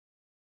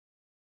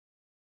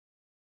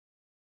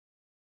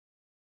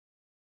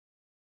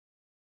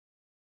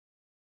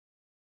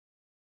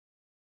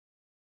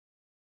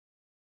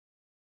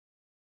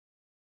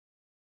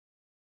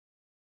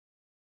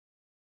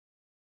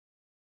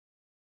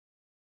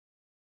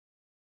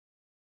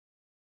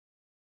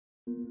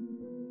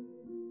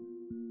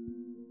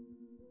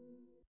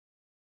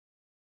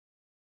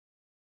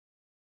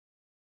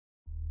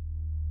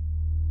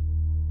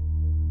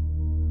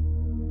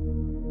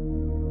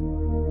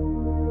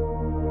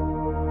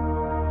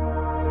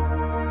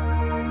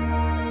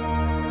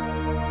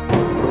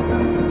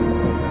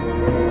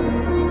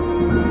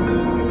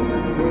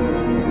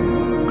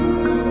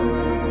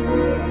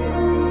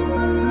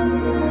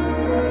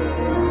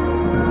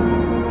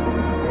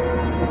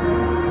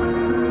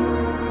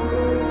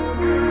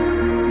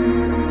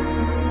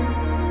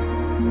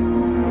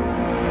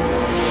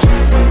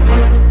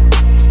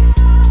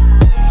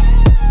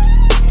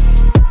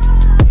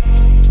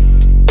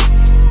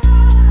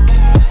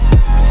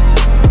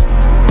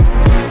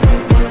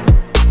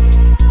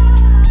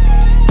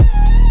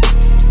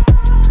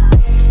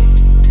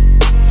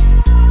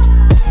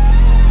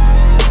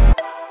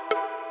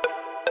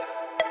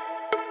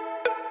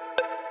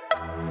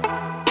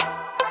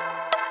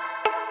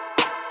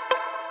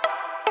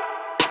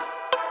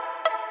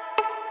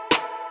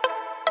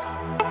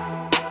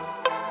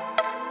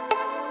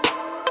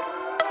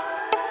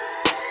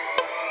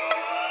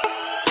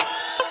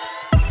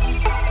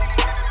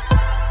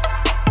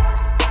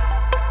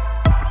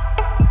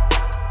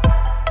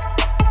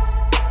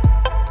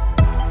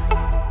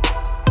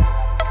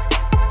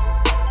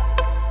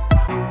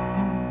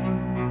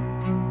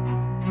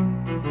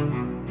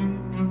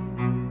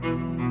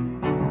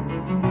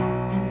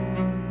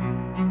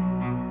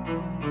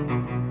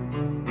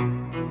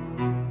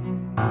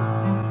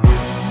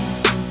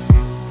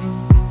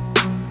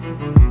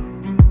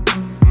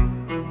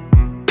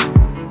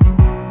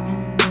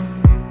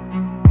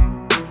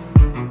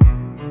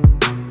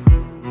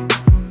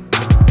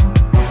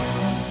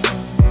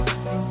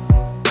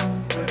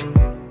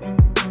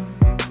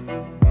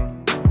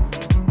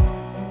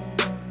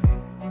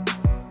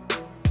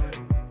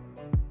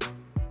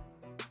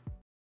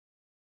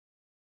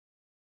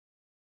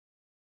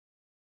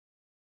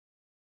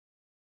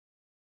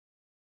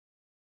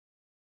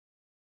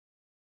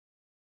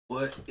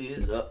What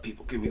is up,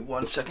 people? Give me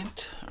 1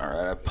 second. Alright,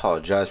 I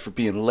apologize for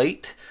being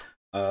late.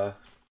 I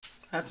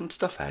had some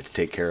stuff I had to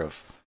take care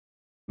of.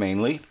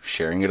 Mainly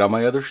sharing it on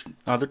my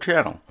other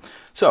channel.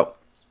 So,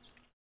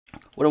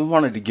 what I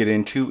wanted to get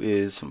into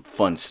is some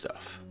fun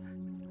stuff.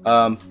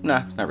 Nah,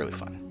 not really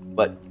fun.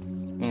 But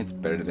it's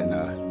better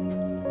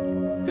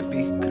than could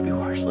be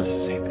worse, let's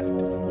just say that.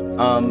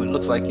 It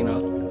looks like, you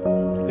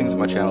know, things on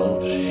my channel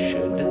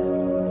should be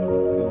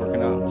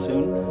working out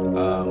soon.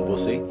 We'll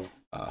see.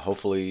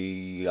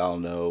 Hopefully I'll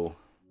know,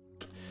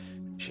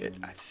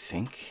 I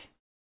think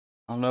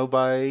I'll know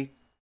by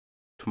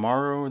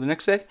tomorrow or the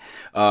next day.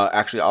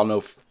 Actually, I'll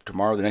know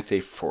tomorrow or the next day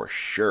for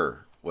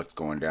sure what's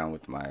going down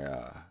with my,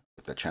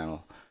 with the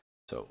channel.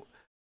 So,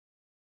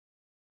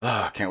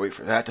 can't wait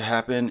for that to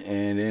happen.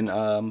 And then,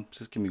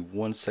 just give me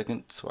 1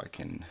 second so I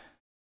can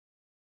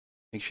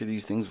make sure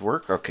these things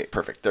work. Okay,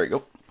 perfect. There you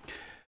go.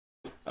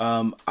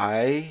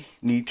 I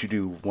need to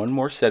do one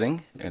more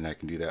setting, and I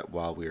can do that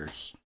while you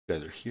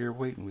guys are here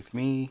waiting with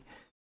me,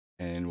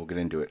 and we'll get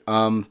into it.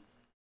 What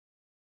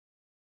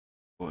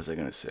was I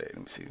gonna say? Let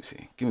me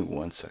see. Give me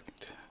 1 second.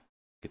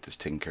 Get this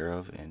taken care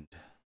of and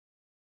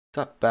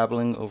stop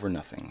babbling over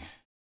nothing.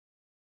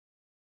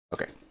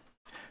 Okay,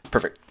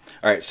 perfect.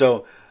 All right,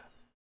 so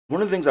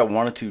one of the things I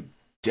wanted to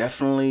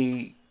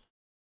definitely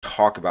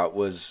talk about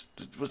was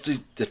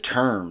the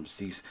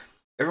terms.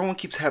 Everyone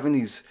keeps having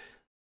these.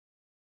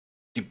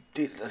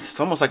 It's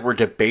almost like we're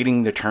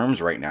debating the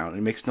terms right now, and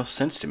it makes no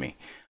sense to me.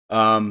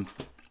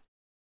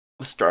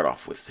 Let's start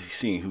off with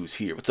seeing who's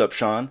here. What's up,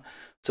 Sean?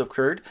 What's up,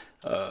 Curd?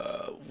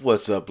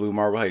 What's up, Blue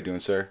Marble? How you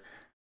doing, sir?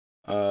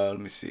 Let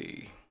me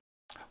see.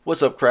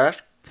 What's up,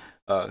 Crash?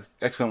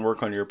 Excellent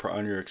work on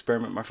your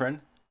experiment, my friend.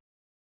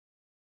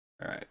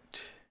 All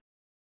right.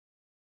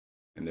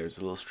 And there's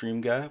a little stream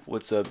guy.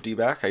 What's up,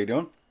 D-Back? How you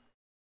doing?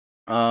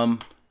 Oh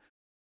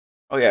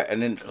yeah, and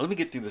then let me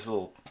get through this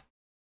little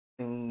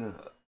thing,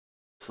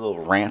 this little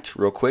rant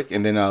real quick,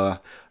 and then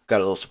got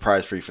a little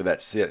surprise for you for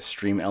that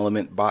stream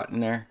element bot in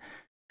there.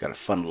 Got a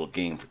fun little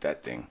game with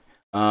that thing.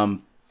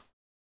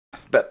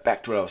 But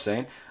back to what I was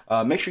saying.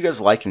 Make sure you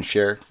guys like and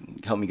share.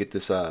 Help me get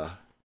this. Let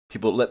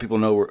people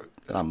know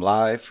that I'm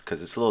live,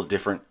 because it's a little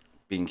different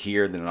being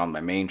here than on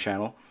my main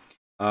channel.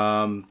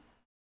 One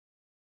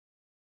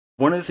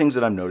of the things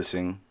that I'm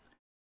noticing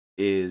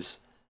is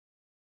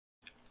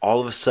all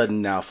of a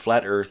sudden now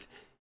Flat Earth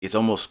is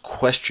almost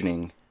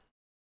questioning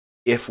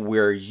if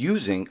we're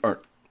using,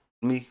 or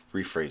let me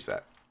rephrase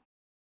that.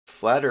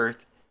 Flat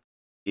Earth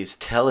is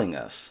telling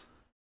us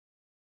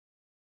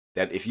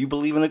that if you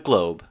believe in a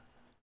globe,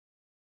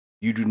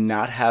 you do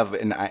not have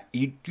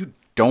you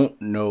don't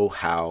know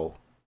how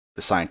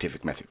the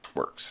scientific method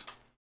works.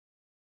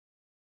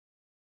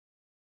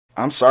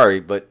 I'm sorry,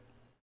 but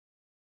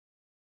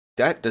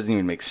that doesn't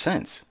even make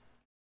sense.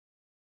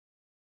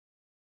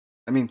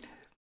 I mean,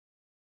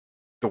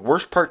 the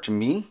worst part to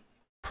me,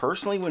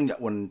 personally,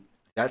 when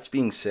that's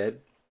being said,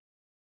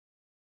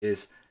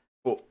 is,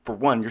 well, for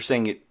one, you're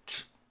saying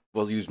it.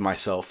 We'll use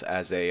myself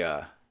as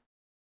a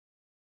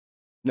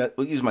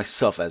we'll use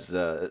myself as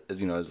the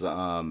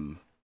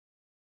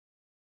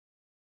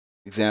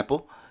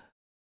example.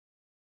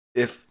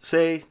 If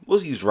say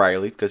we'll use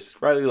Riley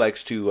because Riley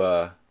likes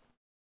to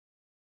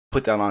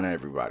put that on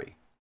everybody.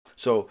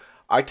 So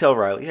I tell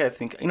Riley, hey, I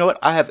think you know what?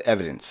 I have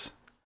evidence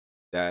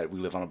that we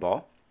live on a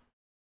ball,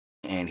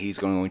 and he's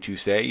going to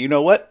say, you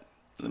know what?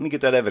 Let me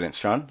get that evidence,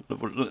 Sean.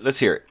 Let's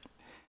hear it.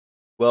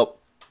 Well,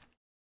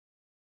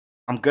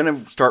 I'm gonna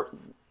start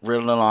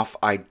riddling off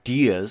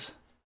ideas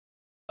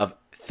of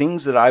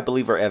things that I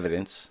believe are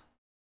evidence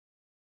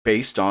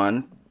based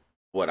on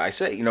what I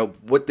say,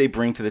 what they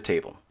bring to the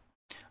table.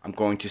 I'm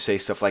going to say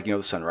stuff like,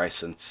 the sunrise,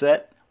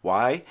 sunset.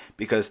 Why?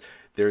 Because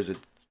there's a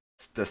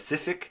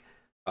specific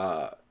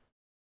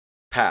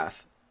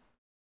path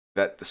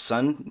that the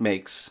sun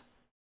makes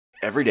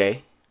every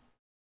day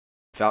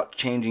without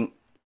changing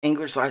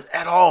angular size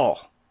at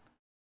all.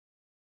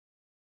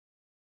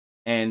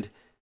 And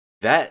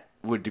that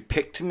would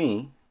depict to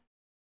me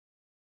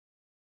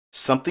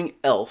something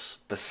else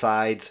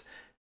besides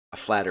a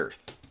flat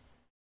earth.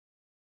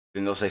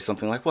 Then they'll say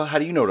something like, well, how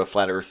do you know what a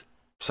flat earth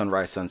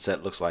sunrise,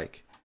 sunset looks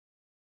like?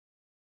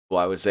 Well,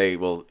 I would say,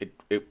 well, it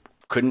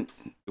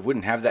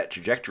wouldn't have that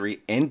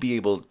trajectory and be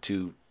able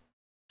to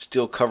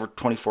still cover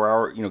 24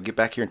 hours, get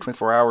back here in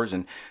 24 hours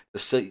and the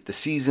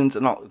seasons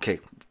and all. Okay,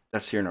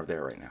 that's here nor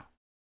there right now.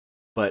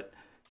 But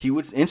he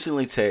would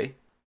instantly say,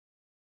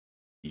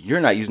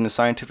 you're not using the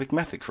scientific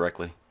method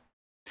correctly.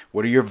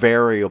 What are your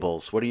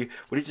variables? What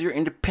is your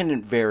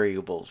independent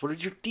variables? What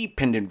is your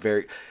dependent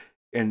variables?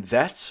 And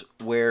that's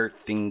where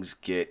things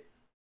get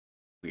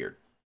weird.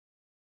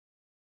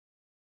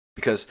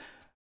 Because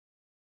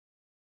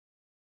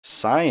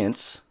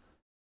science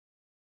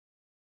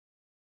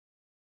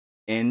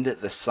and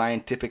the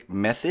scientific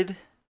method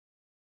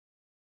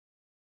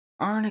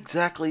aren't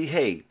exactly,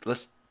 hey,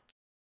 let's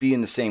be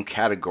in the same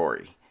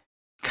category.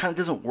 It kind of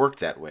doesn't work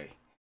that way.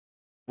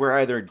 We're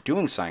either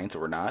doing science or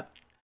we're not.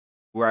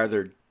 We're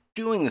either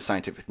doing the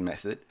scientific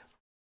method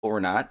or we're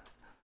not.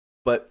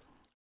 But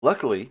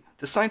luckily,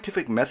 the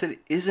scientific method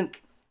isn't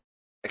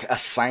a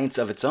science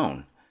of its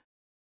own.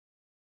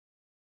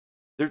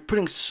 They're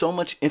putting so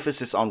much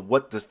emphasis on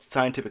what the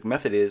scientific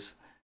method is,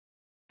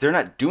 they're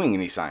not doing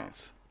any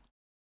science.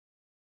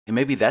 And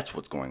maybe that's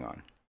what's going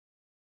on.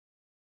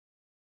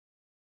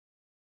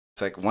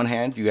 It's like one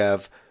hand, you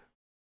have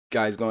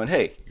guys going,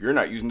 hey, you're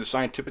not using the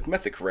scientific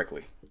method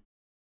correctly.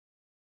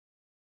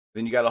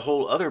 Then you got a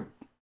whole other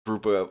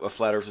group of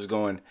flat earthers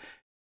going,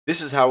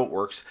 this is how it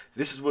works.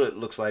 This is what it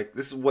looks like.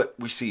 This is what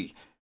we see.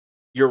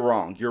 You're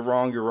wrong. You're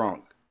wrong. You're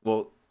wrong.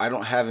 Well, I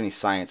don't have any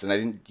science and I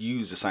didn't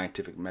use the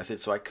scientific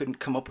method, so I couldn't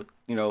come up with,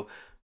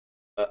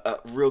 a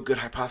real good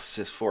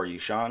hypothesis for you,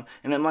 Sean.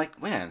 And I'm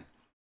like, man,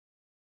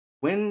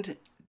 when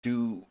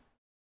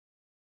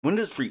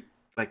does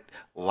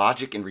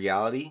logic and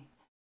reality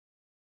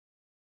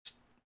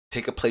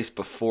take a place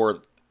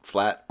before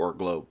flat or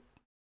globe?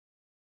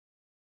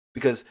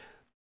 Because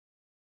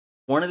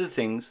one of the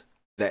things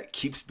that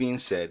keeps being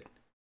said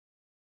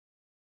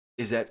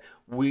is that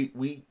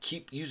we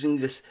keep using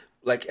this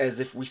like as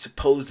if we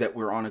suppose that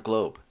we're on a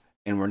globe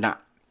and we're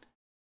not.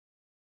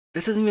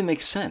 That doesn't even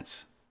make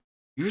sense.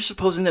 You're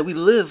supposing that we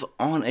live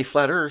on a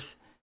flat earth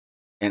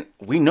and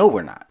we know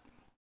we're not.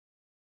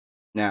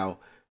 Now,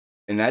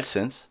 in that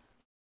sense,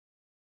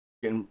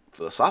 getting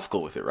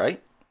philosophical with it,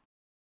 right?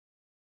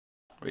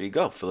 There you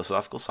go,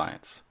 philosophical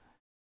science.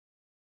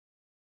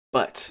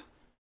 But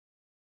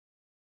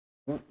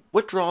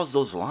what draws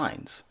those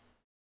lines?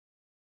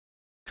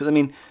 Because,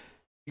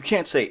 you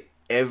can't say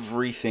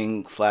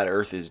everything flat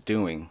earth is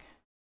doing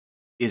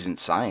isn't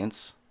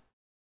science.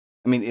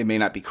 It may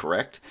not be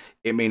correct.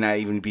 It may not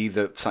even be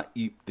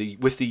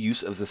with the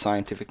use of the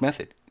scientific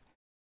method.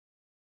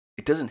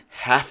 It doesn't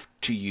have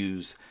to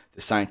use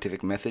the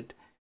scientific method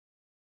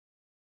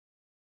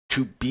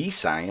to be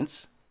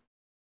science.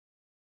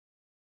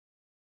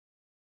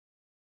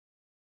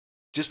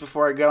 Just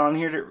before I got on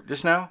here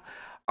just now,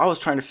 I was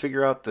trying to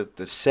figure out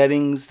the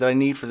settings that I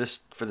need for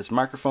this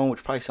microphone,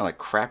 which probably sound like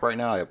crap right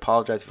now. I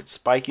apologize if it's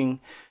spiking.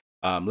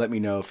 Let me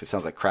know if it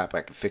sounds like crap.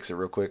 I can fix it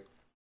real quick.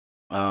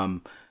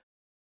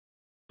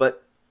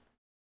 But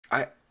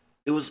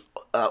it was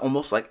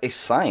almost like a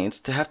science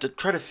to have to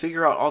try to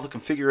figure out all the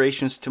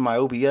configurations to my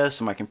OBS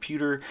and my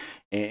computer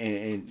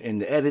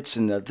and the edits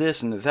and the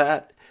this and the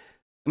that.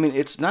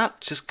 It's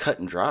not just cut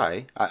and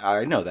dry.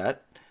 I know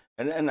that,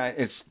 and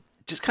it's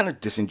just kind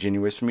of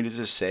disingenuous for me to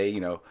just say,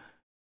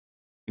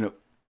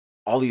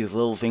 all these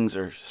little things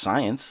are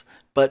science.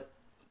 But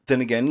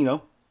then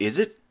again, is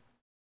it?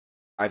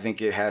 I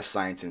think it has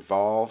science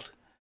involved,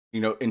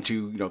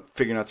 into,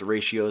 figuring out the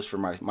ratios for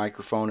my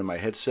microphone and my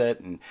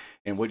headset and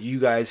what you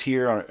guys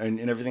hear and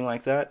everything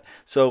like that.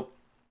 So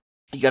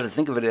you got to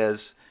think of it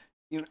as,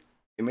 it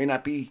may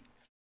not be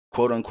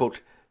quote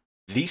unquote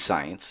the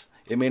science.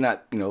 It may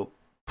not,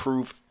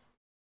 prove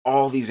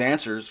all these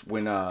answers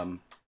when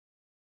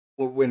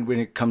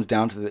it comes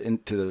down to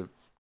the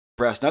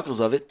brass knuckles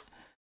of it,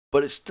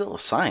 but it's still a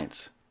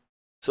science.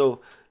 So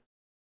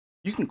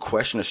you can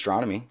question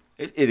astronomy.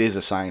 It is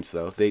a science,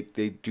 though. They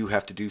do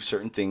have to do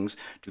certain things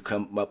to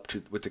come up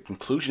to with the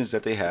conclusions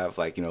that they have,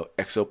 like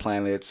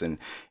exoplanets and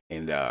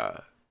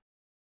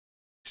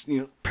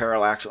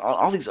parallax,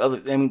 all these other.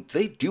 I mean,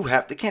 they do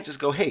have. They can't just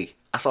go, "Hey,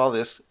 I saw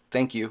this,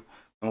 thank you,"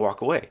 and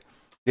walk away.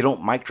 They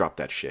don't mic drop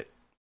that shit.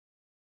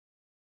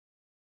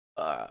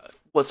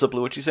 What's up,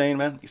 Blue? What you saying,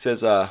 man? He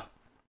says,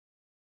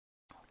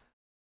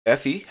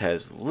 FE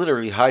has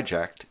literally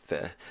hijacked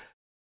the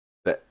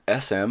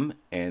SM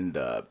and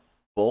the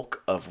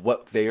bulk of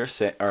what they are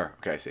saying. Or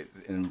okay, I say,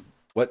 and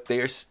what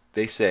they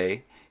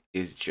say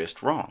is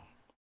just wrong.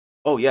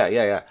 Oh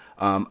yeah.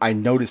 I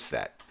noticed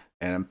that,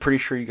 and I'm pretty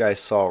sure you guys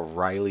saw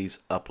Riley's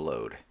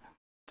upload.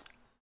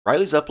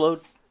 Riley's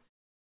upload.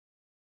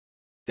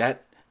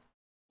 That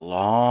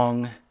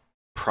long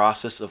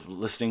process of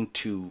listening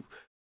to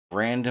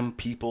random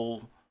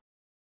people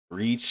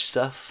read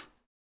stuff,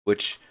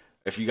 which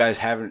if you guys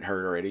haven't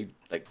heard already,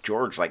 like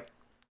George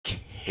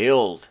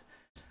killed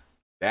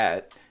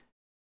that.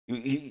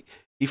 He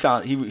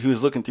found he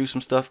was looking through some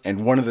stuff,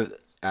 and one of the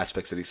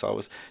aspects that he saw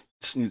was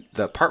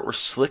the part where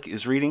Slick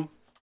is reading.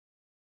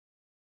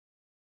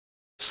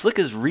 Slick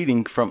is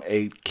reading from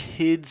a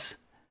kid's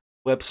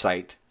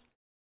website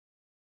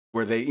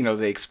where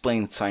they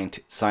explain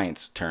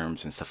science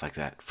terms and stuff like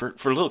that for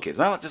little kids,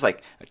 not just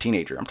like a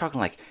teenager. I'm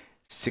talking like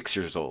 6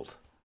 years old.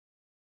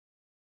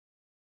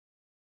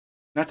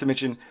 Not to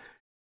mention,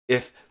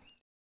 if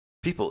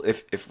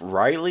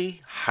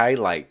Riley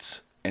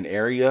highlights an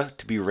area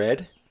to be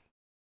read,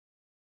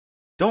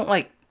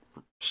 don't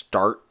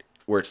start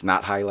where it's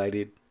not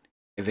highlighted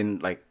and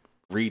then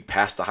read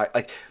past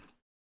the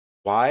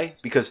why?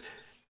 Because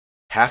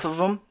half of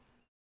them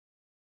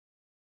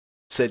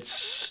said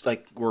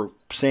were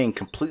saying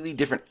completely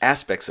different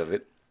aspects of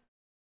it.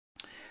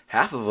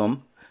 Half of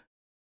them,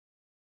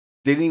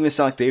 they didn't even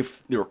sound like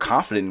they were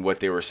confident in what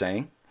they were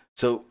saying.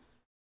 So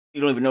you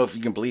don't even know if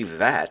you can believe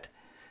that.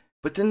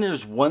 But then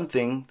there's one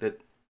thing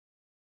that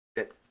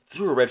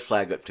threw a red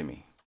flag up to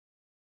me.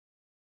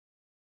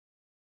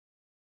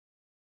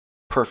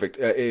 Perfect.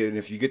 And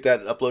if you get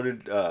that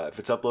uploaded, if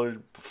it's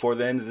uploaded before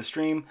the end of the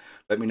stream,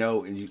 let me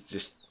know, and you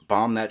just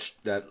bomb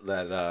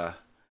the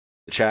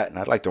chat, and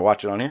I'd like to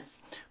watch it on here.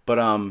 But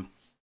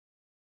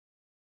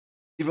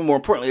even more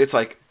importantly, it's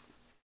like,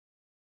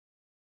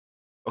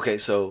 okay,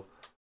 so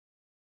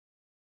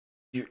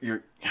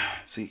you're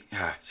see.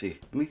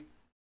 Let me.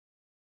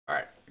 All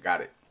right, I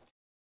got it.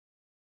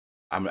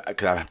 I'm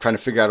trying to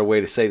figure out a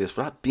way to say this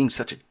without being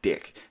such a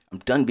dick. I'm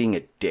done being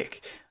a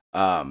dick.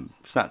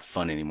 It's not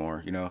fun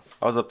anymore.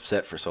 I was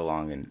upset for so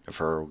long and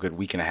for a good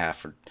week and a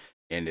half,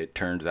 and it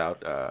turns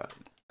out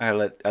I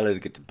let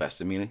it get the best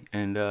of me.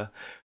 And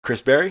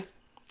Chris Berry,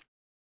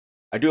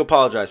 I do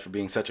apologize for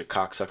being such a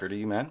cocksucker to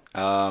you, man.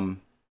 I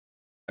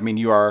mean,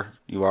 you are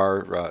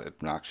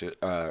obnoxious,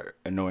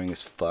 annoying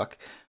as fuck.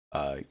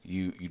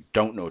 You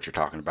don't know what you're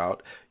talking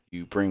about.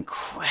 You bring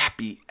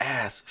crappy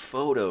ass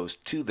photos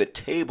to the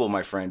table,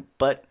 my friend,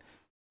 but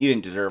you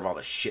didn't deserve all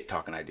the shit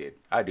talking I did.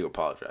 I do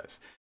apologize.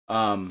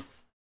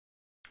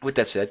 With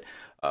that said,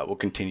 we'll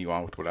continue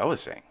on with what I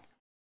was saying.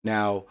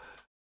 Now,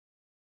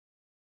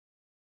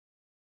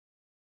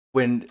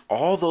 when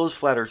all those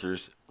flat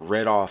earthers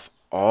read off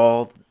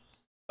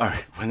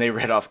when they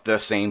read off the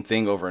same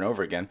thing over and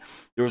over again,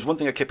 there was one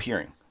thing I kept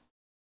hearing.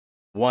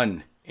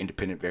 One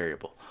independent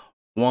variable.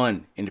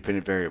 One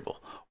independent variable.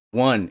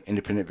 One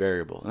independent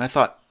variable. And I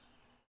thought,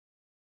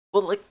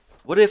 well,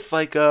 what if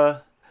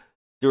there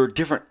were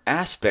different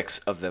aspects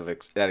of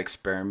that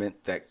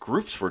experiment that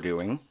groups were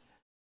doing,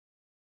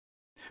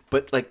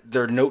 but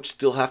their notes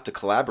still have to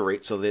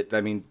collaborate, so that,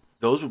 I mean,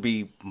 those would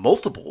be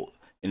multiple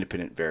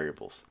independent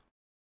variables.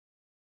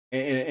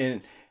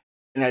 And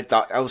I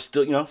thought, I was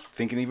still,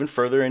 thinking even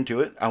further into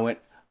it. I went,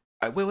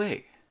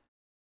 wait.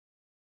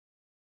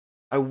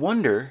 I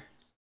wonder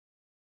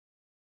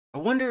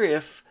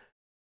if,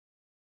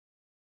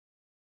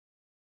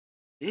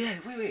 yeah,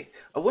 wait.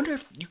 I wonder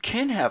if you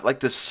can have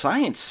the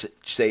science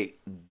say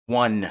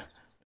one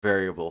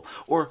variable,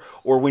 or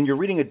when you're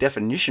reading a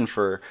definition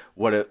for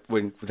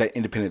when that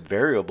independent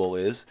variable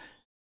is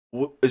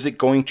it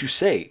going to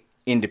say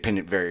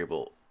independent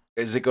variable?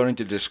 Is it going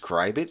to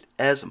describe it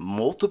as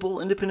multiple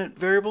independent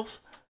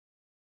variables?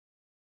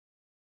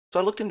 So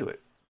I looked into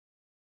it,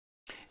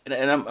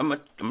 and I'm gonna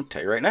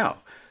tell you right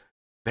now,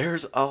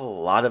 there's a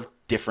lot of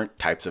different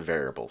types of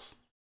variables.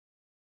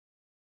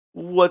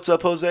 What's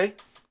up, Jose?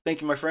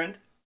 Thank you, my friend.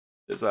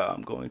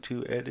 I'm going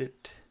to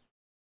edit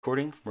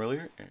recording from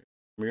earlier.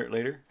 Premiere it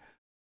later.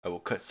 I will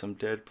cut some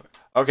dead part.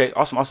 Okay,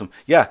 awesome.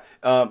 Yeah,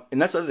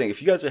 and that's the other thing.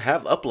 If you guys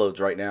have uploads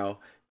right now,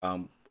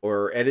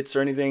 or edits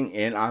or anything,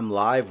 and I'm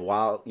live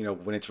while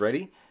when it's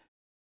ready,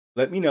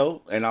 let me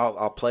know, and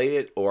I'll play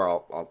it, or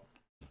I'll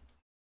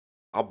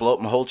blow up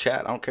my whole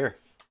chat. I don't care.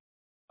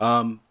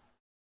 But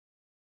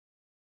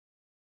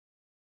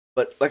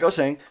like I was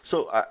saying,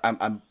 so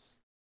I'm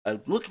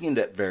looking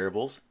into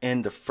variables,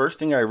 and the first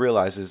thing I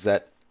realize is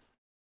that,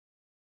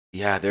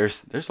 yeah,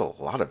 there's a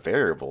lot of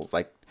variables.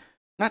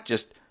 Not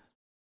just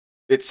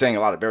it's saying a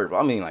lot of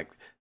variables. I mean,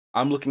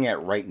 I'm looking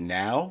at right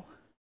now,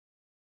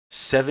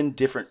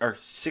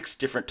 six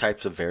different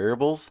types of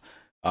variables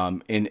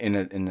in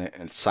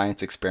a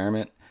science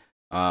experiment.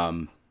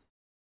 And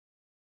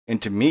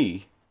to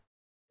me,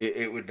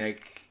 it would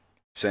make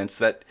sense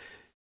that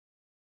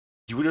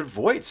you would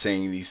avoid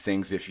saying these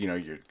things if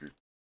you're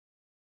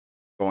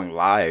going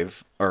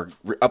live or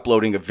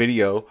uploading a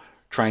video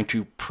trying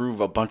to prove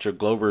a bunch of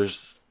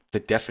Globers the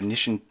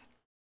definition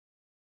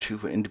to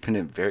an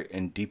independent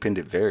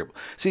variable.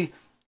 See,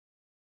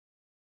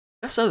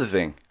 that's the other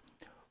thing.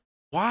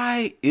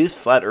 Why is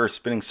Flat Earth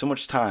spending so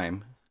much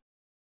time?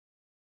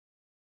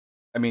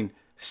 I mean,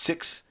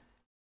 6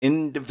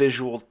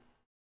 individual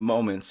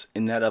moments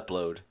in that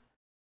upload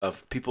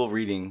of people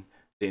reading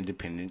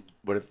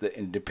what if the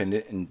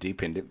independent and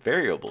dependent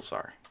variables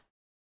are.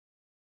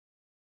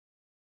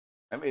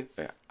 I mean,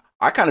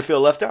 I kind of feel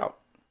left out.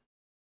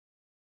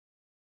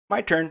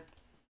 My turn.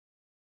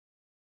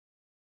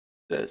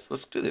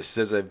 Let's do this. It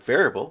says a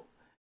variable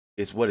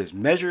is what is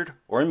measured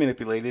or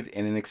manipulated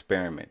in an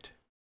experiment.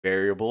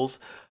 Variables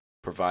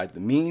provide the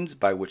means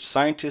by which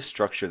scientists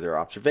structure their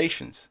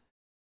observations.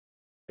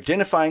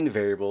 Identifying the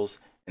variables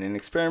in an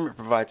experiment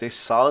provides a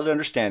solid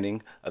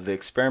understanding of the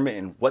experiment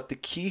and what the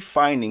key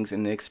findings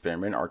in the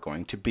experiment are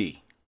going to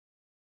be.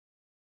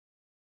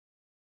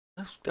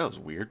 That was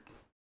weird.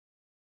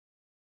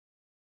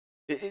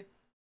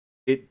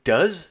 It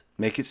does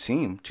make it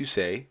seem to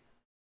say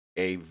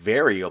a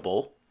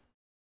variable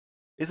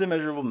is a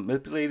measurable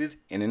manipulated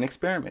in an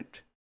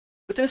experiment.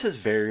 But then it says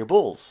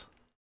variables.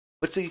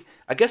 But see,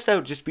 I guess that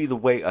would just be the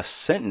way a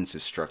sentence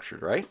is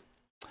structured, right?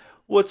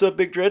 What's up,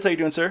 Big Dreads? How you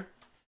doing, sir?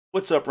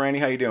 What's up, Randy?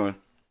 How you doing?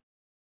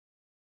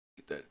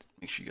 Get that.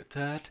 Make sure you get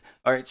that.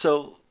 All right,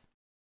 so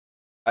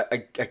I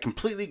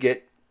completely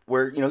get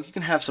where you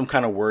can have some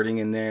kind of wording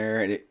in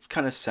there, and it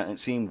kind of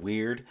seemed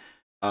weird.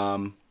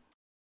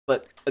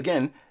 But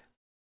again,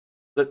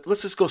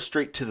 let's just go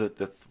straight to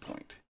the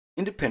point.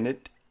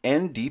 Independent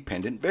and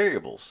dependent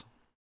variables.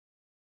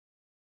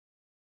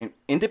 An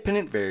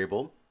independent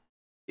variable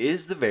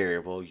is the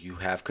variable you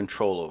have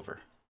control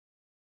over.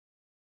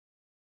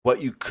 What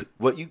you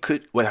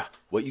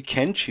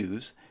can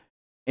choose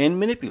and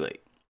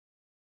manipulate.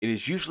 It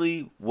is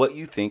usually what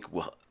you think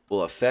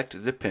will affect a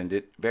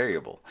dependent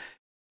variable.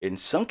 In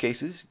some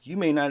cases, you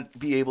may not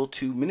be able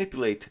to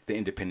manipulate the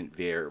independent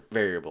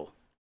variable.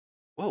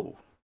 Whoa.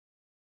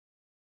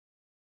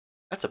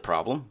 That's a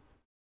problem.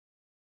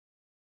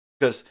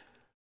 Because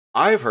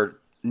I've heard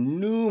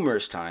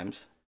numerous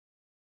times,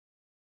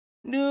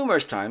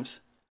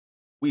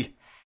 we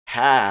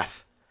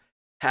have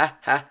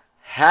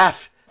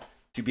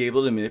to be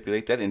able to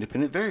manipulate that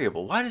independent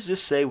variable. Why does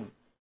this say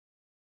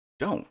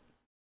don't?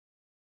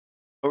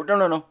 Or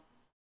no.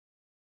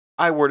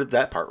 I worded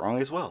that part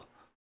wrong as well.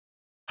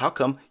 How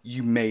come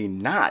you may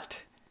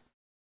not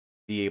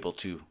be able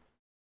to?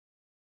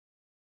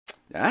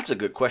 Now, that's a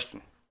good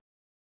question.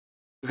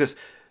 Because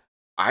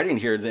I didn't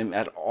hear them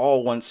at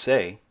all once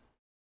say,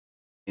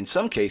 in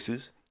some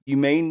cases, you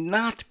may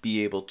not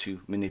be able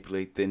to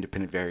manipulate the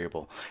independent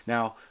variable.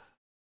 Now,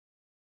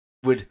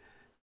 would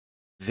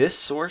this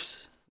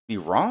source be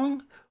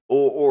wrong?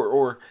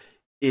 Or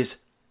is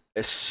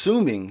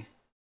assuming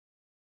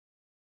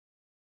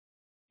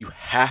you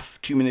have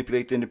to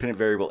manipulate the independent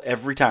variable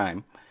every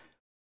time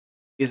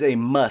is a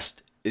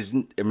must?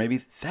 Or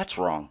maybe that's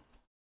wrong.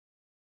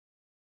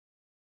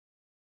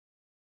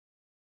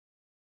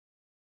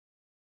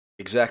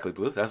 Exactly,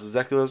 Blue. That's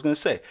exactly what I was going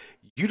to say.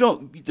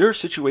 There are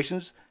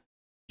situations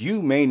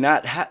you may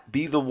not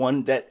be the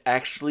one that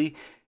actually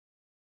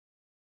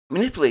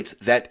manipulates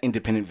that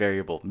independent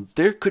variable.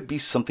 There could be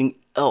something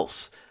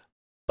else,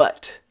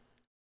 but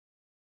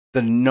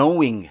the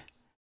knowing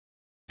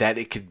that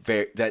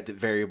that the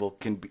variable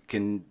can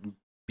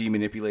be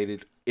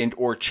manipulated and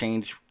or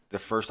change the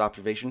first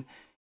observation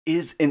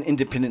is an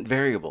independent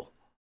variable.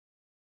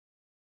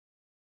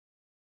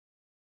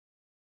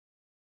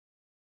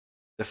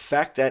 The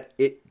fact that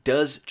it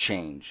does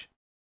change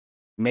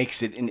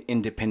makes it an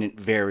independent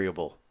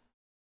variable.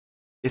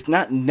 It's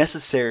not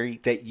necessary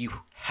that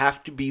you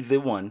have to be the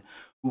one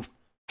who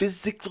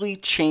physically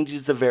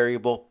changes the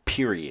variable,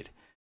 period.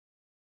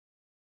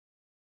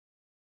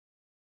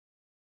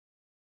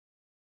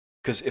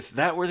 Because if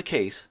that were the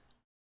case,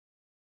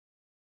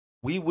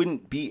 we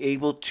wouldn't be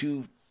able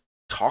to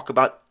talk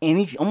about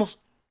almost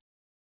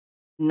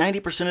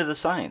 90% of the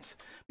science.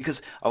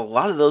 Because a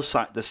lot of the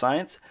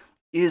science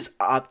is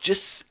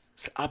just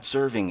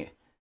observing it.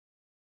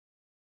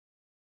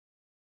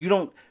 You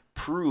don't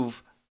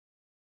prove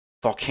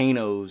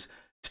volcanoes,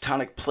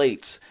 tectonic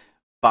plates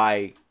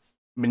by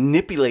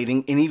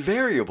manipulating any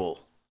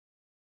variable.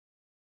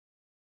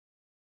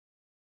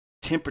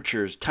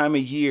 Temperatures, time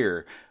of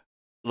year,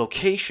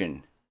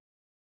 location.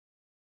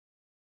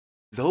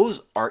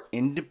 Those are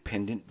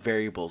independent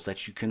variables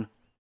that you can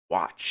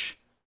watch.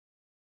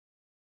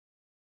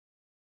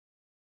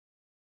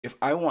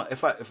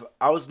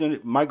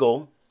 My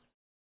goal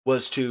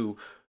was to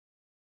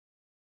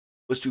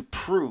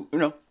prove,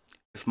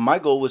 if my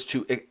goal was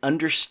to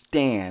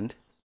understand,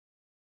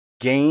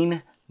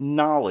 gain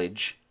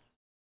knowledge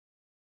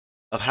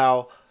of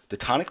how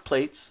tectonic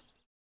plates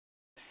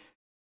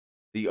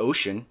the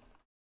ocean,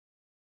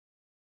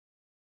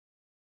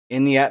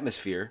 in the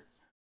atmosphere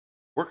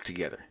work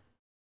together.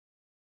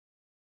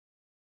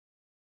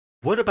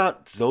 What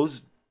about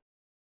those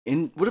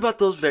what about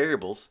those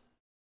variables?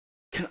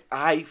 Can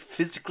I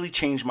physically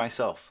change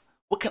myself?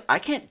 I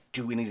can't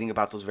do anything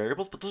about those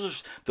variables, but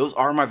those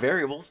are my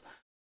variables.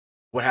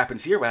 What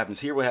happens here? What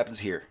happens here? What happens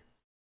here?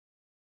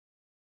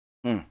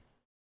 Hmm.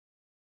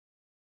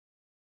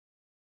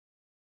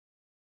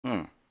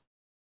 Hmm.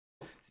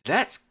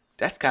 That's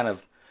kind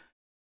of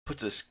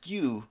puts a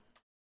skew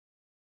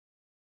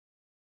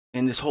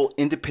in this whole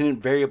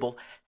independent variable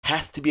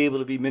has to be able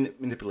to be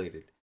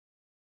manipulated.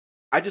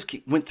 I just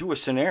went through a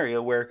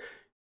scenario where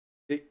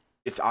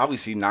it's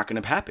obviously not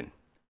going to happen.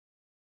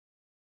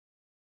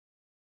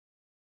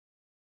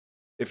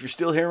 If you're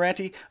still here,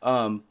 Ranty,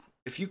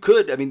 if you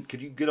could, I mean,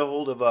 could you get a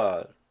hold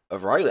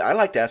of Riley? I'd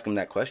like to ask him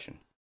that question.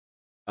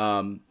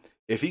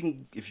 If he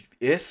can,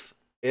 because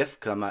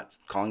I'm not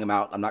calling him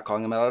out, I'm not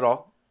calling him out at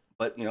all.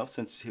 But you know,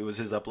 since it was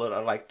his upload,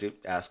 I'd like to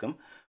ask him,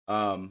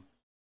 and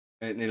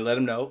let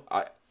him know.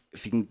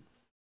 If he can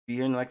be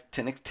here in like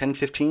 10,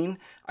 15,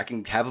 I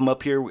can have him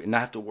up here and not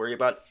have to worry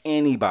about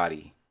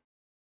anybody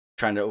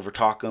trying to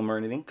overtalk him or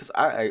anything. Because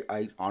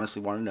I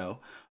honestly want to know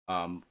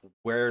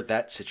where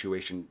that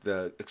situation,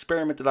 the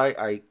experiment that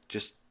I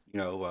just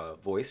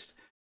voiced,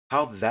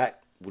 how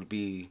that would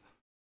be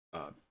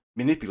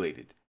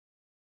manipulated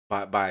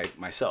by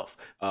myself.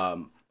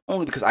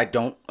 Only because I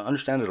don't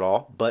understand it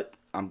all, but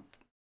I'm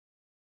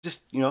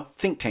just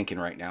think tanking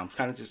right now. I'm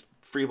kind of just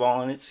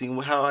freeballing it, seeing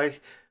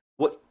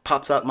what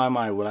pops out in my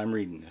mind when I'm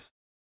reading this.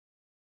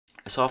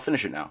 So I'll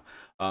finish it now.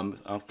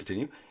 I'll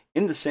continue.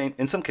 In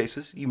some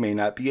cases, you may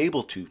not be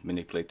able to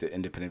manipulate the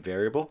independent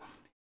variable.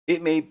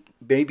 It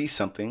may be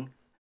something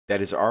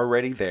that is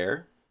already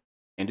there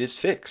and is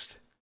fixed.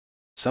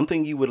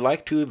 Something you would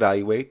like to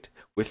evaluate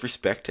with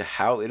respect to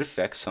how it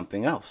affects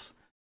something else.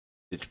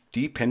 The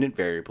dependent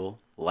variable,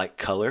 like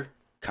color,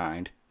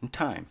 kind, and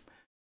time.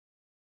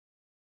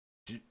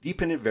 The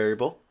dependent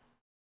variable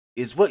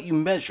is what you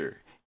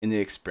measure in the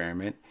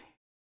experiment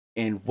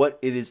and what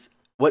is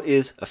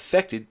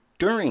affected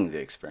during the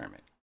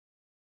experiment.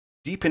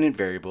 Dependent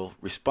variable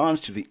responds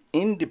to the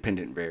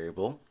independent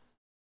variable,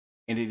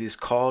 and it is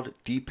called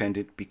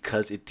dependent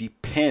because it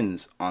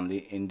depends on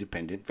the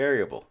independent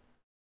variable.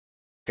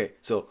 Okay,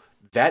 so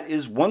that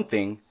is one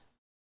thing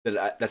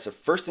that's the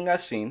first thing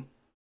I've seen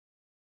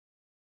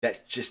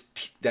that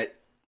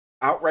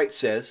outright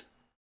says,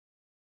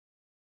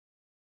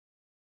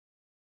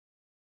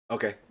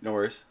 okay, no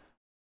worries.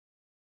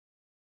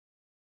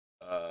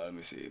 Let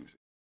me see.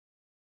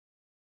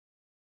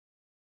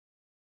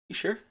 You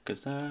sure?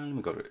 Because let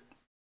me go to it.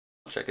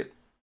 I'll check it.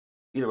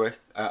 Either way,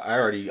 I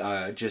already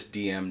just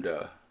DM'd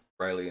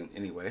Riley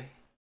anyway.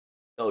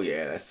 Oh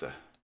yeah, that's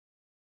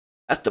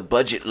the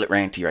budget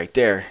Ranty right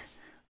there.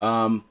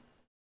 Yeah,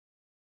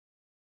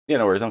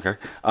 no worries, I don't care.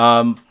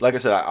 Like I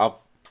said,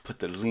 I'll put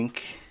the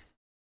link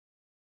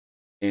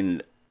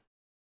in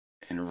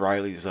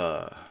Riley's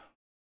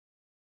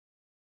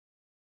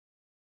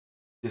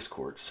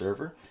Discord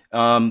server.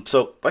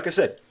 So like I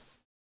said,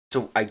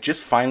 so I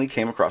just finally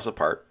came across a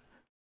part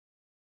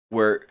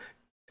where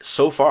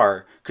so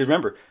far, because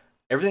remember,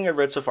 everything I've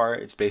read so far,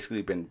 it's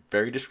basically been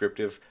very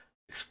descriptive,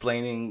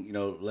 explaining,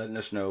 letting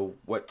us know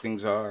what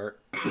things are,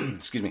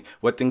 excuse me,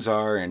 what things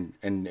are and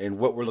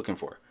what we're looking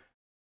for.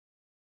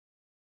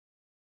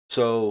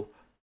 So,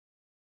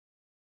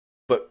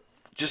 but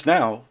just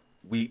now,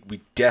 we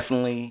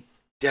definitely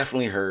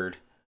heard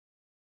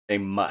a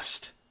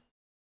must,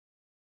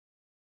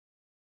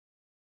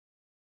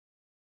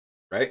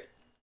 right?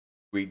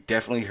 We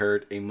definitely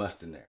heard a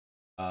must in there.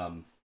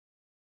 I'll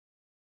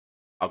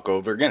go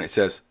over again. It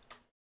says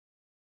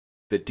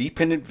the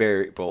dependent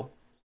variable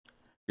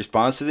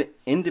responds to the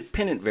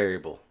independent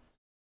variable.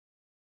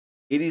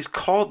 It is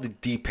called the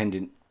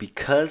dependent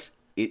because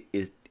it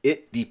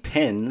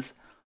depends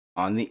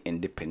on the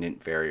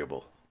independent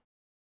variable.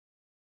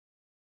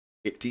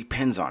 It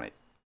depends on it.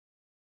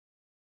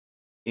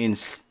 In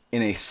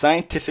a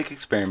scientific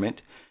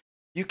experiment,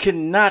 you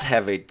cannot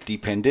have a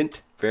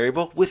dependent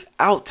variable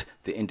without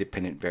the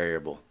independent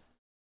variable.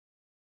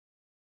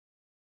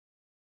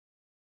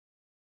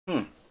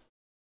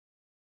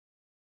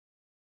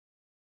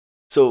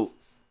 So,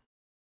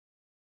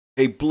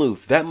 hey Blue,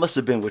 that must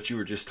have been what you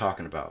were just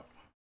talking about.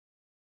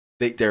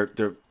 They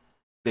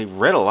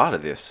read a lot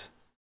of this,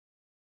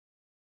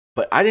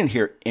 but I didn't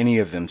hear any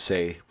of them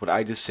say what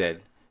I just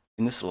said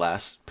in this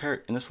last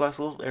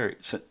little area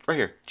right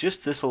here.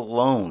 Just this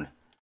alone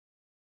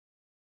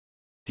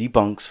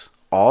debunks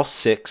all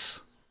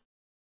six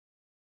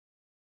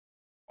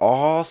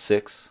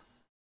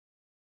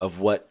of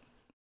what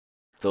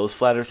those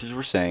flat earthers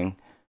were saying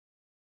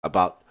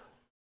about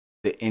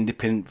the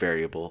independent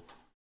variable,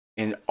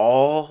 and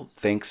all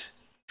thanks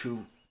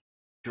to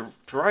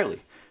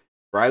Riley.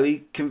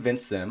 Riley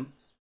convinced them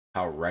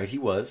how right he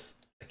was,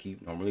 like he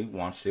normally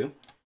wants to.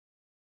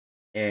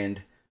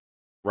 And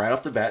right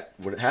off the bat,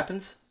 what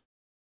happens?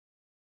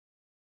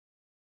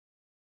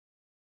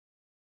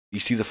 You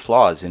see the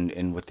flaws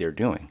in what they're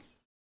doing.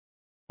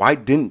 Why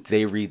didn't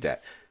they read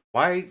that?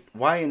 Why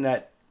in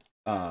that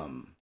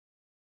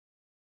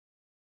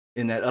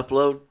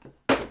upload,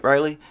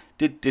 Riley,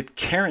 did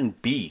Karen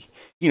B,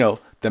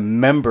 the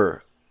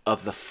member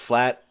of the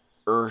Flat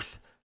Earth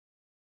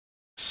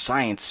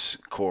Science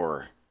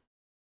Corps,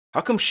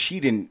 how come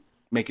she didn't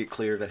make it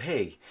clear that,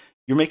 hey,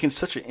 you're making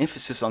such an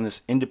emphasis on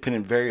this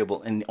independent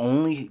variable and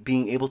only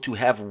being able to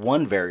have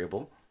one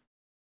variable?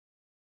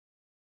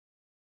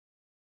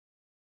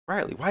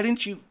 Riley,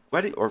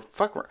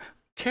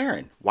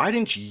 Karen, why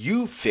didn't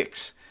you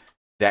fix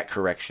that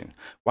correction?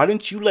 Why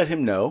didn't you let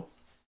him know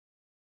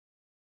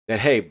that,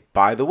 hey,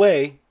 by the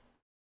way,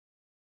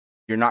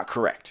 you're not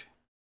correct?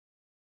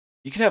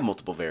 You can have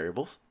multiple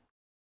variables.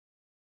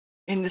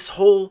 And this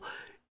whole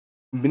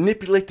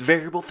manipulate the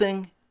variable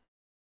thing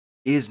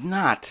is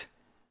not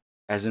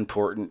as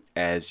important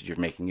as you're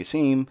making it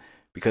seem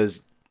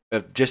because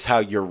of just how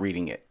you're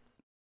reading it.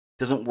 It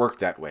doesn't work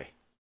that way.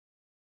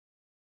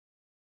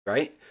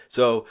 Right?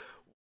 So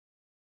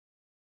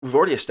we've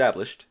already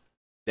established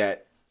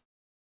that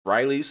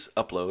Riley's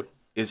upload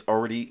is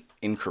already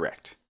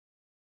incorrect.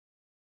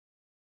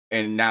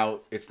 And now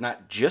it's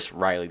not just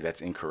Riley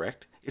that's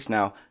incorrect. It's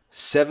now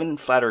 7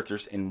 flat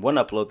earthers in one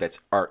upload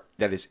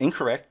that is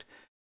incorrect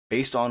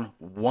based on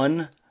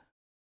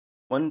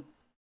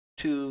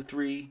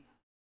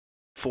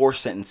 4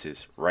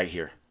 sentences right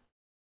here.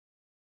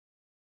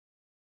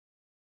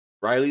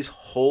 Riley's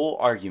whole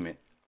argument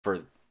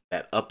for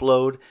that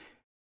upload,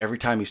 every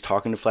time he's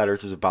talking to flat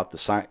earthers about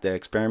the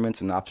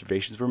experiments and the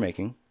observations we're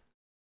making,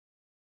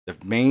 the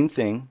main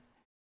thing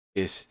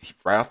is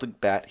right off the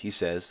bat, he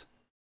says,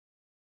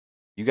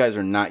 you guys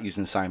are not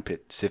using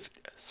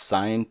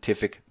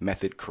scientific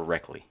method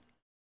correctly.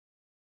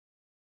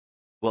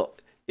 Well,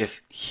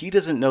 if he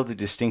doesn't know the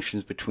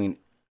distinctions between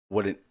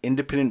what an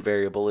independent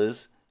variable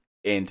is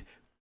and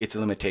its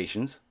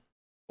limitations,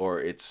 or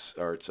its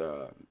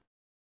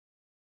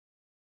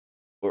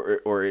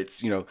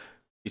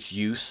its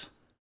use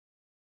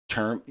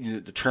term,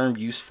 the term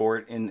use for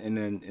it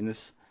in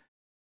this,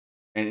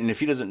 and if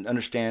he doesn't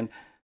understand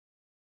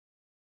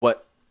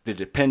what the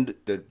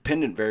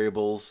dependent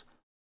variables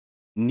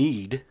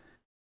need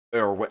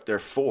or what they're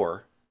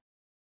for,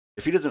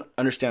 if he doesn't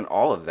understand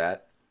all of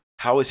that,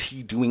 how is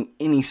he doing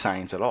any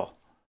science at all?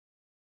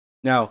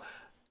 Now,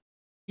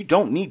 you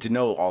don't need to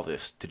know all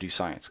this to do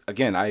science.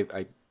 Again,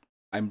 I've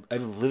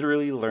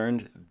literally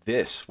learned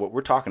this, what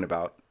we're talking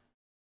about,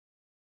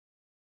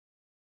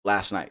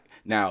 last night.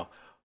 Now,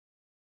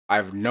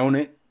 I've known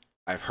it,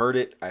 I've heard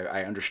it,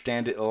 I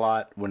understand it a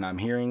lot when I'm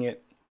hearing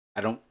it.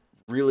 I don't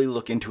really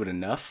look into it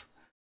enough,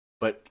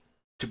 but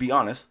to be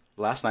honest,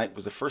 last night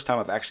was the first time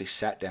I've actually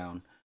sat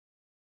down,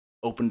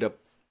 opened up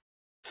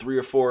 3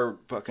 or 4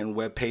 fucking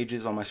web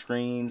pages on my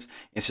screens,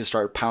 and just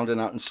started pounding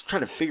out and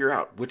trying to figure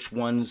out which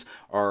ones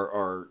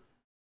are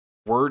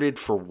worded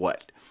for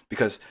what.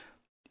 Because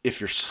if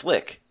you're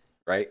slick,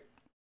 right,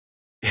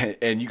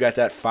 and you got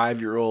that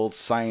 5-year-old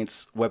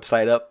science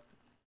website up,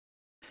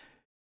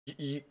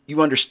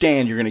 you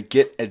understand you're going to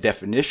get a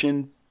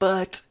definition,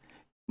 but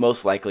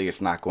most likely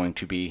it's not going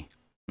to be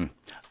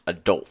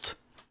adult,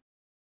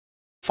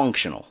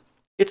 functional.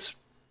 It's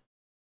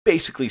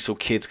basically so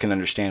kids can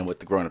understand what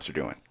the grown-ups are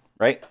doing,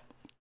 right?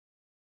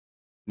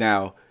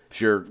 Now,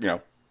 if you're,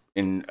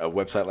 in a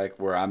website like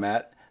where I'm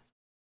at,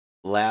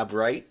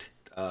 LabRight,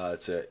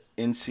 it's a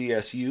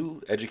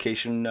NCSU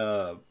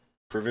education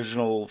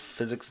provisional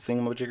physics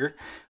thingamajigger.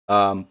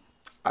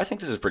 I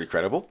think this is pretty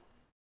credible.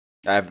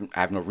 I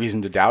have no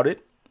reason to doubt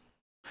it.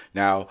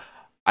 Now,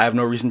 I have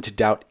no reason to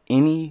doubt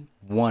any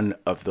one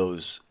of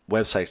those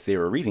websites they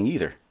were reading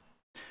either.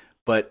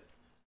 But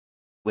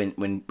when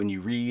you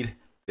read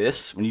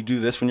this, when you do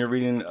this, when you're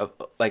reading,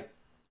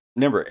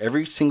 remember,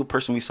 every single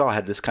person we saw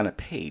had this kind of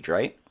page,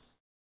 right?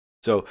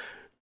 So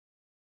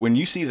when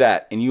you see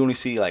that and you only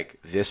see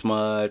like this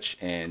much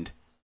and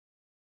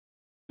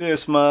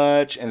this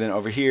much, and then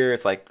over here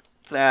it's like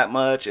that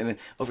much, and then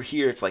over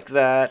here it's like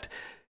that,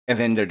 and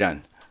then they're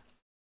done.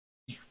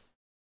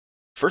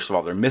 First of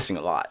all, they're missing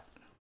a lot.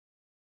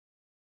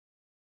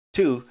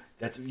 2,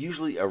 that's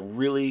usually a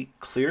really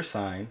clear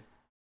sign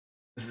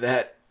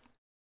that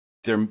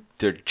they're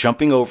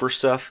jumping over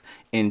stuff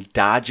and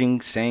dodging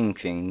saying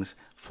things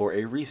for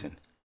a reason.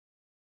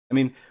 I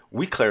mean,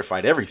 we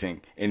clarified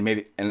everything and made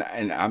it, and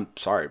I'm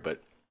sorry,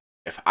 but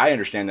if I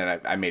understand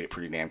that I made it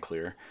pretty damn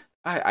clear,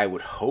 I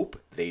would hope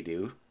they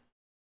do.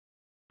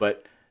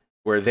 But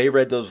where they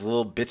read those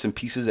little bits and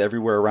pieces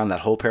everywhere around that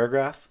whole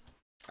paragraph,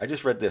 I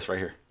just read this right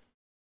here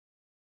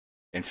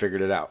and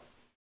figured it out.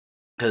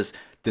 Because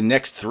the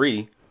next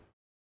 3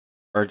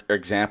 are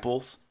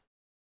examples,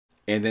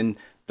 and then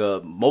the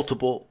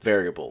multiple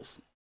variables.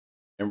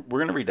 And we're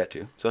going to read that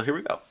too. So here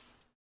we go.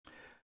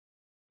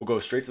 We'll go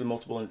straight to the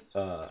multiple.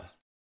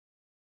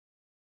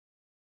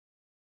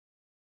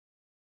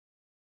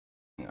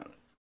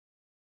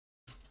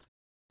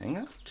 Hang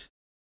out.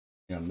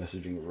 I'm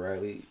messaging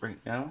Riley right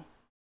now.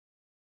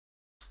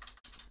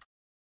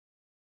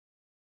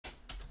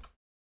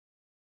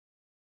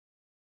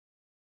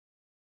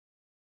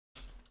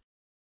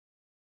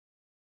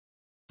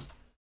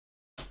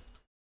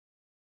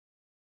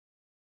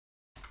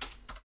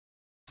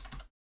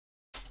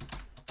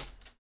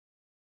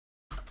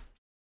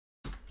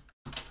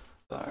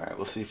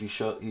 we'll see if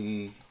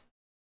he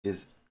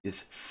is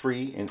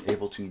free and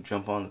able to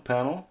jump on the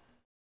panel.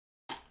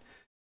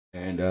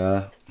 And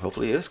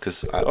hopefully he is,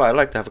 because I'd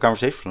like to have a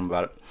conversation with him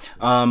about it.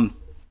 Let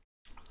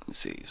me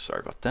see. Sorry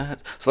about that.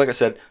 So like I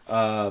said,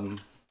 there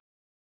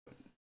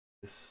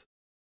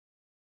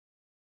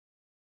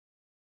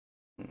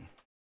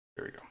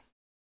we go.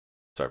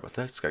 Sorry about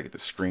that. Just got to get the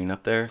screen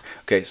up there.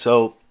 Okay,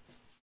 so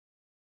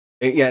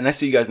yeah, and I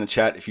see you guys in the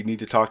chat. If you need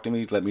to talk to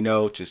me, let me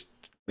know. Just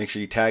make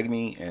sure you tag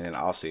me, and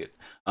I'll see it.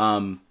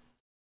 So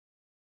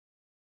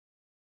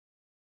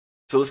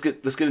let's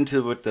get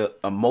into what the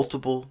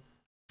multiple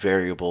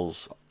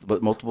variables.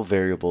 What multiple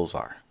variables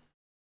are.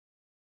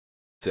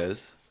 It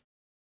says,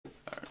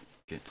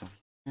 get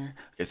here.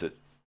 Okay, so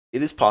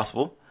it is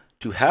possible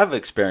to have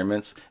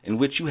experiments in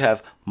which you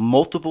have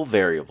multiple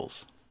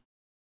variables.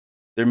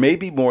 There may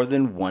be more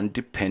than one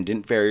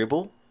dependent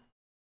variable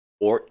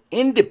or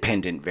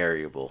independent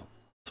variable.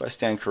 So I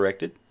stand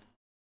corrected.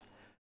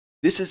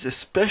 This is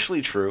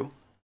especially true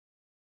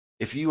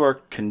if you are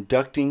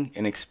conducting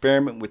an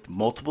experiment with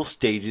multiple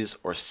stages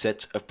or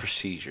sets of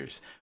procedures,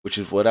 which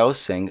is what I was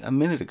saying a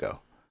minute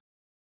ago.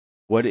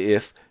 What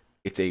if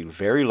it's a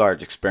very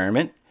large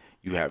experiment,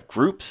 you have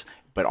groups,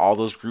 but all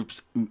those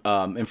groups'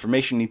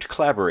 information need to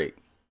collaborate?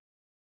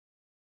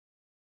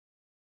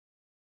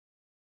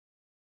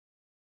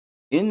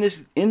 In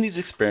these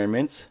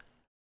experiments,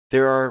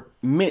 there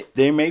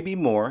may be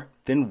more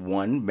than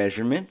one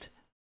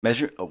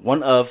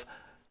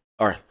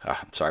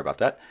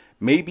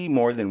maybe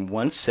more than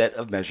one set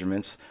of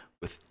measurements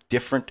with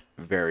different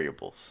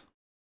variables.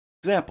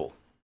 Example: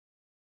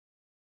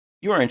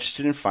 you are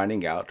interested in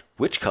finding out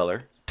which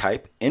color,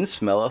 type, and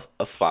smell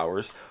of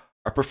flowers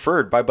are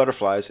preferred by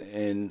butterflies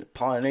in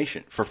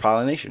pollination.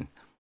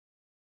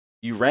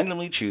 You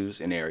randomly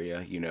choose an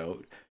area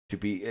to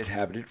be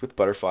inhabited with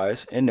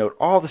butterflies and note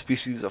all the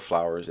species of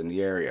flowers in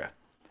the area.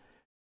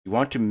 You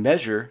want to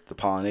measure the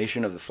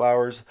pollination of the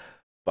flowers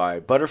by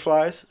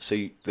butterflies, so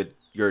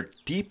your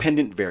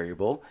dependent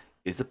variable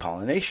is the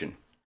pollination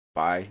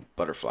by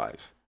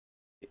butterflies.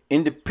 The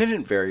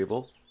independent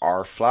variable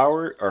are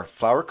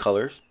flower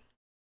colors,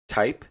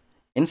 type,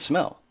 and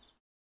smell.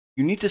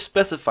 You need to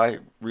specify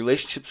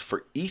relationships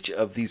for each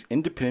of these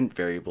independent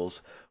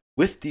variables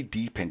with the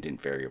dependent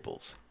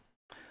variables.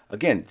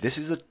 Again, this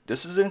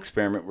is an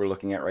experiment we're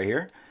looking at right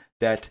here,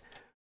 that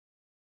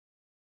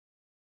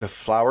the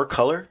flower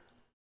color,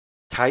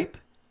 type,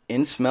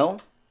 and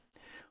smell,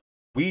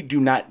 we do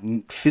not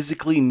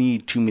physically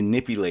need to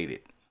manipulate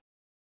it.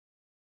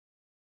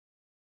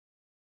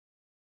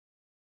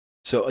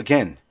 So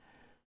again,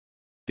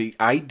 the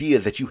idea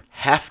that you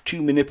have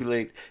to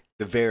manipulate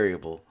the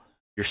variable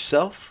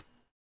yourself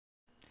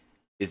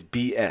is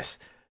BS.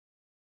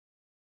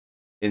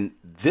 In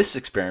this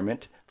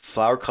experiment,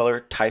 flower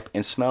color, type,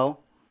 and smell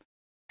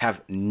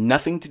have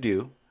nothing to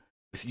do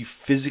with you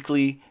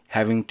physically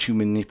having to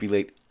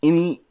manipulate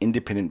any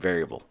independent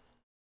variable.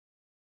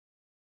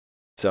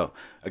 So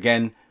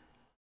again,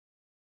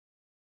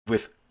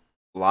 with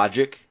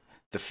logic,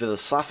 the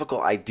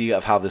philosophical idea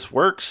of how this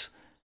works,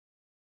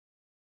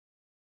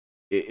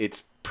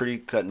 it's pretty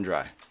cut and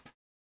dry.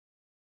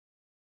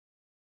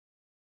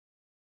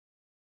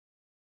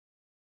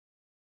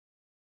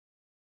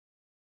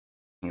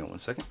 Hang on one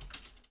second.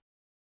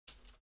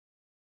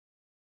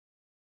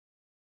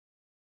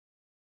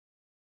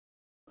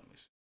 Let me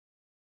see.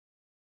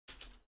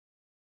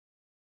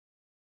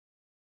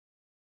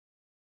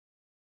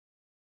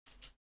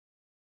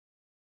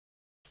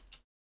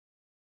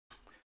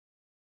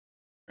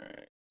 All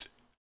right.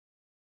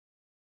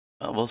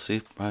 We'll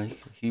see.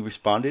 He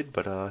responded,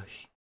 but I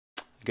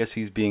guess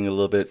he's being a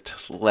little bit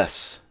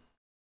less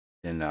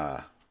than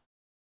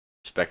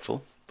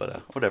respectful.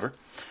 But whatever.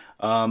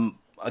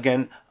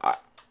 Again,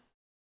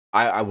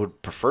 I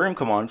would prefer him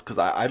come on, because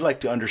I'd like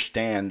to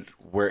understand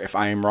if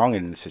I am wrong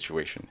in this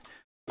situation.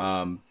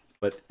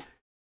 But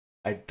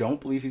I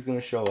don't believe he's going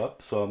to show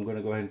up, so I'm going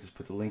to go ahead and just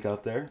put the link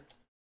out there.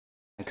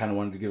 I kind of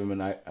wanted to give him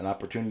an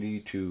opportunity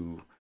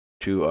to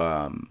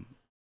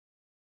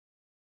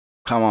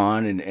come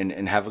on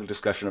and have a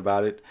discussion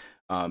about it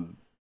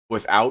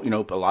without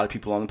a lot of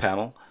people on the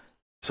panel,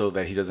 so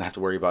that he doesn't have to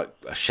worry about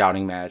a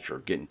shouting match or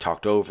getting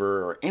talked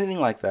over or anything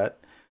like that.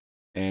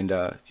 And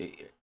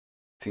it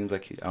seems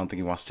like I don't think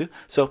he wants to.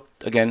 So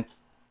again,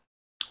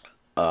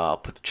 I'll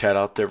put the chat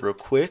out there real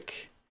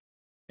quick,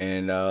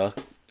 and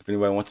if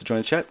anybody wants to join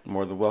the chat,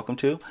 more than welcome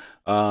to.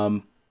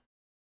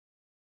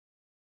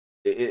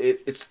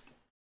 It's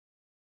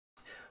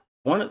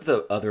one of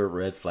the other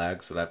red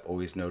flags that I've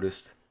always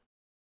noticed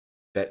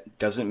that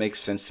doesn't make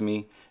sense to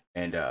me,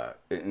 and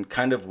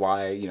kind of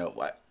why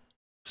why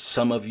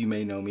some of you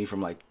may know me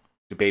from like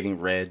debating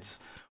Reds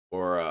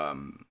or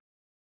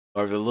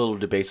the little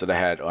debates that I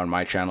had on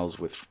my channels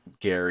with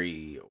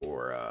Gary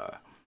or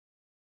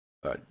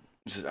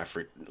I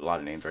forget a lot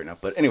of names right now,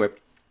 but anyway.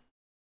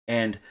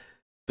 And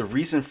the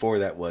reason for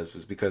that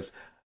was because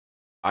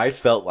I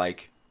felt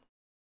like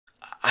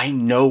I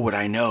know what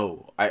I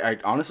know. I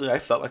honestly, I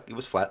felt like it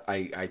was flat.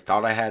 I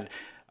thought I had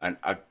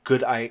a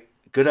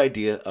good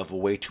idea of a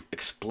way to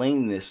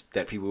explain this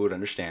that people would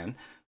understand.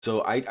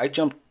 So I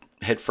jumped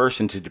headfirst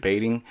into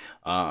debating.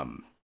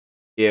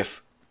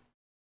 If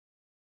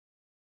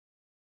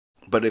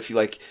But if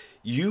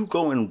you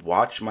go and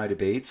watch my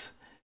debates,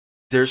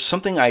 there's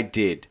something I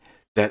did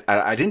that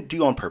I didn't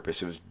do on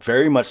purpose. It was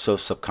very much so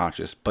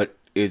subconscious, but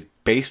it's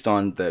based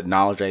on the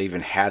knowledge I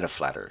even had of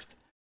flat Earth.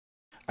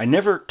 I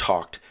never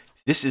talked,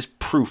 this is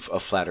proof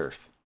of flat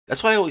Earth.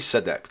 That's why I always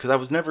said that, because I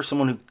was never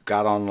someone who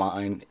got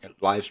online,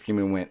 live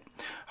streaming, and went,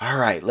 all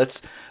right,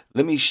 let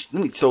me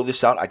throw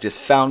this out. I just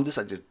found this.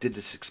 I just did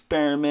this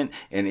experiment,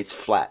 and it's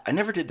flat. I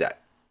never did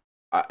that.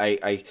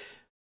 I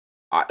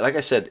like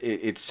I said,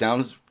 it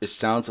sounds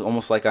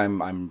almost like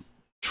I'm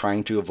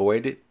trying to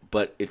avoid it,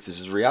 but this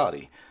is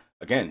reality.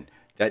 Again,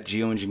 that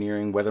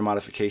geoengineering, weather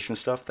modification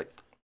stuff,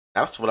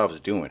 that's what I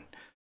was doing.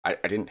 I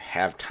didn't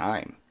have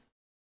time.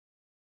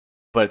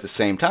 But at the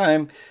same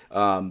time,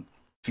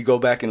 if you go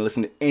back and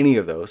listen to any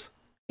of those,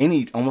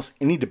 almost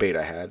any debate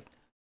I had,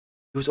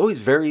 it was always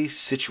very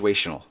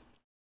situational.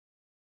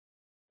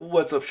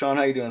 What's up, Sean?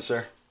 How you doing,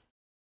 sir?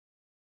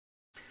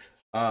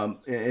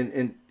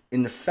 And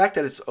in the fact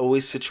that it's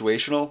always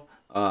situational,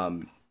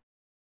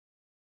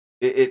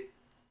 it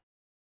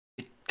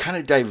kind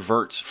of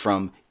diverts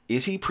from,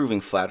 is he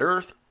proving flat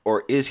Earth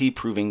or is he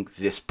proving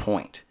this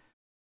point?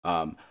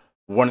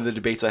 One of the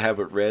debates I have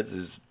with Reds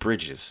is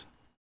bridges.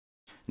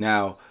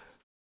 Now,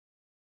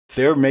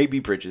 there may be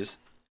bridges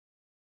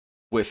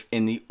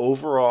within the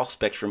overall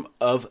spectrum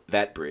of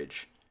that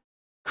bridge.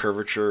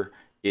 Curvature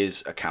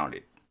is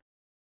accounted.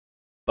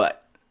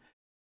 But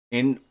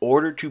in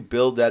order to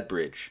build that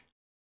bridge,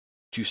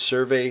 to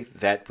survey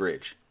that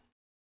bridge,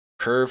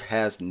 curve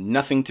has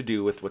nothing to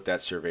do with what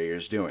that surveyor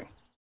is doing.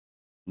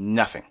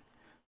 Nothing.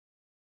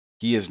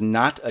 He is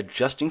not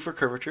adjusting for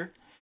curvature.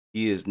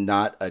 He is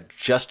not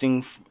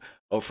adjusting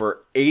for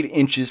 8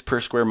 inches per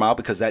square mile,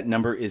 because that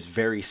number is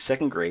very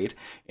second grade,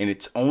 and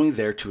it's only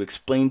there to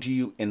explain to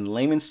you in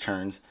layman's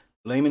terms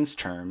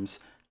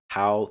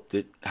how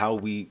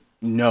we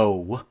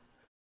know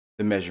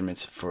the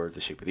measurements for the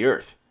shape of the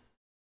Earth.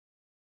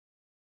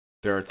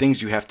 There are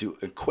things you have to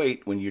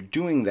equate when you're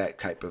doing that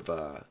type of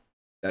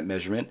that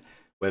measurement,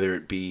 whether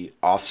it be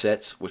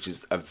offsets, which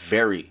is a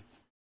very,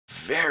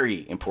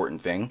 very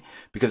important thing,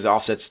 because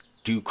offsets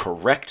do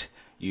correct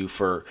you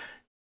for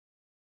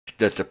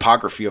the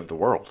topography of the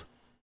world.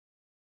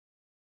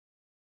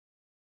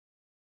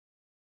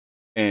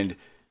 And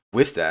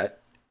with that,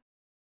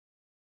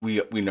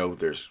 we know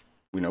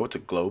it's a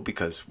globe,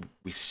 because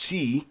we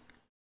see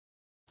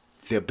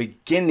the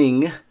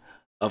beginning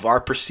of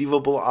our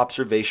perceivable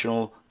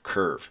observational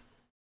curve.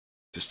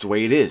 Just the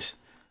way it is.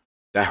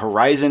 That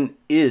horizon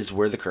is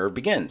where the curve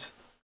begins.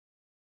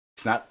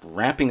 It's not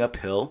ramping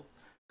uphill,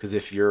 because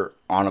if you're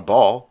on a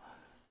ball,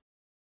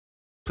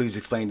 please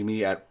explain to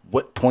me at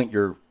what point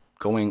you're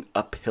going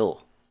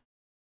uphill.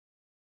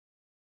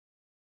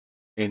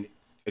 And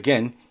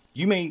again,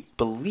 you may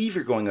believe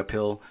you're going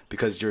uphill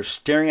because you're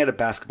staring at a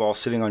basketball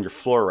sitting on your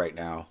floor right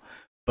now,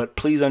 but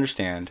please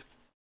understand,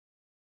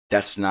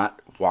 that's not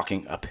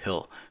walking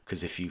uphill.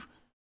 Because if you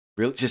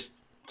really just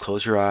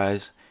close your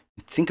eyes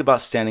and think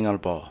about standing on a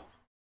ball,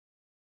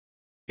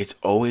 it's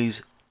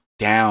always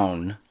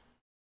down.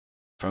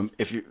 From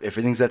if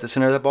everything's at the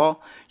center of that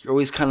ball, you're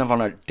always kind of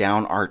on a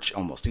down arch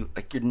almost.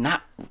 Like you're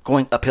not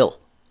going uphill.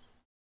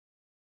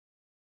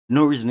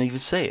 No reason to even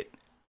say it.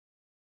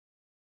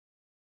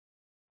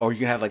 Or you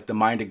can have the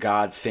Mind of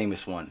God's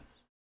famous one.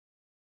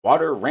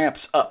 Water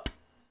ramps up.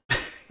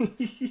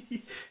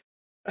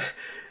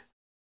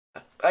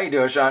 How you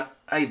doing, Sean?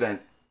 How you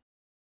been?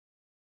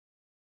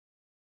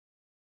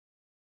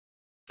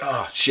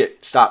 Oh,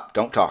 shit. Stop.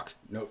 Don't talk.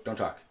 No, don't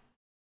talk.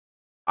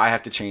 I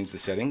have to change the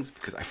settings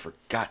because I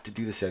forgot to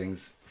do the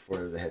settings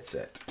for the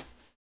headset.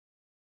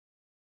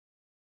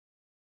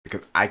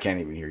 Because I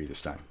can't even hear you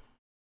this time.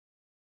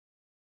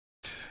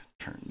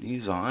 Turn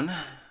these on.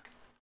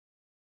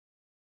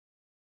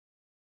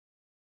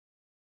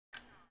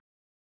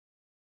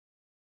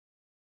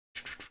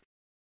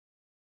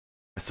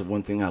 That's the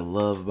one thing I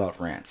love about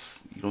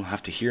rants. You don't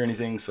have to hear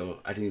anything, so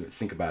I didn't even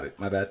think about it.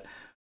 My bad.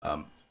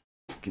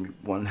 Give me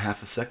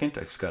 1/2 a second.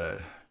 I just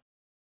gotta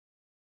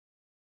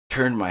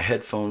turn my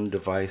headphone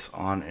device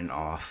on and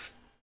off,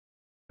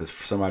 because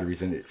for some odd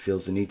reason it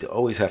feels the need to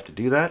always have to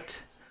do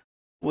that.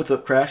 What's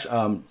up, Crash?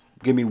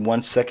 Give me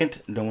 1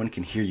 second. No one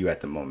can hear you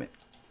at the moment.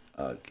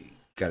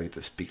 Gotta get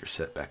the speaker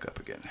set back up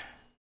again.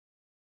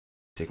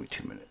 Take me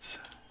 2 minutes.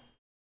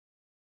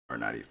 Or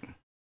not even.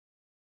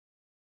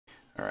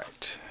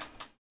 Alright.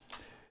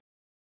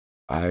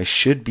 I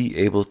should be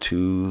able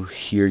to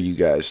hear you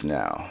guys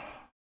now.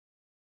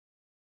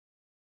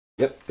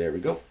 Yep, there we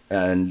go.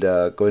 And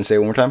go ahead and say it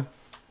one more time.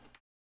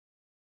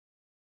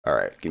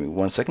 Alright, give me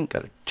 1 second.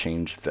 Gotta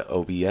change the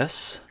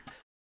OBS.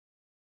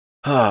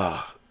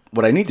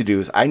 What I need to do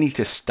is I need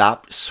to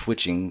stop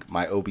switching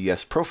my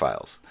OBS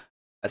profiles.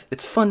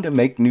 It's fun to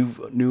make new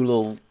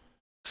little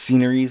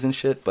sceneries and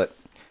shit, but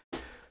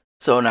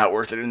so not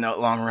worth it in the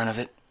long run of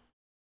it.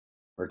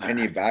 Or can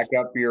you back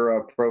up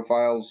your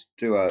profiles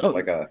to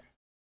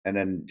and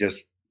then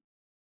just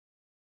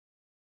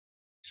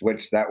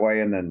switch that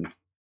way, and then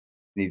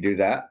you do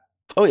that?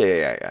 Oh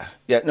yeah.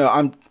 No,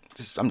 I'm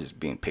just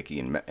being picky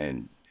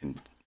and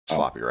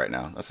sloppy right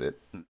now. That's it.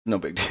 No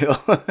big deal.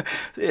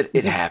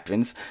 It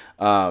happens.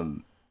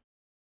 What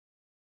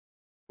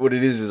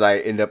it is I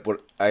end up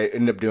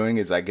doing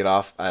is I get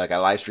off, I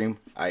live stream,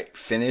 I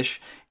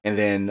finish, and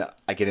then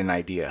I get an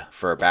idea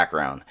for a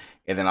background,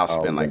 and then I'll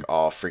spend like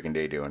all freaking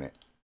day doing it.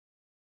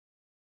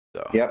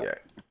 So yeah,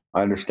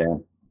 I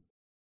understand.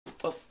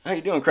 Well, how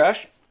you doing,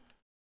 Crash?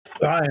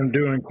 I am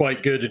doing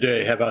quite good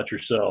today. How about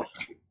yourself?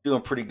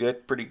 Doing pretty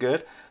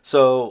good.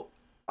 So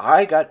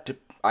I got to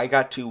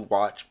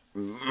watch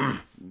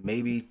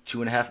maybe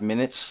 2.5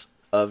 minutes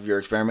of your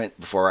experiment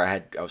before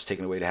I was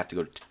taken away to have to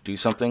go do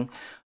something.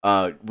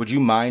 Would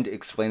you mind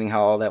explaining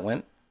how all that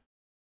went?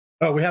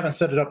 Oh, we haven't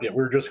set it up yet.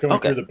 We're just going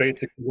through the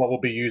basics of what we'll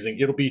be using.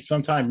 It'll be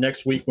sometime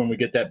next week when we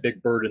get that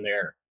big bird in the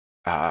air.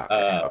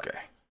 Okay.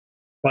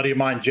 Buddy of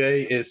mine,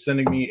 Jay, is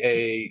sending me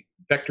a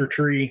vector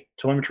tree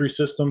telemetry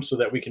system so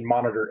that we can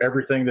monitor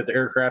everything that the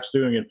aircraft's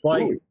doing in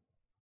flight,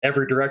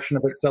 every direction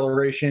of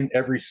acceleration,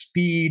 every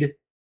speed,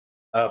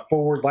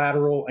 forward,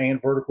 lateral,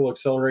 and vertical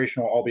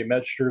acceleration will all be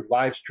measured,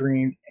 live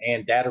streamed,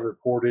 and data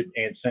recorded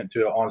and sent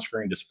to an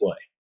on-screen display.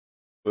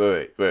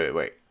 Wait.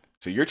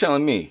 So you're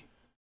telling me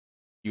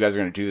you guys are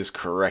going to do this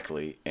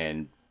correctly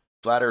and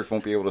Flat Earth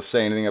won't be able to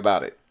say anything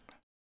about it?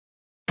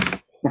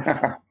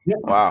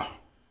 Wow.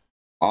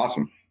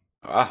 Awesome.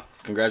 Wow.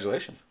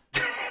 Congratulations.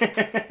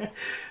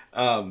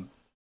 I'm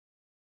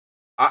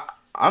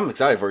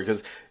excited for you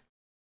because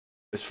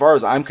as far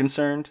as I'm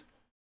concerned,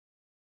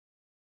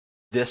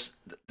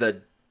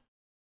 the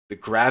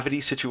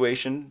gravity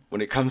situation,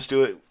 when it comes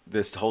to it,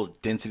 this whole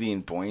density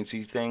and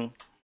buoyancy thing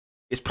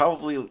is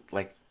probably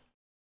like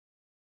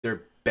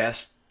their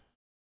best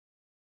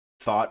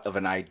thought of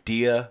an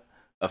idea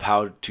of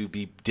how to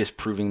be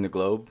disproving the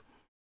globe.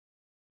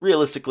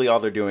 Realistically, all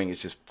they're doing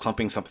is just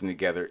clumping something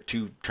together,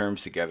 two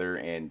terms together,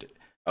 and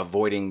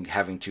avoiding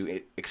having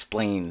to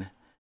explain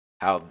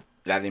how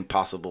that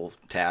impossible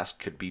task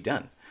could be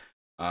done.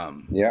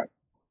 Yeah.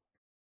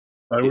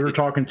 We were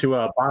talking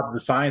to Bob, the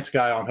science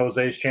guy, on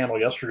Jose's channel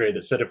yesterday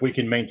that said if we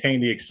can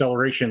maintain the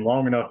acceleration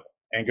long enough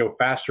and go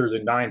faster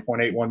than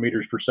 9.81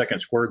 meters per second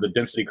squared, the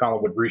density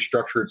column would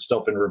restructure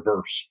itself in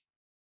reverse.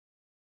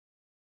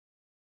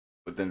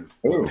 But then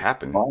what would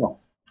happen? Wow.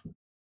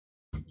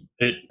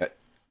 It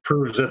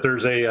proves that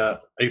there's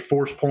a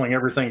force pulling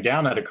everything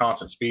down at a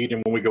constant speed,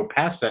 and when we go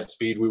past that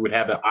speed, we would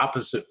have an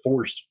opposite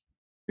force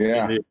in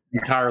the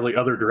entirely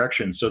other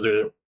direction. So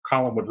the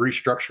column would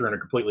restructure in a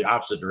completely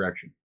opposite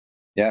direction.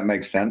 Yeah, it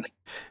makes sense.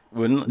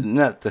 Isn't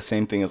that the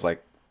same thing as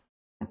like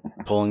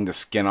pulling the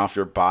skin off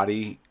your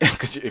body?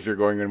 Because if you're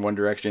going in one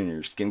direction,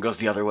 your skin goes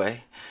the other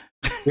way.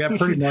 Yeah,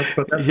 pretty much.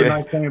 But that's the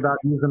nice thing about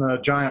using a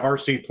giant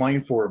RC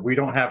plane for it. We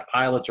don't have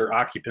pilots or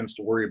occupants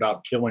to worry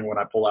about killing when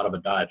I pull out of a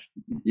dive.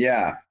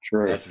 Yeah,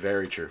 true. That's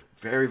very true.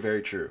 Very,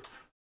 very true.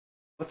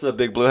 What's up,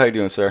 Big Blue? How you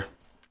doing, sir?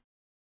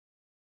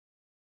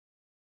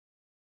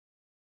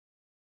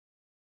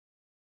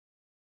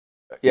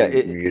 Yeah,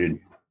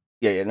 muted.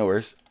 Yeah, no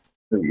worries.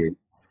 Pretty good.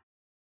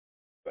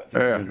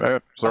 Sorry,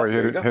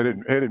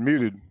 had it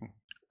muted.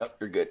 Oh,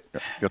 you're good.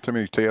 Got too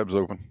many tabs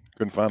open.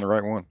 Couldn't find the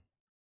right one.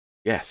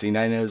 Yeah, see,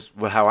 now knows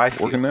how I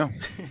feel. Working now?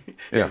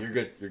 Yeah, you're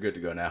good. You're good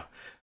to go now.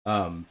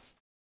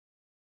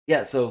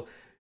 Yeah, so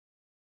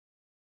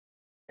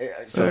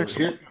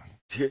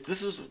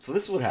this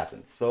is what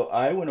happened. So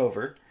I went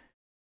over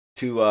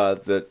to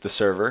the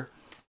server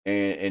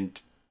and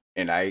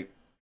I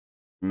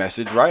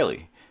messaged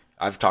Riley.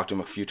 I've talked to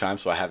him a few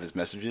times, so I have his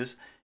messages,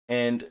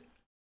 and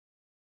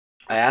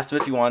I asked him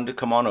if he wanted to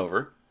come on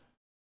over,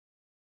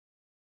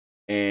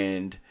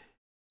 and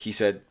he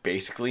said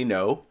basically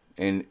no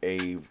in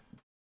a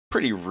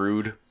pretty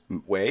rude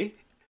way.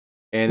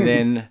 And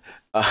then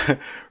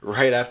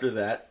right after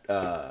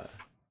that,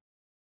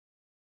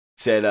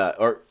 said,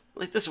 or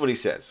like this is what he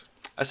says.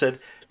 I said,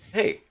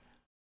 hey,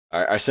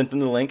 I sent him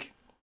the link.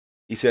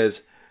 He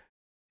says,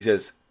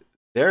 there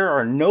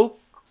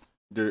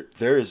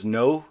is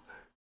no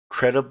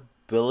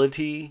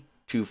credibility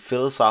to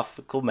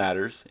philosophical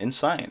matters in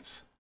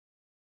science.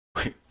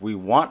 We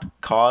want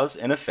cause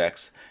and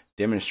effects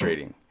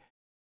demonstrating.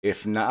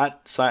 If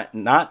not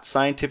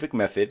scientific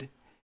method,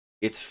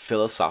 it's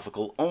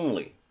philosophical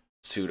only,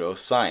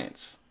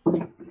 pseudoscience.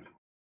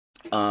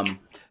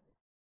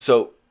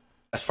 So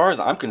as far as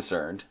I'm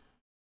concerned,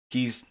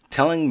 he's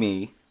telling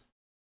me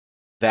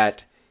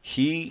that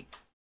he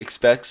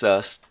expects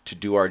us to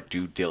do our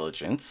due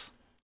diligence.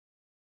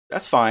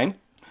 That's fine.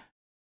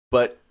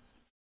 But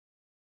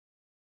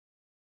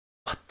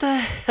what the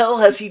hell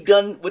has he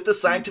done with the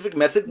scientific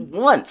method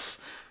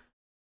once?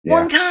 Yeah.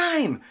 One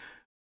time!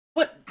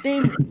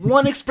 Name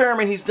one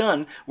experiment he's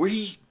done where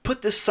he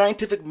put this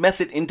scientific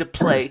method into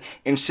play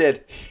and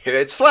said,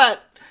 it's flat.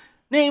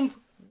 Name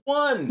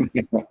one.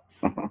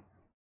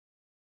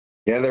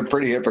 Yeah, they're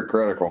pretty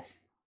hypocritical.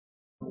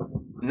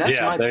 And that's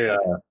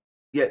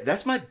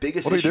that's my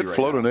biggest issue. He did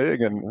float an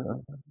egg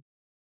and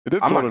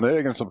an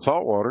egg in some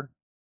salt water.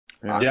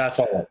 Yeah, I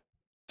saw that.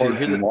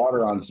 Poured some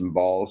water on some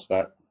balls.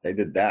 That they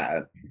did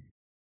that.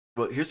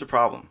 Well, here's the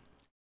problem.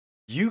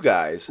 You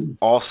guys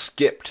all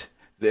skipped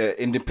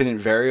the independent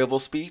variable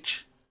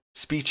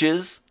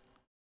speeches.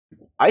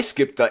 I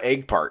skipped the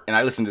egg part and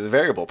I listened to the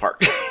variable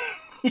part.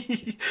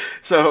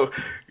 So,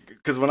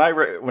 because when I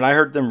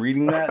heard them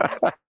reading that,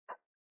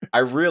 I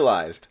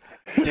realized,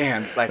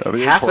 damn, like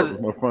half of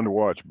more fun to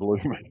watch.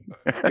 Believe me.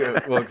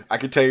 Well, I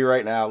can tell you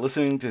right now,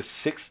 listening to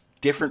 6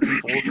 different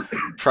people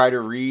try to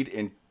read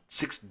in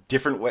 6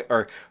 different way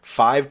or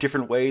 5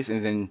 different ways,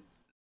 and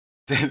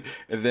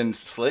then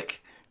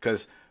Slick,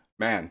 because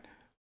man,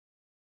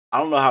 I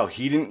don't know how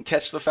he didn't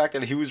catch the fact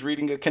that he was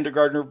reading a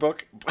kindergartner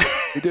book.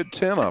 He did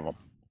 10 of them.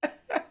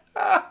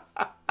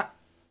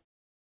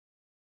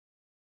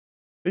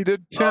 He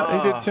did 10.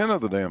 He did 10 of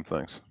the damn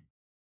things.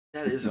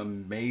 That is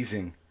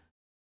amazing.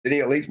 Did he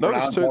at least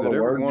notice too all that the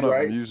every words one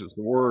right? of them uses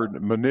the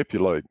word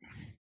manipulate?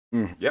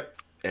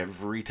 Yep,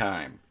 every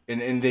time,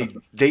 and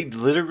they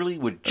literally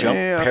would jump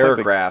Yeah,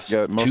 paragraphs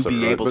to be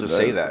right, able to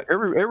say that.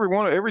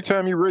 Every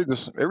time you read this,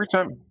 every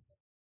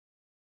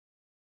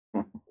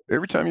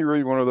time you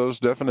read one of those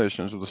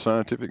definitions of the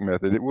scientific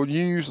method, it will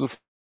use the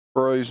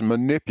phrase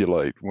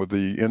manipulate with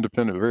the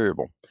independent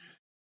variable.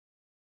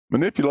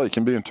 Manipulate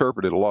can be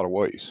interpreted a lot of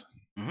ways.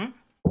 Mm-hmm.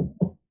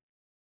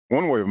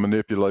 One way of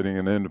manipulating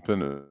an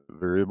independent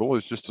variable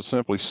is just to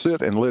simply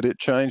sit and let it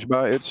change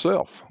by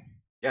itself.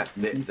 Yeah,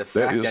 the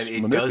fact that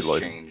it does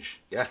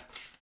change. Yeah.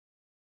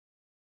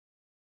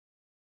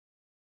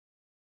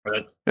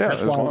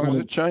 As long as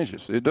it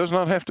changes. It does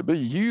not have to be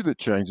you that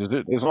changes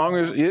it, as long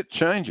as it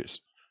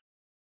changes.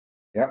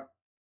 Yep.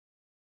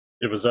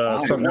 It was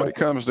something. What it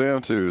comes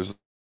down to is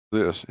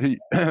this: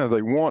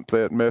 they want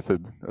that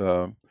method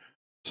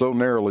so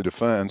narrowly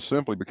defined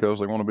simply because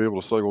they want to be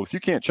able to say, well, if you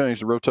can't change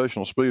the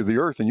rotational speed of the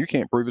Earth, then you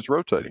can't prove it's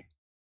rotating.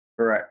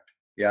 Correct.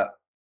 Yep.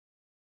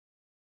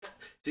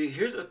 See,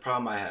 here's the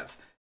problem I have.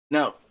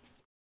 Now,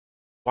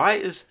 why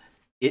is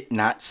it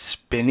not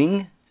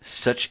spinning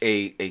such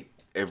a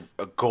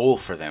goal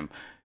for them?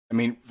 I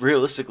mean,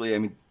 realistically, I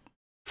mean,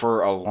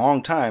 for a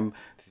long time,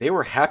 they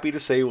were happy to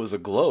say it was a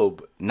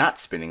globe not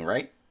spinning,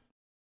 right?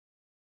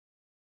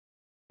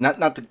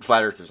 Not the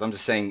flat earthers. I'm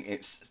just saying,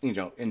 it's,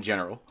 in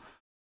general.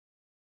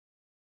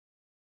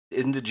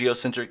 Isn't the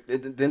geocentric?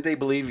 Didn't they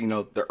believe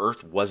the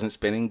Earth wasn't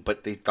spinning,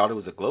 but they thought it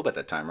was a globe at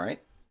that time,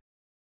 right?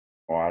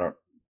 Well,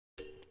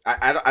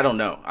 I don't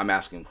know. I'm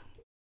asking.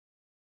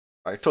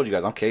 I told you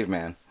guys I'm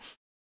caveman.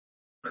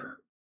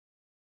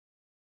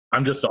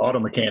 I'm just an auto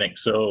mechanic,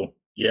 so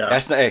yeah.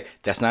 That's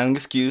not an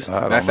excuse.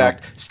 Matter of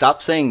fact,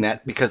 stop saying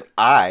that, because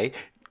I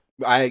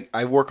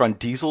work on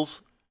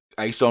diesels.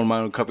 I used to own my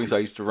own company, so I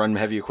used to run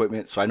heavy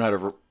equipment, so I know how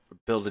to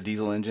build a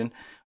diesel engine.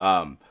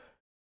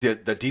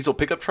 The diesel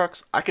pickup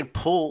trucks, I could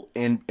pull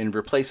and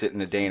replace it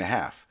in a day and a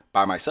half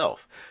by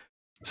myself.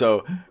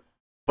 So,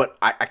 but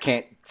I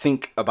can't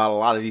think about a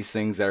lot of these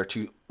things that are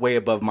way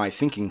above my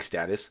thinking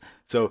status.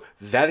 So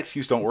that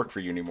excuse don't work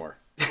for you anymore.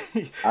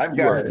 I've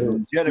got a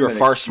legitimate You're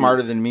far excuse.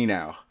 smarter than me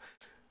now.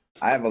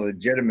 I have a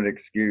legitimate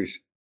excuse.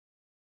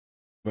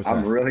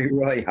 I'm really,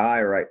 really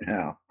high right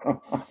now.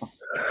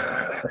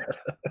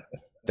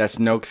 That's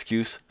no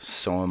excuse.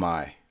 So am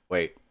I.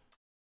 Wait.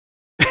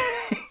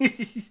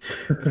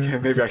 Okay,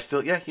 maybe I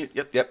still. Yeah.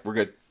 Yep. We're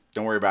good.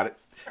 Don't worry about it.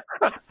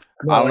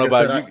 No, I don't know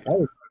about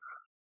you.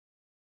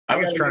 I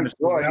was trying to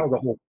sort out the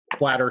whole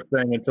flat Earth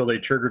thing until they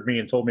triggered me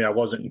and told me I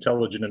wasn't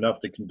intelligent enough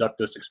to conduct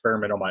this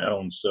experiment on my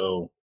own.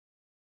 So,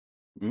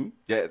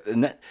 yeah,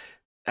 and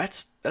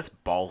that's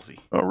ballsy.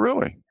 Oh,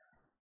 really?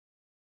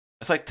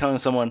 It's like telling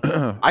someone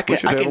I can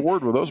have a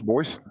word with those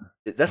boys.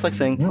 That's like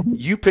saying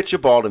you pitch a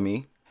ball to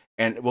me,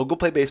 and we'll go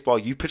play baseball.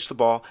 You pitch the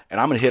ball, and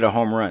I'm gonna hit a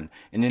home run.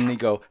 And then they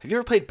go, "Have you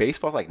ever played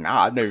baseball?" It's like,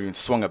 nah, I've never even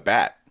swung a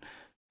bat.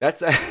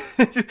 That's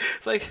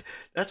it's like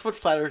that's what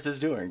Flat Earth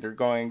is doing. They're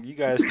going, you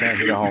guys can't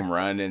hit a home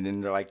run, and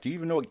then they're like, do you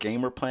even know what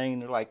game we're playing?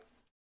 And they're like,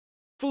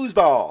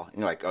 foosball. And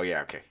you're like, oh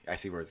yeah, okay, I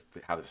see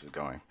how this is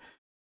going.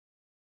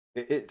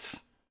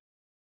 It's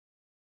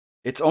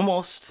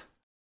almost.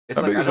 It's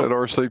how big is that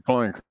RC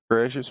plane?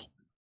 Crashes?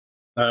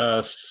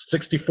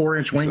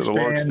 64-inch wingspan. It's a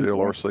large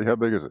scale RC. How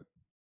big is it?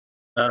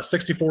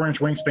 64-inch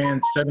wingspan,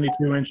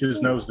 72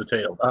 inches nose to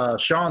tail.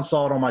 Sean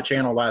saw it on my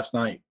channel last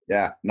night.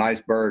 Yeah,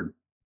 nice bird.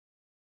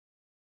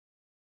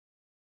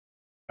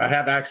 I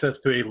have access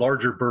to a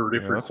larger bird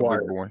if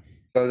required.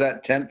 So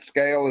that 10th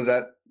scale, is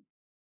that?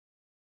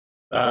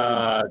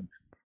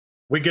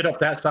 We get up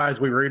that size,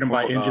 we rate them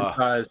by engine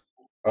size.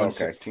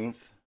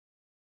 1/16.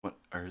 What,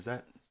 or is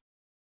that?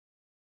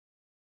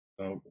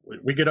 So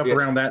we get up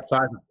around that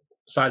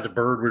size of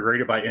bird. We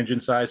rate it by engine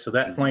size. So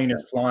that plane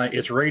is flying.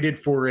 It's rated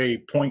for a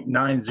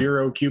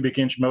 0.90 cubic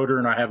inch motor,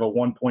 and I have a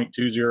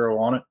 1.20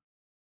 on it.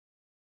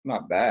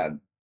 Not bad.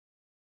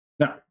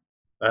 No,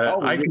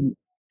 I can.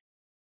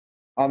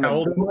 On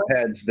the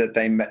heads that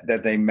they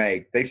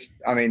make,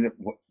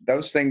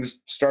 those things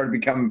started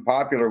becoming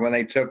popular when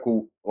they took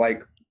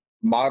like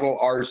model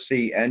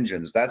RC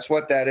engines. That's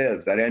what that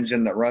is. That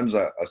engine that runs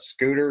a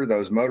scooter,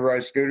 those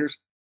motorized scooters.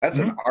 That's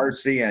an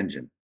RC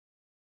engine.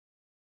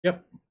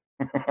 Yep.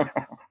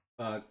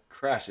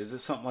 Crash, is it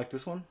something like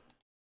this one?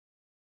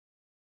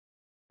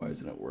 Why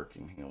isn't it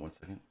working? Hang on one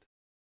second.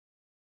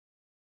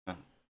 All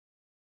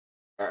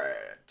right.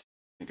 I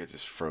think I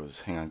just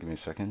froze. Hang on, give me a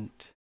second.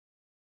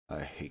 I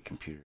hate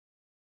computers.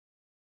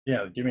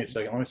 Yeah, give me a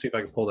second. Let me see if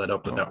I can pull that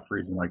up without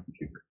freezing my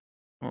computer.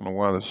 I don't know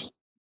why this.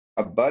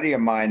 A buddy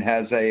of mine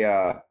has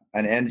an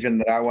engine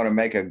that I want to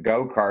make a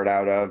go-kart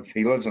out of.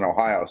 He lives in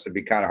Ohio, so it'd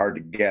be kind of hard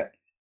to get.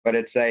 But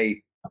it's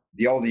the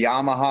old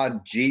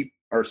Yamaha Jeep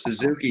or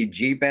Suzuki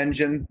Jeep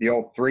engine, the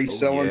old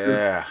 3-cylinder,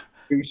 yeah.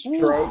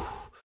 2-stroke.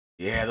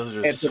 Yeah, those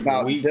are It's sweet.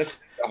 about this.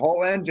 The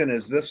whole engine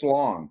is this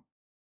long,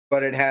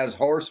 but it has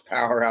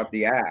horsepower out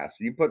the ass.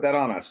 You put that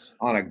on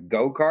a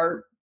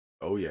go-kart.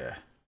 Oh yeah.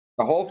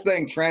 The whole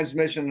thing,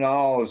 transmission and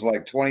all, is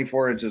like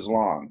 24 inches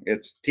long.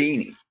 It's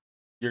teeny.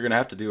 You're gonna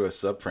have to do a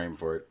subframe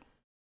for it.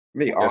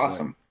 Be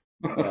awesome.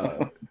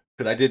 Because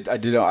I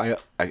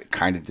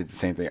kind of did the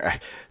same thing.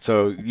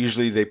 So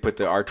usually they put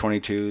the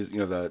R22s,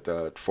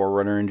 the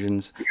Forerunner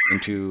engines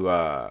into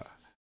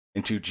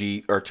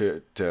G or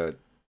to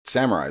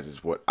Samurais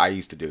is what I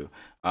used to do.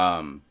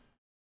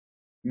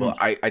 Well,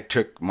 I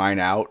took mine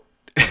out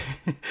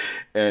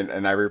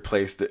and I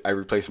replaced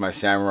my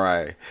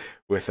Samurai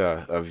with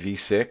a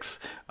V6,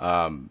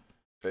 and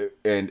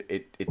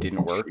it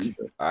didn't work.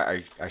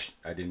 I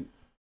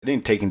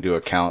didn't take into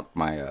account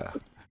my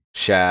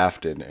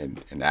shaft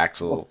and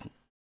axle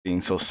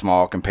being so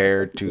small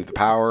compared to the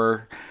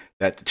power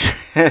that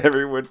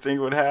everything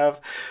would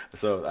have.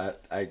 So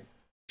I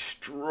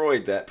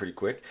destroyed that pretty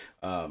quick.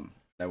 I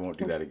won't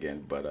do that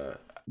again, but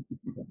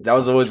that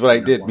was always what I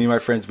did. Me and my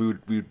friends,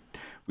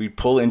 we'd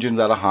pull engines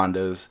out of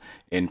Hondas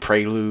and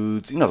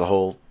Preludes, the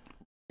whole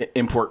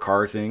import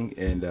car thing,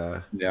 and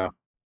yeah.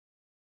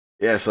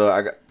 So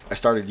I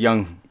started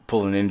young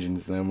pulling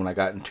engines. And then when I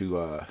got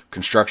into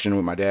construction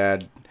with my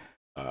dad,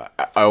 I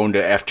owned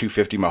a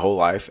F-250 my whole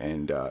life,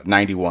 and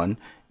 91,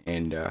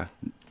 and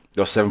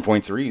those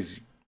 7.3s,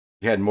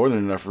 you had more than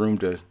enough room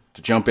to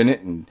jump in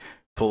it and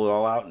pull it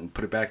all out and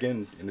put it back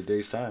in a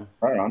day's time.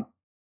 Right on.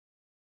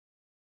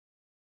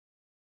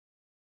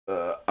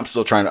 I'm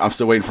still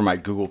waiting for my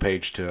Google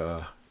page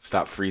to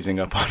stop freezing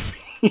up on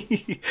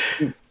me.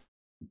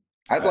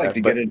 I'd like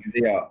to get into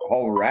the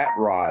whole rat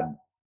rod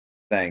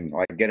thing,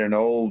 like get an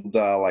old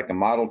like a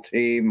Model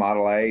T,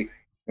 Model A.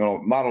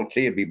 Model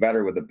T would be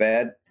better with a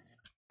bed,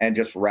 and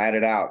just rat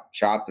it out,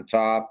 chop the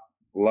top,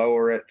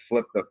 lower it,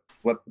 flip the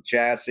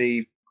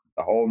chassis,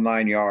 the whole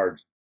 9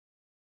 yards.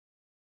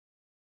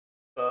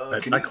 I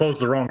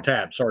closed the wrong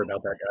tab. Sorry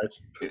about that,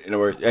 guys. In other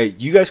words, hey,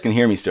 you guys can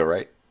hear me still,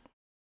 right?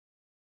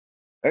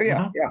 Oh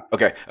yeah, yeah.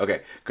 Okay.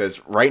 Because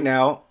right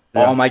now,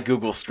 all my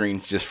Google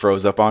screens just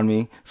froze up on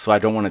me, so I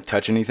don't want to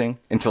touch anything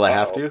until I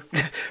have to.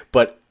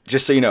 But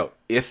just so you know,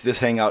 if this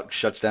Hangout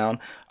shuts down,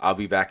 I'll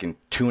be back in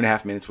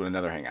 2.5 minutes with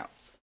another Hangout.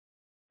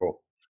 Cool.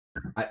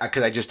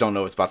 Because I just don't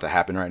know what's about to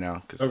happen right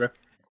now. Because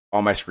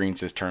all my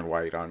screens just turned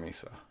white on me.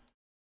 So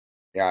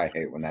yeah, I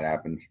hate when that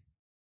happens.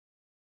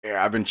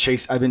 Yeah, I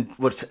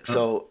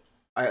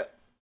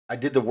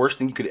did the worst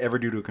thing you could ever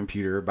do to a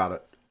computer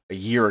about a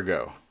year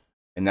ago,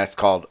 and that's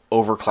called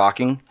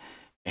overclocking,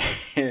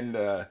 and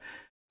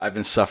I've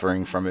been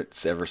suffering from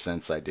it ever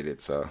since I did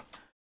it. So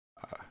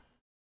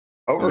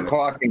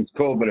overclocking's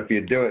cool, but if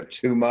you do it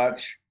too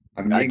much,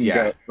 I mean, you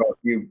can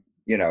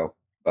go,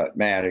 but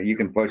man, you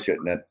can push it,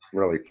 and it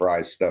really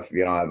fries stuff if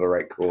you don't have the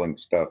right cooling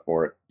stuff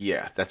for it.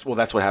 Yeah, that's what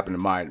happened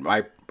to mine.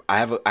 I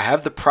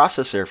have the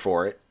processor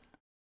for it,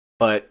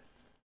 but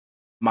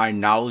my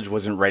knowledge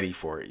wasn't ready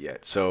for it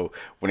yet. So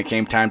when it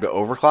came time to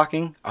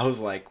overclocking, I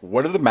was like,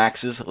 what are the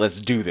maxes? Let's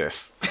do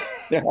this.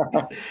 Yeah.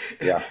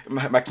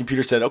 My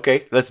computer said,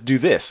 okay, let's do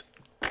this,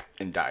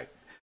 and died.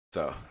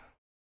 So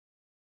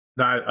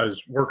I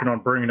was working on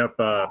bringing up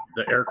the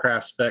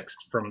aircraft specs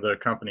from the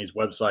company's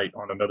website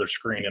on another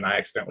screen, and I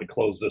accidentally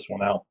closed this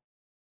one out.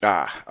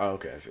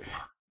 Okay, I see.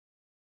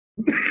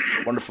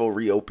 Wonderful,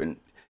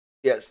 reopen.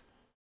 Yes.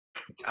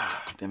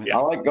 Damn it. I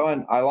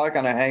like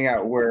on a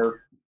Hangout where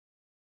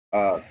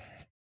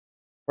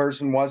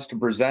person wants to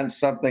present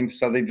something,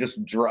 so they just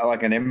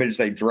like an image,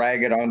 they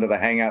drag it onto the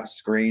Hangout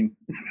screen.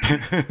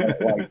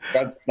 Like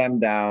cuts them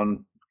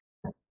down.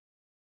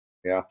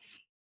 Yeah.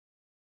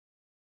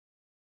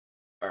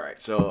 All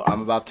right, so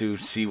I'm about to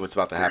see what's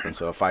about to happen.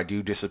 So if I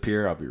do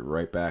disappear, I'll be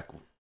right back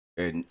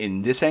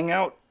in this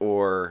Hangout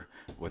or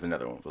with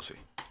another one. We'll see.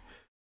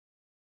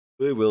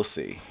 We will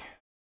see.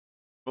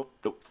 Oh,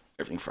 nope.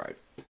 Everything fried.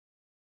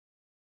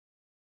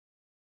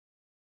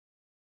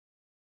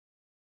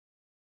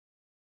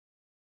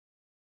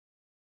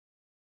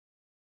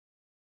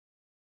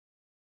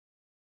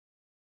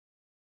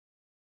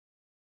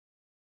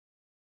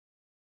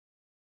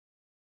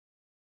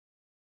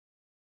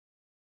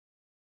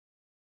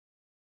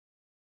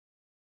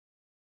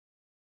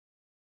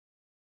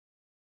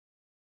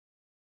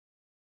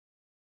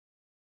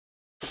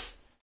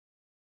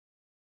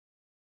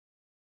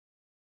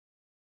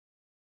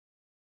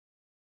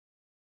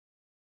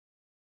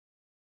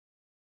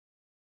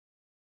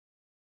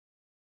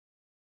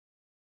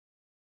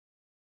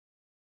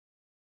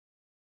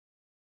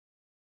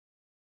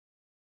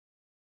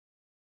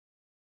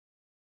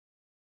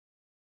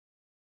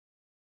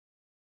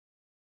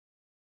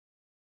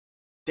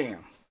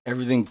 Damn.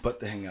 Everything but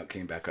the Hangout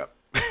came back up.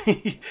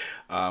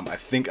 I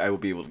think I will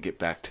be able to get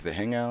back to the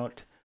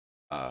Hangout.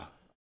 Oh,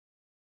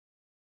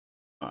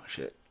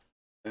 shit.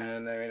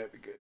 And that may not be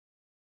good.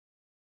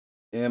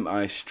 Am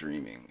I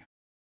streaming?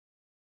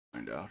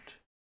 Find out.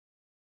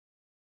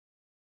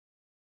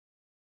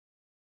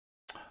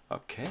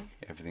 Okay,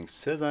 everything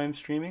says I'm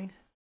streaming.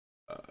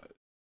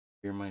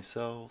 Hear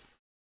myself.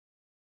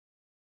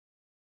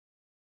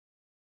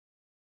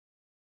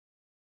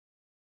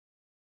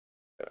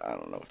 I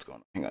don't know what's going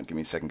on. Hang on, give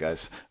me a second,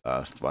 guys.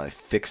 While I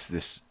fix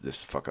this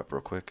fuck up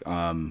real quick.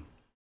 What's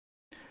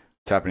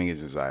happening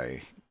is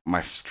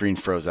my screen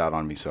froze out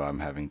on me, so I'm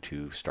having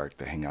to start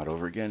the Hangout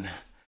over again.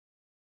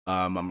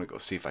 I'm gonna go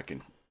see if I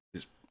can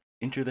just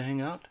enter the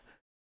Hangout.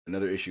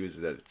 Another issue is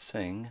that it's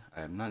saying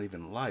I am not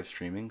even live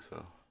streaming,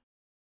 so.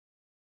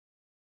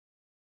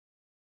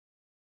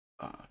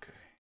 Okay.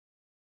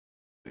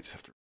 I just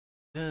have to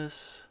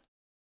this.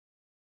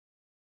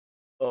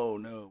 Oh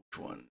no, which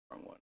one?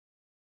 Wrong one.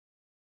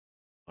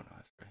 Oh no,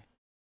 that's right.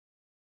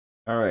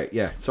 All right,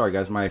 yeah. Sorry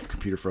guys, my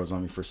computer froze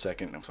on me for a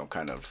second, so I'm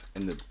kind of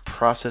in the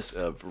process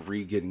of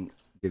getting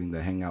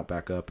the Hangout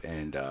back up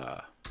and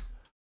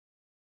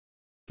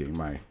getting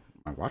my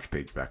watch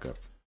page back up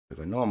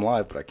because I know I'm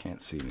live, but I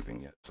can't see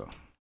anything yet. So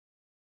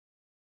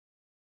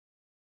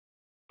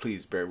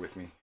please bear with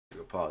me. I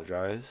do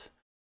apologize.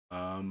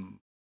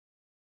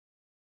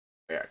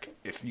 Yeah,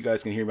 if you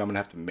guys can hear me, I'm gonna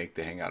have to make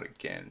the Hangout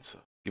again. So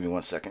give me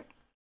 1 second.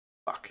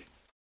 Fuck.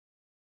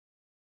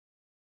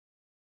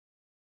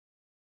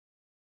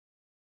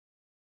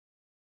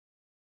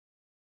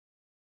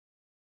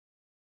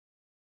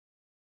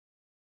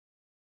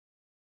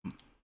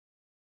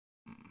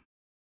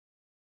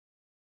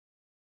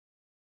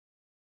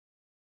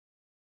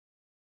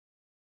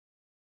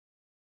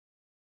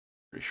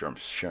 Pretty sure I'm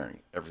sharing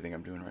everything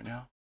I'm doing right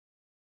now.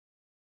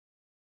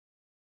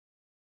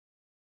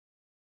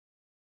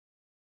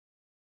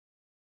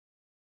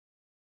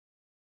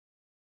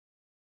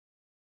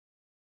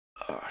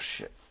 Oh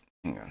shit.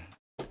 Hang on.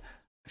 I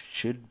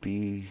should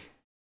be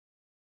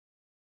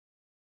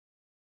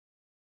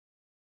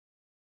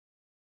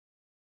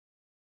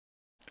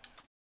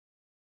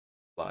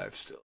live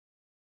still.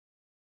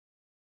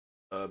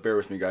 Bear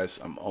with me guys,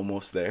 I'm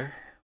almost there.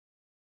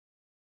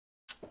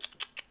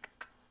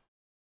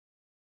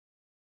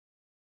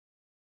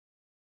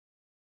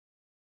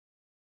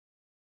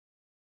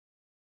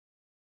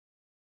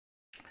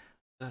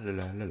 La la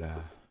la la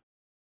la.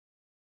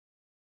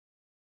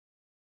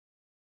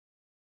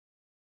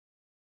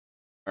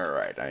 All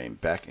right, I am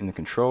back in the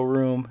control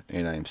room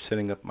and I am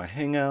setting up my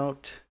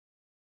Hangout.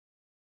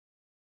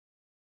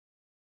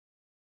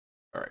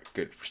 All right,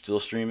 good. We're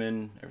still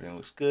streaming. Everything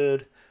looks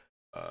good.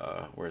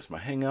 Where's my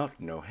Hangout?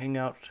 No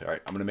Hangout. All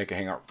right, I'm gonna make a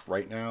Hangout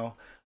right now,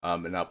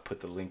 and I'll put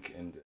the link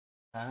in the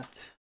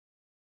chat.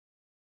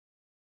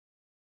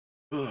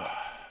 No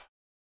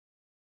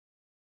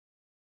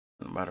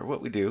matter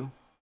what we do.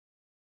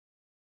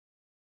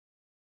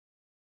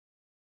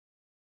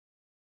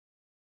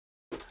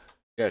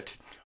 Yeah,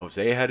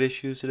 Jose had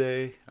issues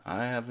today.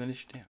 I have an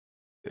issue. Damn.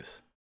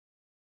 This.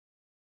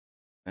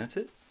 That's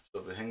it.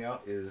 So the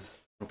Hangout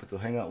is. I'll put the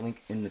Hangout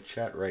link in the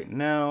chat right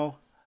now.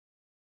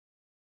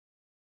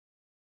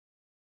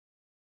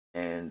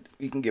 And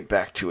we can get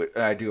back to it.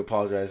 I do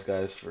apologize,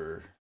 guys,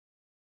 for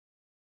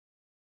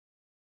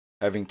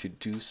having to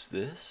do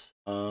this.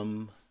 Let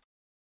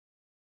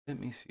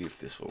me see if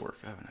this will work.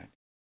 I have an idea.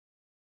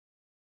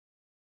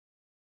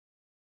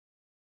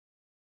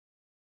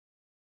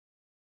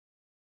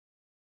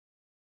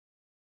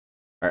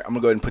 All right, I'm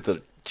gonna go ahead and put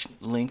the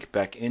link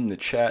back in the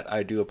chat.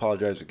 I do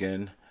apologize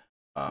again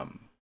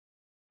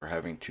for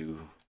having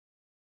to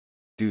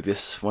do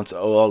this once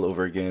all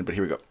over again, but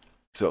here we go.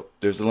 So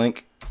there's the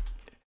link.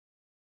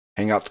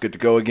 Hangout's good to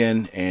go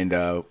again,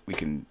 and we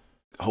can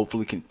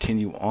hopefully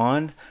continue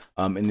on.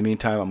 In the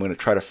meantime, I'm going to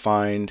try to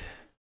find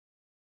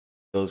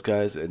those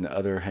guys in the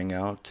other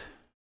Hangout,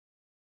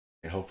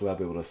 and hopefully I'll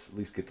be able to at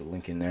least get the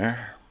link in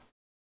there.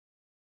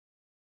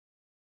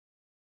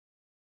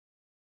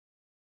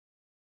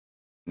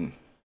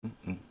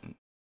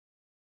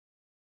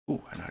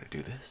 Ooh, I know how to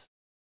do this.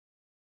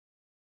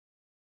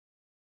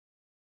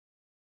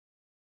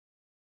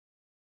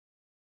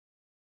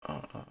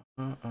 All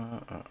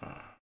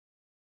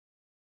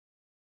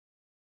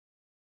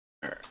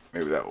right,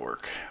 maybe that'll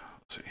work.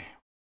 Let's see.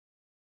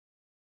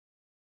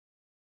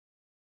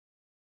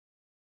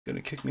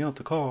 Gonna kick me out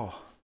the call.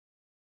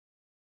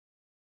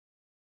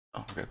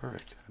 Oh, okay,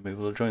 perfect. I'm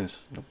able to join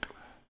this. Nope.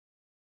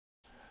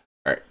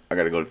 All right, I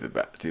gotta go to the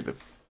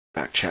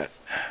back chat.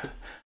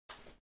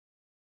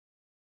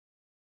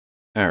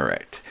 All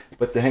right,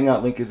 but the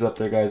Hangout link is up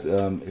there, guys.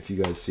 If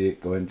you guys see it,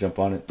 go ahead and jump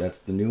on it. That's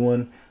the new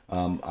one.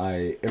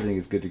 Everything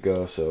is good to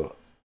go, so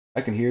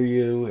I can hear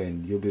you,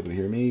 and you'll be able to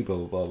hear me. Blah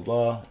blah blah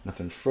blah.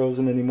 Nothing's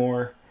frozen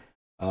anymore.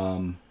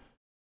 But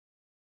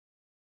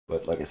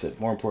like I said,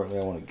 more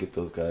importantly, I want to get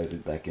those guys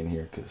back in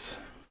here because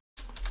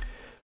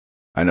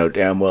I know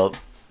damn well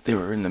they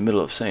were in the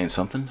middle of saying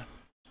something.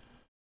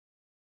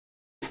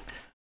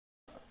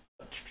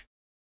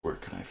 Where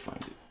can I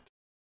find it?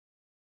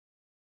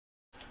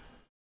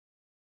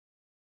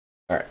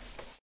 All right.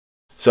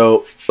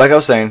 So, like I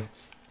was saying,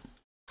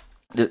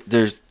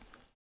 there's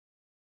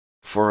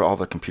for all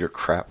the computer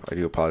crap. I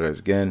do apologize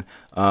again.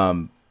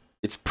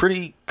 It's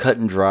pretty cut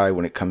and dry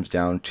when it comes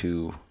down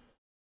to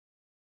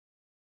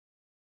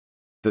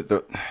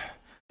the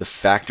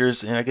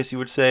factors, and I guess you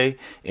would say,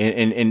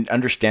 in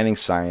understanding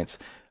science.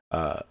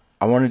 I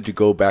wanted to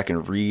go back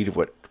and read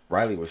what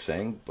Riley was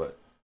saying, but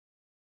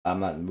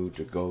I'm not in the mood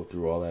to go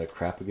through all that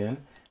crap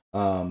again.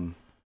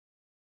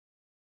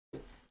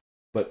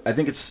 But I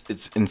think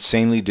it's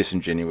insanely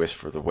disingenuous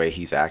for the way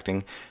he's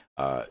acting.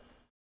 I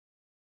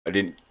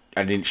didn't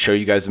show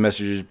you guys the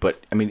messages, but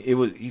I mean,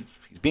 he's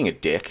being a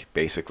dick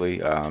basically.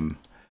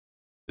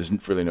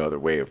 There's really no other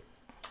way of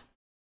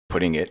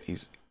putting it. He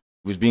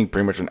was being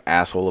pretty much an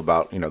asshole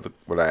about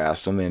what I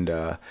asked him, and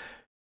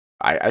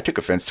I took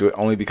offense to it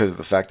only because of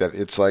the fact that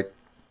it's like,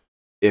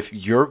 if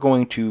you're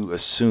going to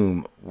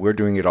assume we're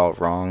doing it all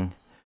wrong,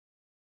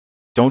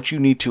 don't you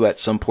need to at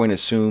some point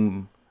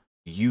assume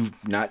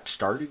you've not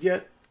started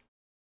yet?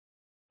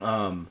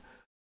 Let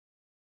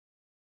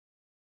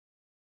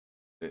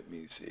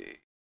me see.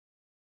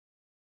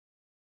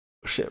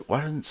 Oh, shit,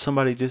 why didn't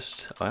somebody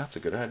just... Oh, that's a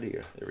good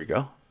idea. There we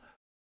go.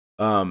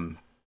 That's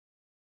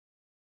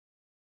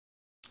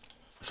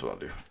what I'll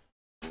do.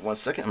 1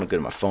 second, I'm gonna go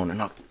to my phone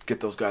and I'll get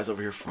those guys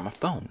over here from my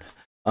phone.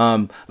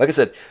 Like I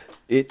said,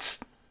 it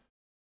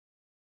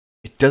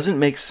doesn't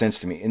make sense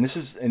to me, and this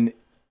is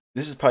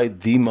probably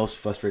the most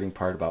frustrating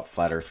part about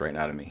flat Earth right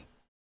now to me.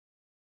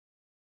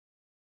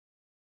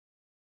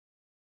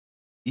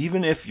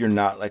 Even if you're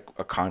not like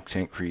a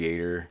content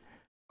creator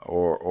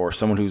or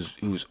someone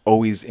who's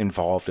always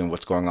involved in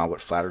what's going on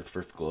with flat Earth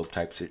versus globe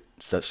type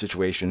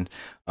situation,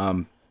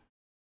 why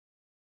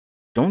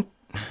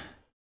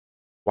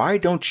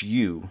aren't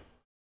you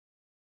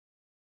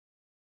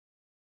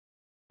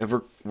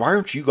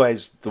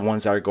guys the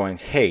ones that are going,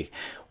 hey,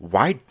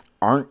 why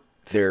aren't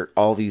there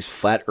all these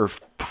flat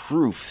Earth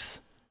proofs,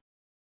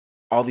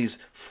 all these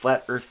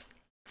flat Earth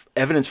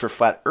evidence for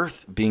flat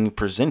Earth being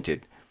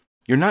presented?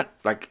 You're not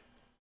like,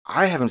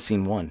 I haven't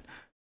seen one.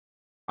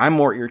 I'm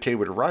more irritated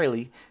with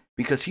Riley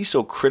because he's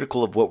so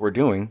critical of what we're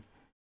doing,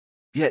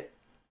 yet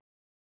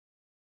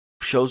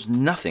shows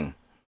nothing.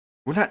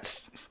 We're not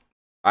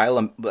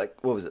Isla,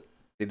 like, what was it?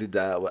 They did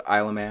what,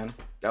 Isla Man?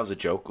 That was a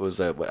joke. It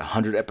was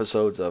 100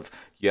 episodes of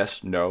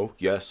yes, no,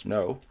 yes,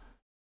 no.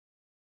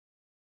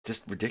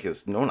 Just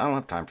ridiculous. No, I don't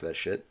have time for that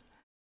shit.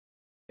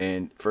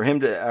 And for him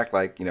to act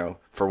like,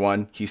 for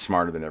one, he's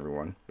smarter than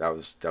everyone. That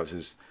was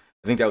his.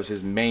 I think that was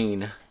his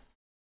main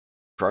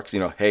crux.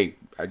 Hey,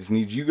 I just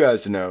need you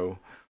guys to know.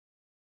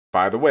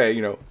 By the way,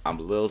 I'm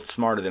a little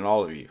smarter than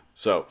all of you.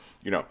 So,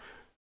 I'm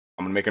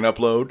gonna make an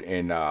upload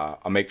and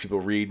I'll make people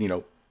read,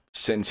 a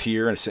sentence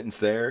here and a sentence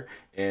there,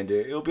 and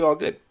it'll be all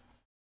good. It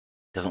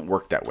doesn't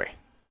work that way.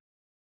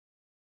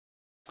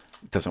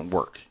 It doesn't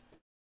work.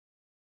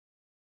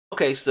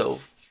 Okay, so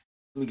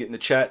let me get in the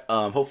chat.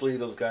 Hopefully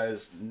those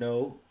guys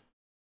know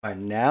by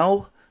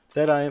now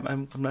that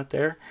I'm not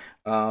there.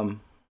 Wow,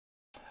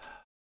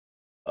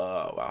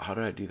 how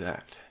did I do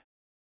that?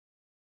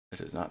 That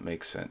does not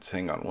make sense.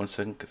 Hang on 1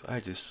 second, because I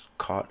just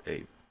caught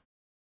a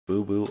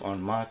boo-boo on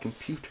my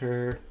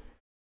computer.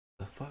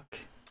 The fuck?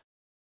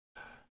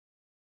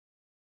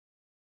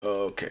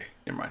 Okay,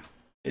 never mind.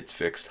 It's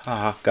fixed.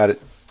 Haha, got it.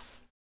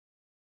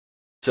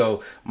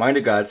 So, Mind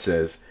of God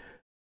says,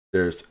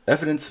 there's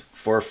evidence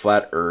for a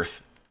flat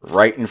Earth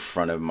right in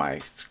front of my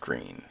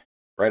screen.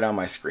 Right on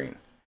my screen.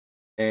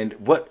 And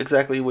what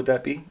exactly would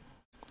that be?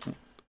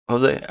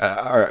 Jose?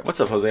 Alright, what's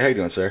up, Jose? How you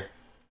doing, sir?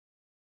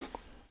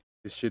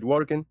 Is shit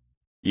working?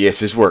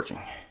 Yes, it's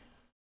working.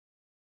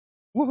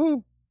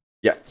 Woohoo!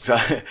 Yeah. So,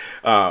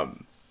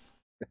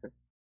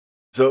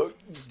 so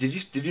did you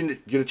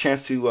get a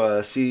chance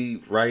to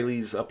see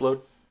Riley's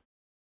upload?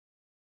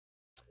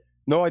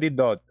 No, I did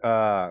not.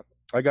 I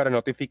got a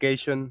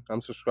notification. I'm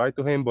subscribed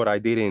to him, but I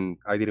didn't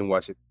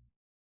watch it.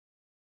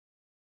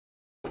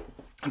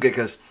 Okay,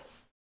 because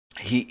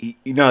he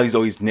how he's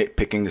always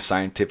nitpicking the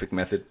scientific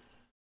method.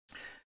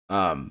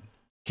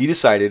 He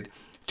decided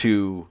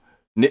to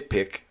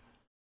nitpick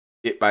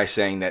it by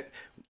saying that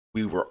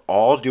we were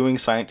all doing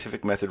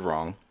scientific method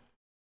wrong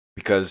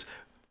because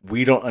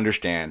we don't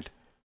understand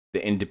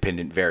the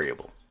independent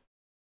variable.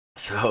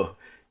 So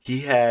he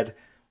had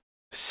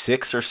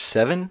 6 or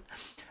 7.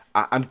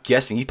 I'm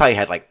guessing he probably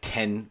had like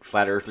 10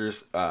 flat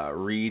earthers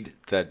read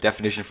the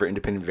definition for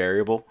independent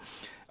variable.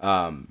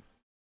 I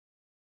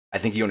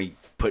think he only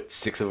put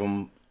 6 of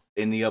them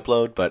in the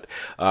upload, but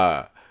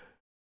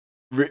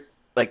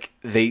like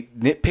they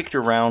nitpicked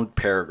around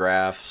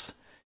paragraphs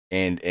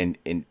and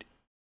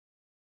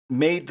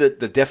made the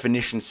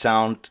definition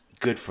sound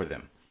good for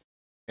them.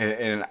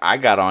 And I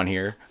got on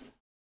here,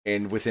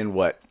 and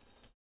within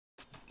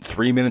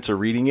 3 minutes of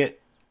reading it,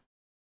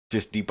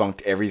 just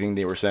debunked everything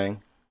they were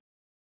saying.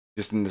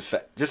 Just in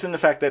the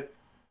fact that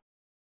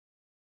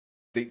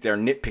they're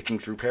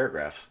nitpicking through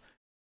paragraphs.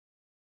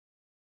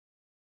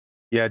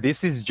 Yeah,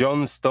 this is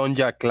John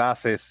Stonja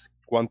classes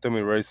quantum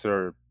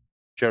eraser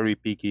cherry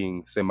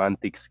picking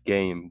semantics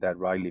game that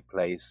Riley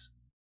plays.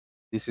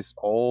 This is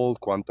all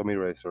quantum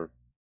eraser.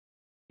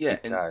 Yeah,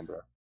 Big time,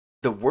 bro.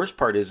 the worst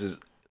part is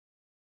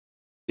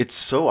it's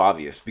so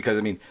obvious because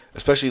I mean,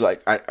 especially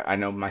like I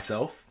know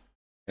myself,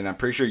 and I'm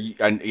pretty sure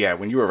yeah,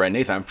 when you were right,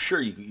 Nathan, I'm sure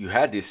you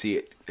had to see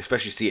it,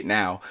 especially see it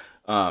now.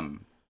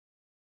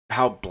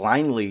 How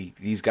blindly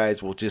these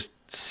guys will just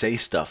say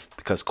stuff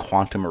because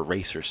quantum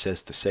eraser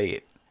says to say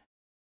it.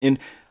 And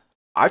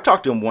I've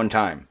talked to him one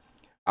time.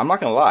 I'm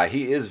not gonna lie,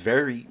 he is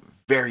very,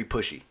 very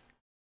pushy.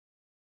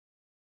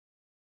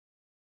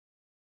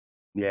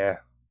 Yeah,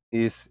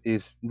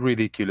 is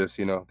ridiculous.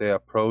 You know, they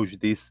approach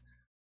this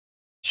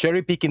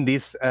cherry picking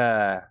this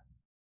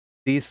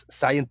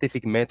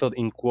scientific method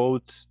in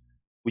quotes,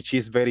 which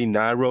is very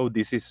narrow.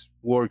 This is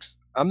works.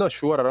 I'm not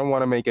sure. I don't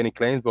want to make any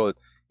claims, but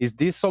is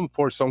this some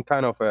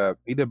kind of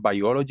either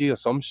biology or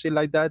some shit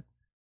like that,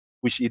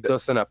 which it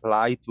doesn't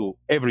apply to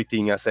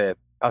everything as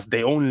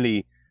the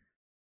only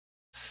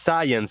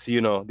science,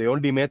 you know, the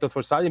only method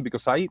for science?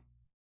 Because I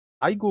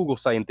Google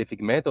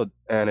scientific method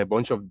and a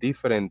bunch of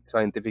different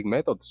scientific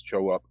methods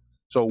show up.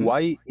 So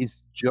why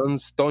is John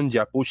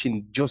Stonja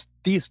pushing just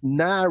this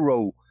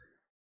narrow,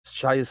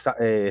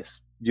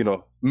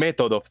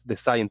 method of the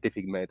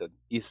scientific method?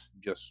 Is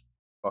just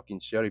fucking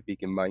cherry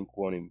picking, mind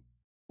quoting,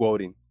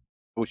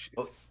 push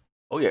it.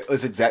 Oh yeah,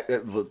 it's exactly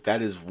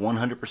that is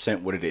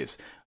 100% what it is.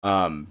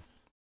 And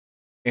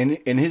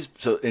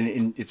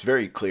it's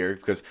very clear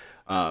because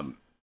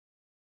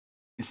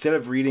instead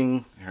of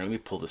reading here, let me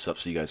pull this up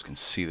so you guys can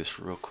see this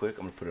real quick.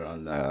 I'm gonna put it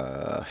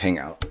on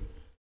Hangout.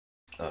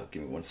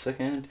 Give me 1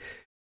 second.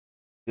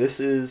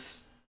 This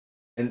is,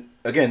 and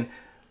again,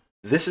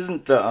 this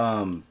isn't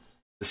the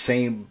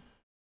same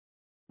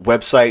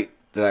website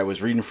that I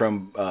was reading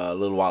from a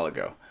little while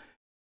ago.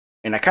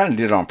 And I kind of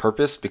did it on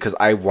purpose because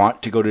I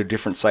want to go to a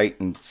different site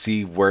and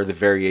see where the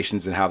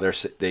variations and how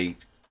they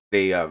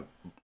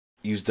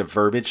use the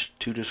verbiage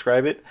to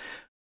describe it.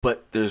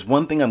 But there's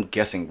one thing I'm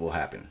guessing will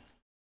happen.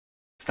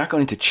 It's not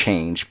going to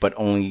change, but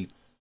only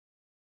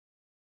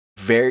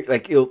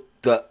the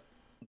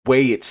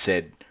way it's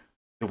said,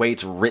 the way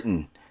it's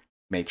written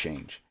may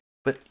change.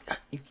 But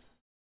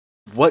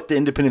what the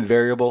independent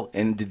variable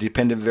and the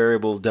dependent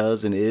variable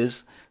does and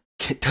is,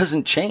 it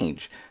doesn't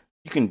change.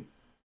 You can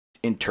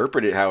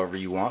interpret it however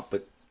you want,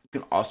 but you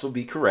can also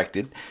be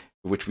corrected,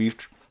 which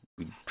we've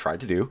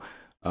tried to do.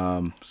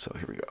 So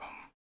here we go.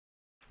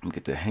 Let me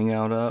get the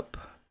Hangout up.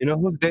 You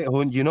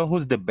know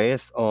who's the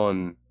best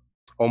on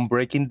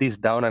breaking this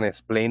down and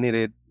explaining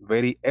it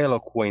very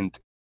eloquent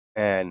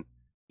and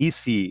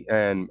easy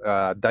and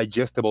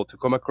digestible to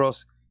come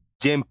across?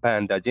 Jim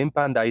Panda. Jim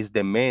Panda is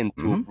the man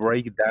to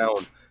break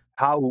down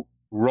how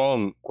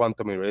wrong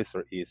quantum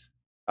eraser is.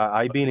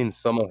 I've been in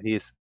some of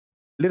his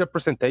little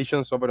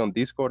presentations over on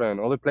Discord and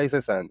other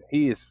places, and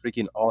he is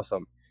freaking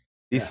awesome.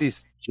 This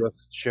is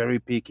just cherry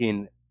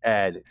picking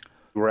at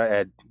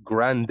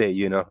grande,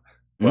 you know,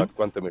 what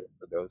quantum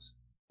eraser does.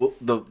 Well,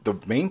 the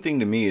main thing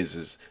to me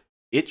is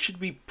it should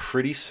be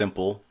pretty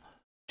simple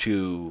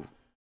to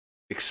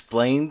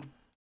explain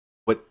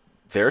what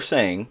they're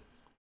saying,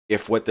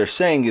 if what they're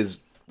saying is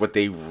what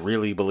they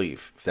really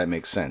believe, if that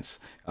makes sense.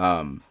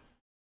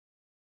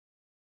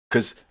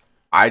 Because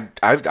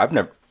I've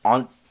never,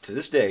 on to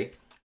this day,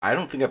 I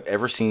don't think I've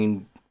ever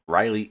seen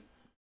Riley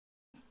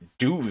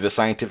do the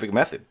scientific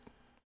method.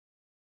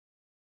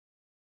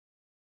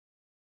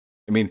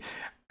 I mean,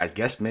 I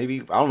guess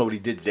maybe, I don't know what he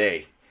did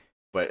today,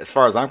 but as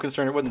far as I'm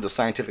concerned, it wasn't the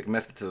scientific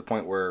method to the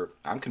point where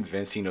I'm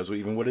convinced he knows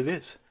even what it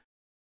is.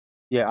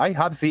 Yeah, I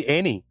have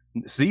seen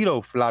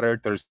zero flat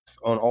earthers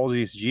on all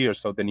these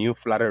years of the new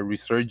flat earth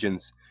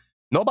resurgence.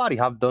 Nobody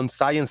have done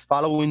science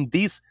following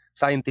this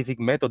scientific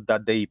method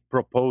that they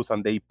propose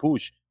and they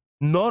push.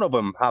 None of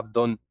them have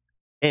done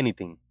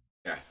anything.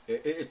 Yeah,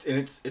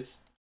 it's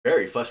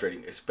very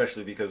frustrating,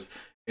 especially because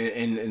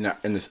in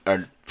this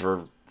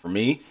for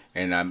me,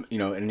 and I'm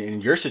in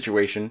your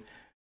situation,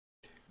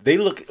 they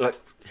look like,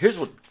 here's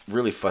what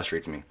really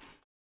frustrates me.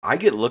 I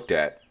get looked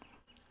at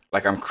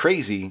like I'm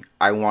crazy.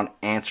 I want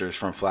answers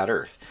from flat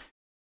Earth,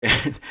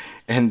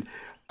 and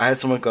I had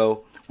someone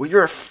go, "Well,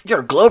 you're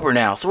a glober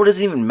now, so what does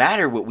it even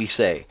matter what we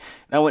say?"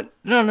 And I went,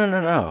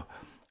 "No.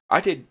 I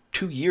did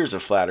 2 years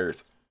of flat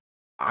Earth.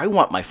 I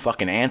want my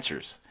fucking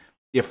answers.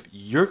 If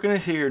you're gonna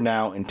sit here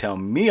now and tell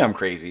me I'm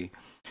crazy,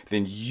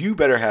 then you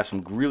better have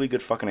some really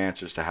good fucking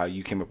answers to how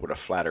you came up with a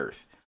flat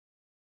Earth."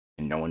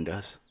 And no one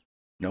does.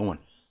 No one.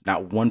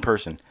 Not one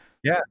person.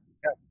 Yeah.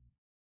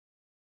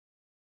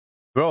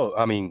 Bro,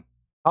 I mean,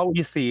 how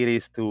easy it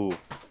is to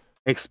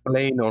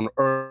explain on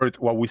Earth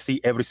what we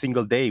see every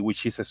single day,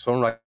 which is a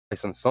sunrise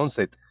and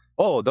sunset.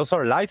 Oh, those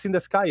are lights in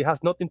the sky. It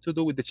has nothing to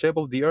do with the shape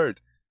of the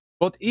Earth.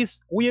 But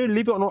we are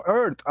living on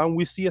Earth and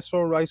we see a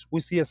sunrise,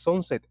 we see a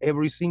sunset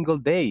every single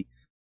day.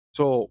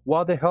 So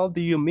what the hell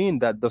do you mean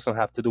that doesn't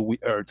have to do with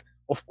Earth?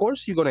 Of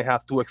course you're going to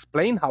have to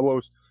explain how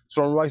our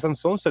sunrise and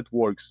sunset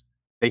works.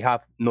 They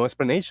have no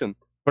explanation.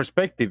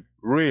 Perspective,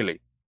 really.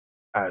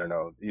 I don't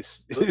know.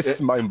 It's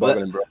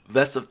mind-boggling, bro.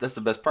 That's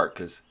the best part,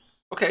 because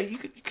okay, you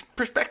could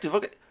perspective,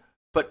 okay,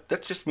 but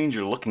that just means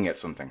you're looking at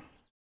something.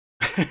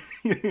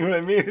 You know what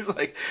I mean? It's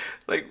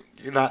like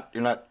you're not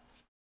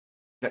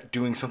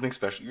doing something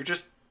special. You're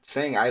just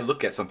saying I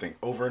look at something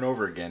over and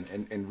over again,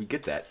 and we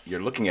get that.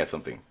 You're looking at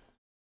something.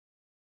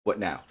 What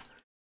now?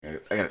 I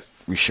gotta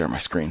reshare my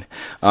screen.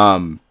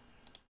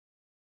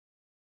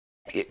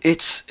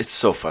 It's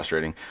so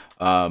frustrating.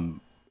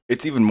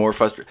 It's even more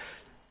frustrating.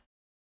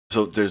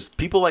 So there's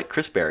people like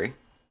Chris Berry,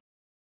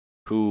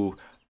 who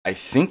I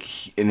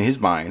think in his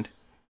mind,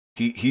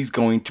 he's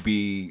going to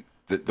be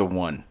the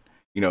one.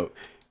 You know,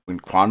 when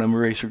Quantum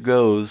Eraser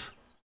goes,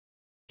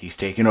 he's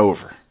taking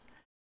over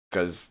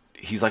because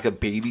he's like a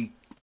baby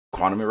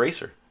quantum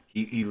eraser.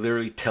 He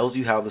literally tells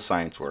you how the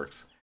science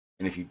works,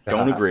 and if you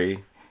don't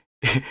agree,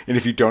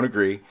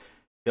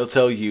 he'll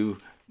tell you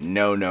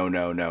no. You don't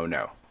know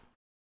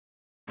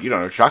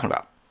what you're talking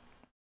about.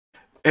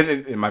 And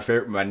then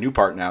my new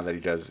part now that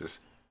he does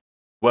is,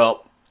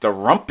 well, the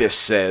rumpus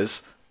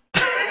says.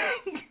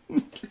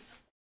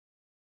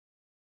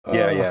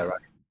 Yeah,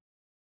 right.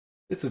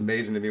 It's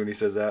amazing to me when he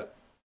says that.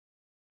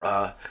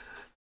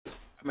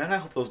 Man, I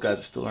hope those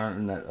guys still aren't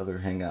in that other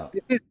hangout.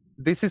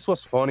 This is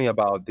what's funny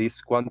about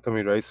this Quantum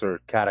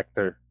Eraser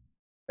character,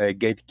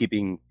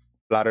 gatekeeping,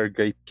 flatter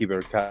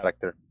gatekeeper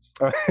character.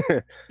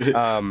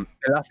 The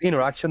last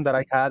interaction that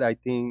I had, I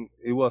think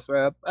it was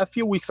a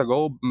few weeks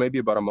ago, maybe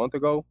about a month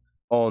ago,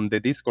 on the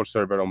Discord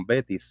server, on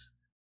Betty's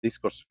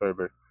Discord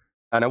server.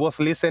 And I was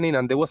listening,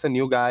 and there was a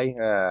new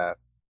guy,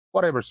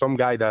 some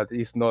guy that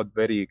is not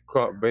very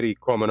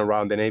common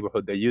around the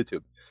neighborhood, the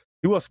YouTube.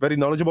 He was very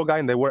knowledgeable guy,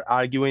 and they were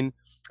arguing.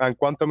 And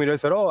Quantum Eraser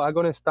said, "Oh, I'm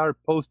gonna start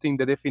posting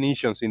the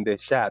definitions in the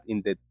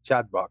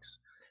chat box."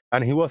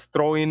 And he was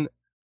throwing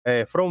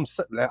from,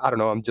 I don't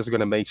know, I'm just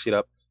gonna make shit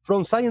up,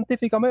 from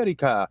Scientific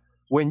America.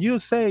 When you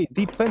say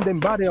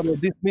dependent variable,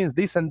 this means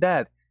this and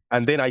that.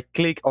 And then I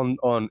click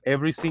on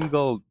every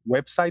single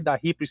website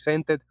that he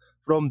presented,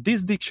 from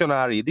this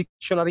dictionary,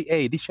 dictionary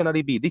A,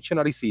 dictionary B,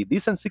 dictionary C,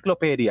 this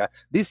encyclopedia,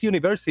 this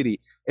university,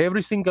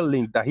 every single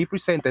link that he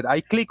presented,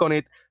 I click on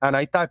it and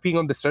I type in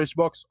on the search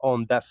box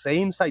on the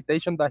same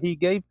citation that he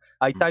gave,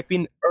 I type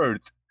in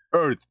Earth.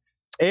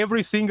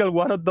 Every single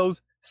one of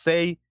those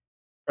say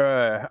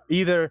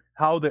either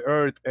how the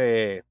Earth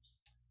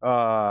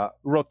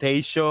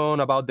rotation,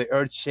 about the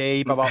Earth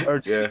shape, about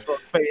Earth's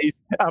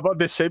face, about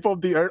the shape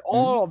of the Earth.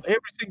 All of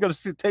every single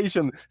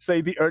citation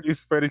say the Earth is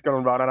spherical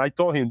and round. And I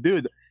told him,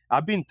 dude,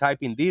 I've been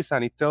typing this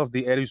and it tells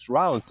the Earth is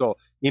round. So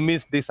it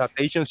means the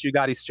citations you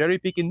got is cherry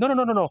picking.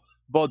 No.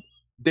 But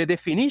the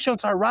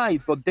definitions are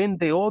right, but then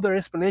the other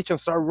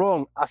explanations are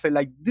wrong. I said,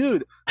 like,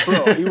 dude, bro,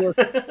 it was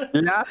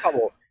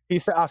laughable.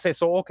 I said,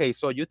 so okay,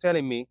 so you're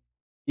telling me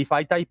if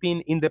I type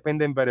in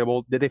independent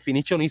variable, the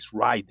definition is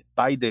right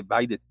by the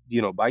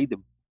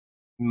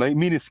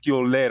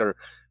minuscule letter.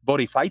 But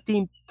if I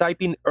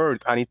type in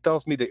Earth and it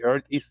tells me the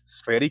Earth is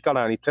spherical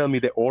and it tells me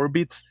the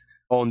orbits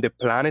on the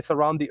planets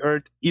around the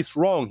Earth is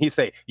wrong, he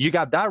say, you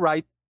got that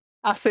right.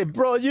 I said,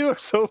 bro, you're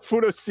so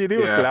full of shit. It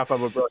was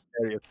laughable, bro.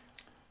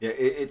 Yeah,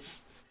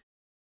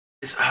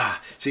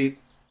 see,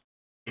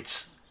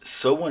 it's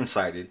so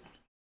one-sided.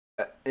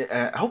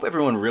 I hope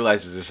everyone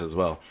realizes this as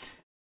well.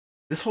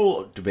 This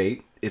whole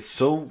debate, it's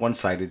so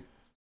one-sided,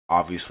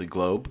 obviously,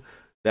 Globe,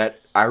 that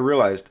I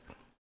realized,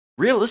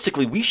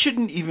 realistically, we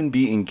shouldn't even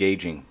be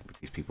engaging with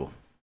these people.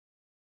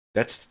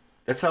 That's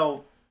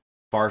how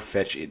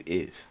far-fetched it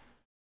is.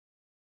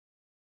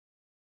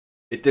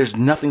 There's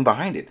nothing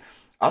behind it.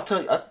 I'm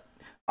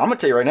gonna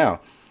tell you right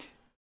now,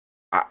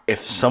 if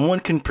someone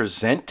can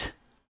present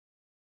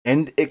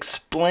and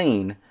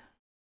explain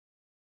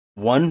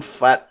one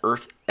flat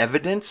Earth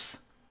evidence,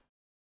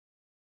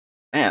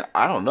 man,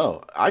 I don't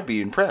know. I'd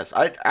be impressed.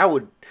 I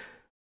would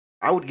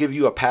give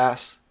you a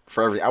pass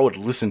for everything. I would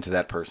listen to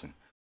that person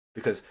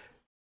because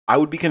I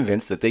would be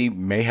convinced that they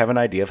may have an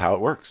idea of how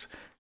it works.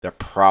 The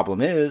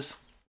problem is,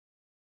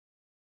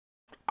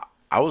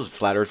 I was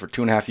flat Earth for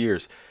 2.5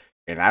 years,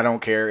 and I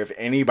don't care if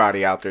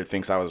anybody out there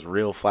thinks I was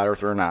real flat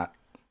Earth or not.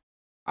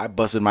 I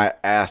busted my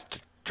ass to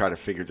try to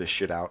figure this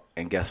shit out,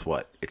 and guess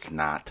what? It's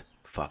not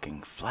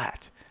fucking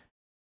flat.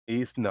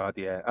 It's not,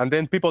 yeah. And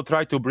then people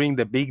try to bring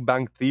the Big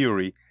Bang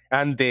Theory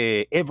and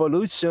the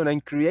evolution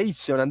and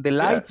creation and the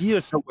light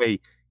years away.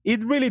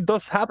 It really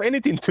does have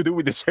anything to do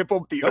with the shape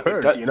of the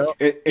Earth, you know?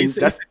 It's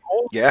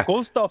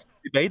cool stuff to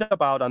debate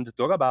about and to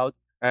talk about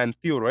and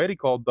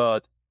theoretical,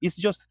 but it's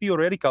just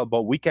theoretical,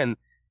 but we can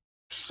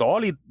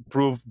solid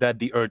prove that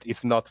the Earth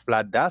is not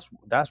flat. That's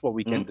what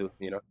we can do,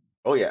 you know?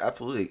 Oh, yeah,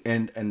 absolutely.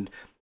 And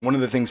one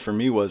of the things for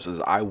me was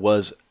I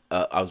was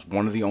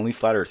one of the only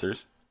flat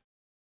earthers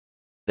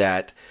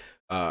that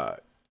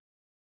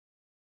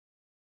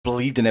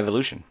believed in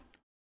evolution.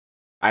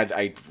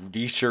 I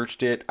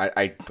researched it.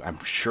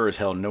 I'm sure as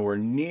hell nowhere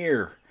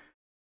near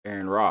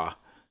Aaron Ra,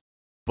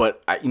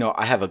 but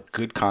I have a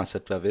good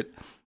concept of it.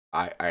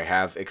 I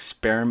have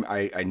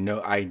I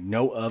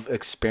know of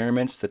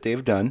experiments that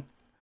they've done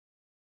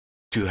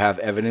to have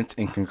evidence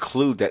and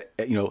conclude that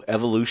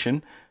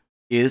evolution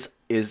is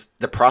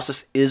the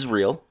process is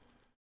real.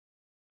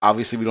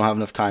 Obviously, we don't have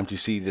enough time to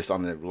see this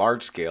on the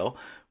large scale,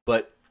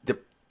 but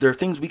there are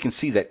things we can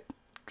see that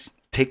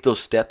take those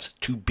steps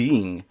to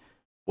being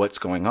what's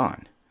going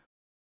on.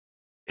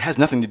 It has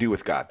nothing to do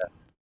with God.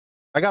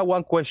 I got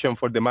one question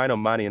for the Mind of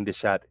Money in the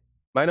chat.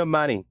 Mind of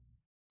Money,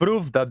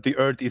 prove that the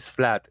Earth is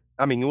flat.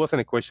 I mean, it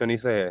wasn't a question,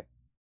 it's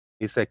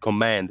a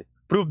command.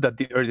 Prove that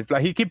the Earth is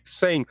flat. He keeps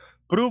saying,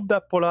 prove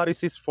that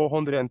Polaris is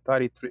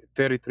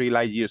 433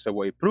 light years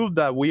away. Prove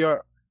that we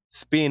are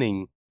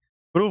spinning.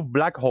 Prove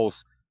black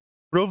holes.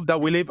 Prove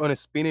that we live on a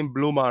spinning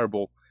blue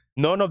marble.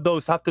 None of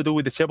those have to do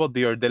with the shape of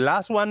the Earth. The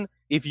last one,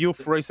 if you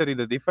phrase it in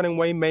a different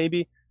way,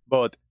 maybe,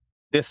 but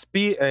the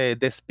speed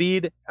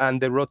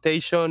and the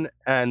rotation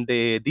and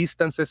the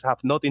distances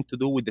have nothing to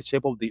do with the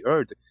shape of the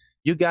Earth.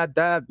 You got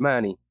that,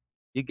 Manny.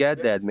 You got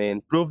that,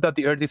 man. Prove that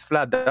the Earth is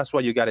flat. That's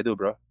what you got to do,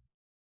 bro.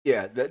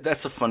 Yeah,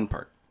 that's the fun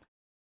part.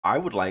 I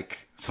would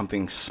like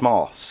something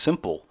small,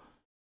 simple,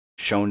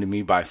 shown to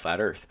me by Flat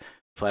Earth.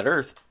 Flat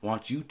Earth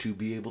wants you to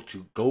be able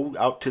to go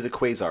out to the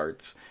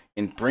quasars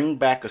and bring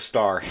back a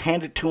star,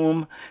 hand it to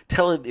them,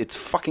 tell it its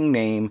fucking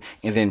name,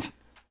 and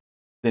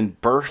then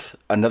birth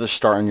another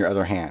star in your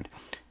other hand.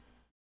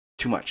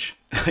 Too much.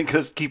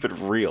 Let's keep it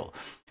real.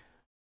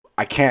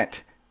 I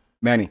can't,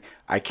 Manny,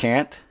 I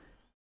can't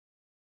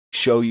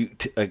show you,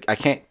 I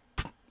can't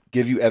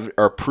give you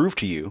or prove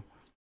to you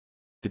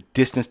the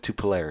distance to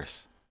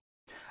Polaris.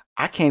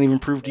 I can't even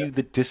prove to you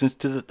the distance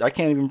to I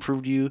can't even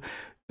prove to you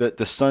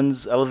the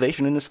sun's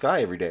elevation in the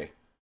sky every day.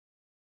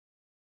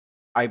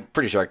 I'm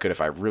pretty sure I could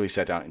if I really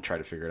sat down and tried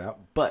to figure it out.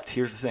 But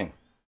here's the thing.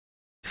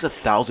 There's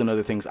 1,000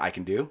 other things I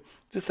can do.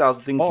 There's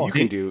 1,000 things you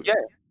can do. Yeah.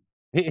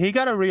 He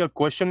got a real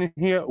question in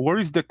here. Where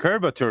is the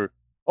curvature?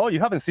 Oh, you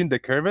haven't seen the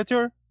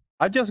curvature?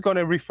 I'm just going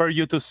to refer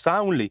you to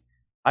Soundly.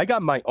 I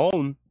got my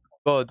own,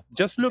 but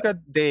just look at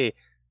the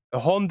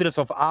hundreds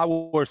of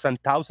hours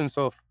and thousands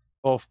of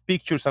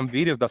pictures and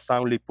videos that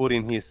Soundly put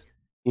in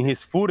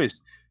his footage.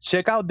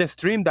 Check out the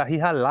stream that he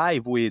had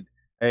live with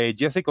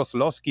Jesse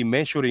Kozlowski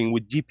measuring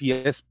with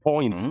GPS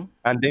points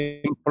and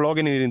then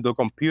plugging it into the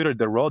computer,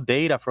 the raw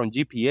data from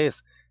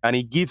GPS, and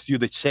it gives you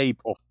the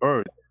shape of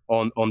Earth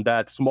on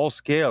that small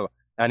scale.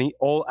 And it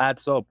all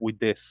adds up with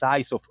the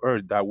size of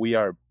Earth that we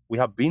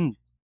have been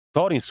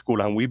taught in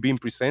school and we've been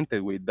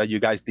presented with that you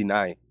guys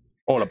deny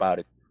all about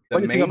it. What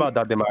do you think about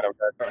that, Demario?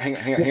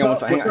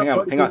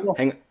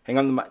 Hang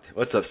on the mic.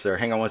 What's up, sir?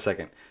 Hang on 1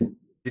 second.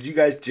 Did you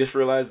guys just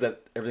realize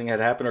that everything had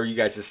happened, or are you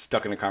guys just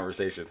stuck in a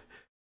conversation?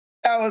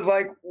 I was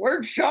like,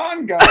 "Where'd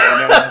Sean go?"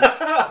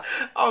 I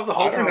was the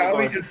whole time. I don't know.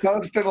 He just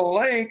posted a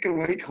link, and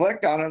when he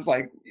clicked on it, I was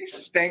like, "You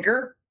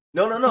stinker!"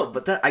 No.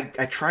 But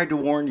I tried to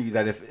warn you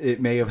that if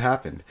it may have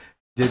happened.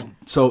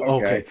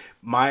 Okay.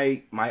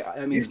 My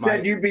I mean, you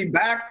said you'd be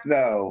back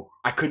though.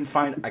 I couldn't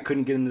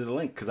get into the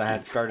link because I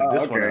had started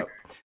this one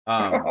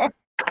up.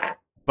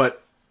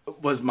 But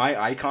was my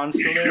icon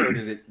still there, or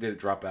did it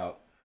drop out?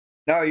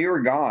 No, you were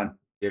gone.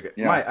 Okay.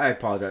 Yeah. I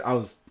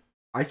apologize.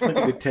 I spent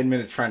a good 10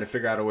 minutes trying to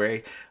figure out a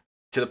way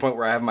to the point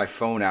where I have my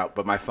phone out,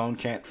 but my phone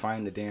can't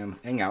find the damn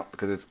Hangout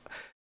because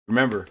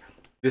remember,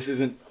 this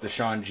isn't the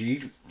Sean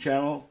G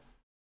channel,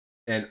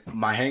 and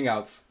my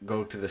Hangouts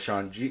go to the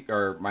Sean G,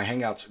 or my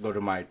Hangouts go to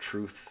my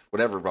Truth,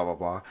 whatever, blah blah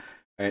blah,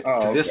 and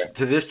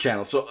to this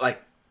channel. So like,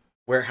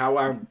 how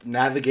I'm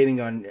navigating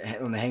on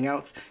the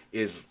Hangouts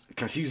is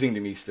confusing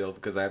to me still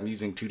because I'm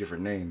using two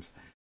different names.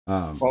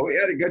 Well, we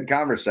had a good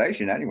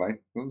conversation anyway.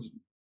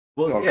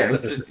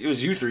 It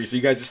was you three, so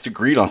you guys just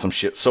agreed on some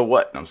shit. So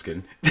what? No, I'm just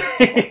kidding.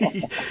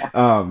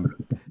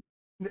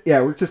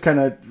 Yeah, we're just kind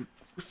of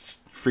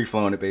free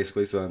flowing it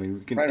basically. So I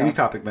mean, any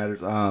topic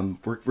matters.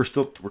 We're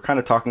kind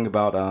of talking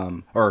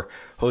about or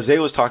Jose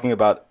was talking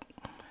about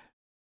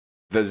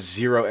the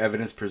zero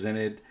evidence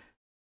presented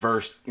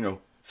versus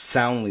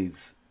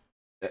Soundly's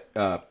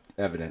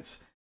evidence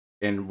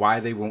and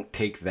why they won't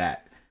take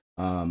that.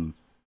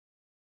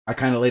 I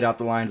kind of laid out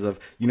the lines of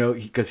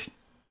because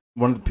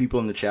one of the people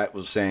in the chat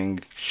was saying,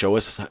 show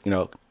us,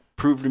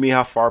 prove to me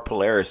how far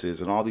Polaris is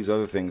and all these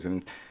other things.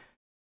 And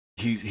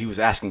he was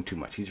asking too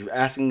much. He's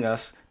asking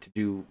us to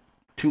do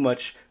too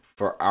much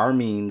for our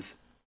means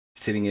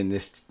sitting in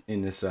this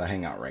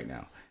Hangout right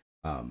now.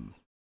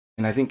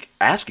 And I think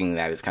asking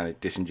that is kind of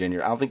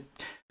disingenuous.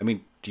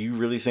 Do you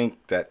really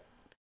think that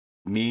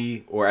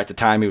me, or at the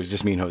time it was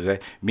just me and Jose,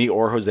 me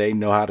or Jose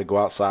know how to go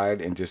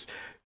outside and just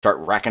start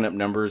racking up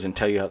numbers and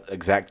tell you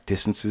exact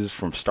distances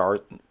from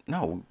stars?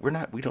 No, we're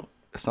not. We don't.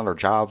 That's not our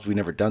jobs. We've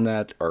never done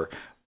that, or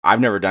I've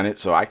never done it,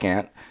 so I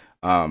can't.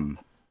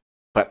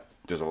 But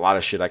there's a lot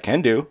of shit I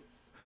can do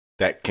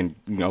that can,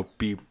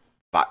 be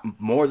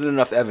more than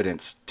enough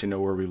evidence to know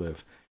where we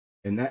live.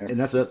 And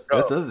that's the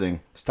other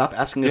thing. Stop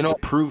asking us to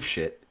prove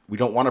shit. We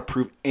don't want to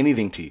prove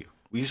anything to you.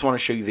 We just want to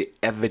show you the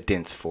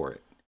evidence for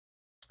it.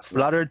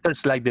 Flat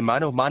earthers like the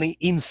Man of Money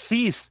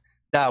insist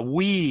that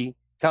we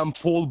can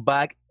pull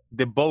back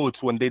the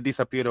boats when they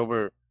disappear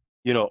over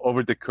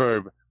the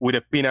curve with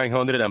a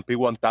P900 and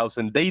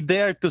P1000. They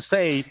dare to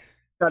say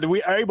that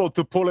we are able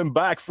to pull them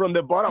back from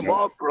the bottom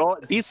up, bro.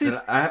 This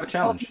is I have a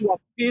challenge.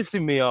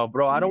 Pissing me off,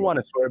 bro. I don't want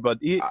to swear, but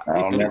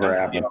it'll never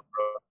happen.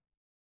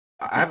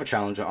 I have a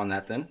challenge on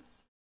that then.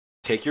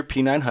 Take your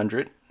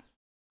P900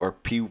 or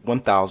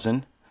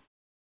P1000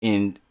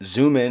 and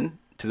zoom in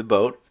to the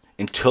boat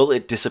until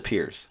it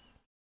disappears.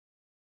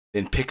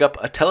 Then pick up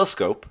a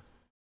telescope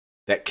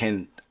that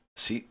can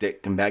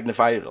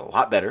magnify it a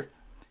lot better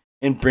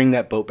and bring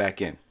that boat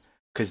back in.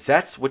 Because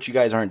that's what you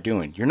guys aren't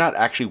doing. You're not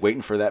actually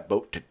waiting for that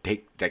boat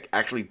to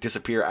actually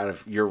disappear out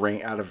of your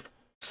range, out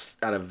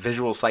of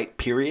visual sight,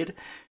 period.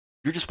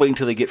 You're just waiting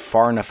until they get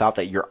far enough out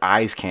that your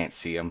eyes can't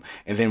see them.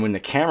 And then when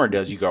the camera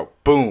does, you go,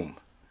 boom.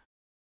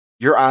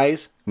 Your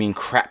eyes mean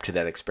crap to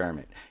that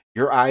experiment.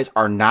 Your eyes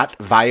are not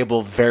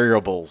viable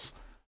variables.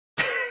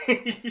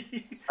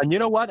 And you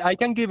know what? I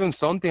can give him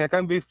something. I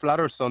can be flat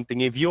or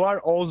something. If you are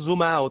all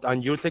zoom out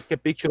and you take a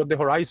picture of the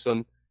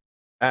horizon,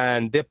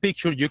 and the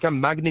picture, you can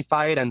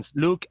magnify it and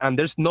look, and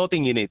there's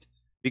nothing in it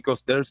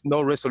because there's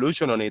no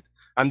resolution on it.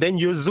 And then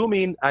you zoom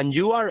in and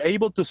you are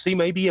able to see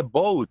maybe a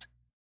boat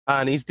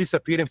and it's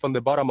disappearing from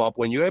the bottom up.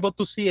 When you're able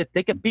to see it,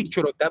 take a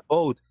picture of that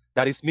boat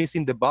that is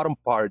missing the bottom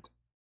part.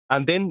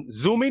 And then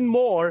zoom in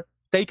more,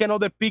 take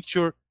another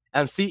picture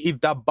and see if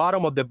that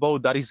bottom of the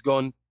boat that is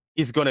gone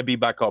is going to be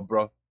back up,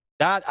 bro.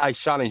 That I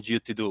challenge you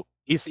to do.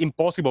 It's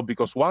impossible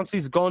because once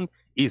it's gone,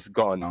 it's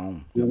gone. Oh.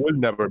 You will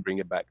never bring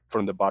it back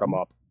from the bottom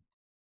up.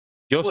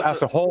 Just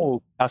as a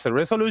whole, as a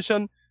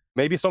resolution,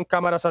 maybe some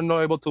cameras are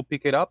not able to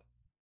pick it up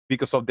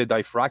because of the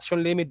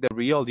diffraction limit. The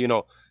real,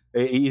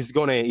 is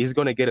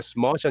gonna get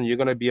smudged, and you're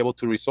gonna be able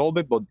to resolve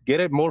it. But get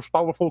a more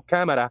powerful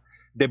camera.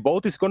 The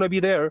boat is gonna be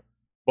there,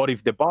 but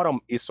if the bottom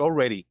is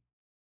already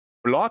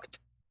blocked,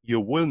 you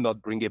will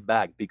not bring it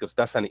back because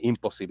that's an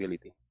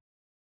impossibility.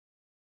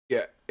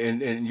 Yeah,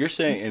 and you're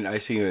saying, and I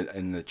see it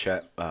in the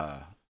chat,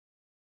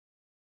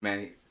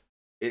 Manny,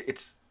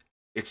 it's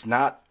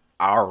not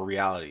our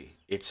reality.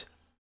 It's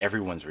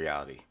everyone's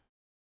reality.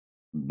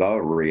 The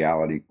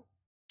reality.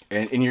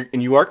 And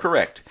you are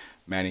correct,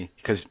 Manny,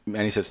 because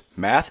Manny says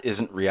math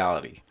isn't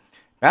reality.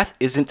 Math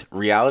isn't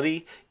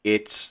reality.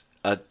 It's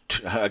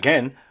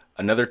again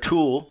another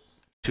tool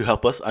to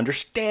help us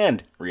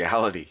understand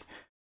reality.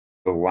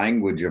 The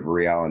language of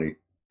reality.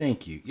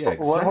 Thank you. Yeah,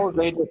 exactly. What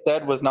Jose just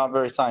said was not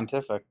very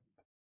scientific.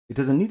 It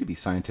doesn't need to be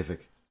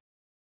scientific.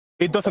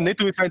 It doesn't need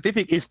to be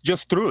scientific. It's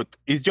just truth.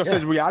 It's just a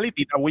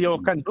reality that we all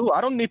can do.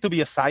 I don't need to be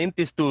a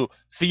scientist to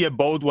see a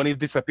boat when it's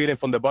disappearing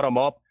from the bottom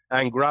up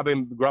and grab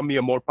me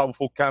a more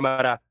powerful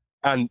camera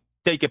and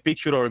take a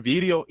picture or a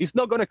video. It's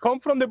not going to come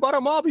from the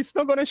bottom up. It's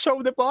not going to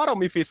show the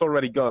bottom if it's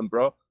already gone,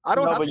 bro. I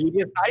don't know. But you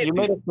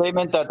made a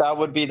statement that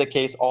would be the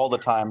case all the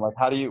time. Like,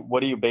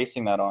 what are you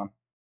basing that on?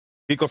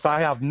 Because I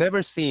have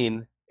never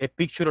seen a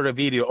picture or a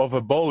video of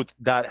a boat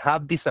that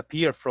have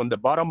disappeared from the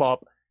bottom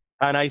up,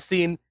 and I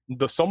seen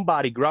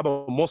somebody grab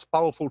a most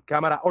powerful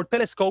camera or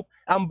telescope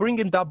and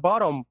bringing that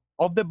bottom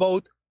of the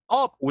boat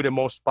up with a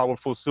most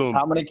powerful zoom.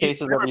 How many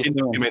cases have you seen?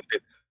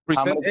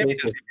 Present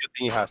evidence if you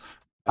think it has.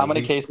 How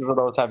many cases of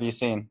those have you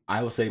seen?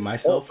 I will say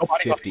myself,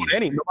 50.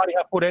 Nobody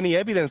have put any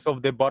evidence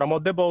of the bottom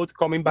of the boat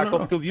coming back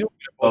up to view.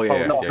 Oh,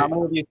 yeah. How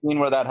many have you seen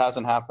where that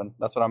hasn't happened?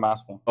 That's what I'm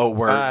asking. Oh,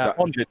 where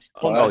hundreds.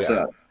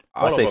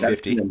 I'll say 50.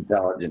 That's an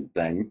intelligent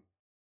thing.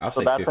 I'll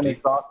say that's 50. an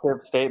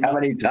exhaustive statement. How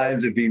many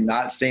times have you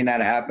not seen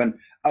that happen?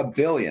 A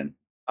billion.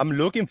 I'm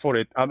looking for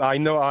it. I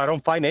know I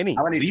don't find any.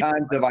 How many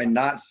times have I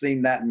not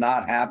seen that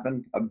not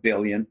happen? A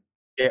billion.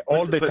 Yeah,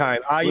 all the time.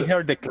 I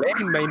heard the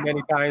claim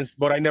many times,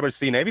 but I never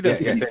seen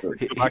evidence.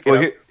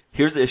 Well,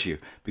 here's the issue,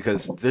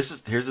 because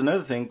here's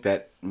another thing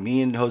that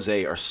me and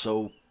Jose are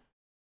so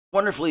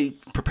wonderfully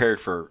prepared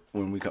for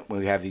when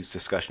we have these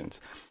discussions.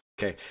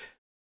 Okay,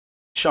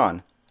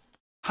 Sean,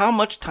 how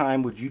much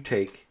time would you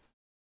take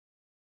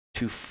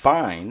to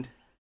find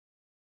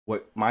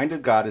what Mind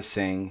of God is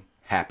saying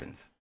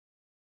happens?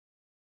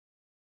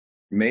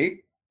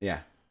 Me?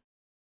 Yeah.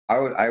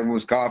 I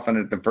was coughing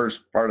at the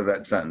first part of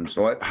that sentence.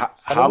 What?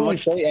 How much?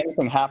 Say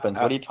anything happens?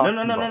 What are you talking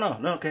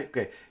about? No.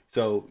 Okay.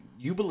 So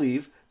you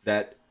believe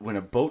that when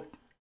a boat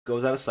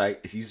goes out of sight,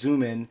 if you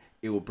zoom in,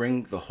 it will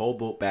bring the whole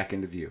boat back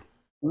into view.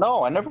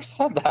 No, I never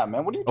said that,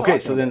 man. What are you talking about?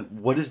 Okay, so then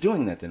what is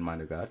doing that then,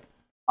 Mind of God?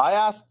 I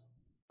asked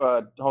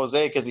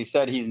Jose, because he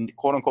said he's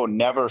quote unquote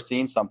never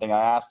seen something.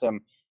 I asked him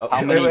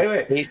how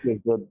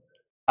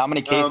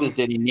many cases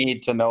did he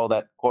need to know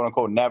that quote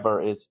unquote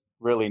never is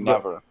really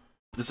never.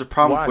 There's a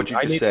problem with what you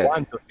just said.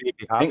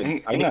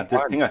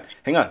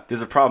 Hang on.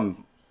 There's a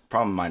problem,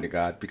 Mind of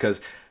God,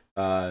 because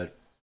 4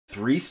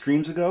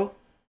 streams ago,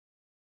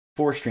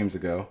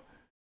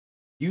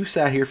 you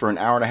sat here for an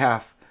hour and a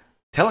half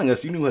telling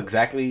us you knew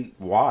exactly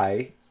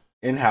why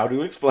and how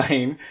to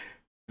explain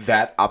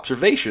that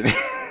observation.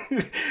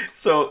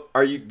 So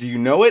do you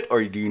know it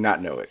or do you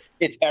not know it?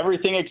 It's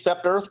everything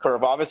except Earth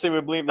curve. Obviously,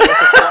 we believe the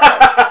Earth is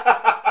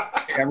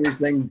flat.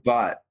 Everything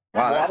but.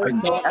 Wow,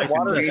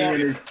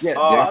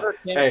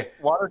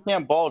 water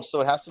can't bulge, so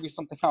it has to be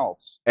something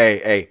else.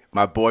 Hey,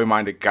 my boy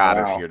Mind of God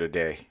is here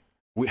today.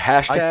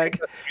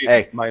 Hashtag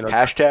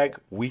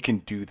we can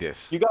do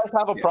this. You guys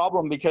have a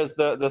problem because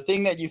the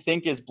thing that you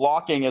think is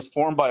blocking is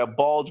formed by a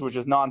bulge, which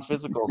is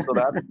non-physical. So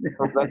that's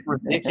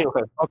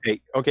ridiculous.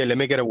 Okay, let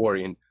me get a word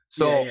in.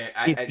 So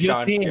if you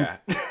think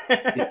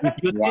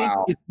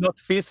it's not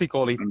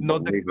physical, it's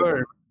not the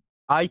curve,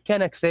 I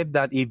can accept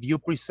that if you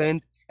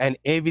present an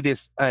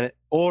evidence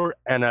or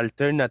an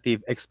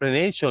alternative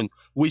explanation,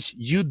 which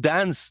you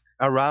dance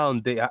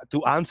around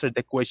to answer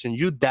the question.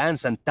 You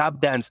dance and tap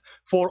dance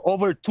for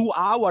over 2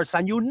 hours,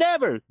 and you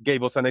never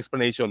gave us an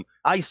explanation.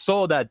 I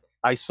saw that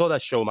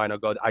show, man. Oh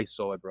God, I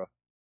saw it, bro.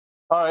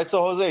 All right,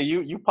 so Jose,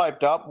 you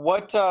piped up.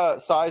 What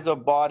size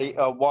of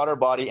water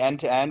body end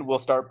to end will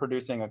start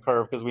producing a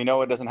curve? Because we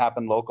know it doesn't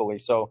happen locally.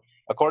 So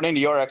according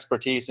to your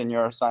expertise and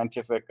your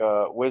scientific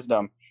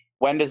wisdom,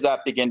 when does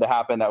that begin to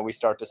happen that we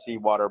start to see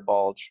water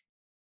bulge?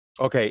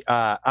 Okay,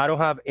 I don't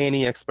have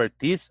any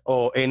expertise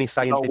or any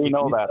scientific. No, we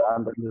know that.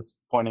 I'm just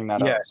pointing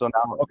that out. So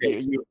now,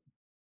 okay.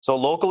 So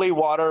locally,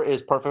 water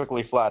is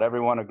perfectly flat.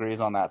 Everyone agrees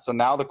on that. So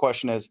now the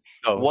question is,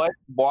 what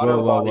water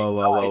body?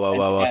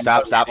 Whoa!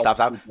 Stop!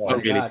 Oh my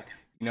God.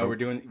 You know we're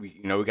doing.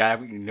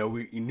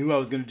 You knew I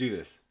was going to do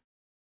this.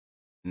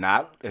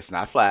 It's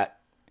not flat.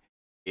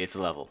 It's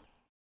level.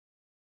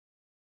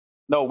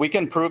 No, we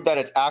can prove that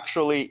it's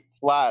actually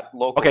flat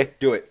locally. Okay,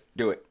 do it.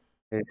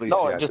 Please,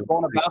 no, just go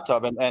in a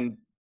bathtub and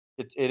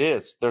it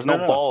is. There's no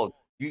bulge.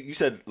 You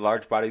said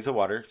large bodies of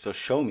water, so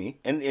show me.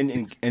 And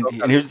here's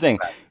the thing.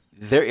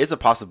 There is a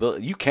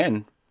possibility you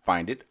can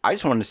find it. I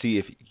just wanted to see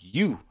if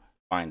you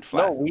find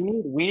flat. No, we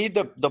need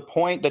the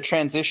point, the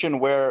transition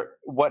where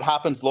what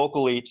happens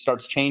locally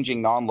starts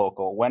changing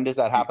non-local. When does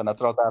that happen? That's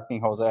what I was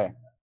asking Jose.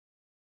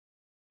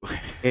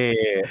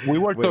 We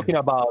were talking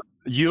about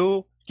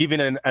you giving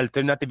an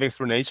alternative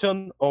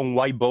explanation on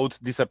why boats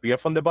disappear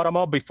from the bottom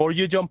up. Before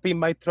you jump in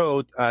my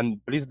throat,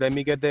 and please let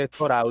me get the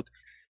thought out.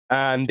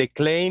 And they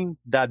claim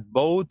that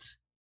boats,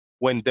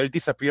 when they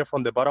disappear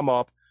from the bottom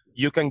up,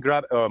 you can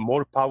grab a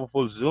more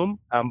powerful zoom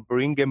and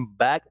bring them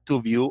back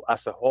to view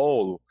as a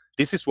whole.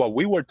 This is what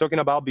we were talking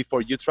about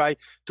before you try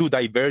to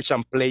diverge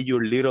and play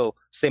your little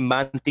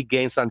semantic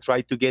games and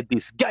try to get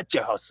this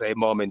gotcha, Jose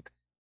moment.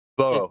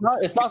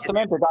 It's not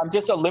semantic. I'm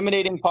just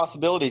eliminating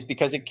possibilities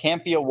because it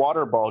can't be a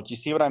water bulge. You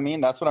see what I mean?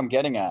 That's what I'm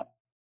getting at.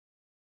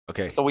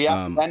 Okay. So we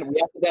have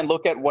to then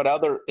look at what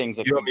other things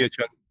it could be. That's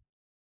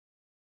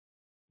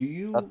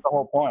the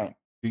whole point.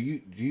 Do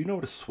you know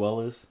what a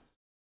swell is?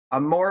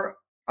 A more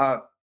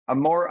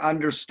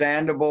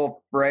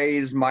understandable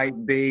phrase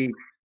might be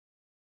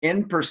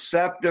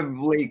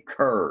imperceptibly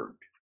curved.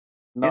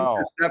 No.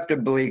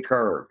 Imperceptibly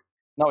curved.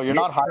 No, you're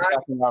not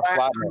hijacking our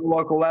flat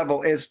local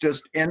level. It's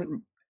just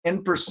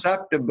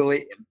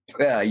imperceptibly,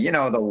 you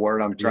know the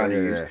word I'm trying to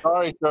use.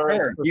 Sorry,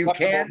 sir. You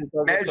can't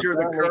measure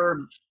the curve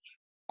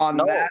on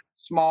that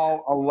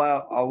small a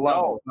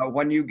level. But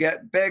when you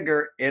get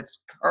bigger, it's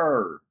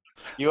curved.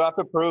 You have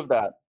to prove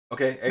that.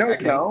 Okay.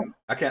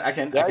 I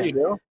can. Yeah, you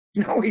do.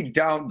 No, we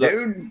don't,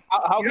 dude.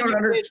 How you don't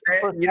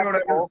understand. You don't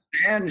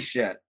understand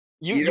shit.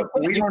 We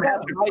don't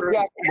have to prove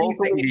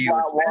anything to you.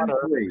 Water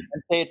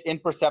and say it's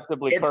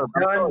imperceptibly curved.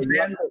 It's done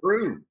and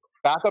proved.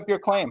 Back up your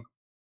claim.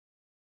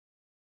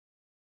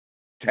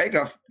 Take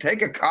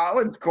a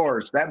college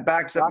course that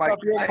backs up my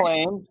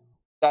claim.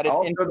 That it's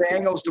also the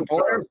angles to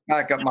polaris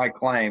back up my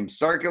claim.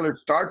 Circular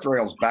star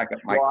trails back up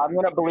my. Well, I'm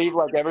going to believe,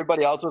 like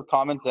everybody else with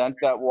common sense,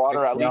 that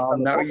water at least.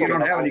 No, you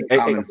don't have any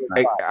common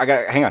sense. I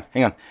got. Hang on.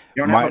 You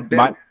don't have a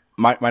bit.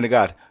 Mind of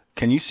God,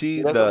 can you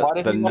see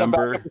the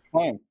number?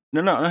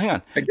 No, hang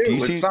on. I do. Can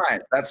you with see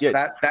science.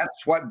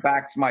 That's what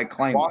backs my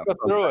claim. Walk us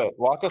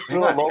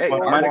through it. Hey,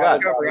 mind of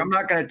God. I'm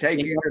not going to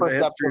take you into the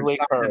history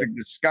of scientific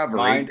discovery.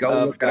 Mind Go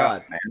of look God.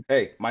 it up, man.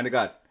 Hey, mind of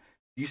God.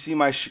 Do you see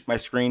my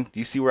screen? Do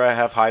you see where I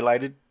have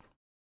highlighted?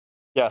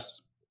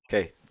 Yes.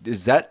 Okay.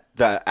 Is that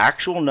the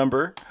actual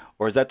number,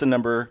 or is that the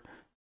number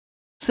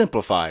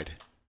simplified?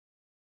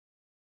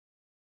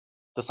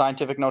 The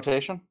scientific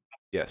notation?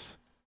 Yes.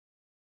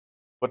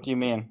 What do you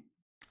mean?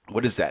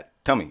 What is that?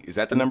 Tell me. Is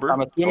that the number?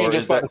 I'm assuming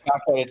just by the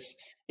fact that it's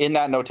in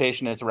that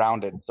notation, it's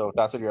rounded. So if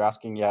that's what you're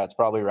asking, yeah, it's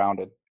probably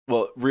rounded.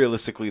 Well,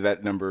 realistically,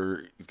 that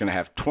number is going to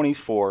have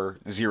 24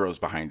 zeros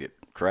behind it,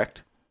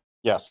 correct?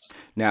 Yes.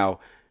 Now,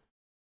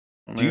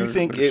 do you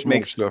think it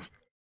makes... stuff?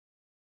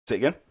 Say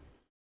again?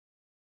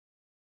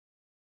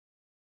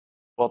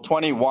 Well,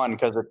 21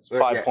 because it's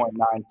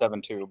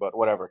 5.972, but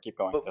whatever. Keep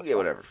going.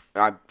 Whatever.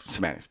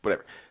 Semantics,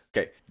 whatever.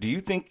 Okay. Do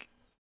you think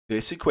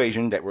this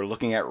equation that we're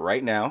looking at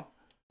right now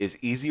is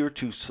easier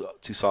to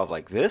solve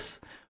like this,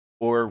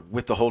 or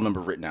with the whole number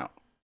written out?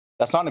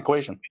 That's not an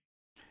equation.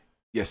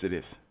 Yes, it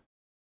is.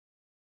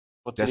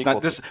 What's That's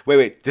not this.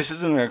 Wait. This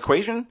isn't an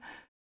equation.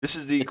 This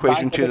is the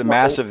equation to the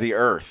mass of the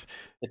Earth.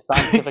 It's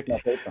scientific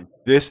notation.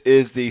 This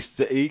is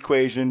the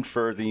equation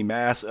for the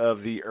mass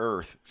of the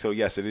Earth. So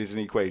yes, it is an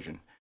equation.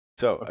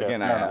 So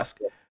again, I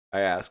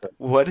ask,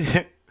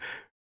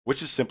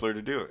 which is simpler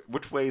to do?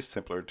 Which way is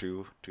simpler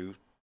to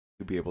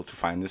be able to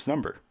find this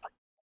number?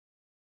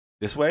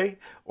 This way,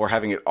 or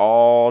having it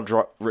all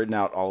written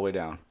out all the way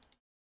down?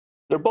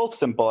 They're both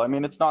simple. I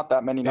mean, it's not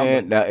that many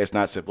numbers. No, it's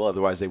not simple.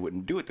 Otherwise, they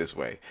wouldn't do it this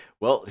way.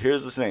 Well,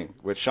 here's the thing.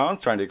 What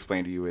Sean's trying to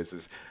explain to you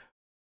is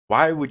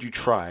why would you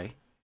try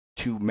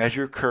to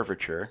measure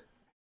curvature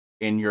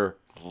in your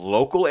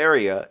local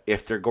area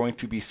if they're going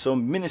to be so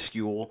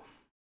minuscule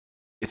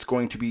it's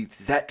going to be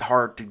that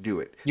hard to do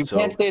it. You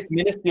can't say it's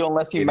minuscule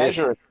unless you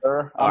measure it,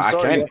 sir. I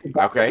can.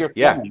 Okay.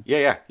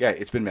 Yeah.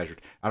 It's been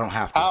measured. I don't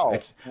have to. How?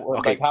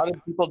 Okay. Like, how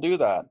did people do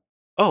that?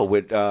 Oh,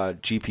 with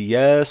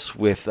GPS,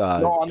 with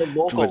no, on the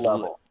local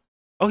level.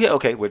 Oh yeah.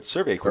 Okay, with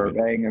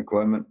surveying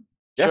equipment.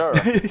 Yeah. Sure.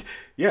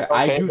 Yeah, okay,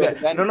 I do that.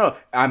 Then, no.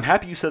 I'm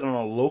happy you said it on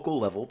a local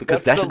level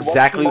because that's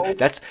exactly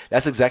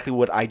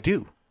what I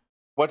do.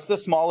 What's the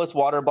smallest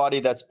water body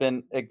that's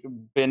been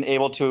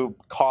able to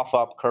cough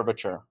up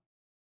curvature?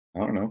 I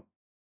don't know.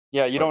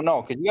 Yeah, you don't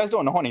know because you guys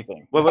don't know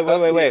anything.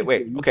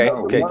 Wait. Okay.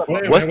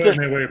 Wait.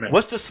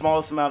 What's the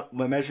smallest amount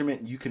of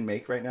measurement you can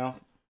make right now?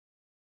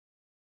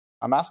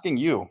 I'm asking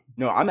you.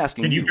 No, I'm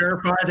asking you. Can you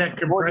verify that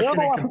compression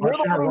and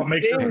combustion or what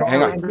makes it?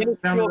 Hang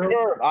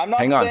on. I'm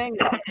not saying.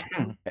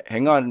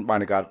 Hang on,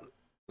 mind of God.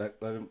 Let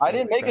him, I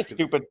didn't make a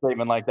stupid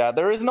statement like that.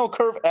 There is no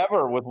curve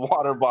ever with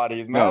water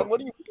bodies, man. No.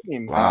 What do you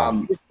mean?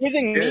 You're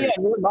quizzing me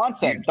on your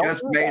nonsense. You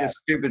just made a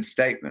stupid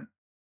statement.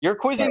 You're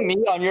quizzing me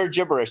on your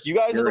gibberish. You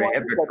guys are the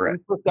ones with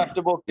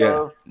imperceptible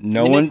curve.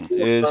 No one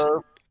is.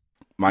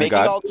 Mind of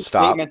God,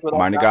 stop.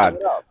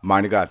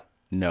 Mind of God.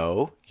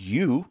 No,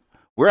 you.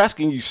 We're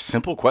asking you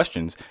simple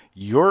questions.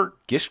 You're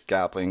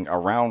gish-gabbling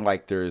around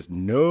like there is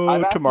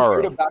no tomorrow.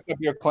 I'm asking you to back up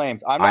your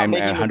claims. I'm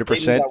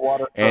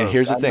 100%. And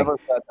here's the thing.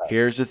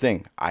 Here's the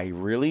thing. I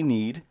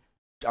want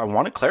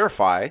to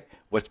clarify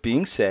what's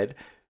being said,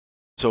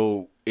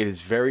 so it is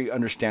very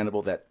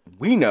understandable that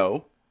we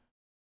know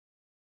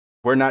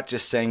we're not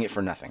just saying it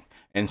for nothing.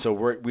 And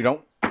so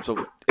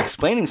so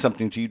explaining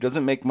something to you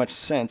doesn't make much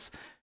sense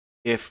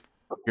if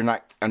you're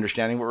not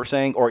understanding what we're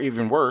saying, or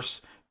even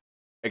worse,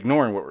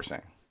 ignoring what we're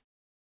saying.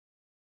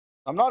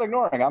 I'm not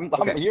ignoring. I'm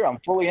here. I'm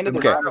fully into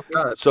this.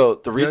 Okay. So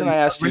the reason I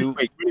asked you,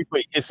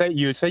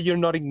 you say you're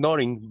not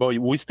ignoring, but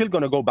we're still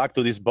gonna go back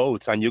to these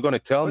boats, and you're gonna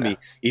tell me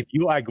if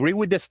you agree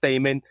with the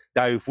statement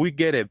that if we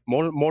get a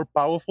more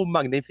powerful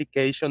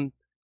magnification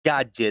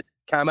gadget,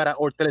 camera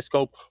or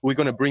telescope, we're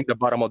gonna bring the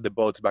bottom of the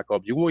boats back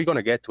up. We're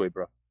gonna get to it,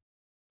 bro.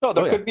 No,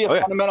 there could be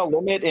a fundamental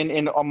limit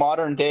in a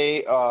modern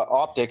day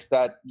optics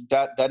that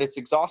it's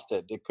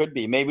exhausted. It could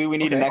be. Maybe we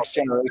need a next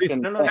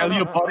generation. Tell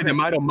your buddy the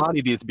might of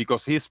money this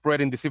because he's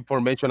spreading this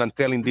information and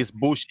telling this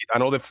bullshit.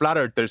 And all the flat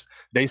earthers,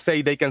 they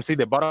say they can see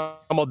the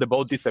bottom of the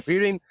boat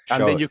disappearing,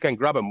 and then you can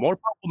grab a more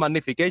powerful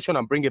magnification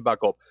and bring it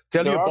back up.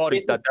 Tell your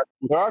buddies that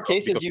there are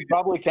cases you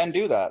probably can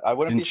do that. I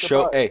wouldn't be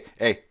surprised.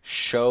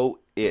 Show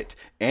it.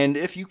 And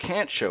if you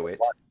can't show it,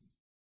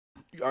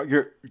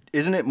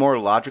 isn't it more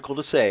logical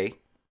to say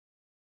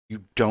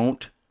you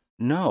don't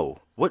know?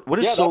 What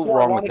is so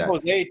wrong with that?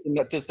 Jose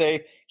to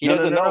say he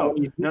doesn't know.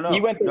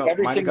 He went through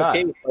every single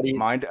case.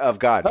 Mind of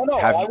God. No,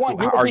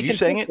 are you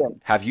saying it?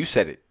 Have you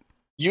said it?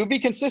 You be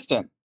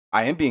consistent.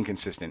 I am being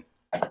consistent.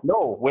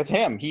 No, with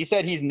him. He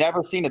said he's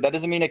never seen it. That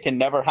doesn't mean it can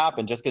never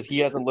happen just because he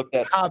hasn't looked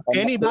at. Have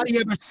anybody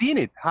ever seen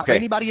it? Have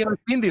anybody ever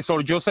seen this,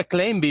 or just a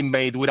claim being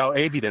made without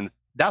evidence?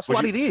 That's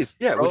what it is.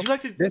 Yeah. Bro. Would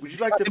you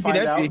like to find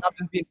out? It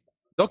hasn't been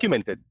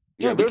documented.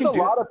 Dude, there's a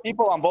lot of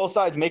people on both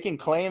sides making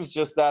claims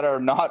just that are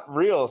not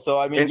real. So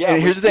I mean,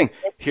 and here's the thing.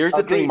 Here's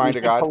the thing, mind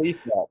of God.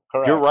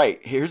 You're right.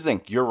 Here's the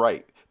thing. You're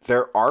right.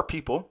 There are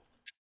people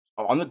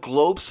on the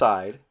globe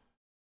side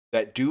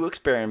that do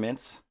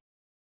experiments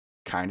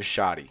kind of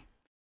shoddy.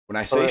 When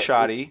I say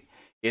shoddy,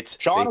 it's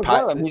Sean.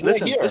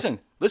 Listen.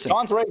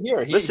 Sean's right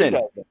here.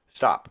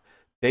 Stop.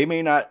 They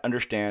may not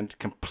understand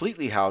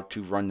completely how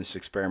to run this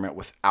experiment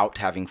without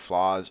having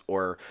flaws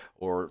or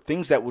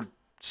things that would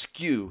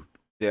skew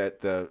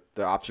the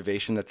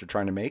observation that they're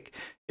trying to make.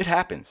 It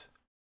happens.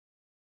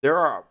 There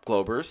are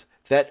globers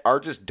that are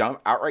just dumb,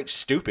 outright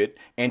stupid,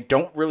 and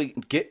don't really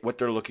get what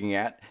they're looking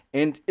at,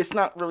 and it's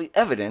not really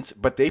evidence,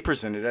 but they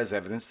present it as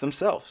evidence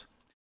themselves.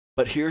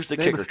 But here's the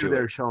kicker to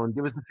it. Sean.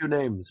 Give us a few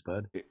names,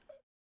 bud.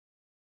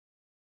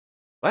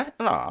 What?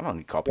 No, I don't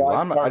need to call people.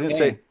 I didn't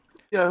say.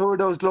 Yeah, who are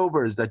those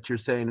globers that you're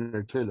saying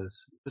are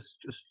clueless?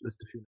 Just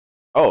list a few.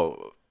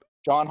 Oh.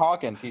 John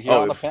Hawkins, he's here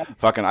on the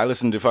pen. I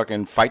listen to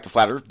fucking Fight the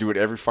Flat Earth, do it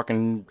every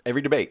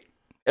debate.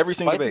 Every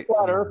single debate. Fight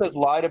the Flat Earth has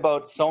lied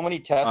about so many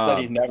tests that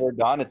he's never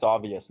done. It's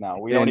obvious now.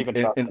 We don't even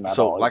trust him at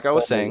all. Like I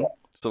was saying,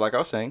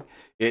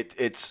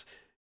 it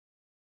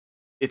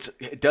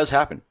does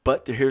happen.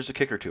 But here's the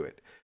kicker to it.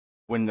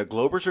 When the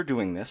globers are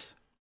doing this,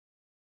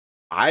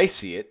 I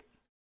see it,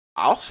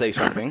 I'll say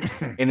something,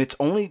 and it's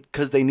only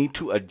because they need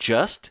to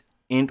adjust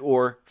and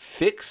or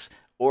fix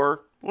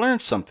or learn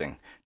something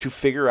to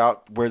figure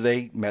out where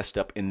they messed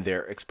up in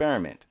their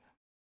experiment.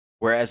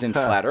 Whereas in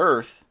Flat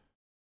Earth,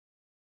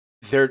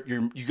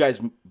 you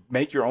guys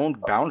make your own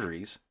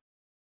boundaries,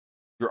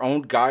 your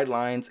own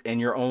guidelines,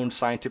 and your own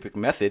scientific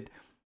method,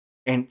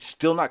 and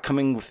still not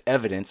coming with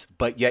evidence,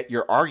 but yet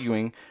you're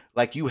arguing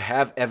like you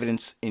have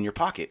evidence in your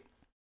pocket.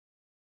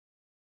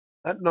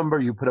 That number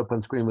you put up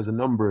on screen was a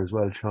number as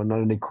well, Sean, not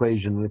an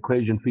equation. An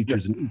equation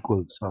features an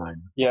equal sign.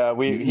 Yeah, No.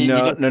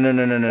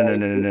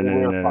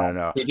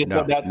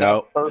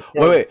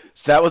 Wait.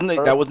 So that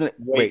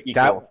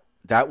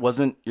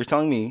wasn't. You're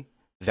telling me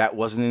that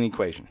wasn't an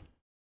equation?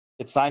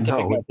 It's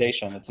scientific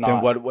notation. It's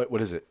not. Then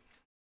what is it?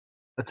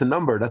 That's a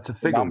number. That's a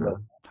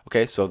figure.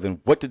 Okay, so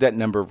then what did that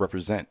number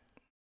represent?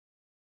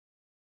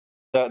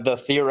 The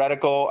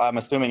theoretical, I'm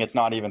assuming it's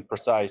not even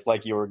precise,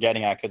 like you were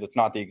getting at, because it's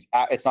not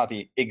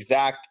the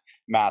exact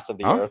mass of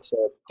the Earth, so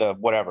it's the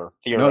whatever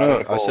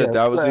theoretical. No, I said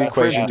that was the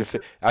equation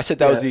I said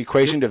that was the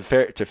equation to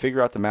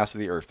figure out the mass of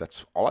the Earth.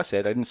 That's all I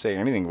said. I didn't say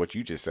anything what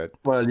you just said.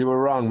 Well, you were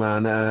wrong,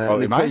 man.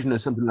 An equation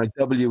is something like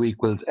W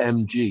equals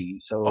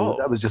mg. So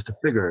that was just a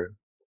figure.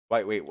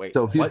 Wait.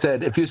 So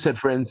if you said,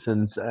 for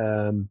instance,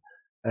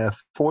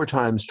 4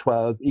 times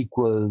 12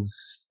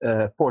 equals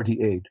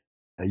 48,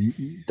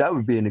 that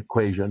would be an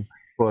equation.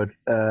 But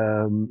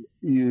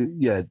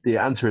the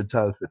answer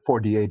itself,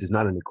 48, is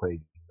not an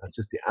equation. That's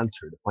just the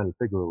answer, the final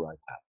figure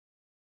arrives at.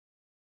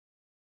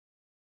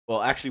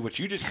 Well, actually, what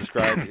you just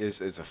described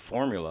is a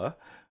formula.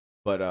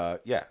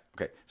 But yeah,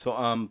 okay. So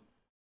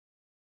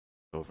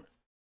go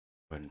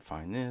ahead and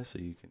find this so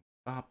you can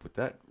stop with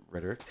that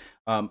rhetoric.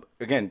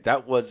 Again,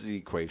 that was the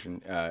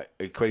equation.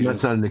 Equation.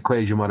 That's not an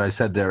equation. What I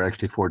said there,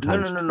 actually, 4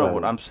 times. No.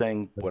 What I'm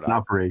saying, an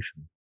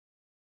operation.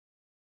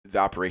 The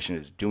operation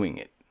is doing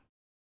it.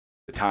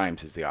 The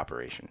times is the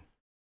operation.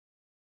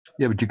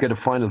 Yeah, but you get a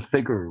final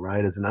figure,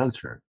 right, as an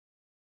answer.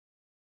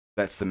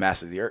 That's the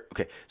mass of the Earth.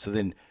 Okay, so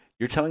then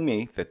you're telling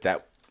me that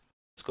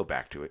let's go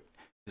back to it,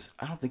 because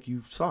I don't think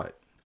you saw it.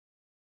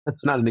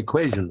 That's not an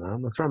equation,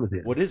 man. What's wrong with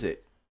you? What is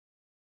it?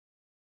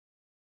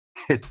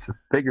 It's a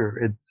figure.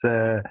 It's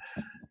a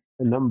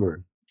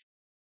number.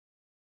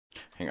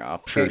 Hang on, I'm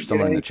sure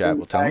someone in the chat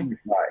will tell me.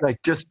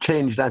 Like, just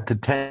change that to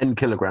 10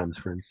 kilograms,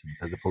 for instance,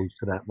 as opposed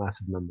to that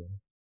massive number.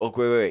 Oh,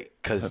 wait,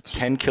 because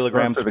 10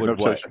 kilograms would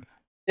what?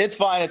 It's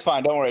fine.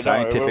 Don't worry.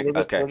 Scientific.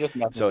 We're just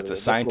so it's a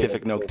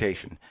scientific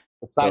notation.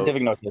 It's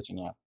scientific notation,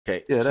 yeah.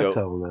 Okay. Yeah, that's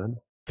all, man.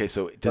 Okay,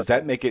 so does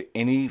that make it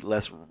any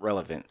less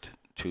relevant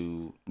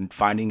to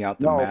finding out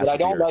the mass of the Earth? No,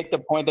 but I don't like the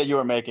point that you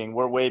were making.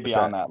 We're way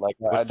beyond that. Like,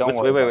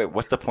 wait.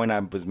 What's the point I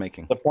was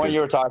making? The point you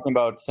were talking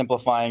about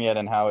simplifying it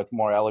and how it's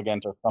more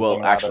elegant or something.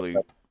 Well, actually,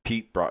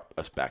 Pete brought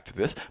us back to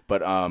this,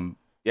 but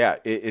yeah,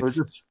 it's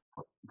just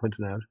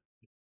pointing out.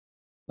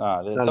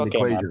 It's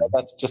okay, man.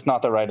 That's just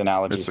not the right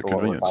analogy for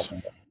what we're talking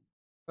about.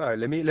 All right,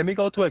 let me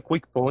go to a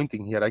quick point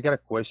in here. I got a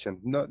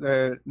question, not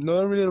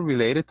really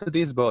related to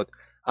this, but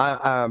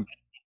I'm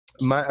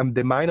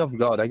the mind of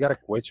God. I got a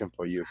question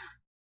for you,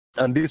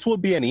 and this will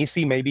be an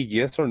easy, maybe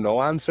yes or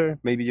no answer.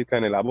 Maybe you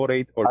can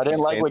elaborate. Or I didn't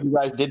like what you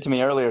guys did to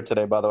me earlier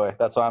today, by the way.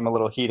 That's why I'm a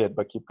little heated.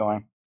 But keep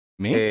going.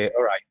 Me?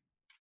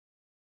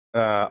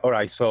 All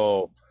right.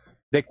 So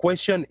the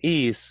question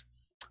is: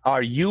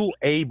 are you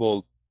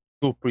able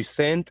to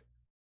present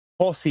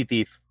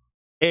positive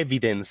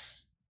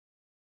evidence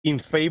in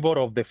favor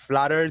of the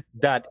flat Earth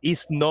that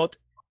is not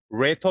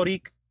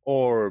rhetoric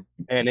or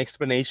an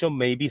explanation,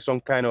 maybe some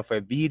kind of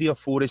a video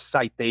footage,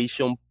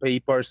 citation,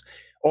 papers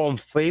on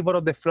favor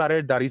of the flat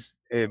Earth that is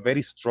a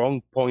very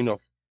strong point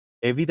of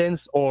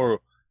evidence? Or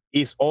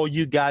is all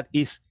you got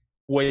is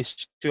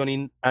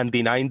questioning and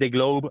denying the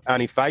globe?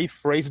 And if I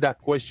phrase that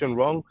question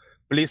wrong,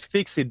 please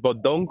fix it,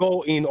 but don't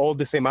go in all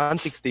the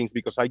semantics things,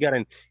 because I got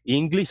an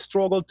English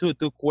struggle to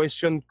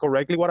question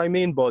correctly what I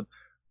mean. But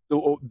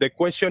the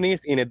question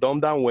is, in a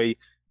dumbed down way,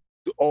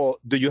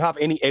 do you have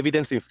any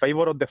evidence in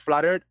favor of the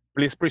flat Earth?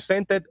 Please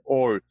present it,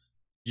 or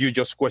you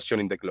just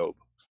questioning the globe?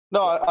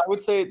 No, I would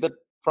say that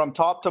from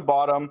top to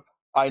bottom,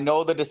 I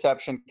know the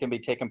deception can be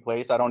taken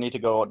place. I don't need to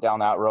go down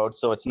that road.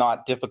 So it's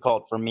not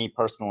difficult for me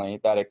personally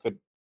that it could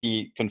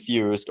be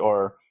confused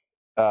or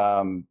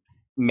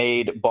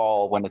made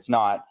ball when it's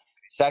not.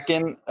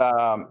 Second,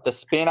 the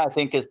spin, I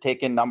think, is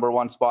taken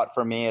 #1 spot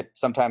for me. It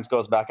sometimes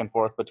goes back and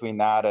forth between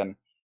that and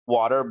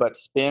water, but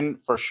spin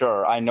for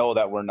sure. I know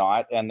that we're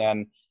not. And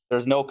then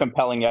there's no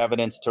compelling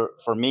evidence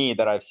for me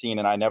that I've seen,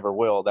 and I never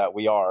will, that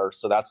we are.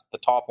 So that's the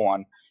top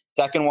one.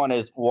 Second one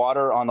is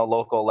water on the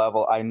local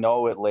level. I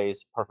know it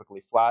lays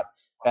perfectly flat,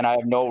 and I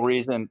have no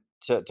reason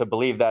to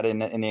believe that in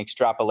the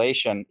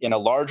extrapolation in a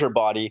larger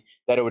body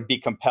that it would be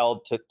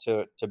compelled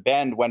to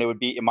bend, when it would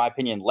be, in my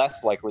opinion,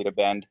 less likely to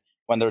bend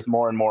when there's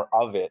more and more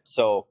of it.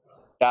 So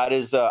that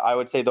is, I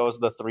would say those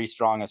are the 3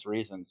 strongest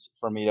reasons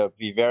for me to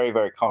be very,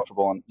 very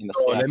comfortable in the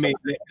stance.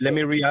 Let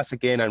me re-ask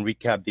again and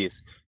recap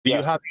this. Do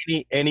you have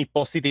any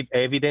positive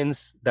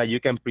evidence that you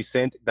can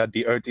present that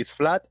the Earth is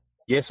flat?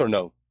 Yes or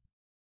no?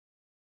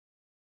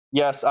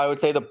 Yes, I would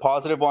say the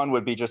positive one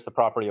would be just the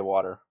property of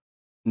water.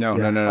 No.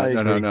 Wait.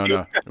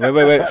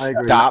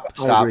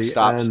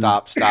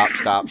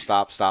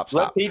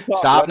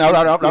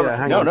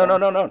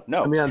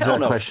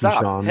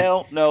 Stop.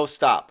 Hell no,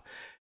 stop.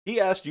 He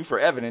asked you for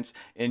evidence,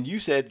 and you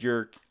said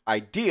your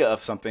idea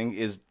of something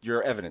is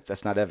your evidence.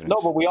 That's not evidence.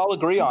 No, but we all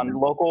agree on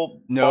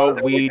local. No,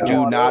 we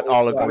do not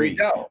all agree.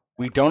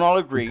 We don't all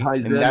agree,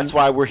 and that's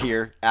why we're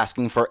here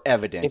asking for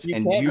evidence.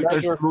 And you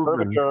just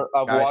curvature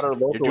of water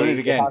locally, you're doing it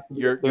again.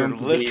 You're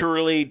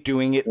literally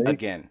doing it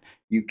again.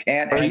 You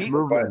can't.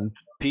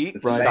 Pete,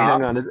 right,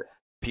 stop.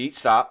 Pete,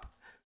 stop.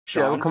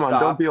 Sean, come on,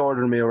 stop. don't be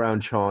ordering me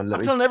around, Sean.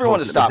 I'm telling everyone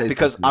to stop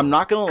because I'm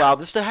not going to allow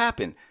this to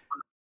happen.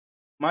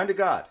 Mind to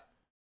God.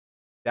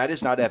 That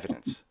is not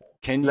evidence.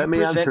 Can you Let me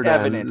present answer that.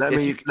 evidence? Let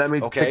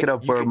me pick it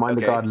up where Mind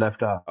of God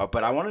left off.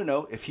 But I want to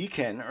know if he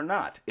can or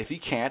not. If he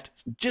can't,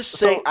 just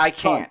say I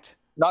can't.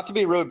 Not to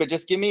be rude, but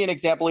just give me an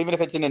example, even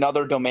if it's in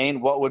another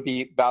domain. What would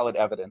be valid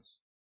evidence?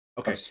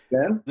 Okay,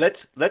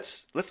 let's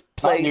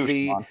play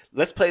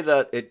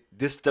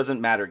this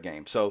doesn't matter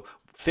game. So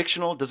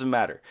fictional doesn't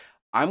matter.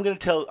 I'm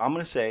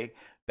gonna say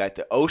that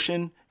the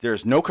ocean,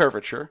 there's no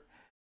curvature.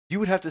 You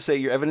would have to say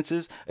your evidence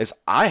is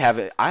I have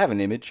an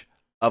image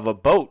of a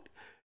boat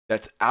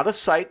that's out of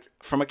sight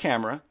from a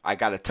camera. I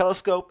got a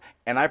telescope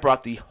and I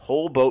brought the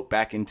whole boat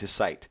back into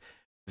sight.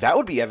 That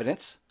would be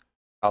evidence.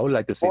 I would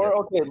like to see that.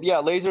 Okay, yeah,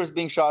 lasers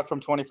being shot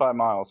from 25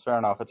 miles. Fair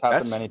enough. It's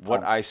happened many times.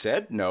 What I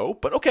said? No,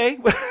 but okay.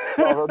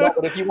 No,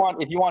 but if you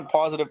want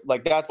positive,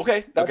 like that's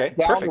down perfect.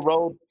 the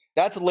road.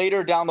 That's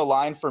later down the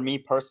line for me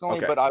personally,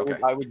 but I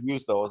would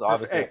use those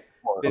obviously.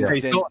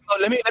 So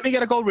let me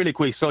get a go really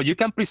quick. So you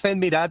can present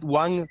me that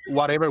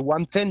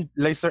 110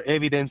 laser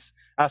evidence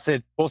as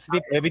a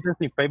positive evidence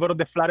in favor of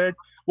the flat Earth.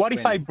 What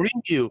if I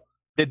bring you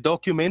the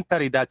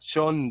documentary that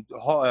shown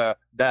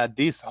that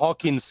this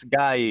Hawkins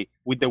guy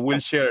with the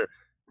wheelchair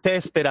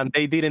tested, and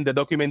they did in the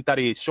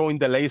documentary showing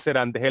the laser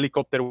and the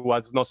helicopter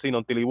was not seen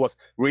until it was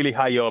really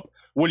high up?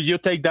 Will you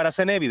take that as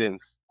an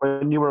evidence?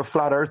 When you were a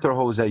flat earther,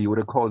 Jose, you would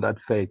have called that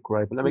fake,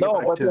 right? But let me get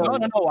back to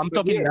no. I'm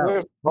talking now.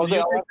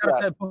 Jose,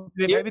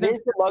 here's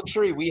the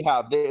luxury we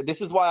have. This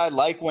is why I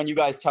like when you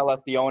guys tell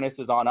us the onus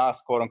is on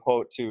us, quote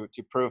unquote, to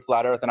prove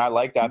flat Earth, and I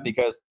like that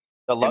because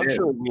the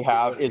luxury we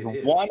have is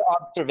one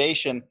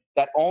observation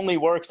that only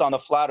works on the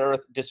flat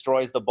Earth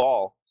destroys the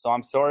ball. So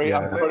I'm sorry.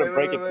 I'm going to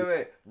break it.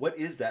 Wait. What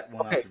is that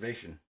one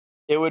observation?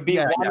 It would be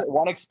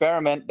one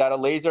experiment that a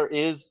laser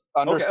is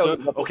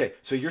understood. Okay.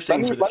 So you're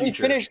saying for the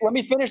future. Let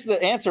me finish the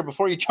answer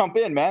before you jump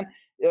in, man.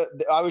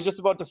 I was just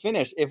about to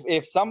finish.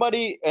 If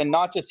somebody, and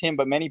not just him,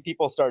 but many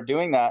people start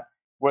doing that,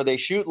 where they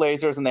shoot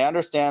lasers and they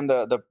understand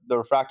the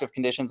refractive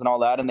conditions and all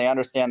that, and they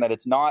understand that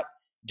it's not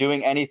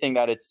doing anything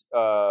that it's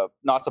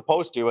not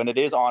supposed to, and it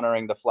is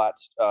honoring the flat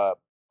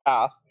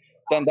path,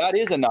 then that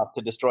is enough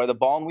to destroy the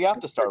ball, and we have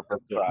to start from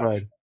scratch.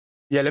 Right.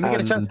 Yeah, let me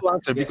get a chance to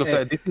answer because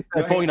this is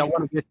the point I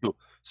want to get to.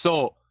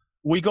 So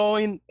we go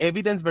in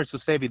evidence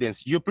versus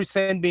evidence. You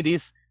present me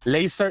this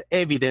laser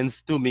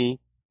evidence to me,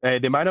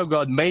 the man of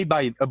God made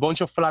by a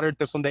bunch of flat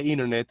earthers on the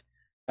internet,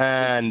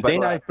 and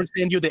then I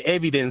present you the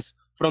evidence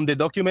from the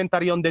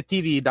documentary on the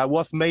TV that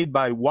was made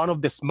by one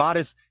of the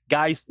smartest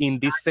guys in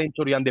this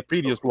century and the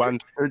previous one.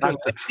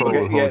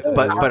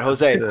 But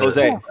Jose,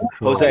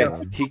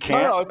 he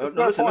can't.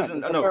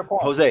 Listen.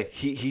 Jose,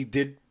 he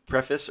did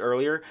preface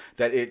earlier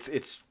that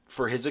it's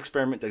for his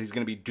experiment that he's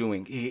going to be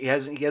doing. He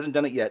hasn't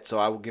done it yet, so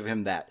I will give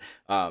him that.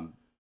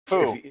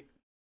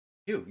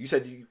 You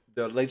said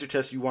the laser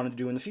test you wanted to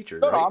do in the future.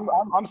 No, right?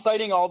 I'm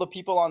citing all the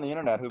people on the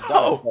internet who've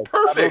done it.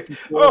 Perfect.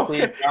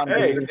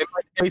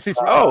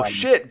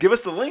 Shit! Give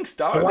us the links,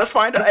 dog. Let's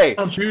find out. Hey,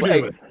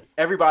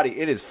 everybody,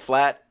 it is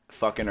flat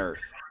fucking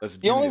Earth.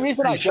 The only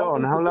reason I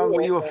Sean, how long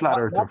were you a flat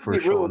earther for,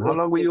 Sean? How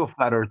long were you a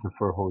flat earther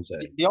for, Jose?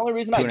 The only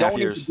reason I don't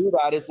need to do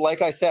that is,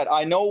 like I said,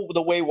 I know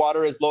the way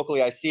water is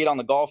locally. I see it on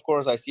the golf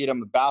course. I see it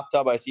in the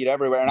bathtub. I see it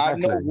everywhere. And I have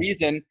no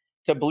reason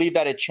to believe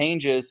that it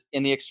changes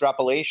in the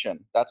extrapolation.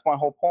 That's my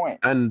whole point.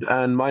 And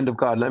Mind of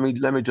God, let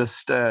me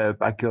just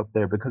back you up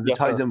there because it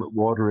ties in with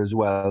water as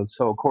well.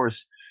 So, of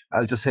course,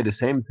 I'll just say the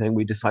same thing.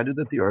 We decided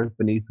that the Earth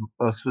beneath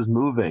us was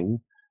moving.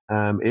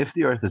 If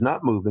the Earth is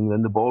not moving,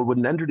 then the ball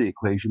wouldn't enter the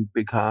equation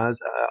because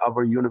of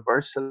our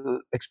universal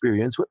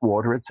experience with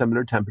water at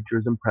similar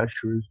temperatures and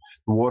pressures.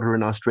 The water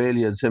in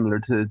Australia is similar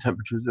to the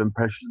temperatures and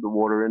pressures of the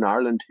water in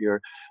Ireland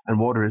here, and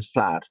water is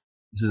flat.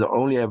 This is our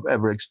only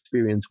ever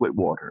experience with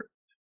water.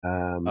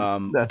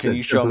 That's can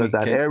you show me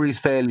that Aries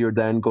failure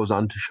then goes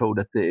on to show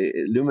that the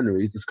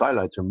luminaries, the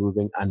skylights, are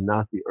moving and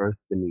not the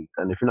Earth beneath.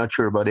 And if you're not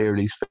sure about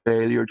Aries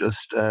failure,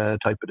 just type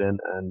it in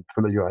and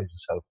familiarize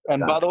yourself.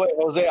 And by the way,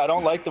 Jose, I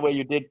don't like the way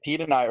you did Pete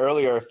and I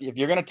earlier. If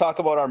you're going to talk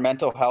about our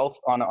mental health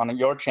on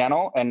your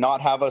channel and not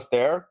have us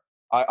there,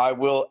 I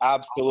will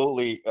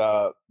absolutely.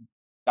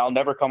 I'll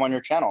never come on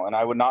your channel, and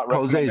I would not.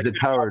 Jose is a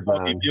coward,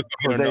 man.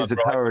 Jose is a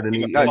coward,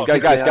 and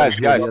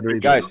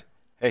guys.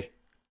 Hey,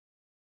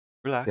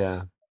 relax.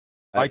 Yeah.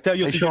 I tell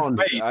you,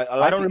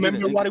 I don't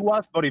remember what it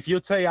was, but if you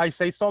say I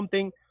say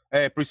something,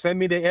 present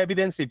me the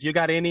evidence. If you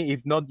got any,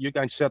 if not, you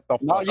can shut the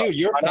fuck up. Not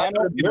you. Your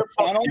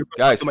panel,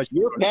 guys.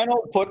 Your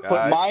panel put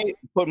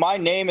my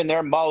name in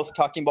their mouth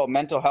talking about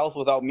mental health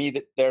without me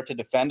there to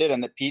defend it,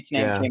 and that Pete's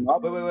name came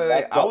up.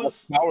 Wait. I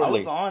was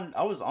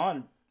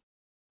on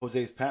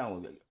Jose's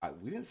panel. I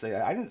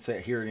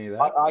didn't hear any of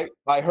that.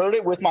 I heard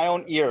it with my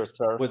own ears,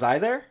 sir. Was I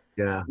there?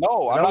 Yeah.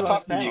 No, I'm not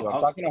talking to you.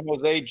 I'm talking to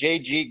Jose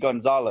J.G.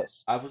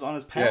 Gonzalez. I was on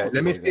his panel. Yeah,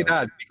 let me see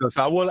that because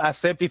I will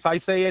accept if I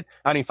say it,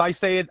 and if I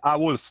say it, I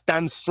will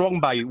stand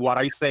strong by what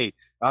I say.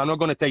 I'm not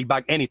going to take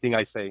back anything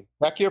I say.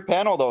 Check your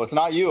panel, though. It's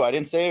not you. I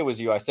didn't say it was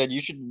you. I said you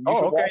should.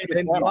 Okay.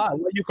 Then why are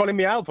you calling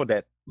me out for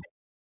that?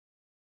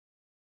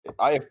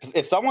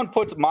 If someone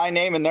puts my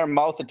name in their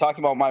mouth and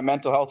talking about my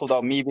mental health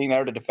without me being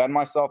there to defend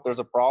myself, there's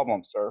a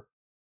problem, sir.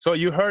 So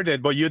you heard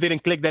it, but you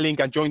didn't click the link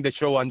and join the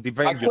show and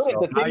defend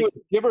yourself. The thing was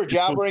gibber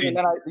jabbering, and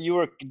then you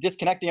were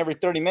disconnecting every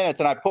 30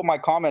 minutes, and I put my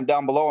comment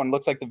down below, and it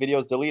looks like the video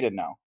is deleted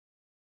now.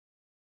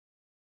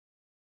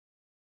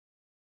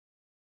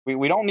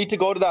 We don't need to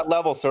go to that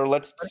level, sir.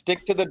 Let's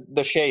stick to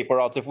the shape, or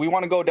else if we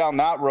want to go down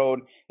that road,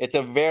 it's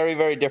a very,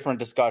 very different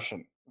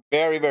discussion.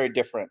 Very, very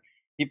different.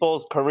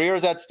 People's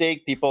careers at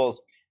stake,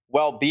 people's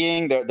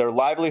well-being, their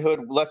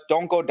livelihood. Let's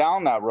don't go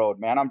down that road,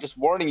 man. I'm just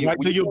warning you. Why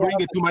do you bring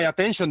it to my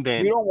attention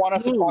then? You don't want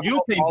us to talk you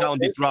about came down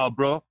this route,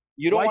 bro.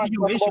 You don't want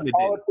to talk about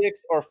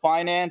politics or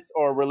finance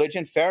or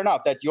religion. Fair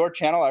enough. That's your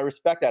channel. I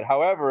respect that.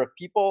 However, if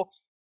people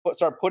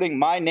start putting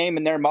my name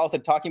in their mouth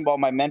and talking about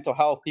my mental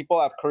health,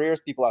 people have careers,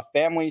 people have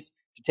families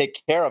to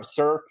take care of,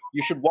 sir.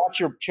 You should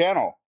watch your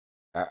channel.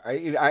 I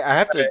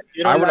have to.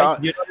 You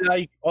don't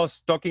like us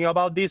talking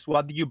about this?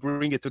 Why do you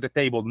bring it to the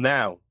table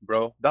now,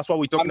 bro? That's what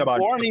we're talking about.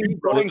 Warning you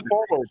going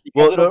forward.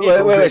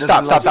 Well, wait,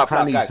 stop,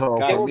 guys.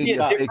 It will be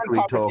a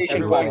different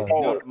conversation going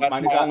forward.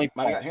 That's my only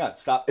point. Hang on,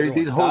 stop.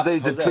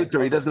 Jose's a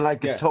truther. He doesn't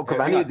like to talk of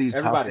any of these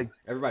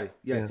topics. Everybody,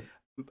 yeah.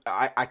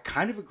 I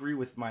kind of agree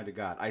with Mind of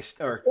God.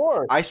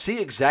 I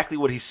see exactly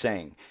what he's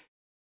saying.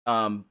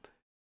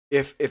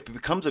 If it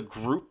becomes a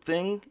group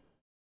thing,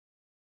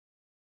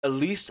 at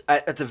least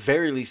at the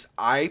very least,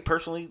 I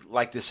personally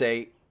like to say,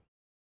 you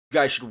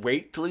guys should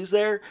wait till he's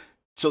there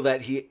so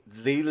that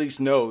they at least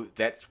know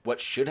that's what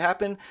should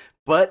happen.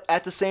 But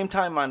at the same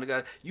time, Mind of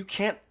God, you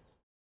can't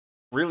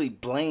really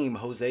blame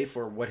Jose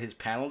for what his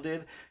panel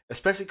did,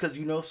 especially because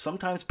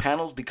sometimes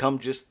panels become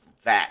just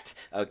that,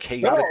 a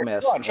chaotic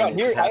mess.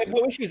 Sean, I have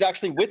no issues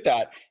actually with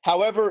that.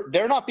 However,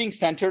 they're not being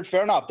centered.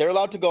 Fair enough. They're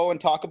allowed to go and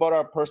talk about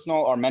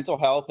our mental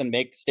health and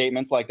make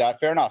statements like that.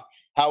 Fair enough.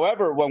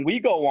 However, when we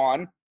go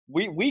on,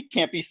 we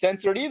can't be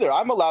censored either.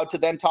 I'm allowed to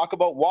then talk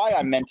about why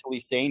I'm mentally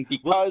sane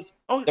because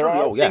there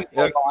are things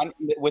going on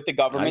with the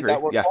government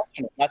that we're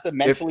questioning. That's a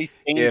mentally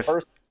sane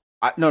person.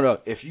 No.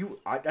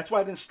 That's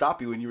why I didn't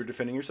stop you when you were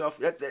defending yourself.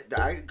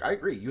 I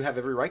agree. You have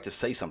every right to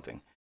say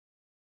something.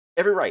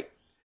 Every right.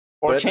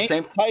 Or change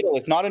the title.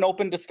 It's not an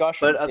open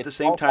discussion. But at the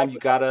same time, you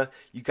gotta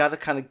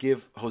kind of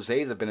give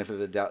Jose the benefit of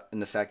the doubt in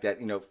the fact that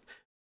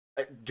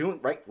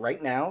doing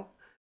right now,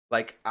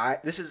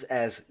 this is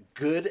as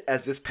good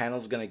as this panel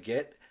is gonna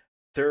get.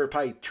 There are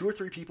probably 2 or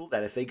 3 people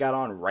that if they got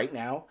on right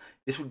now,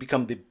 this would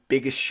become the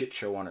biggest shit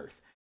show on earth.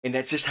 And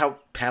that's just how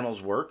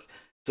panels work.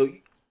 So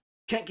you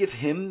can't give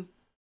him.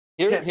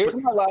 Here's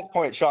my last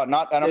point, Sean.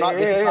 No.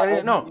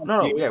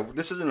 Yeah,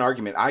 this is an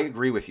argument. I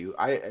agree with you.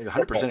 I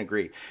 100%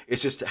 agree.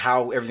 It's just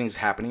how everything's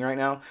happening right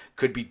now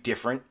could be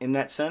different in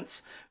that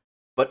sense.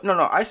 But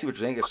no, I see what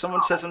you're saying. If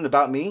someone says something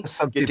about me,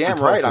 you're damn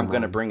right I'm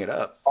going to bring it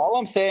up. All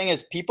I'm saying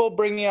is people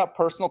bringing up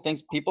personal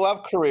things. People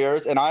have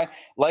careers, and I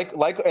like,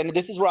 and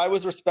this is where I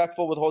was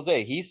respectful with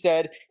Jose. He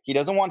said he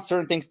doesn't want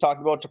certain things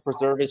talked about to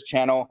preserve his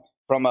channel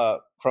from a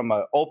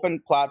open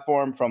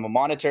platform, from a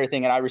monetary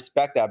thing, and I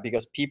respect that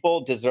because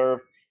people deserve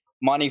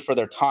money for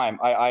their time.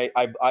 I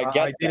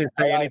didn't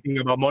say anything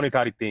about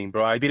monetary thing,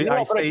 bro. I didn't.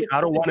 I say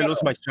I don't want to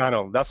lose my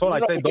channel. That's all I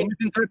said. Don't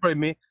misinterpret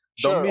me.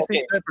 Don't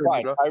misinterpret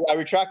me, bro. I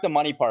retract the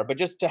money part, but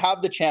just to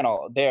have the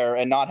channel there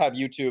and not have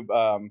YouTube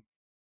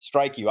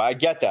strike you, I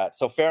get that.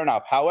 So fair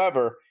enough.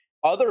 However,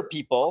 other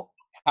people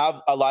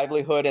have a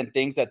livelihood and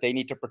things that they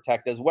need to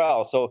protect as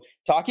well. So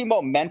talking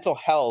about mental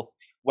health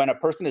when a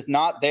person is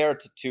not there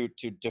to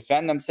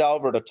defend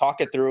themselves or to talk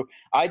it through,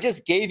 I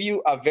just gave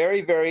you a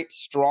very, very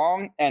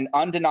strong and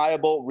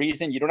undeniable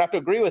reason. You don't have to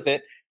agree with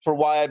it for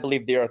why I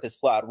believe the earth is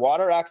flat.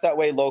 Water acts that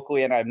way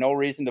locally, and I have no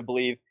reason to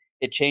believe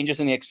it changes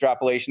in the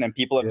extrapolation, and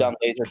people have done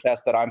laser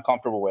tests that I'm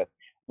comfortable with.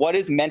 What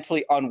is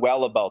mentally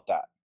unwell about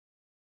that?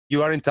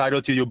 You are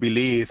entitled to your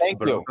belief.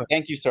 Thank you.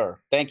 Thank you, sir.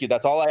 Thank you.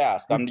 That's all I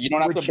ask. You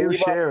don't have to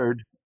believe us.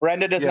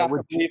 Brenda doesn't have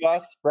to believe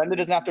us. Brenda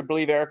doesn't have to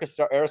believe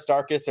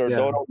Aristarchus or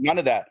Dodo. None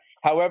of that.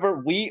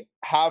 However, we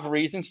have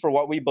reasons for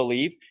what we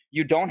believe.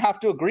 You don't have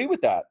to agree with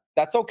that.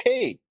 That's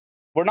okay.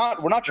 We're not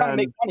trying to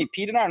make money.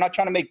 Pete and I are not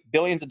trying to make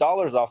billions of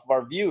dollars off of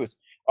our views,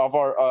 of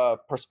our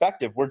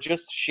perspective. We're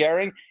just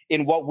sharing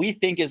in what we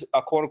think is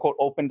a quote unquote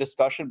open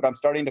discussion, but I'm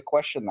starting to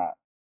question that.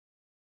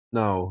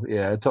 No,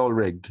 yeah, it's all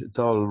rigged. It's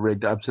all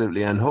rigged,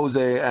 absolutely. And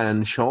Jose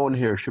and Sean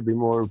here should be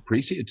more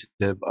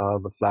appreciative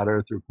of a flat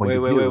earther point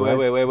of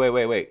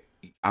view. Wait.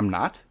 I'm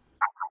not?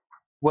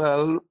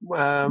 Well,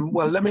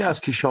 let me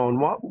ask you, Sean,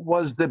 what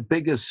was the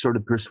biggest sort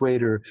of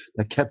persuader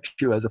that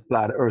kept you as a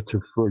flat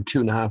earther for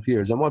 2.5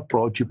 years? And what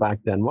brought you back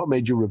then? What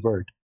made you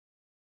revert?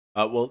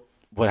 Well,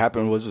 what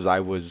happened was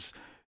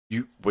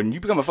when you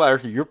become a flat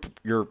earther,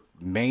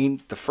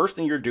 the first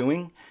thing you're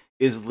doing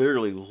is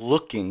literally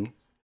looking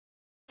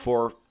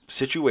for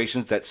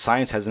situations that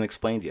science hasn't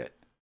explained yet.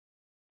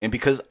 And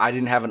because I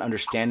didn't have an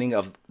understanding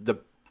of the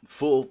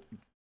full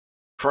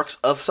crux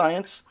of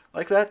science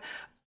like that,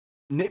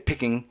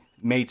 nitpicking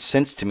made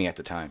sense to me at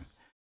the time.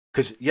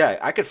 Because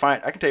I can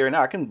tell you right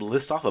now, I can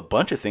list off a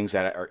bunch of things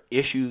that are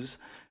issues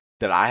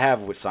that I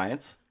have with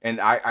science, and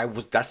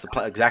that's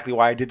exactly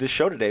why I did this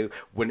show today.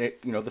 When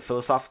the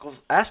philosophical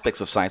aspects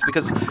of science,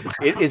 because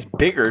it is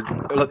bigger.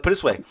 Look, put it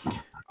this way,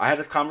 I had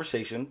a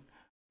conversation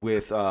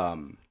with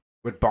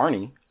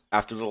Barney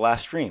after the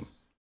last stream.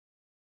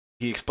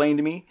 He explained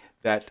to me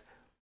that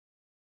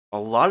a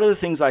lot of the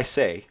things I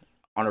say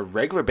on a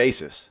regular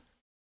basis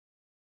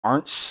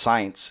aren't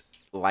science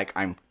like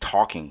I'm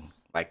talking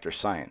like they're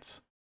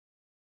science.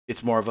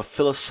 It's more of a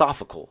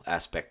philosophical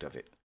aspect of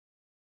it.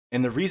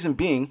 And the reason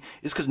being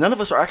is because none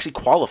of us are actually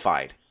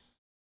qualified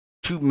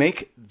to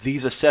make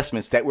these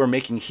assessments that we're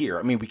making here.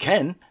 I mean,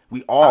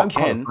 we all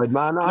can.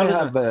 Man,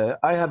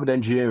 I have an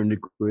engineering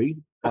degree.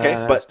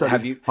 Okay, but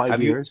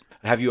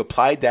have you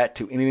applied that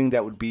to anything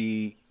that would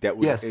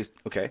yes.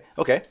 Okay.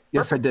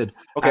 Yes, I did.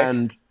 Okay.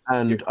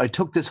 And I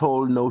took this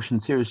whole notion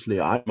seriously.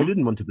 I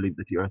didn't want to believe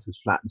that the Earth was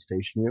flat and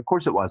stationary. Of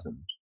course it wasn't.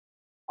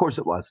 Of course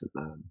it wasn't,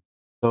 man.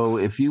 So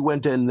if you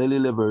went in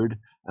lily-livered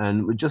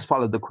and would just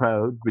follow the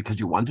crowd because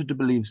you wanted to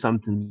believe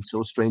something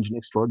so strange and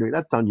extraordinary,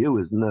 that's on you,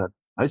 isn't it?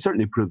 I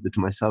certainly proved it to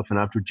myself, and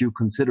after due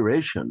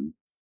consideration,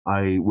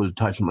 I will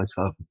title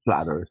myself a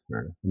flat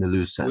earther in a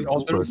loose sense. We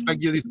all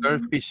respect you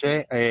deserve,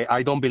 Pichet.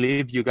 I don't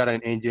believe you got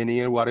an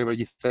engineer, whatever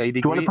you say.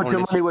 Do you want to put your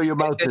money where your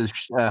mouth is,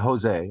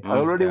 Jose? I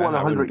already won a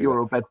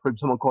 €100 bet from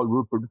someone called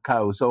Rupert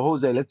Cow. So,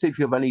 Jose, let's see if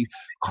you have any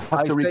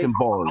Costa Rican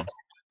balls.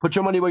 Put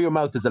your money where your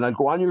mouth is, and I'll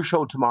go on your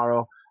show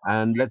tomorrow,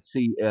 and let's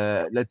see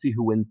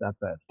who wins that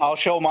bet. I'll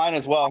show mine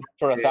as well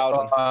for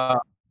 1,000.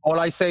 All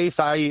I say is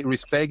I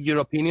respect your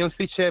opinions,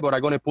 Pichet, but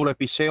I'm going to pull a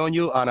Pichet on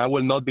you, and I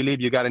will not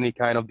believe you got any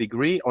kind of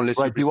degree unless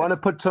right. Do you want to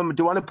put some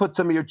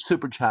of your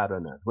super chat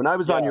on it? When I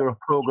was on your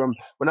program,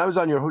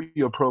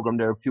 your program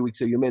there a few weeks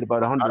ago, you made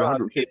about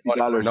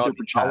 $150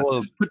 super chat.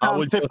 Put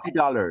down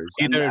 $50,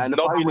 and if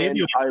I win,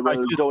 I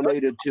will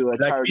donate it to a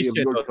charity of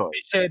your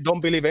choice. Pichet don't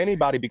believe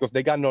anybody because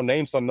they got no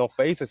names and no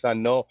faces,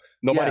 and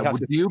nobody has.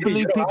 Do you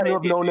believe people who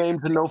have no names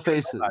and no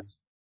faces?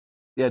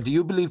 Yeah, do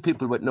you believe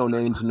people with no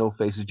names and no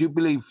faces? Do you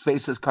believe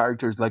faceless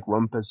characters like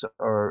Rumpus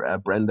or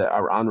Brenda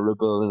are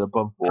honorable and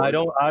above board?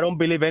 I don't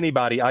believe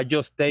anybody. I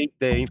just take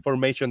the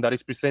information that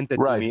is presented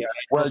to me.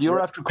 Well, you're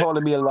after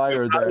calling me a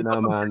liar there now,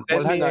 man.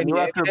 Well, hang on. You're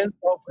after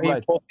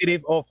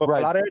positive of a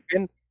flat earth,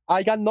 and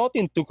I got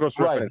nothing to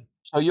cross-reference.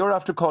 So you're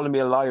after calling me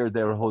a liar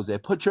there, Jose.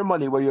 Put your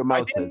money where your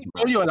mouth is. I didn't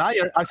call you a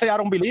liar. I say I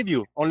don't believe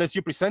you unless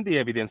you present the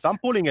evidence. I'm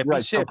pulling a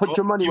right. So put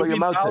your money where your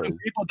mouth is.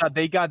 People that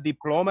they got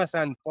diplomas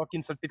and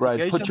fucking certifications.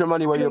 Right. Put your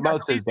money where your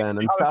mouth is, then,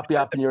 and stop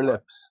yapping your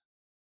lips.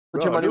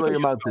 Put your money where your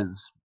mouth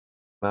is,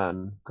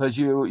 man, because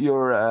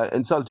you're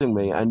insulting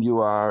me and you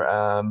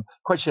are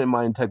questioning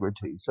my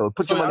integrity. So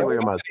put your money where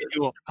your mouth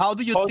is. How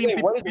do you think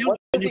people feel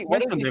when you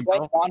question them,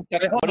 bro?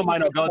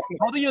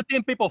 How do you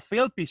think people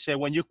feel, Pichet,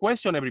 when you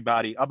question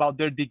everybody about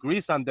their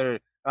degrees and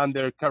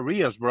their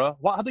careers, bro?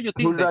 How do you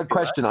think? Who did I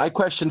question? I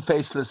question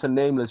faceless and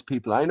nameless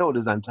people. I know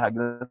there's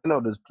antagonists. I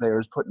know there's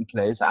players put in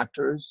place,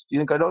 actors. Do you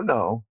think I don't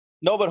know?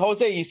 No, but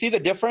Jose, you see the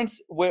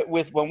difference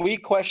with when we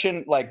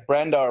question like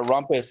Brenda or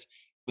Rumpus.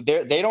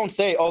 They don't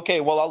say, okay,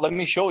 well, let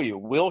me show you.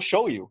 We'll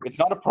show you. It's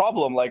not a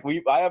problem. Like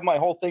I have my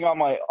whole thing on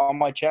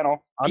my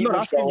channel. I'm not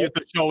asking you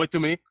to show it to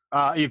me.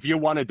 If you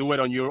want to do it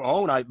on your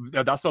own,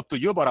 that's up to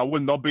you. But I will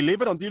not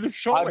believe it until you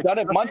show it. I've done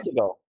it months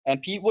ago,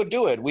 and Pete would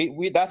do it.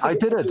 I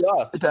did it.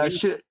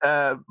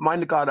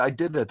 Mind God, I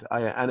did it.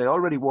 I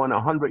already won a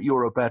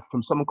 €100 bet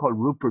from someone called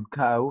Rupert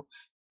Cow,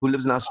 who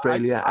lives in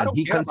Australia, and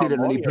he conceded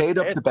and he paid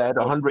up the bet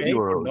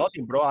 €100.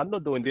 Nothing, bro. I'm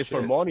not doing this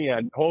for money,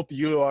 and hope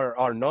you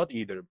are not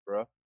either,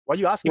 bro. Why are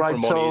you asking for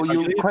money? So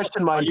you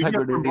question my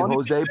integrity,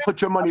 Jose.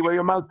 Put your money where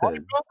your mouth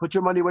is. Put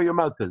your money where your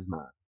mouth is,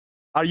 man.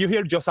 Are you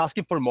here just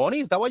asking for money?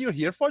 Is that what you're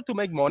here for, to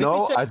make money?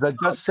 No, as I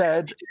just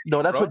said,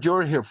 no, that's what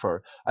you're here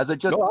for. As I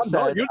just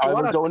said, I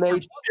will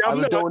donate. I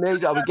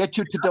will get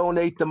you to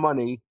donate the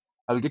money.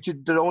 I will get you to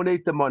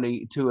donate the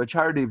money to a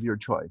charity of your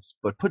choice.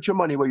 But put your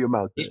money where your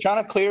mouth is. He's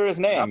trying to clear his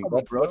name.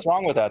 What's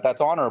wrong with that?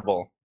 That's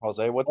honorable.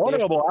 Jose, what's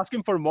honorable?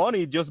 Asking for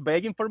money, just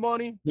begging for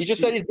money. He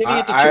just said he's giving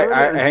it to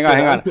charity. Hang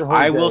on.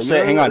 I will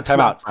say, hang on, time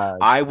out.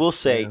 I will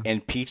say, in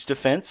Pete's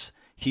defense,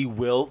 he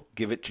will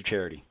give it to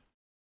charity.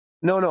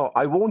 No,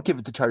 I won't give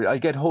it to charity. I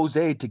get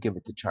Jose to give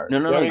it to charity.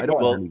 No. I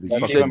don't you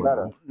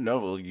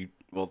said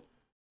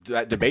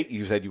that debate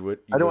you said you would.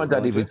 I don't want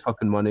that even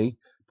fucking money.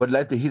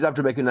 But he's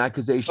after making an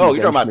accusation. Oh,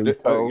 you're talking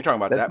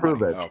about let's that.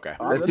 Prove it. Okay.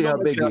 Let's see how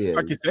big he is.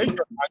 I'm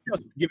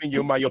just giving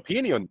you my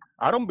opinion.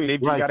 I don't believe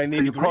you got any.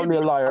 So you call me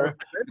a liar.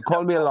 You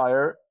call me a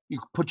liar. You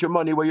put your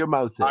money where your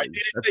mouth is. I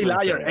didn't say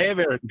liar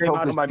ever. Came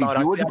out of my mouth.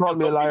 You wouldn't call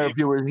me a liar if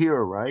you were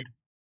here, right?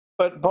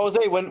 But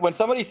Jose, when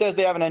somebody says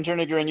they have an engineering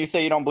degree and you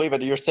say you don't believe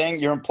it,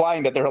 you're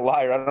implying that they're a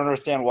liar. I don't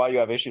understand why you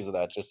have issues with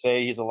that. Just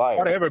say he's a liar.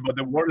 Whatever, but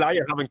the word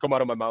liar haven't come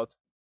out of my mouth.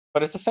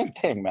 But it's the same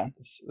thing, man.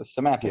 It's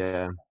semantics.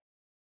 Yeah.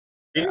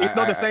 It's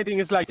not the same thing.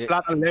 It's like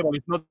flat and level.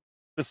 It's not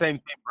the same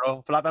thing,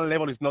 bro. Flat and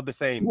level is not the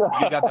same. You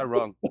got that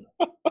wrong.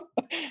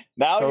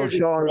 Now you're just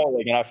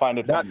trolling, and I find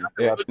it funny.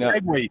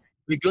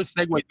 A good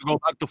segue to go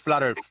back to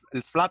flat earth.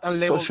 Flat and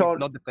level is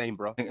not the same,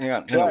 bro.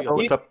 Hang on.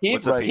 What's up,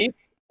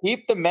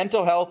 keep the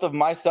mental health of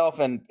myself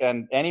and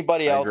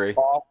anybody else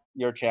off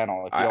your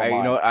channel. If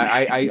you don't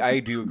mind. I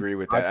do agree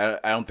with that.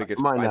 I don't think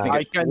it's.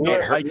 I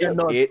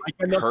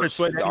cannot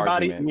persuade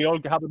anybody. We all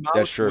have a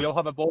mouth. We all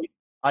have a voice.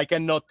 I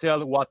cannot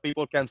tell what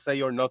people can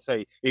say or not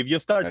say. If you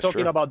start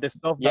talking about the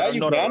stuff that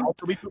you not can. allowed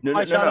to be put on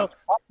my channel,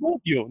 I'll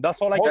move you.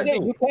 That's all I can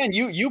do. You can.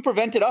 You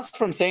prevented us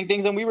from saying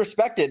things, and we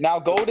respect it. Now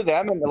go to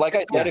them, and like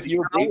I said, if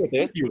you agree with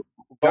this,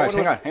 guys,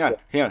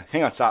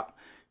 hang on, stop.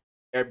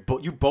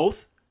 You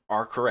both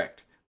are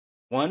correct.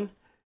 One,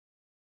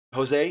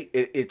 Jose,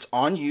 it's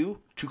on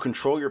you to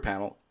control your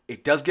panel.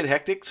 It does get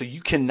hectic, so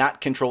you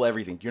cannot control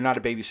everything. You're not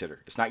a babysitter.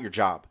 It's not your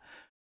job.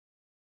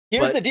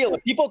 Here's the deal: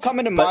 if people come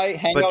into my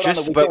hangout on the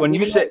weekend, but when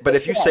you say, but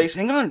if you say,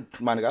 hang on,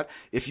 mind of God,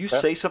 if you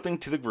say something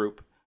to the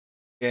group,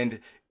 and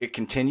it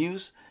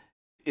continues,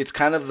 it's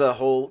kind of the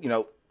whole, you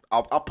know,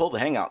 I'll pull the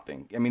hangout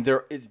thing. I mean,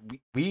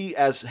 we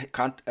as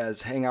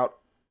hangout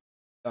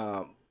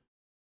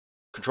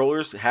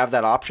controllers have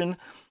that option.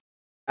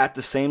 At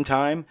the same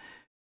time,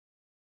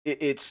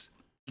 it's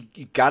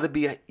you got to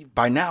be,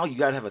 by now you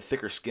got to have a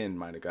thicker skin,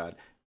 mind of God.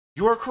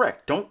 You are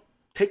correct. Don't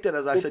take that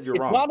as I said you're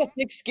wrong. It's not a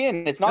thick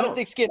skin. It's not a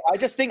thick skin. I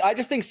just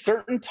think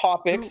certain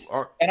topics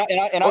and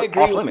I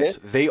agree off with limits.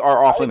 it. They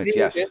are off limits.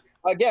 Yes.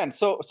 Again,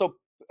 so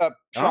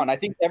Sean, I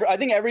think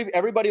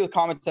everybody with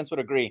common sense would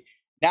agree.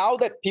 Now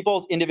that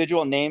people's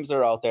individual names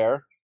are out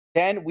there,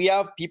 then we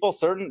have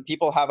certain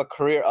people have a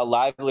career, a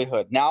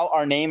livelihood. Now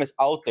our name is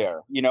out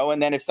there, you know,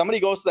 and then if somebody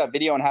goes to that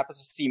video and happens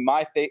to see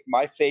my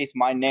face,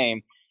 my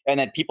name, and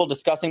then people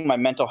discussing my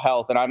mental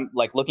health, and I'm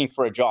like looking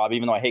for a job,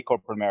 even though I hate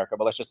corporate America,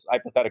 but let's just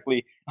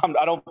hypothetically,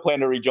 I don't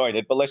plan to rejoin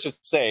it, but let's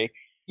just say,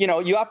 you know,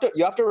 you have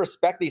to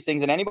respect these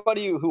things, and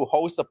anybody who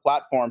hosts a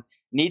platform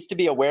needs to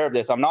be aware of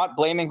this. I'm not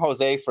blaming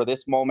Jose for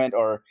this moment,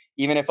 or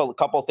even if a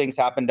couple things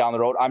happen down the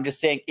road. I'm just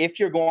saying, if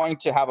you're going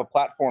to have a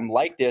platform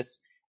like this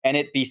and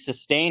it be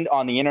sustained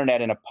on the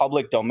internet in a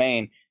public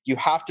domain, you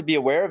have to be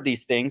aware of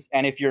these things.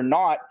 And if you're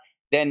not,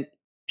 then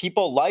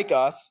people like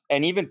us,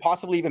 and even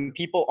possibly even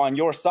people on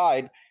your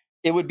side,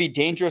 it would be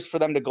dangerous for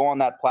them to go on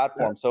that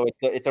platform. So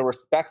it's a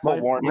respectful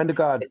warning. Mind of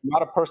God, it's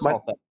not a personal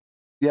thing.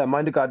 Yeah,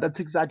 mind of God, that's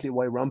exactly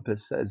why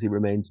Rumpus says he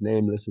remains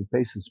nameless and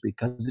faceless,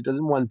 because he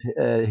doesn't want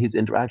his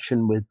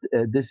interaction with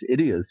this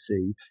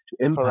idiocy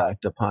to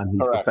impact upon his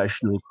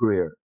professional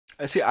career.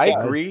 See, I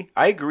agree.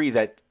 I agree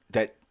that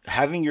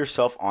having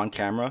yourself on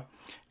camera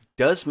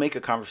does make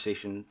a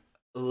conversation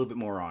a little bit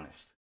more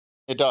honest.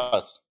 It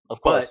does,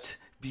 of course.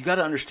 But you got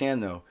to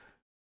understand, though,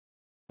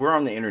 we're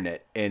on the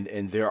internet,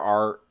 and there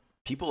are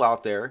people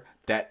out there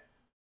that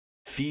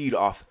feed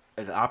off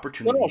an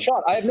opportunity. No,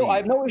 Sean, I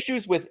have no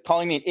issues with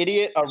calling me an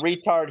idiot, a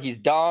retard. He's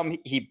dumb.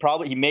 He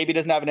maybe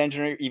doesn't have an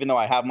engineer, even though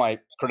I have my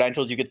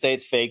credentials. You could say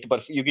it's fake,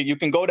 but you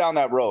can go down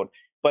that road.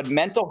 But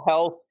mental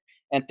health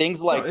and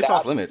things like it's that,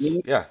 off limits.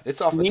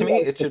 It's off. To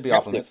me, it should be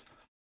off limits.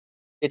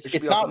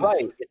 It's not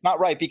right. It's not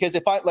right, because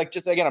if I'm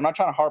not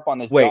trying to harp on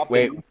this. Wait.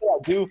 I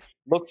do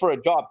look for a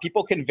job.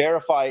 People can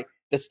verify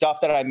the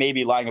stuff that I may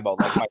be lying about,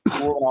 like my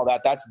school and all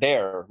that. That's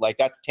there. Like,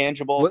 that's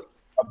tangible,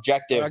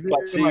 objective.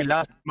 But see, my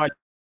last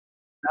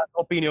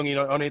opinion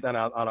on it, and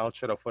I'll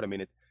shut up for a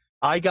minute.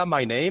 I got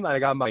my name and I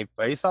got my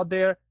face out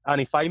there, and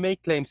if I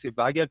make claims, if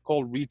I get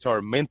called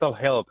retard, mental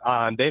health,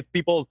 and if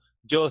people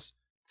just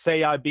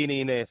say I've been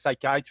in a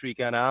psychiatric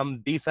and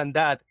I'm this and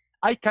that,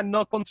 I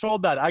cannot control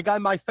that. I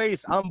got my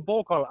face. I'm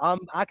vocal. I'm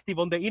active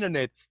on the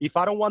internet. If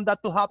I don't want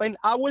that to happen,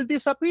 I will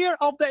disappear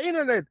off the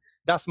internet.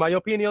 That's my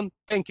opinion.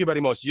 Thank you very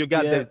much. You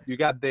got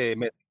the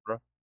message, bro.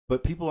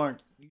 But people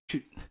aren't.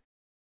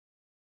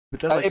 But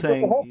that's like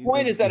saying, the whole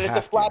point is that it's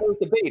a flat earth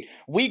debate.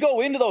 We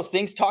go into those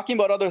things talking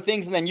about other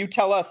things, and then you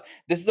tell us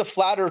this is a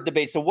flat earth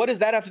debate. So what does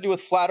that have to do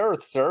with flat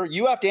earth, sir?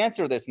 You have to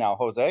answer this now,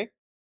 Jose.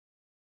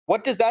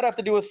 What does that have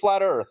to do with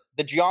flat earth?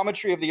 The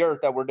geometry of the earth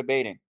that we're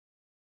debating.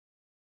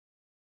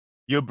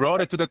 You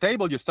brought it to the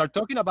table. You start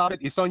talking about it.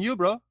 It's on you,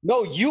 bro.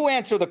 No, you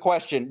answer the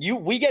question.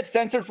 We get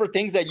censored for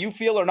things that you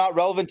feel are not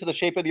relevant to the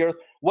shape of the earth.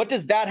 What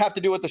does that have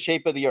to do with the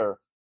shape of the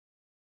earth?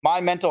 My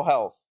mental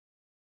health.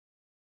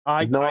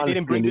 I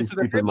didn't bring this to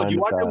the table.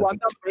 You are the one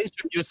that raised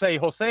it. You say,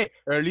 Jose,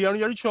 earlier on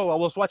your show, I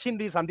was watching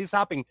this and this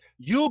happened.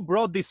 You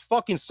brought this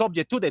fucking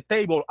subject to the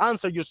table.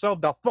 Answer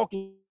yourself the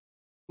fucking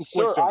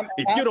question.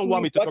 If you don't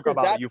want me to talk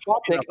about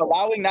it,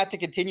 allowing that to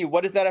continue,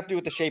 what does that have to do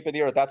with the shape of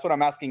the earth? That's what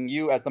I'm asking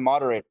you as the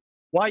moderator.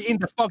 Why in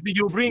the fuck did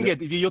you bring it?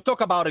 Did you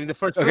talk about it in the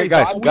first place?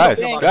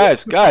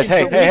 Guys,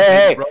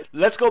 hey,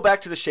 let's go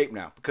back to the shape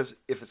now, because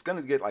if it's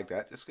gonna get like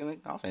that,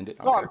 I'll end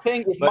it. No, I'm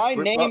saying if my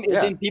name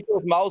is in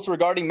people's mouths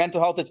regarding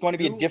mental health, it's going to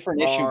be a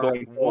different issue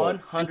going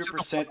forward.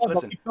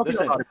 100%.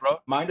 Listen,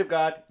 mind of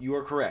God, you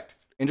are correct.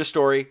 End of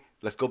story.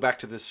 Let's go back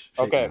to this.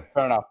 Okay,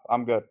 fair enough.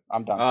 I'm good.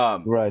 I'm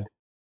done. Right.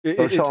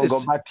 So Sean,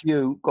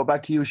 go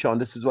back to you, Sean.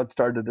 This is what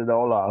started it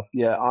all off.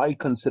 Yeah, I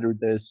considered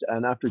this,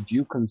 and after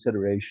due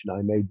consideration,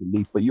 I made the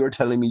leap. But you're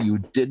telling me you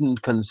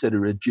didn't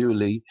consider it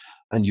duly,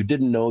 and you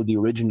didn't know the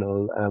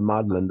original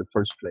model in the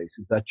first place.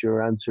 Is that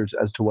your answers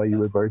as to why you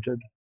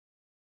reverted?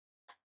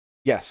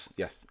 Yes.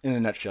 In a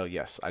nutshell,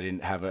 yes. I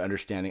didn't have an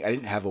understanding. I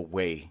didn't have a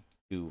way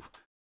to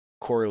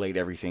correlate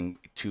everything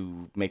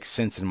to make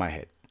sense in my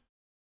head.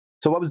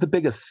 So what was the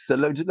biggest? So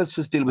let's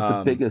just deal with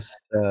the biggest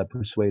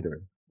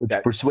persuader. Which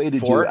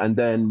persuaded you, and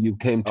then you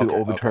came to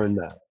overturn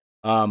that.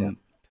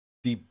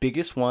 the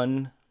biggest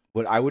one,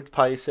 what I would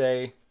probably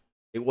say,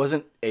 it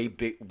wasn't a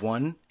big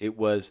one. It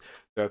was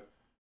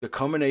the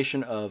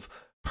culmination of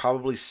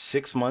probably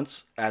 6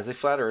 months as a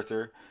flat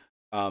earther,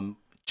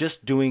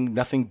 just doing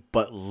nothing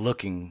but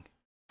looking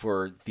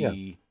for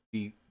the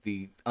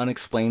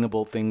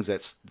unexplainable things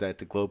that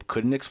the globe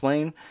couldn't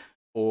explain,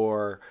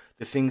 or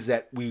the things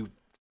that we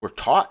were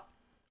taught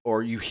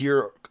or you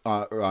hear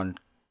on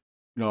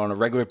a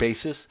regular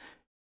basis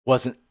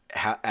wasn't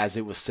as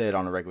it was said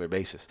on a regular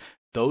basis.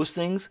 Those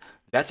things,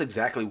 that's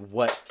exactly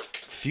what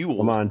fuels.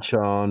 Come on,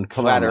 Sean.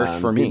 Flat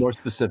Earth for me. Be more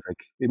specific.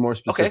 Be more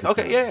specific.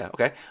 Okay, yeah,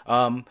 okay.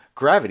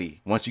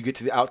 Gravity. Once you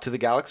get out to the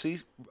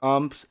galaxy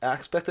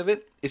aspect of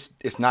it,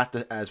 it's not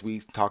as we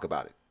talk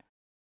about it.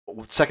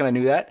 The second I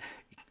knew that,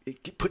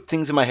 it put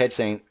things in my head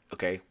saying,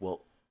 okay,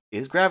 well,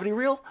 is gravity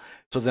real?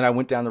 So then I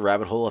went down the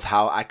rabbit hole of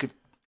how I could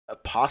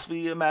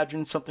possibly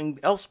imagine something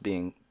else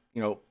being,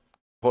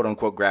 quote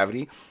unquote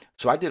gravity.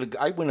 So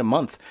I went a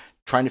month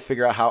trying to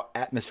figure out how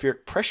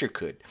atmospheric pressure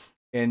could.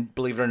 And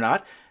believe it or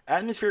not,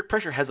 atmospheric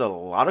pressure has a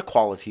lot of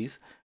qualities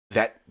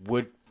that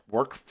would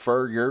work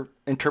for your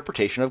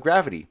interpretation of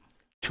gravity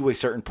to a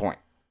certain point.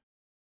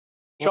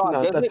 Sean,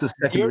 that's a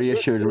secondary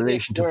issue in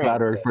relation to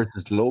flat Earth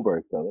versus globe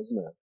Earth, though, isn't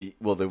it?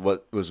 Well,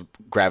 what was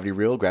gravity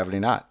real, gravity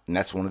not? And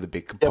that's one of the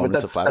big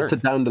components of flat Earth.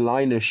 That's a down the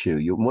line issue.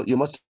 You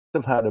must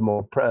have had a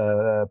more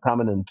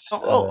prominent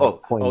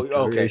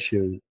point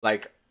issue.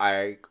 Like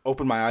I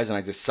opened my eyes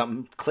and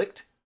something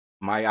clicked.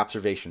 My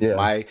observation,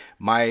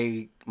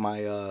 my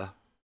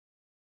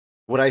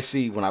what I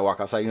see when I walk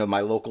outside,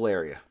 my local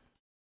area.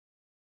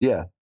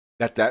 Yeah.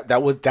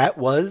 That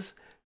was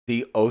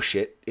the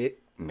shit,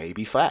 it may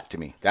be flat to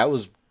me. That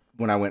was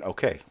when I went,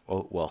 okay,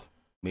 well,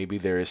 maybe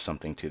there is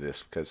something to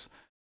this, because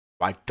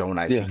why don't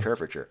I see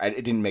curvature?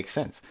 It didn't make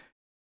sense.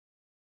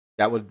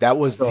 That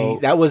was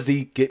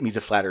the get me to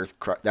flat Earth.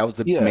 That was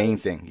the main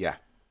thing. Yeah.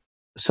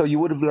 So you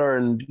would have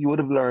learned in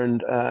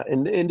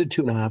the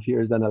 2.5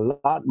 years then a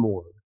lot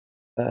more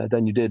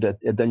than you did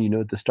than you knew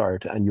at the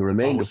start, and you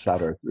remained a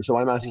flat earther. So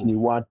I'm asking you,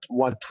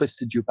 what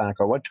twisted you back,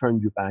 or what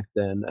turned you back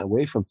then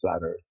away from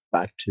flat Earth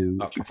back to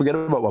forget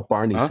about what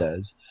Barney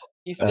says.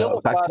 He's still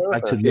a back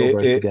to globe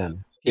Earth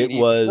again. It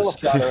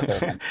was.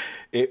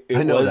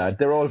 I know that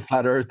they're all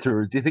flat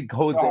earthers. Do you think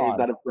Jose is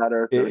not a flat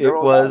earther? It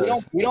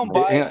was. We don't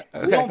buy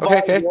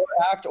your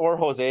act or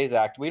Jose's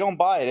act. We don't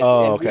buy it.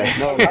 Okay.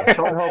 No,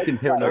 Sean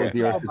Hawkins here knows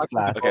the Earth is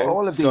flat. Okay.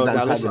 All of these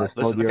antagonists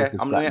know the Earth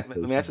is flat.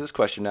 Let me answer this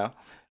question now.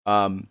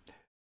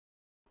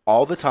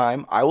 All the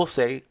time, I will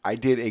say I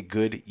did a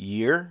good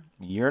year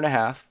and a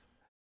half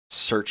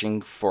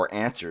searching for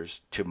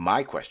answers to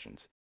my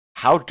questions.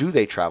 How do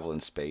they travel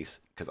in space?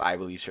 Because I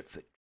believe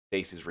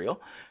space is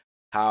real.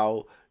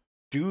 How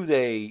do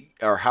they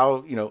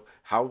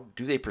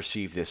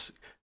perceive this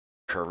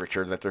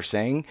curvature that they're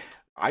saying?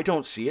 I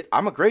don't see it.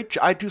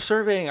 I do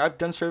surveying. I've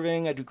done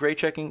surveying. I do grade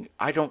checking.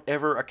 I don't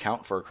ever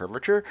account for a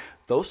curvature.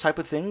 Those type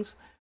of things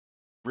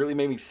really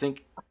made me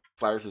think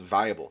flat Earth is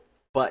viable.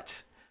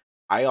 But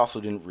I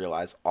also didn't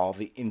realize all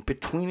the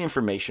in-between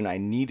information I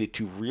needed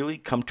to really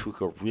come to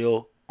a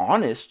real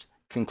honest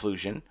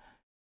conclusion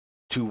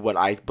to what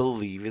I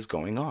believe is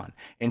going on.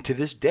 And to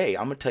this day,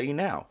 I'm going to tell you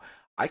now,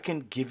 I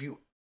can give you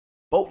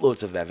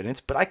boatloads of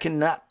evidence, but I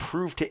cannot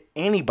prove to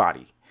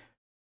anybody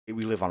that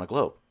we live on a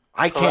globe.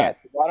 I can't.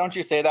 Why don't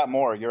you say that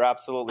more? You're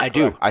absolutely correct.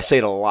 do. I say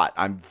it a lot.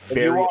 I'm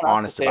very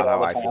honest about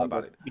how I feel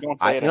about it. You don't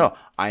say it.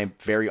 I am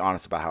very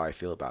honest about how I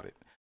feel about it.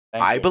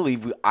 I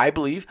believe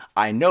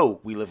I know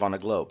we live on a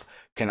globe.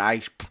 Can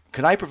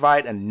I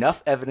provide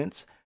enough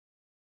evidence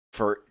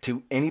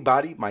to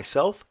anybody,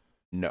 myself?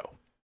 No.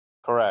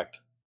 Correct.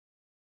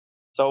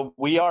 So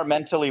we are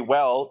mentally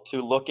well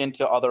to look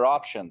into other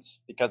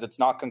options because it's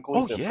not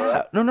conclusive. Oh yeah.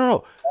 Correct?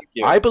 No.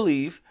 I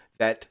believe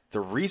that the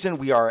reason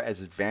we are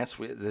as advanced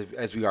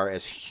as we are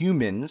as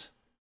humans,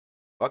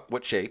 fuck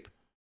what shape,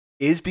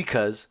 is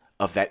because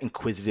of that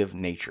inquisitive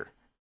nature.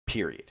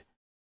 Period.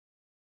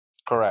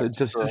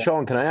 Correct.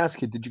 Sean, can I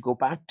ask you, did you go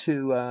back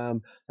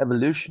to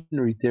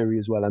evolutionary theory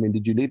as well? I mean,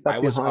 did you leave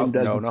that behind?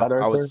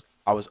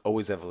 I was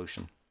always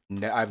evolution.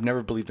 I've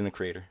never believed in a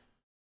creator.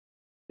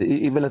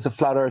 Even as a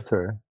flat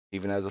earther?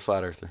 Even as a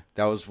flat earther.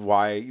 That was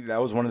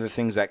one of the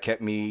things that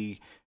kept me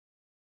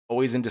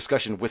always in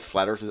discussion with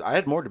flat earthers. I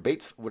had more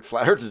debates with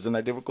flat earthers than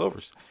I did with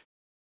Glovers.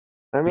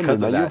 I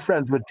remember you're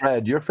friends with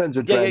Dread. You're friends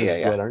with Dread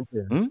as well, aren't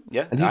you? Mm-hmm.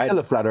 Yeah. And he's still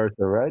a flat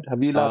earther, right?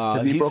 Have you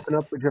broken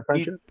up with your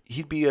friendship?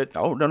 He'd be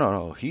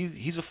no.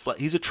 He's a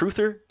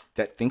truther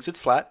that thinks it's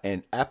flat,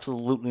 and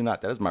absolutely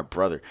not. That is my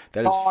brother.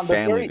 That is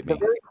family to me. The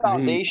very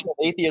foundation of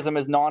atheism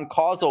is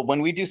non-causal.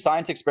 When we do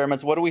science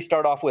experiments, what do we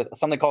start off with?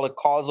 Something called a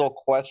causal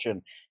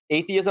question.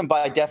 Atheism,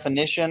 by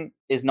definition,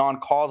 is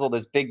non-causal.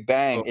 This Big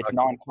Bang, it's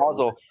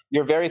non-causal.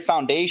 Your very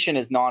foundation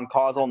is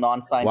non-causal,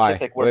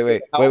 non-scientific.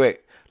 Why? Wait.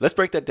 Let's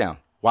break that down.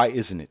 Why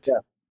isn't it?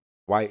 Yes.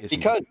 Why isn't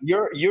because it?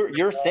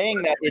 You're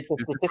saying that it's a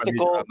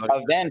statistical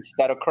event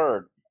that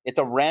occurred. It's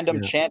a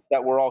random chance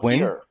that we're all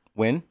here.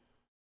 When?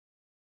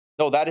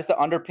 No, that is the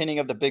underpinning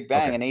of the Big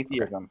Bang and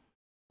atheism.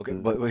 Okay,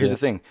 but here's the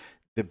thing.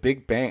 the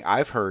Big Bang.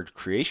 I've heard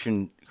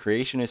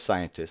creationist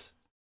scientists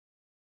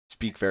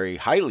speak very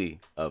highly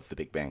of the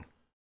Big Bang.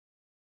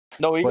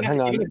 No, even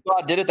if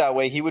God did it that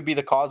way, he would be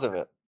the cause of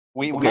it.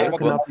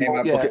 Exactly.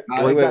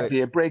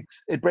 It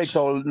breaks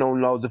all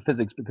known laws of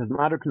physics because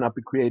matter cannot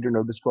be created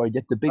nor destroyed.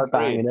 Yet the Big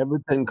Bang and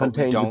everything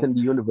contained within the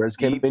universe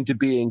came into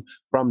being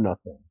from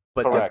nothing.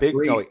 But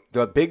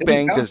the Big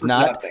Bang does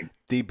not. Nothing.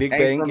 The Big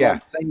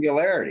Bang,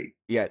 singularity.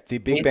 Yeah, the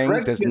Big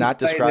Bang does not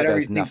describe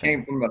as nothing.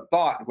 Came from a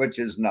thought, which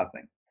is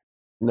nothing.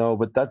 No,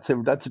 but that's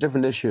a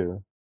different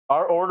issue.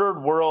 Our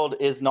ordered world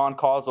is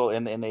non-causal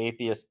in the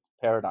atheist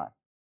paradigm.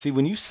 See,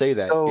 when you say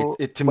that,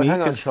 to me,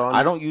 because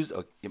I don't use.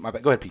 Go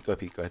ahead, Pete. Go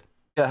ahead.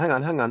 Yeah,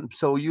 hang on.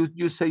 So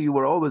you say you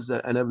were always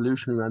an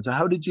evolutionary. So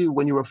how did you,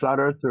 when you were a flat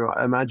earther,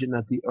 imagine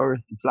that the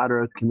flat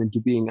Earth came into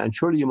being? And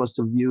surely you must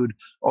have viewed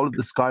all of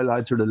the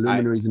skylights or the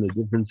luminaries in a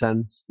different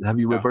sense. Have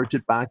you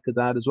reverted back to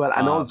that as well?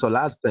 And also,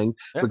 last thing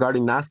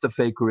regarding NASA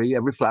fakery,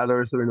 every flat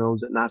earther knows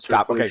that NASA.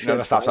 Stop. Okay,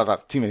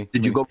 stop. Too many.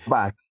 Did you go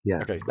back?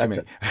 Yeah. Okay, too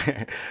many.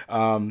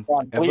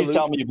 Please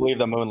tell me you believe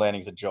the moon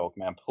landing's a joke,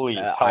 man. Please.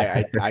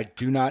 I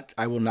do not.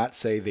 I will not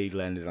say they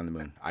landed on the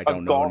moon. I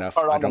don't know enough.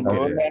 I don't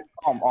get it. Man?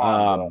 Come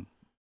on.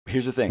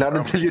 Here's the thing. Not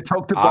until you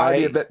talk to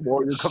Baldy a bit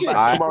more. You come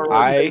back tomorrow.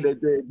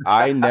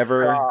 I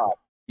never.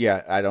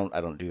 Yeah, I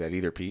don't do that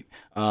either, Pete.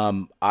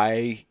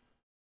 I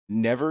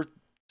never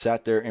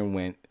sat there and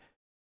went,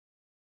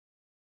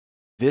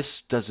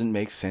 this doesn't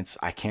make sense.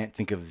 I can't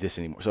think of this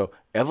anymore. So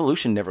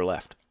evolution never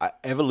left.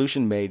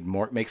 Evolution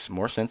makes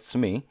more sense to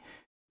me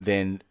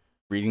than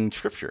reading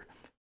scripture.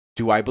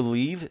 Do I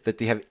believe that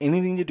they have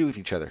anything to do with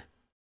each other?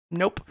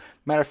 Nope.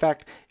 Matter of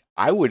fact,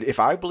 if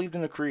I believed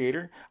in a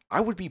creator,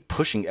 I would be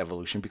pushing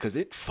evolution because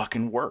it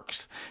fucking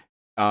works.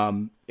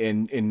 And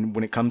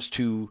when it comes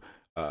to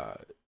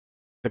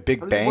the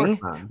Big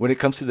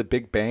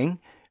Bang,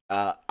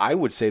 I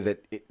would say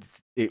that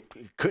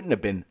it couldn't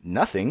have been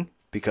nothing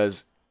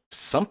because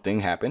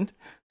something happened.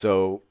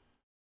 So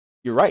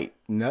you're right.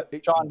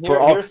 John, for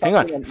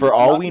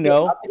all we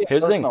know,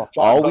 here's the thing.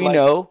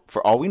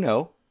 For all we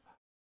know,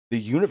 the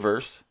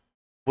universe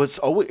was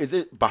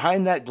always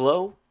behind that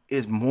glow.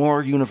 Is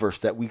more universe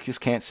that we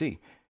just can't see.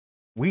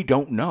 We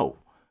don't know.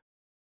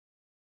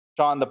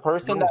 John, the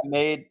person that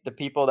made the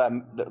people that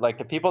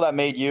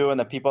made you and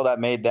the people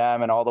that made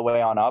them and all the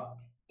way on up,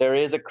 there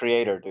is a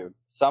creator, dude.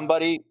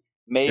 Somebody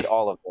made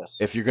all of this.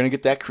 If you're gonna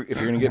get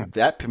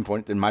that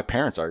pinpoint, then my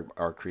parents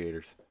are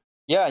creators.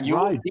 Yeah, and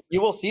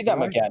you will see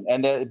them again,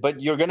 but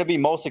you're gonna be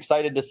most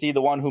excited to see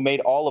the one who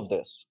made all of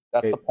this.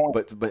 That's the point.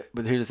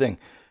 But here's the thing.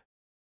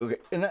 Okay,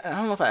 and I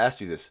don't know if I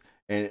asked you this,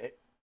 and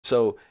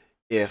so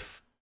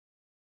if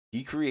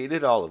he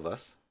created all of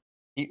us.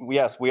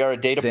 Yes, we are a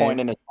data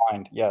point in his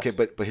mind. Yes. Okay,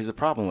 but here's the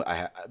problem.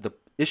 The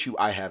issue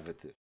I have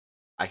with this.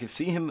 I can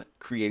see him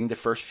creating the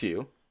first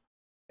few,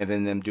 and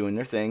then them doing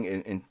their thing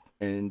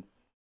and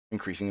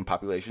increasing in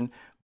population.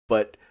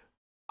 But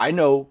I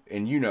know,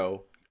 and you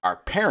know, our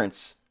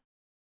parents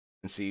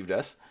conceived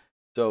us.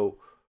 So,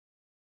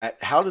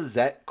 how does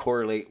that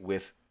correlate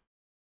with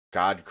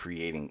God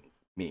creating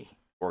me?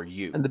 Or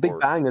you. And the Big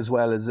Bang as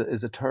well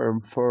is a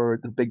term for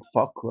the big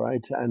fuck,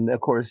 right? And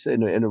of course,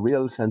 in a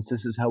real sense,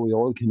 this is how we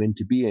all came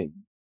into being.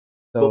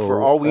 So, well,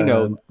 for all we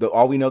know,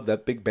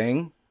 that Big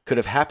Bang could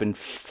have happened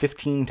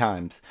 15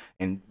 times,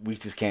 and we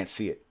just can't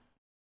see it.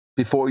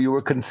 Before you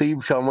were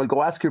conceived, Sean, well,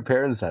 go ask your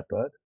parents that,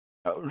 bud.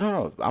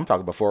 No, I'm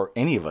talking before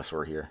any of us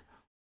were here.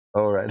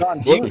 All right. John,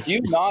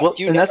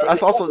 that's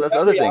also the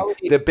other thing.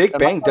 The Big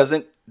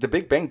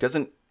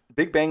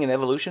Bang and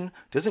evolution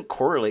doesn't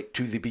correlate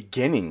to the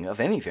beginning of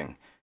anything.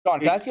 John,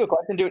 can I ask you a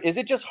question, dude? Is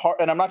it just hard?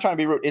 And I'm not trying to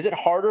be rude. Is it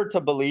harder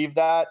to believe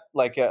that,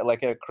 like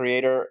a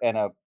creator and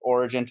a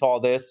origin to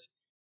all this,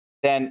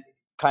 than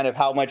kind of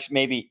how much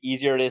maybe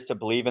easier it is to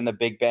believe in the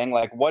Big Bang?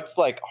 Like, what's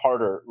like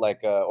harder,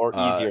 or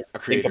easier to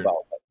think about?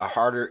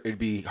 It'd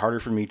be harder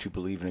for me to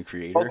believe in a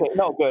creator. Okay,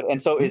 no, good.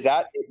 And so is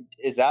that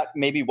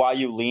maybe why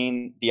you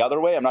lean the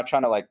other way? I'm not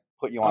trying to like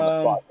put you on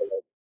the spot.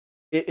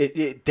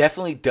 It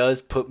definitely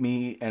does put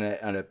me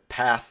on a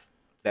path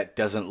that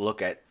doesn't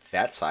look at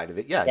that side of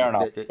it. Yeah,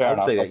 I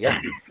would say that. Yeah.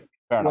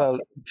 Well,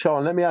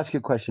 Sean, let me ask you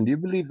a question. Do you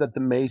believe that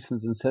the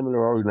Masons and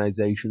similar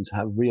organizations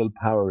have real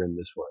power in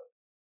this world?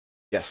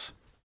 Yes.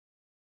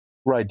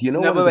 Right. Do you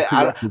know? No, but wait.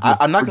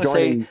 I'm not going to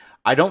say.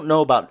 I don't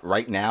know about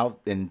right now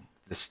in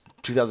this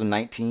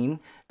 2019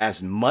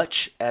 as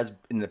much as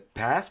in the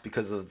past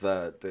because of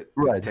the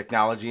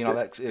technology and all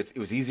that. It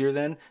was easier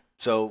then,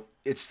 so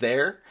it's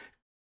there.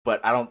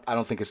 But I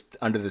don't think it's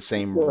under the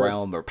same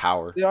realm or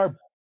power.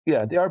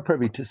 They are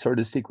privy to sort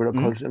of secret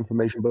occult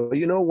information. But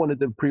you know, one of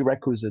the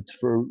prerequisites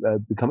for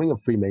becoming a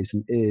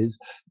Freemason is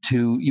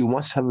you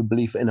must have a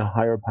belief in a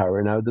higher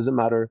power. Now, it doesn't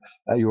matter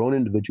your own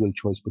individual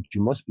choice, but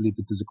you must believe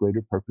that there's a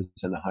greater purpose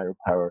and a higher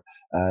power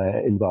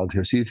involved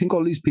here. So you think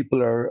all these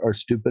people are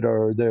stupid,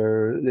 or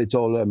it's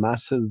all a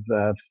massive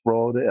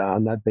fraud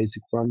on that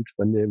basic front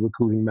when they're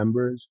recruiting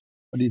members?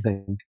 What do you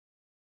think?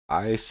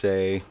 I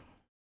say,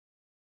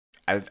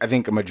 I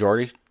think a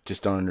majority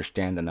just don't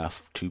understand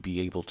enough to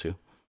be able to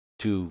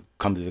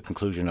come to the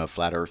conclusion of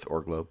flat Earth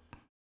or globe.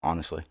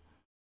 honestly.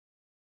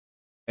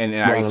 And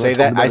I can say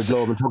that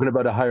I'm talking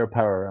about a higher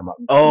power.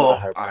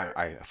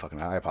 I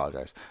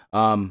apologize.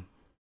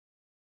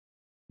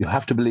 You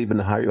have to believe in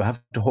the higher. You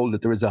have to hold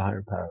that there is a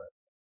higher power,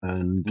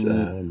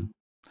 and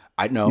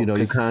I know.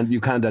 You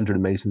can't enter the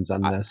Masons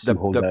unless you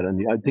hold that.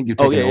 And I think you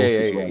take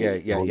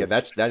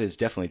that is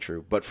definitely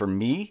true. But for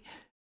me,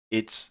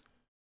 it's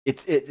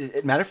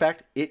matter of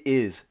fact, it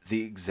is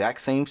the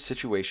exact same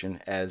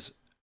situation as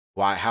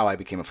how I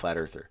became a flat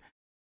earther.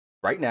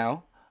 Right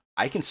now,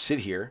 I can sit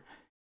here,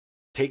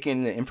 take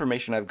in the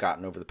information I've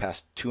gotten over the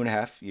past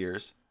 2.5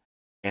 years,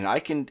 and I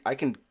can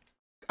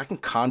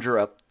conjure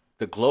up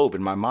the globe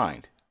in my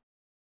mind,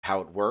 how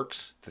it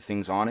works, the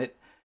things on it.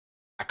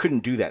 I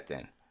couldn't do that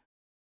then.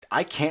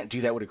 I can't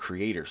do that with a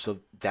creator, so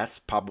that's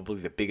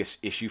probably the biggest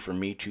issue for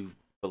me to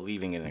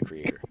believing in a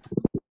creator.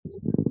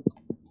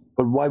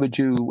 But why would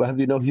you? Have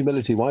you no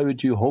humility? Why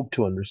would you hope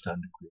to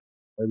understand a creator?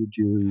 Why would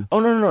you? Oh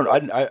no!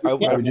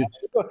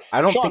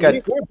 I don't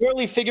think we're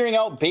barely figuring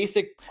out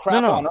basic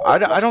crap. No,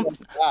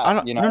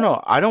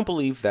 I don't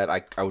believe that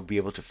I would be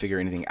able to figure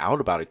anything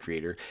out about a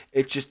creator.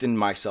 It's just in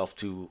myself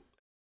to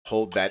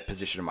hold that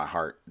position in my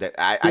heart that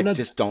I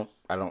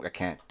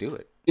can't do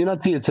it. You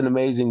not see it's an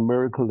amazing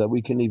miracle that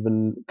we can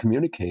even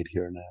communicate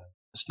here now.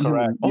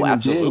 Correct.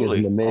 Absolutely.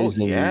 Is an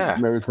amazing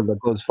miracle that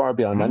goes far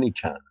beyond any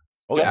chance.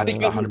 Just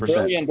because he's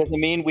brilliant doesn't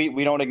mean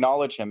we don't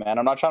acknowledge him, man.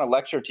 I'm not trying to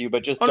lecture to you,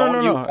 but just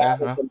don't use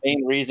that as the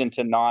main reason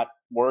to not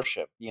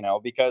worship,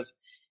 because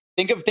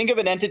think of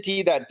an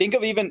entity think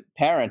of even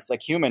parents,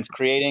 like humans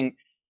creating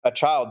a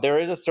child. There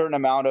is a certain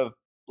amount of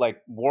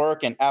like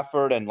work and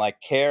effort and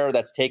like care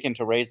that's taken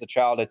to raise the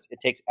child. It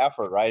takes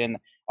effort, right? And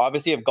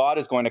obviously if God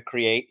is going to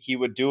create, he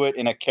would do it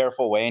in a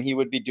careful way, and he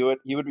would be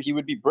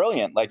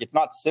brilliant. Like, it's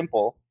not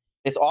simple.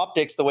 His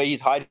optics, the way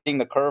he's hiding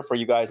the curve for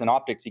you guys in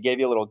optics, he gave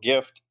you a little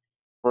gift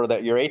for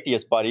your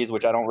atheist buddies,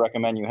 which I don't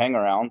recommend you hang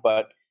around,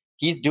 but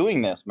he's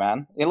doing this,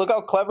 man. And look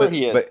how clever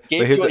he is. He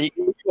gave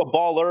you a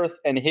ball Earth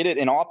and hid it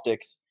in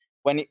optics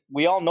when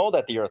we all know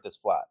that the Earth is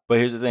flat. But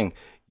here's the thing: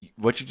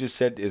 what you just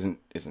said is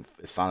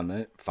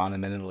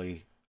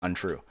fundamentally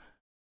untrue.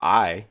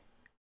 I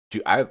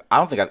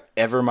don't think I've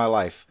ever in my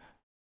life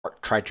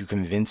tried to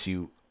convince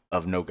you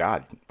of no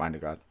God, mind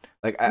of God.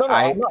 Like you know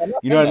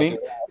what I mean?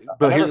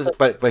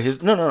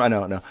 I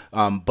know.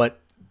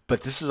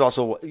 But this is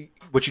also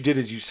what you did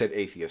is you said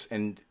atheist,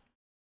 and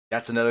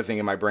that's another thing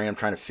in my brain I'm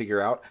trying to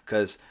figure out,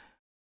 because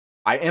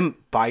I am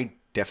by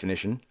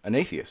definition an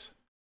atheist.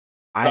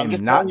 I'm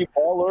just telling you,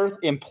 all Earth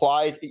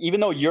implies, even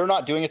though you're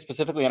not doing it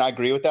specifically, and I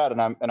agree with that,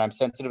 and I'm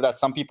sensitive to that.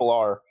 Some people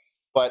are,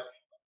 but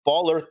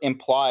Ball Earth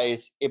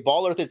implies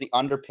Ball Earth is the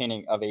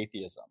underpinning of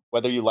atheism,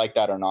 whether you like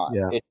that or not.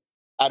 Yeah. It's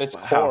at its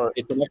core,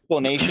 it's an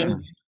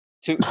explanation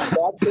to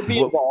God could be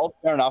involved,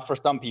 fair enough for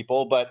some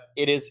people, but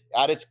it is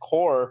at its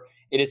core.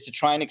 It is to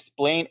try and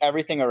explain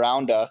everything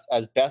around us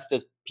as best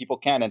as people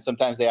can, and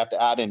sometimes they have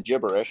to add in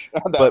gibberish.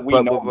 But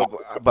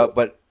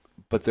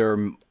there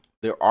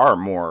are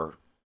more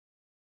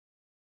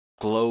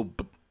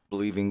globe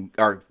believing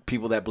or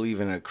people that believe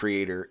in a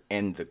creator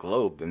and the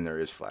globe than there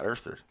is flat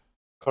earthers.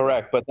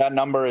 Correct, but that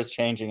number is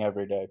changing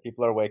every day.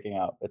 People are waking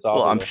up. It's all.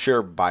 Well, I'm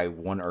sure by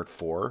 1 or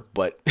 4,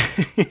 but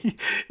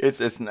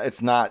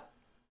it's not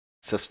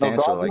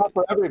substantial. No, not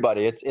for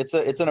everybody. It's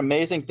an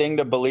amazing thing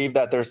to believe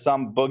that there's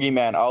some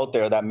boogeyman out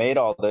there that made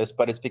all this,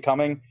 but it's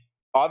becoming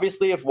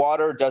obviously, if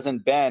water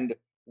doesn't bend,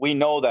 we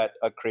know that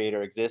a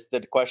creator exists.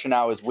 The question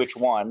now is which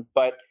one,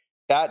 but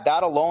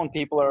that alone,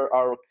 people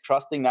are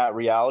trusting that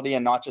reality,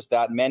 and not just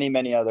that.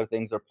 Many other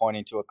things are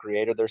pointing to a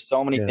creator. There's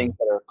so many things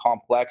that are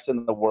complex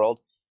in the world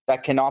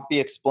that cannot be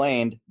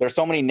explained. There's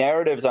so many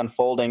narratives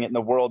unfolding in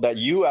the world that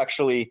you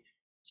actually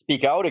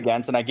speak out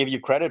against, and I give you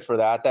credit for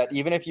that, that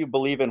even if you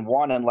believe in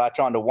one and latch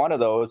onto one of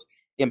those,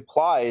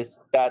 implies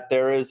that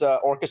there is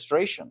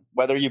orchestration.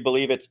 Whether you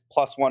believe it's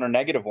 +1 or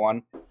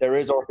 -1, there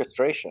is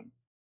orchestration.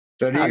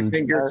 So do you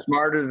think you're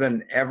smarter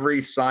than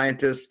every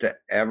scientist to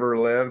ever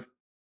live?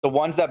 The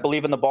ones that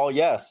believe in the ball,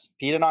 yes.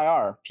 Pete and I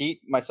are.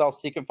 Pete, myself,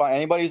 Seek and Find.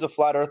 Anybody who's a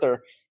flat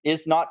earther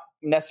is not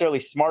necessarily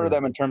smarter than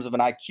them in terms of an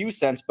IQ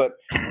sense, but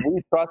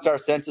we trust our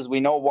senses. We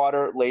know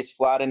water lays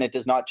flat and it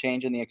does not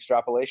change in the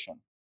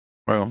extrapolation.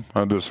 Well,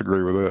 I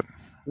disagree with that.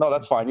 No,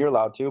 that's fine. You're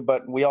allowed to,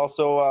 but we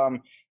also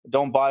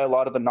don't buy a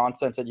lot of the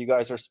nonsense that you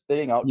guys are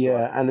spitting out.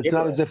 Yeah, and it's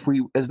not as if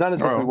we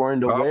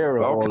weren't aware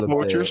of all of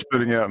what you're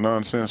spitting out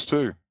nonsense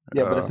too.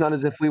 Yeah, but it's not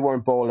as if we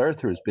weren't ball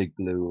earthers, Big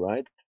Blue,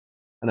 right?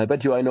 And I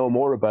bet you I know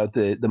more about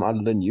the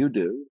model than you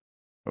do.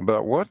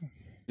 About what?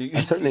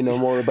 I certainly know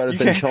more about it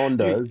than Sean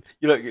does.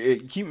 You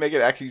keep making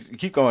you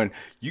keep going.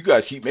 You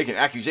guys keep making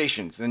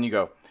accusations, then you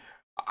go,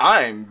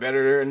 I'm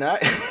better than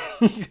that.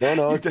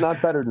 No, it's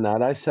not better than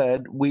that. I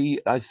said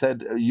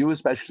you,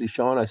 especially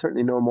Sean. I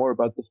certainly know more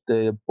about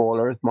the Ball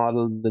Earth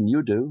model than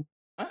you do.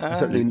 I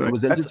certainly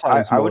was into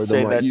science more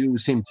than what you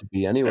seem to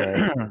be, anyway.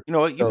 You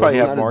know what? You probably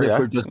have more.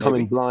 We're just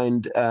coming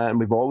blind, and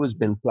we've always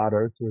been flat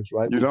earthers,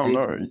 right? You don't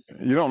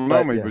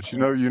know me, but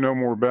you know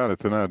more about it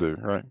than I do,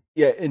 right?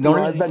 Yeah, and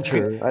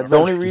the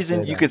only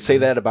reason you could say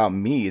that about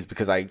me is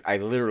because I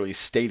literally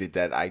stated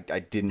that I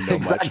didn't know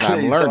much and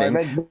I'm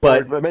learning.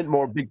 So I meant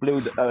more Big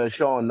Blue,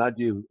 Sean, not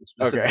you.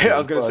 Okay, I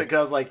was going to say, because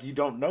I was like, you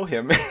don't know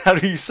him. How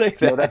do you say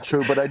that? No, that's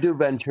true, but I do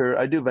venture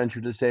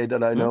to say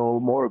that I know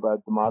more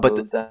about the model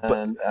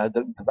than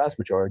the vast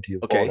majority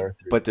of all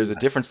Earthers. But there's a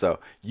difference, though.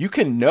 You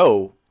can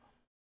know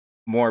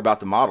more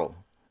about the model,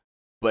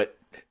 but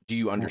do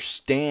you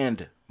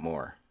understand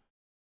more?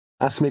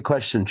 Ask me a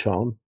question,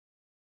 Sean.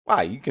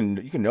 Why? You can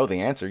know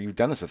the answer. You've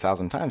done this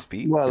 1,000 times,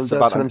 Pete. Well, that's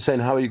what I'm saying.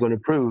 How are you going to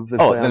prove if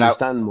I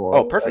understand more?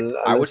 Oh, perfect.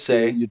 I would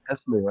say you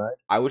test me, right?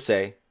 I would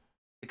say,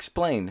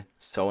 explain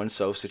so and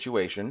so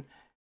situation,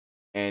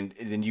 and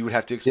then you would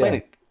have to explain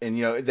it. And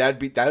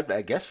that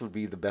I guess would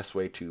be the best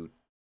way to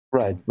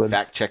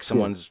fact check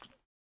someone's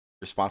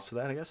response to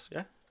that. I guess.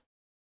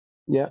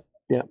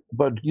 Yeah,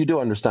 but you do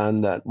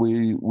understand that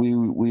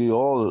we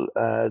all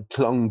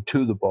clung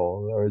to the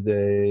ball, or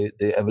the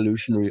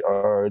evolutionary,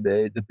 or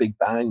the Big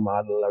Bang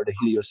model, or the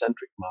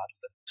heliocentric model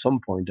at some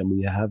point, and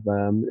we have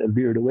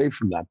veered away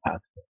from that path.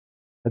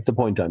 That's the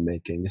point I'm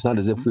making. It's not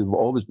as if we've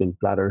always been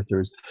flat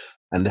earthers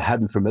and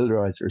hadn't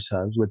familiarized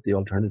ourselves with the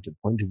alternative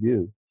point of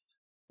view.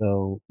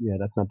 So yeah,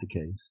 that's not the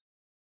case.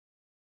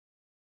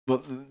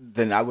 Well,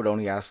 then I would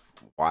only ask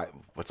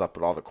what's up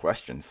with all the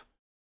questions.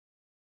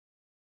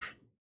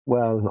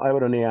 Well, I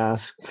would only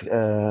ask,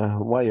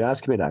 why are you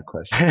asking me that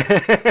question?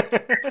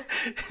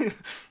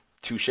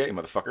 Touche,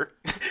 motherfucker.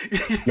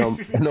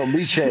 no,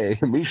 Miche.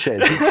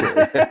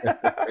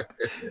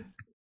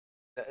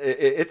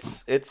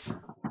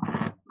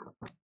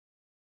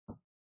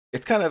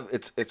 It's kind of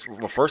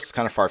well, first it's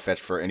kind of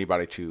far-fetched for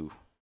anybody to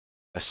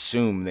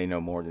assume they know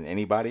more than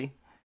anybody,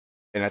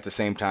 and at the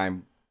same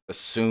time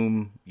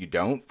assume you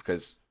don't,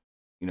 because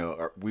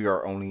we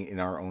are only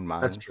in our own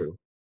minds. That's true.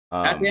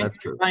 That's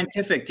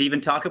scientific to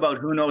even talk about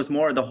who knows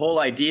more. The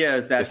whole idea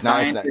is that it's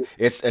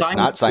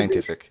not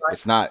scientific.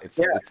 It's not. It's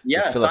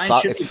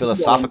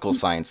philosophical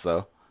science,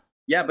 though.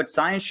 Yeah, but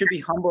science should be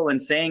humble in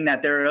saying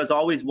that there is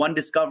always one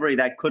discovery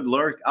that could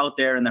lurk out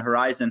there in the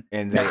horizon,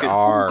 and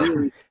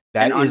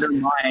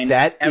undermine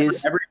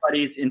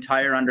everybody's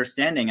entire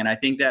understanding. And I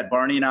think that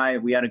Barney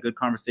and we had a good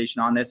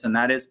conversation on this, and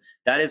that is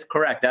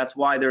correct. That's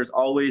why there's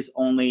always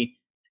only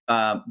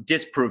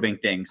disproving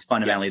things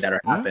fundamentally that are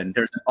happening.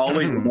 There's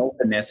always an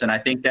openness, and I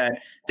think that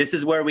this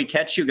is where we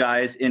catch you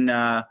guys in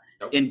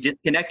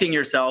disconnecting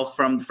yourself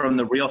from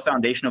the real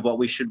foundation of what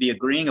we should be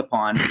agreeing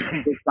upon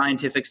with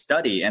scientific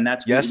study, and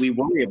that's what we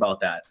worry about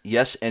that.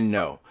 Yes and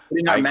no.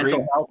 Putting our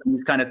mental health and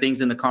these kind of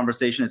things in the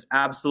conversation is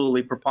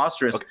absolutely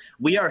preposterous. Okay.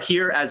 We are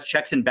here as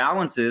checks and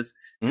balances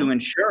to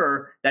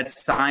ensure that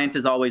science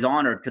is always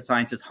honored, because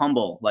science is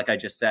humble, like I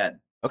just said.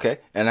 Okay,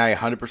 and I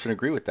 100%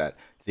 agree with that.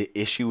 The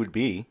issue would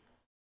be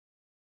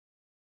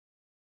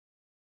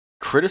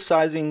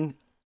criticizing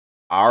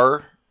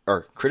the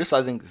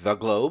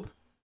globe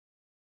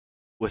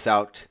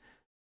without.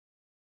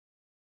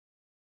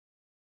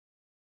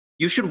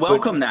 You should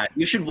welcome that.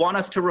 You should want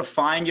us to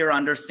refine your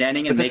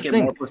understanding and make it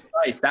more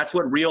precise. That's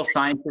what real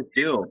scientists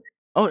do.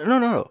 Oh,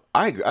 no.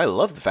 I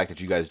love the fact that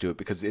you guys do it,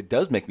 because it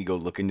does make me go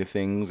look into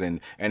things,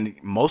 and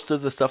most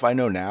of the stuff I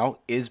know now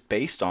is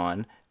based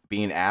on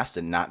being asked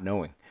and not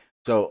knowing.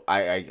 So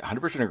I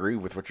 100% agree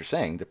with what you're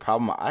saying. The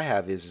problem I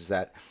have is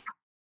that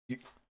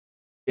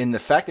in the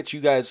fact that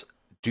you guys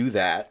do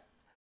that,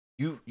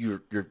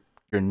 you're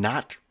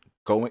not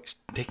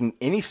taking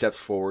any steps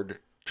forward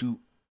to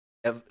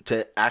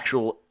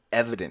actual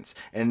evidence.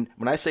 And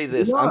when I say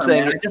this, I'm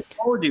saying I just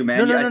told you,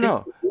 man.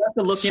 No. You have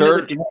to look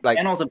into the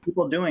channels of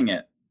people doing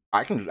it.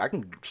 I can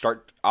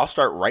start. I'll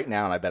start right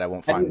now, and I bet I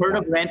won't find. Have you heard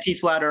of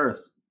Anti-Flat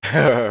Earth?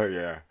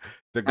 Yeah,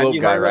 the globe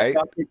guy, right?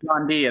 Dr.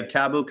 John D. of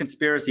Taboo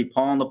Conspiracy,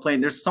 Paul on the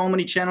Plane. There's so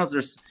many channels.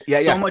 There's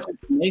so much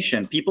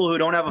information. People who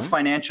don't have a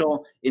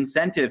financial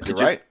incentive to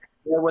just share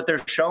what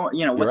they're showing,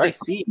 what they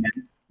see,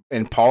 man.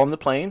 And Paul on the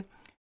Plane.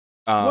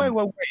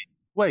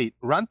 Wait.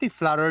 Ranty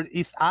Flatter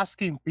is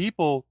asking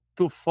people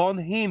to fund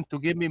him, to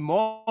give him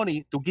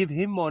money,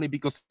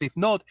 because if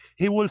not,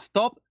 he will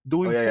stop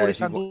doing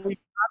foolish and doing.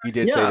 He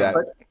did say that.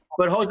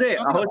 But Jose,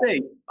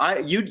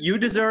 you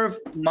deserve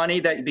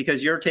money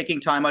because you're taking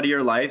time out of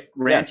your life.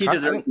 Ranty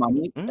deserves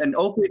money, and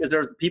Oakley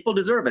deserves. People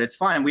deserve it. It's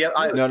fine. We have.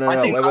 No.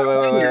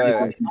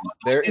 Wait.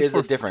 There is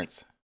a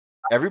difference.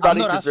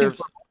 Everybody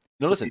deserves.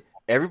 No, listen.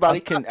 Everybody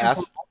can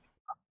ask.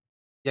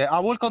 Yeah, I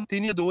will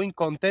continue doing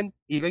content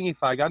even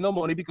if I got no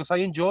money, because I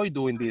enjoy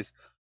doing this.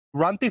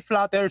 Ranty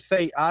Flatter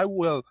say I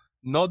will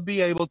not be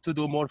able to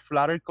do more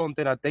flatter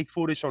content and take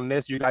footage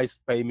unless you guys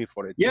pay me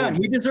for it. Yeah, and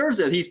he deserves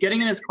it. He's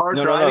getting in his car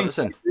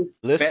driving.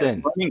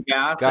 Listen,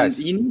 gas, guys,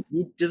 and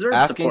he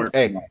deserves support.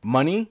 Hey,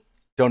 money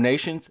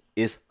donations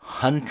is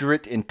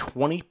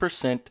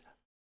 120%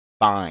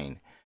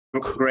 fine.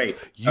 Great.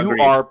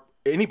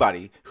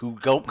 Anybody who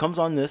comes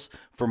on this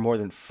for more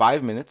than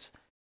 5 minutes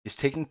is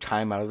taking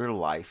time out of their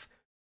life.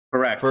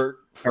 Correct. For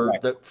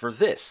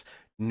this.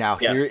 Now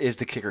here is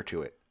the kicker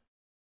to it.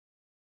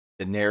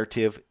 The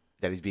narrative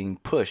that is being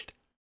pushed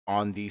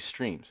on these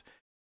streams.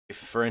 If,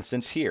 for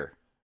instance,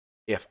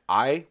 if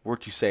I were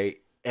to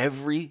say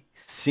every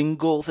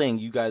single thing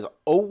you guys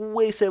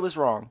always said was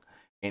wrong,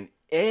 and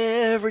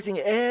everything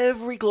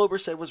every Glober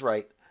said was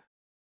right,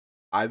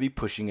 I'd be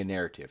pushing a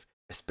narrative,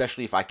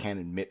 especially if I can't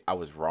admit I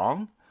was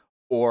wrong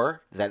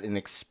or that an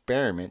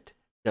experiment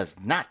does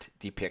not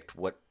depict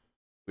what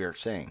we're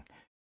saying.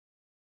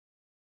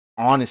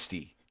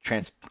 Honesty.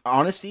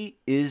 Honesty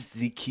is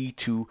the key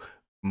to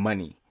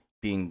money.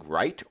 Being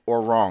right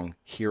or wrong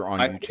here on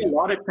YouTube. See a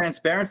lot of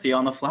transparency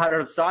on the flat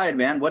Earth side,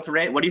 man. What do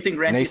you think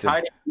Ranty's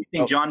hiding? What do you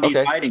think John D's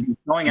hiding? He's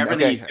showing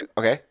everything he's doing.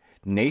 Okay.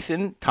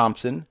 Nathan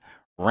Thompson,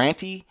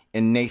 Ranty,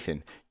 and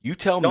Nathan. You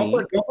tell me.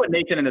 Don't put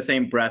Nathan in the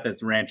same breath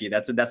as Ranty.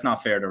 That's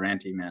not fair to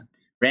Ranty, man.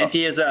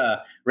 Ranty's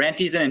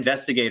an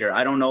investigator.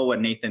 I don't know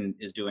what Nathan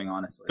is doing,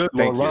 honestly. Good.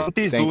 Well,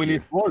 Ranty's doing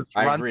his work.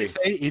 Ranty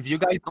say, if you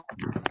guys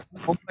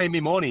don't pay me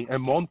money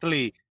and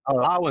monthly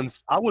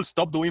allowance, I will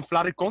stop doing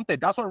flat Earth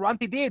content. That's what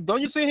Ranty did.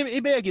 Don't you see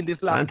him begging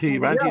this last?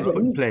 Ranty's put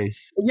in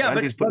place. Yeah,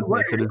 Ranty's put in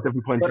place. So there's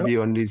different points of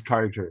view on these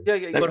characters.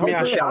 Let me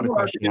ask Sean a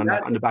question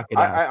on the back of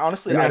that. I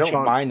honestly, I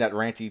don't mind that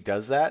Ranty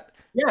does that.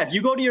 Yeah, if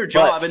you go to your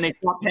job and they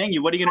stop paying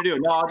you, what are you going to do?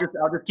 No, I'll just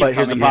keep. But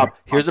here's the problem.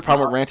 Here's the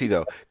problem with Ranty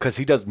though, because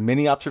he does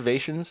many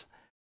observations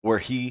where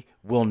he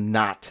will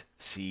not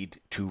cede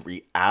to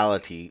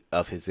reality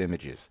of his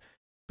images,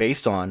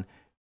 based on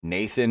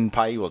Nathan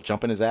Pai will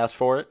jump in his ass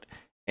for it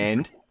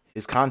and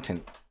his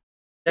content.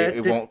 That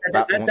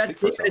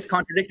is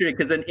contradictory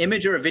because an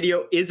image or a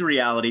video is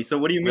reality. So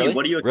what do you mean? Really?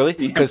 What do you really?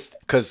 Because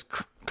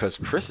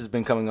Chris has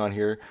been coming on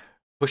here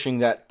pushing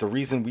that the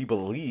reason we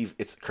believe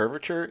it's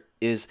curvature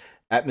is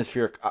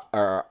atmospheric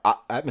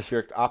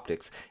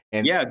optics.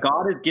 And yeah,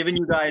 God has given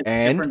you guys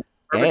different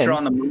curvature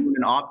on the moon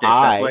and optics.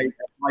 That's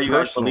why you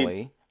guys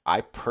believe.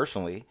 I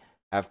personally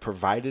have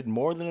provided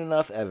more than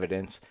enough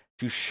evidence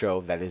to show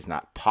that is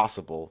not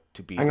possible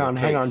to be. Hang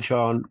on,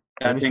 Sean.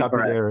 Let me stop you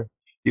there.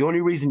 The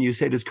only reason you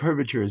say there's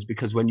curvature is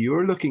because when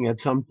you're looking at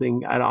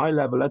something at eye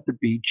level at the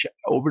beach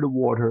over the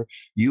water,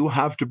 you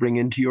have to bring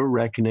into your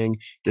reckoning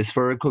the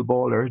spherical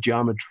ball Earth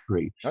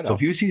geometry. So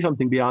if you see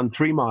something beyond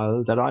 3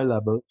 miles at eye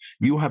level,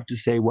 you have to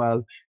say,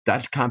 well,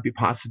 that can't be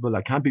possible.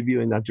 I can't be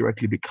viewing that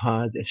directly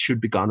because it should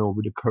be gone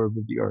over the curve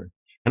of the Earth.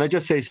 Can I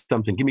just say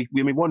something? Give me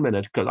 1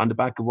 minute, because on the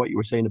back of what you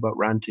were saying about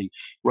Ranty,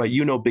 right?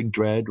 You know Big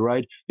Dread,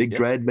 right? Big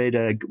Dread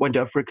went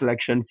out for a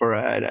collection for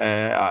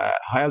a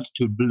high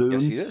altitude balloon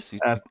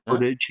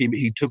footage.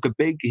 He took a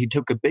big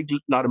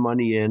lot of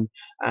money in,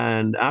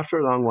 and after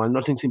a long while,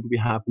 nothing seemed to be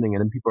happening.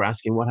 And then people were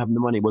asking what happened to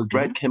money. Well,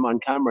 Dread came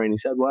on camera and he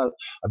said, "Well,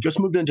 I've just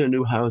moved into a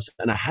new house,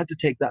 and I had to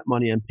take that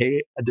money and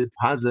pay a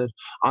deposit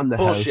on the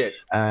house." Bullshit!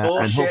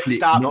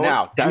 Stop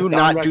now! Do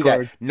not do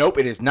that. Nope,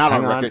 it is not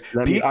on record.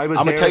 Pete, I'm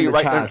gonna tell you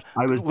right now.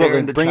 Well,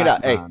 then bring it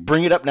up. Hey,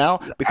 bring it up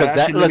now because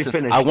that.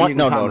 Listen, I want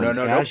no.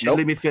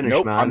 Let me finish,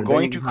 man. I'm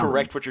going to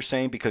correct what you're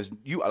saying because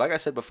you, like I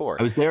said before,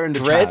 I was there in the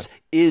Dreads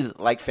is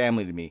like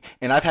family to me,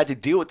 and I've had to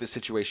deal with this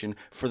situation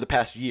for the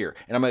past year,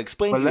 and I'm going to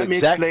explain to you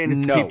exactly. Let me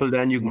explain it to people,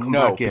 then you can come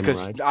back in,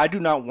 because right? I do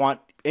not want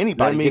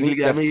anybody.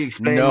 Let me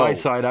explain my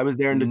side. I was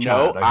there in the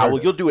chat.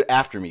 You'll do it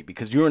after me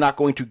because you are not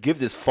going to give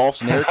this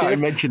false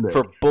narrative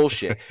for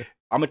bullshit.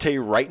 I'm going to tell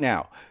you right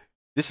now.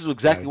 This is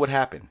exactly what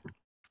happened.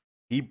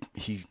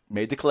 He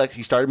made the collection.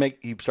 He started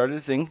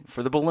the thing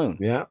for the balloon.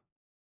 Yeah.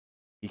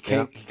 He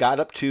got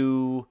up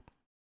to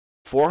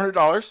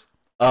 $400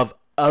 of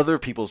other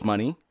people's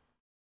money,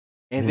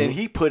 and then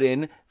he put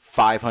in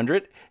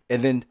 $500,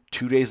 and then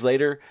 2 days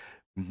later,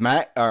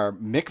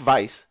 Mick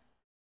Weiss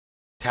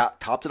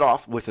topped it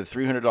off with a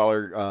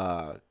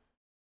 $300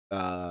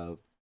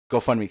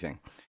 GoFundMe thing.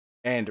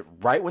 And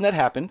right when that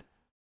happened,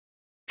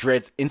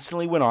 Dreads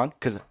instantly went on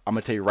because I'm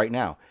gonna tell you right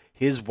now.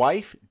 His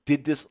wife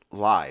did this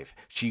live.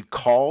 She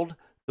called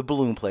the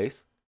balloon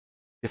place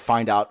to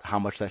find out how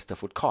much that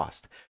stuff would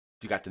cost.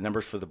 You got the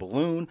numbers for the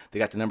balloon. They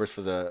got the numbers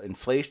for the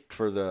inflation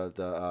for the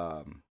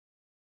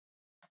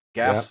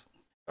gas.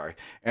 Yeah. Sorry.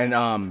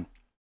 And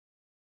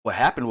what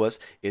happened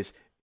is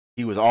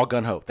he was all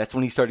gun ho. That's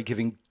when he started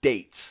giving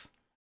dates.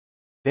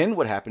 Then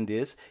what happened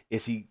is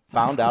he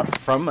found out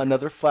from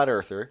another flat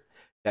earther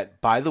that,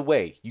 by the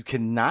way, you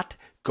cannot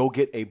go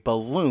get a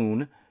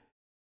balloon,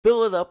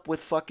 fill it up with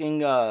fucking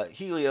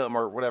helium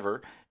or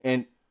whatever,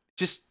 and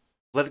just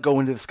let it go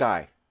into the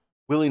sky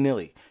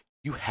willy-nilly.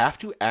 You have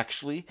to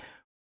actually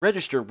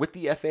register with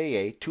the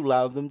FAA to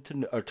allow them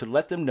to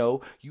let them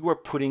know you are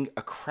putting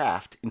a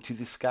craft into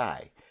the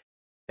sky.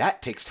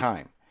 That takes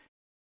time.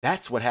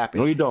 That's what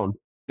happened. No, you don't.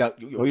 Now,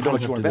 you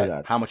don't have to do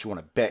that. How much you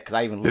want to bet? Because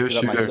I even looked it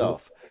up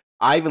myself.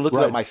 It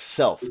up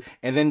myself.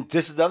 And then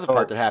this is the other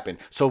part that happened.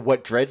 So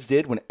what Dreads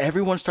did when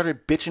everyone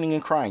started bitching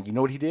and crying, you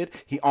know what he did?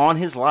 He, on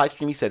his live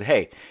stream, he said,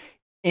 "Hey,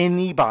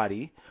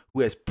 anybody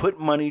who has put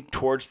money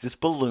towards this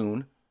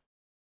balloon,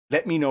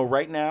 let me know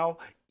right now.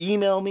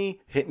 Email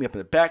me, hit me up in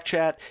the back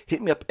chat,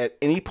 hit me up at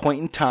any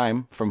point in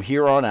time from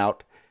here on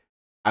out.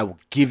 I will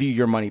give you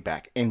your money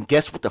back." And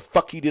guess what the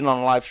fuck he did on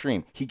a live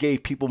stream? He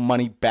gave people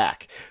money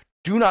back.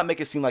 Do not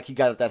make it seem like he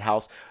got at that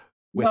house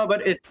No,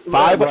 but it's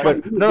five. right.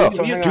 But no,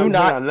 do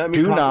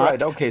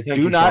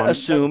not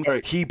assume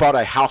he bought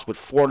a house with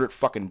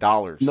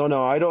 $400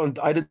 No, I don't.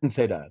 I didn't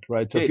say that,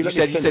 right? So you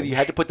said you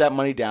had to put that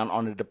money down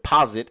on a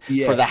deposit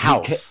for the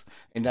house,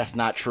 and that's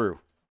not true.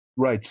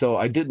 Right. So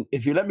I didn't.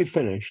 If you let me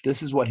finish,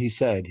 this is what he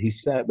said. He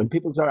said when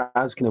people started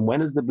asking him when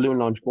is the balloon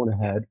launch going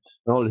ahead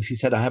and all this, he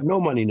said I have no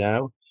money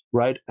now,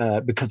 right?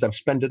 Because I've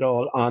spent it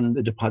all on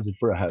the deposit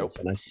for a house,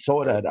 and I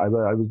saw that. I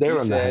was there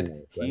on that.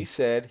 Right? He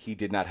said he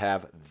did not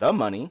have the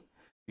money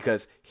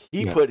because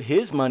he put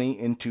his money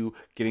into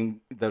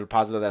getting the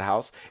deposit of that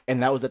house,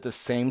 and that was at the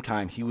same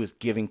time he was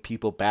giving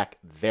people back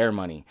their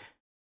money.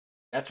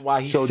 That's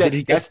why he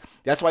said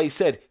that's why he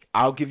said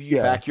I'll give you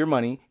back your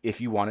money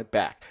if you want it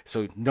back.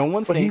 So no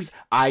one thinks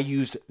I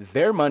used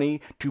their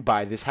money to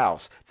buy this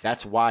house.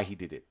 That's why he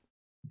did it.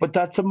 But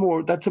that's a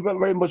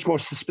very much more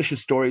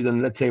suspicious story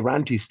than, let's say,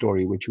 Ranty's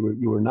story, which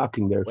you were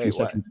knocking there a few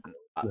seconds ago.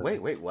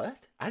 Wait, what?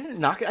 I didn't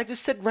knock it. I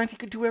just said Ranty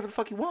could do whatever the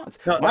fuck he wants.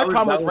 No, my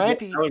problem with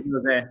Ranty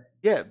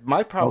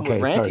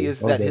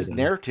is that his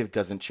narrative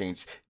doesn't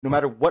change. No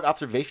matter what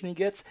observation he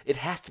gets, it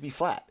has to be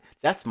flat.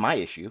 That's my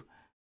issue.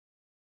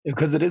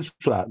 Because it is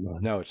flat, man.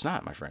 No, it's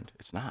not, my friend.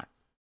 It's not.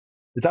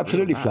 It's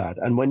absolutely flat.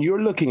 And when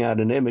you're looking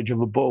at an image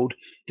of a boat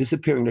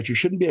disappearing that you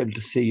shouldn't be able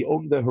to see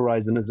over the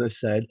horizon, as I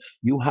said,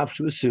 you have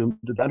to assume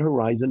that that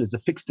horizon is a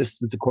fixed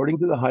distance according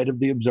to the height of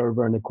the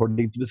observer and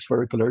according to the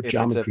spherical Earth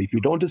geometry. If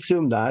you don't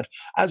assume that,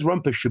 as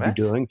Rumpus should be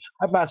doing,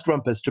 I've asked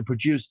Rumpus to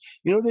produce,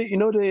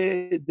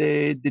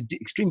 the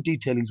extreme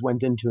detail he's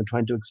went into in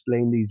trying to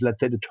explain these, let's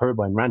say, the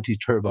turbine, Ranty's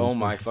turbines. Oh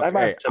my fuck! I'm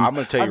going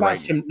to tell you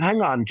right now.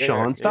 Hang on,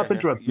 Sean, stop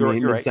interrupting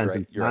me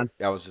mid-sentence, man.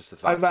 That was just a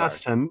thought.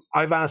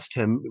 I've asked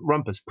him,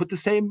 Rumpus, put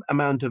the same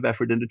amount of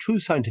effort in the true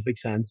scientific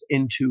sense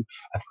into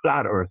a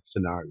flat Earth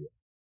scenario.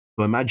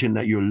 So imagine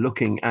that you're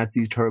looking at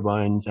these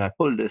turbines at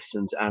full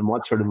distance, and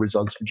what sort of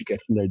results would you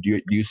get from there?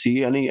 Do you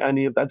see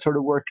any of that sort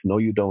of work? No,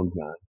 you don't,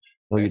 man.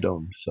 No, you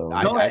don't. So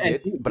I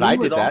did, but I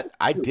did that.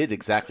 I did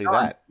exactly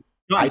that.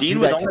 No,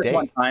 Dean was honest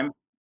one time.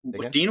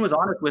 Dean was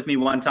honest with me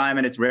one time,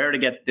 and it's rare to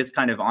get this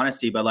kind of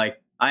honesty. But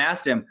like, I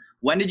asked him,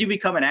 when did you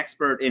become an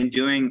expert in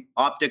doing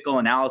optical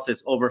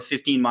analysis over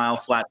 15-mile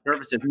flat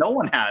surfaces? No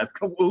one has.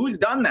 Who's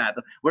done that?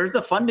 Where's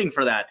the funding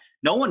for that?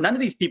 None of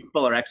these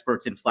people are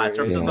experts in flat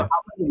surfaces. So how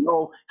do you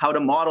know how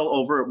to model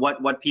over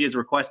what Pete is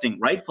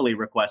rightfully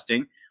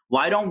requesting?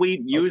 Why don't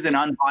we use an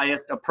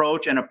unbiased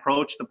approach and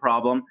approach the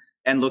problem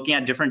and looking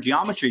at different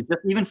geometries,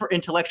 just even for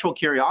intellectual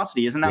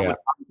curiosity? Isn't that what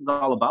science is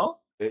all about?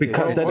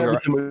 Because then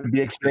everything would be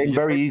explained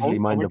very easily,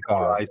 mind of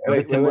God.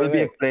 Everything will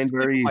be explained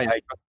very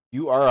easily.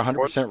 You are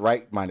 100%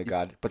 right, mind of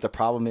God. But the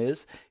problem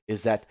is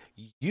that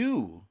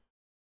you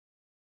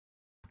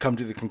come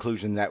to the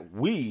conclusion that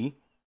we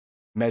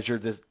measure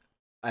this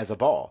as a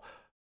ball.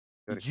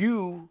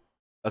 No,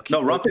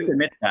 Rumpus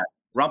admits that.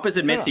 Rumpus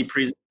admits he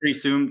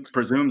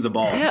presumes a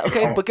ball. Yeah,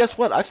 okay, but guess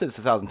what? I've said this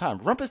 1,000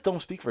 times. Rumpus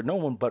don't speak for no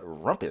one but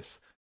Rumpus.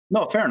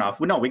 No, fair enough.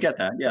 No, we get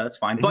that. Yeah, that's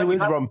fine. But who is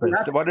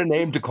Rumpus? What a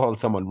name to call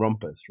someone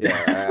Rumpus. Right?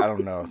 Yeah, I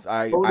don't know.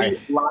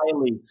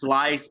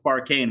 Sly,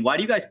 Sparkane. Why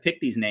do you guys pick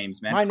these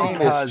names, man? My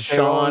name is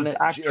Sean.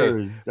 My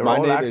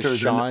name is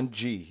Sean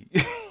G.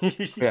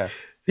 Yeah.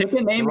 Pick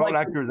a name. They're all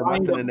actors and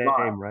what's in the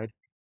name, right?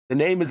 The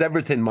name is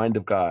everything, mind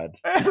of God.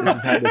 This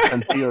is how they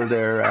conceal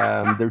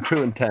their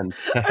true intent.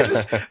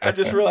 I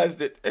just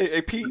realized it.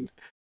 Hey, Pete,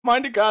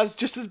 mind of God's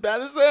just as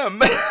bad as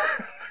them.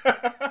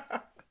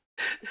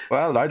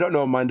 Well, I don't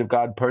know Mind of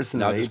God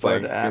personally,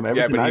 but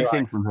everything I've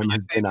seen from him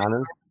has been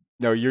honest.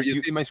 No, you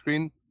see my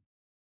screen?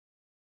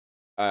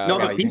 No,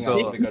 but Pete's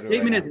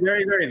statement is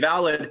very, very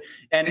valid.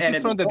 And this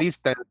is from the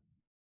distance.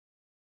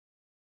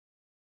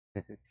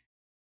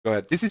 Go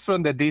ahead. This is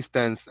from the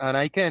distance, and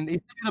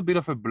it's a bit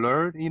of a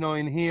blur,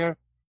 in here,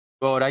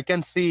 but I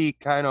can see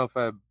kind of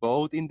a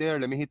boat in there.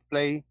 Let me hit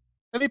play.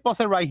 Let me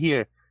pause it right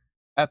here.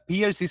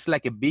 Appears it's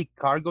like a big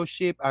cargo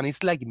ship, and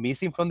it's like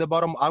missing from the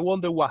bottom. I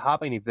wonder what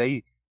happened if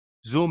they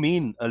zoom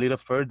in a little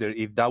further,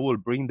 if that will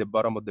bring the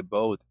bottom of the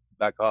boat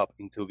back up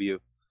into view.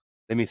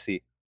 Let me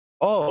see.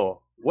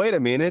 Oh, wait a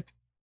minute.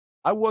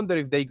 I wonder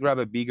if they grab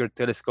a bigger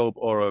telescope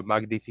or a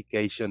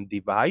magnification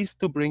device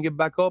to bring it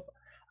back up.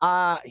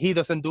 He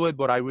doesn't do it,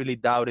 but I really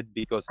doubt it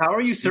because... How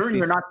are you certain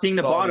you're not seeing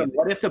the bottom?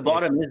 What if the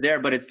bottom is there,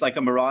 but it's like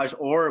a mirage?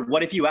 Or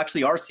what if you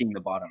actually are seeing the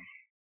bottom?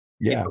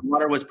 Yeah. If the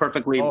water was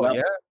perfectly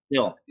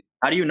still.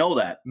 How do you know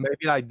that?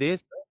 Maybe like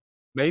this.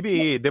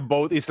 Maybe the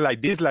boat is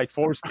like this, like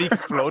 4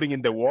 sticks floating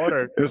in the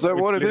water. Is that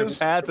what it is?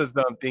 Pads or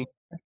something.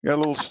 Got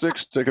little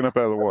sticks sticking up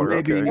out of the water.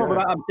 Maybe, no,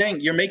 but I'm saying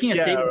you're making a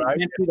statement right?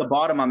 You can't see the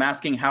bottom. I'm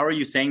asking, how are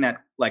you saying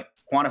that, like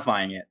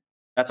quantifying it?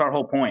 That's our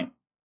whole point.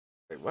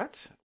 Wait,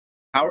 what?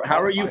 How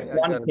are you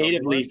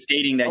quantitatively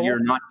stating that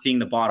you're not seeing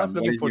the bottom? I was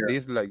looking for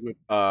this, like,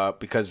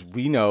 because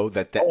we know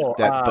that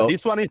boat.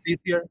 This one is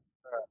easier.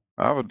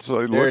 I would say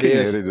looking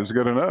at it is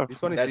good enough.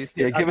 This one is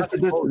easier. Yeah, give us the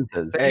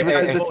distances. Hey,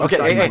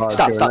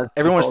 stop.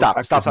 Everyone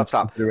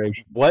stop.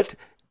 What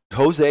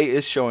Jose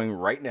is showing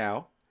right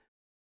now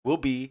will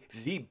be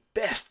the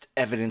best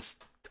evidence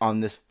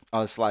on this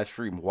on this live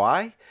stream.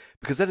 Why?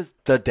 Because that is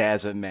the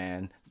Dazza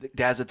man,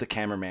 Dazza the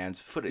cameraman's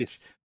footage.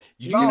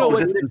 You know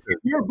what?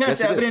 Your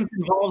best evidence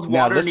involves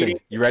now water. Listen,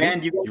 you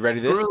ready? You ready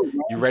this?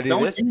 You ready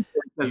this? You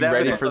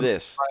ready for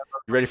this?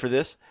 You ready for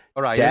this?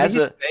 All right.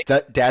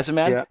 Dazza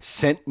man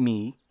sent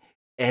me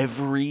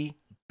every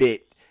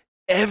bit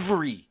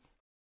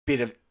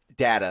of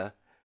data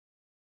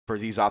for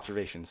these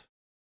observations.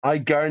 I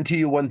guarantee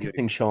you one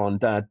thing, Sean,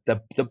 that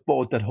the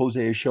boat that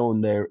Jose has shown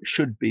there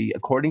should be,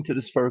 according to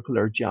the spherical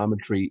Earth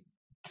geometry,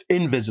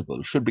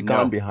 invisible, should be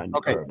gone behind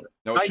the curve.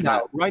 No,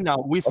 right now,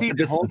 we see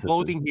the whole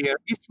boat in here.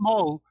 It's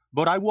small,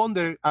 but I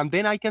wonder, and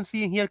then I can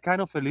see in here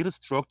kind of a little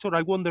structure.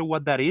 I wonder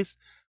what that is.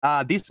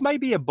 This might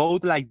be a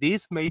boat like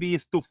this. Maybe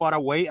it's too far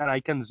away, and I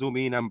can zoom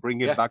in and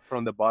bring it back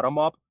from the bottom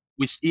up,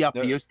 which it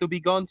appears to be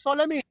gone. So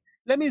let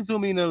me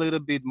zoom in a little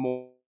bit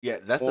more. Yeah,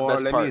 that's the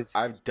best part.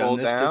 I've done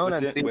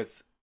this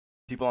with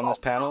people on this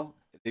panel.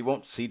 They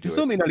won't see to it.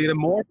 Zoom in a little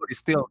more, but it's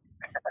still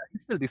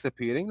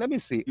disappearing. Let me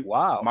see.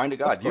 Wow. Mind to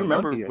God. You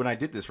remember when I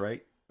did this,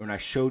 right? When I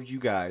showed you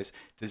guys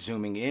the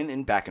zooming in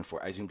and back and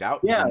forth. I zoomed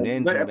out, zoomed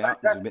in, zoomed out,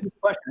 zoomed in.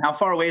 How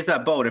far away is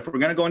that boat? If we're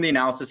going to go into the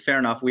analysis, fair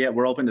enough.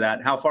 We're open to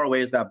that. How far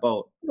away is that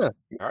boat? Yeah.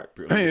 All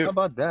right. How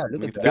about that?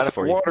 Look at the data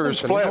for you. Water is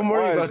flat. Don't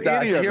worry about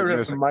that. Hear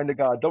him, mind of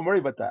God. Don't worry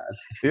about that.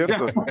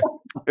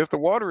 If the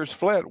water is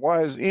flat,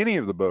 why is any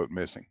of the boat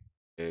missing?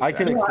 Exactly. I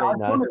can explain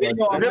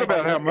that. Forget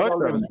about how much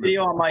of it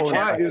video on my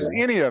channel. Why is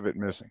any of it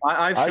missing?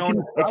 I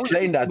can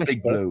explain that,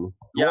 Big Blue.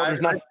 Yeah,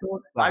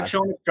 I've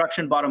shown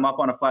obstruction bottom up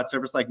on a flat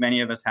surface like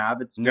many of us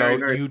have. It's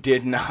very, you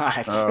did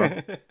not.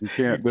 You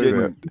can't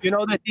do that. You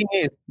know, the thing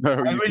is, I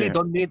really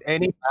don't need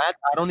any path.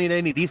 I don't need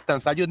any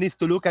distance. I just need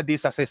to look at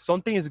this and say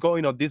something is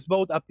going on. This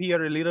boat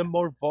appears a little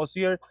more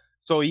fuzzier,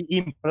 so it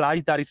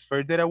implies that it's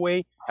further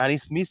away and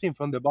it's missing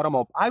from the bottom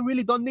up. I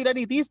really don't need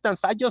any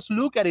distance. I just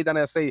look at it and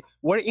I say,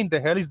 where in the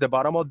hell is the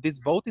bottom of this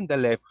boat in the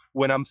left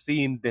when I'm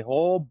seeing the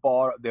whole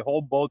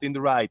boat in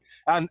the right?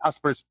 And as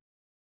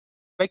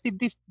perspective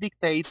this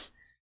dictates,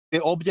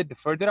 the object, the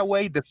further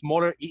away, the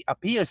smaller it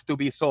appears to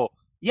be. So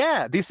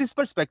yeah, this is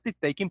perspective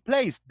taking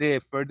place. The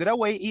further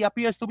away it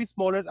appears to be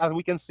smaller, as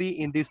we can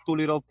see in these two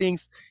little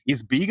things.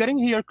 It's bigger in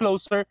here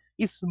closer,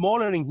 it's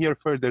smaller in here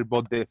further,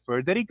 but the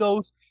further it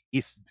goes,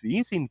 it's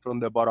missing from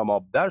the bottom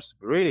up. That's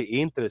really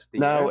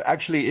interesting. Now,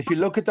 actually, if you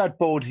look at that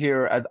boat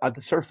here at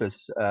the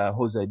surface,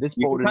 Jose, this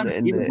boat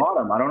in the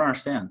bottom, I don't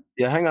understand.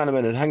 Yeah, hang on a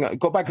minute.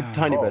 Go back a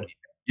tiny bit.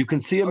 You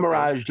can see a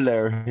mirage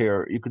layer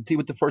here. You can see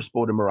with the first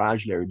boat a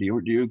mirage layer.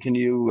 Can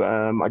you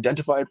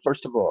identify it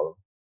first of all?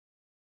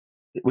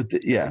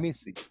 Let me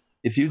see.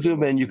 If you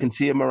zoom in, you can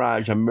see a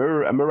mirage. A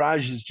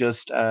mirage is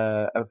just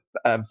a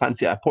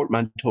fancy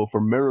portmanteau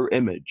for mirror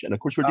image. And of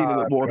course, we're dealing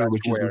with water,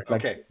 which is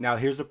okay. Now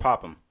here's the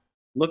problem.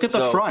 Look at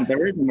the front.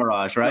 There is a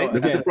mirage, right?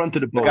 Look at the front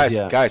of the boat.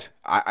 Guys,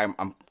 I'm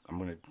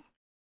gonna.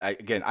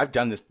 Again, I've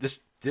done this.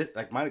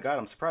 Like, my God,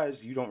 I'm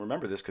surprised you don't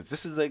remember this, because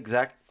this is the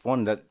exact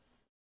one that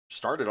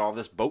started all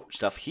this boat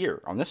stuff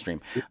here on this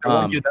stream. This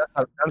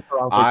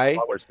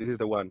is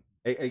the one.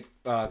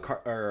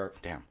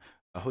 Damn.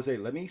 Jose,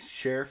 let me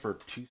share for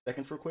 2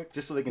 seconds real quick,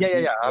 just so they can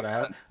see what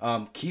I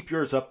have. Keep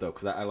yours up though,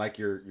 because I like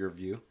your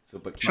view. So,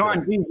 but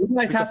Sean, you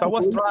guys have. I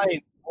was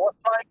trying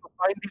to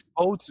find these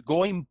boats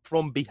going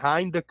from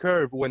behind the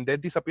curve when they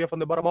disappear from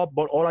the bottom up,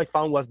 but all I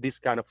found was this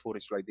kind of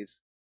footage like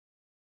this.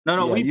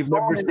 No, you've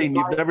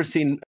never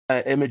seen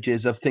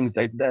images of things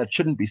that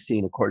shouldn't be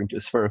seen according to a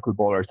spherical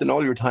ball Earth. And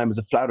all your time as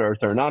a flat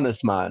earther, an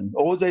honest man.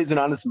 Jose is an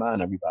honest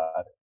man,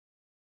 everybody.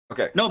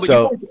 Okay. No,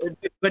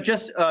 but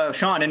just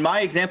Sean, in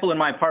my example in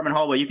my apartment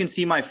hallway, you can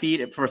see my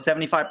feet for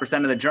 75%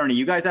 of the journey.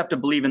 You guys have to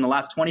believe in the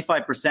last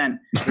 25%,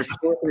 there's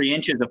 2 or 3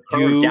 inches of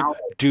curve down.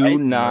 Do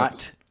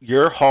not.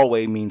 Your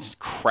hallway means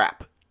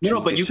crap. No,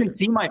 but you can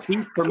see my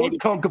feet for maybe.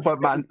 Don't talk about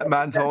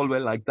man's hallway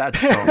like that,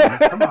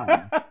 Sean. Come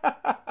on.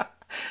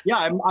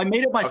 Yeah, I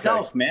made it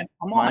myself, man.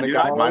 Come on, dude.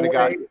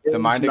 The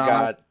mind of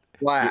God.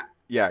 Flat.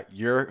 Yeah,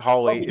 your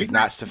hallway is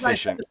not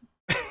sufficient.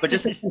 But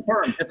just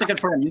to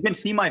confirm, you can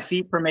see my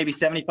feet for maybe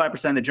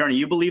 75% of the journey.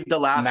 You believe the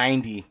last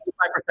 90%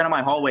 of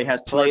my hallway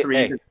has 2 or 3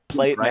 inches.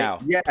 Play it right? now.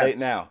 Yes, play it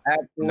now.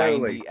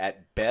 Absolutely. 90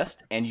 at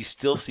best, and you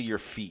still see your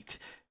feet.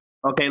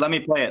 Okay, let me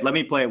play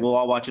it. We'll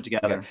all watch it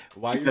together. Okay.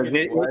 Why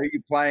are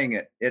you playing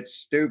it? It's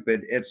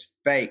stupid. It's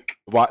fake.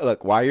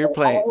 Why you're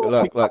playing?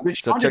 Look.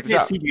 So check this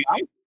out.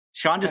 CGI?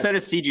 Sean just said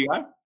it's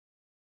CGI.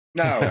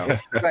 No,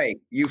 it's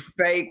fake. You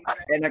fake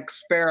an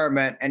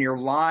experiment and you're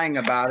lying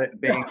about it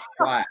being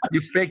flat.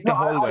 You faked the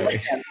whole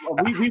way.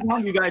 We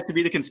want you guys to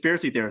be the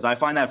conspiracy theorists. I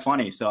find that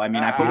funny. So I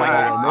mean, I put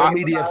no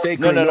media fake.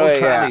 No.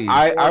 Yeah.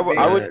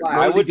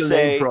 I would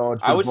say.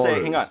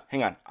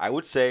 Hang on. I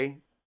would say,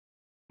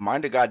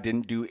 Mind of God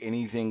didn't do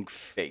anything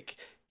fake.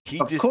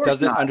 He just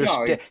doesn't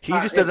understand. He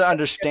just doesn't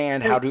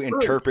understand how to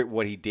interpret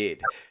what he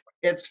did.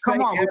 It's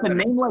come on, with a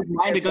name like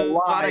Mind of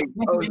God,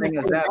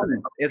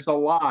 it's a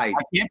lie.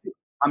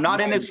 I'm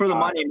not in this for the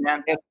money,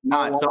 man. It's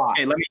not. So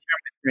okay, let me share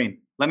my screen.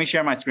 Let me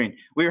share my screen.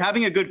 We were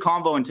having a good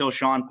convo until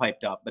Sean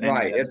piped up. But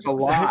anyway, right, it's a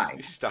lie.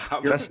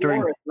 Stop.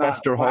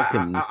 Lester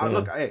Hawkins.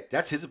 Look, hey,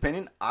 that's his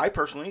opinion. I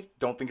personally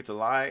don't think it's a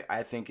lie.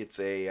 I think it's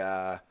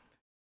a.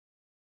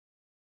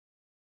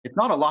 It's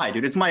not a lie,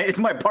 dude. It's my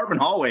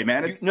apartment hallway,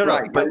 man. It's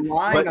right. But you're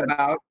lying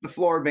about the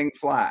floor being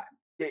flat.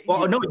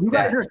 Well, no, you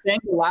guys are saying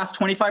the last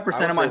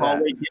 25% of my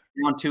hallway gets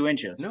down 2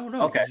 inches.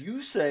 No. Okay.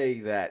 You say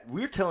that.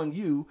 We're telling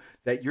you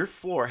that your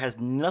floor has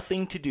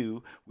nothing to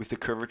do with the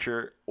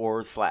curvature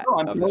or flat of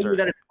the surface. I'm telling you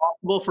that it's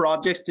possible for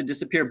objects to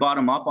disappear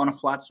bottom up on a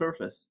flat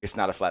surface. It's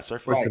not a flat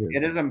surface. Right.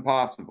 It is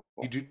impossible.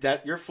 You do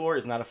that. Your floor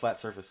is not a flat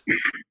surface.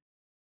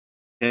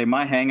 Okay,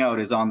 my Hangout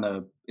is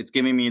on it's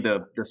giving me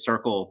the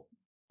circle.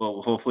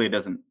 Well, hopefully it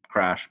doesn't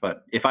crash.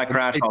 But if I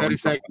crash, I'll 30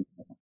 seconds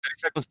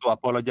to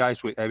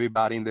apologize with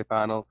everybody in the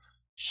panel.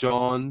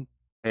 Sean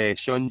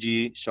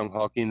G, Sean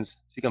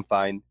Hawkins, you can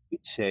find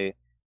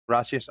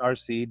Rashes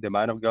RC, the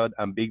Man of God,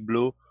 and Big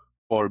Blue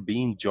for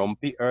being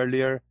jumpy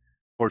earlier.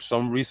 For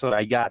some reason,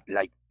 I got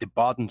like the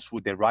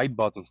right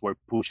buttons were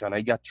pushed and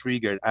I got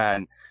triggered.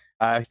 And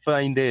I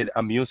find it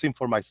amusing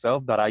for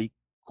myself that I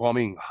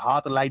coming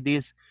hot like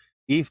this.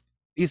 If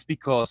it's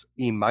because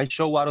in my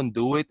show I don't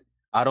do it,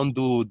 I don't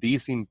do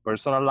this in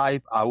personal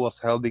life. I was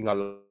holding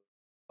a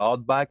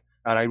lot back.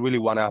 And I really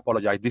want to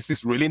apologize. This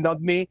is really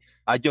not me.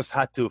 I just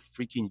had to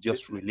freaking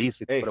just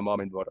release it for a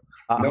moment. But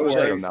no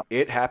worries.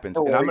 It happens.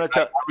 And I'm going to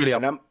tell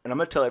I'm going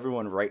to tell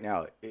everyone right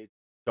now.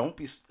 Don't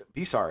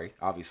be sorry,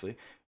 obviously,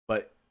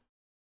 but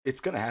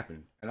it's going to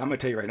happen. And I'm going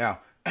to tell you right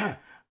now.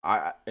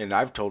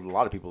 I've told a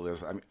lot of people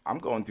this. I mean, I'm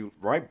going through.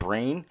 My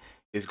brain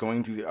is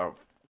going through a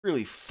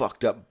really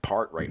fucked up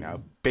part right now,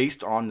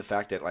 based on the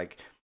fact that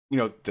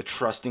the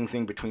trusting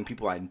thing between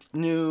people I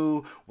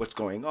knew, what's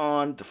going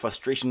on, the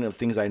frustration of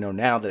things I know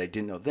now that I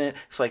didn't know then.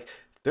 It's like,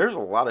 there's a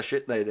lot of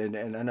shit,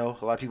 and I know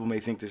a lot of people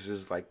may think this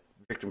is like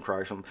victim cry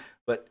or something,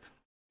 but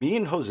me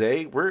and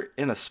Jose, we're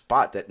in a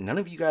spot that none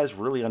of you guys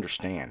really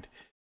understand.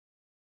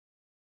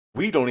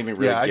 We don't even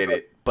really get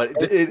it, but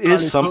it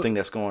is something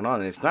that's going on,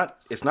 and it's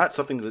not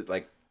something that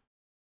like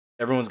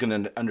everyone's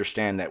going to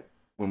understand that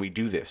when we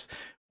do this.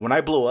 When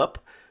I blow up,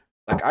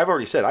 like I've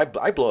already said,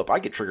 I blow up, I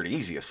get triggered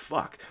easy as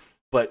fuck.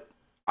 But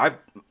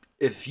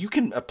if you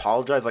can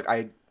apologize, like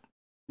I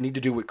need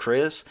to do with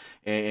Chris,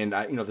 and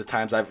I, the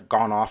times I've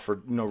gone off for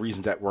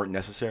reasons that weren't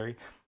necessary,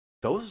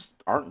 those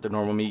aren't the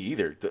normal me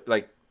either.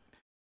 Like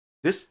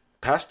this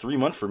past 3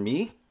 months for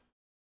me,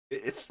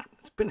 it's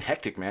been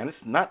hectic, man.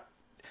 It's not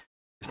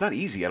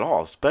easy at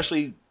all.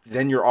 Especially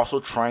then you're also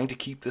trying to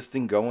keep this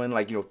thing going,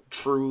 like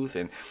truth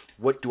and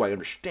what do I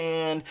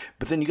understand,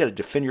 but then you got to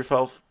defend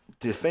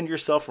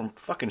yourself from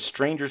fucking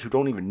strangers who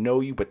don't even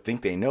know you but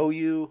think they know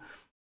you.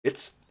 You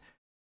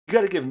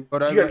got to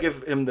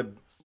give him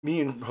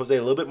me and Jose a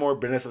little bit more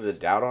benefit of the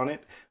doubt on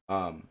it,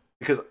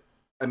 because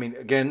I mean,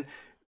 again,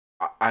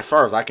 as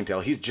far as I can tell,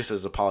 he's just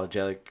as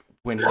apologetic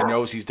when he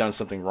knows he's done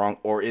something wrong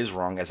or is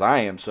wrong as I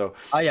am. So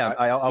I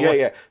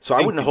am. So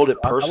I wouldn't hold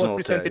it personal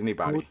to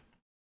anybody.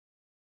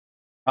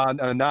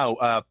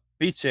 Now,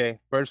 Piche,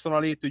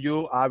 personally to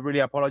you, I really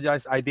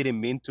apologize. I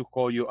didn't mean to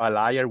call you a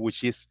liar,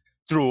 which is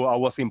true. I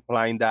was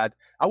implying that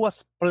I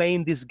was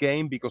playing this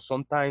game because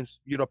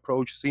sometimes your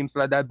approach seems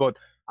like that, but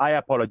I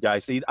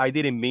apologize. I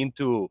didn't mean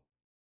to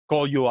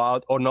call you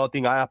out or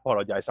nothing. I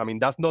apologize. I mean,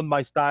 that's not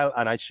my style,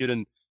 and I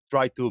shouldn't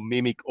try to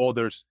mimic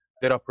others,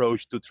 their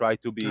approach to try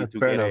to get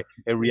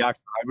a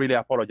reaction. I really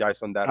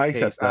apologize on that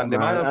case. And the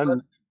man of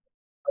God,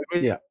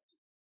 I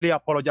really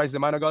apologize, the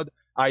man of God.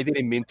 I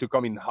didn't mean to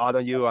come in hard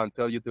on you and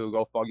tell you to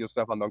go fuck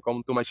yourself and don't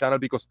come to my channel,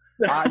 because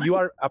you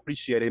are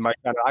appreciated in my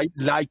channel. I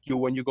like you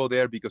when you go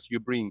there because you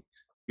bring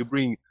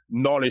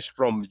knowledge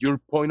from your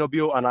point of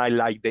view, and I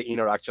like the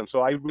interaction.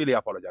 So I really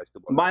apologize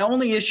to both. My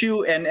only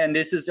issue, and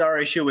this is our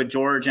issue with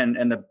George and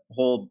the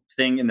whole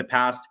thing in the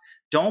past,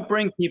 don't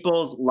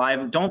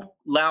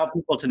allow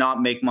people to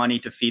not make money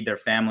to feed their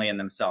family and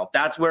themselves.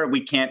 That's where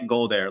we can't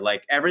go there.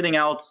 Like everything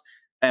else,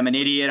 I'm an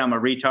idiot, I'm a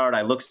retard,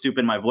 I look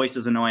stupid, my voice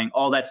is annoying,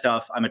 all that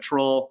stuff. I'm a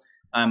troll.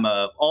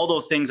 All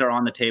those things are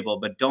on the table,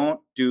 but don't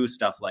do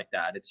stuff like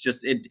that. It's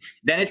just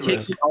then it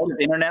takes you out of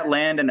internet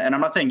land, and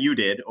I'm not saying you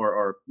did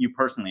or you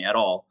personally at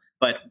all,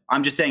 but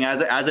I'm just saying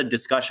as a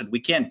discussion, we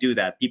can't do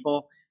that.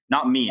 People,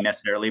 not me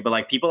necessarily, but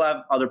like people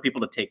have other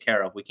people to take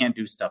care of. We can't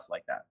do stuff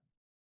like that.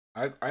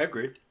 I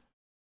agree.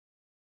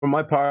 For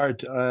my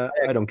part,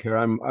 I don't care.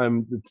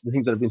 The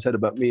things that have been said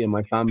about me and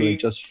my family,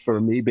 just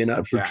for me being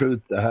out for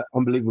truth,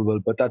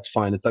 unbelievable. But that's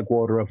fine. It's like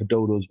water off a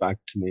dodo's back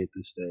to me at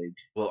this stage.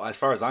 Well, as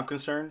far as I'm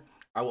concerned,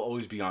 I will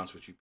always be honest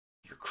with you.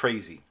 You're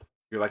crazy.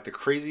 You're like the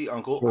crazy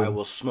uncle I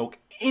will smoke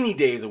any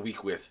day of the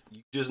week with.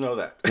 You just know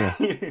that.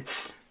 Yeah.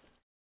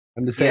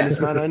 I'm the same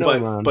man I know,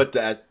 man. But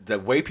the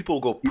way people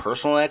go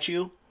personal at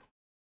you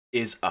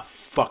is a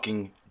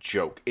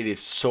joke. It is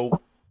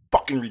so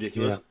fucking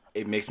ridiculous.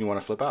 Yeah. It makes me want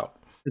to flip out.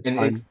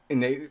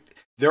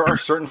 There are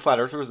certain flat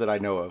earthers that I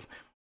know of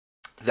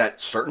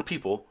that certain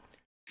people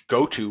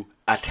go to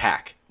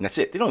attack. And that's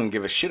it. They don't even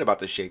give a shit about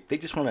the shape. They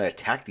just want to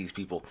attack these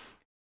people.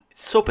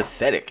 It's so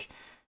pathetic.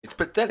 It's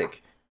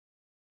pathetic.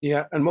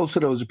 Yeah, and most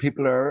of those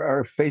people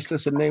are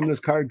faceless and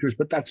nameless characters,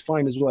 but that's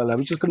fine as well. I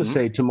was just going to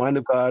say to Mind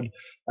of God,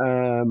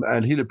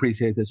 and he'll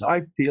appreciate this.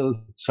 I feel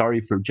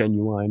sorry for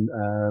genuine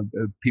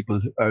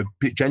people,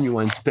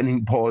 genuine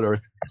spinning ball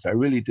earthers. I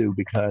really do,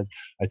 because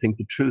I think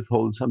the truth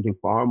holds something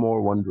far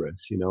more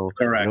wondrous.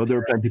 Correct. I know there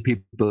are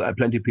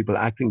plenty of people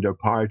acting their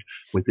part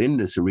within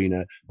this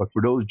arena, but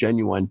for those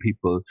genuine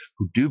people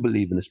who do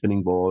believe in a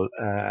spinning ball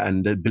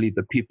and believe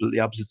that people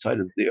the opposite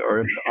side of the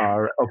earth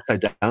are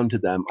upside down to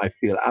them, I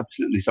feel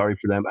absolutely sorry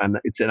for them, and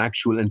it's an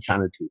actual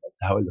insanity. That's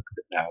how I look at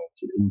it now.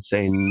 It's an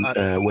insane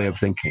way of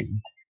thinking.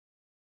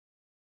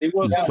 It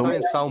was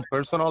doesn't sound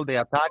personal,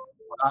 the attack.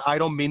 I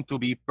don't mean to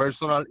be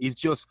personal. It's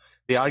just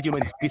the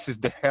argument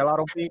pisses the hell out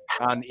of me,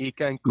 and it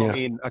can come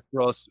in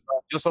across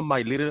just on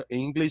my little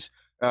English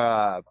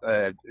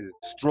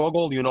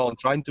struggle.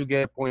 Trying to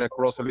get point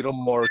across a little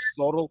more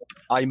subtle.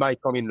 I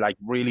might come in like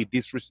really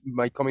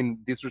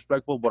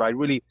disrespectful, but I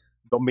really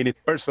don't mean it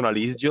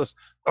personally. It's just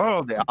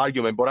the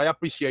argument. But I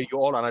appreciate you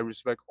all, and I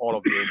respect all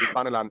of you in this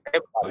panel and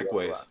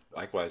everybody.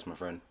 Likewise, my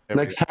friend.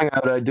 Next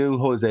hangout I do,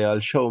 Jose, I'll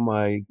show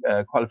my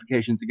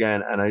qualifications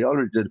again, and I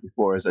already did it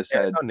before, as I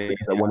said.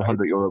 It's a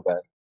 €100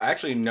 bet. I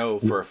actually know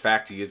for a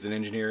fact he is an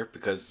engineer,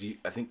 because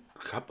I think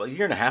a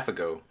year and a half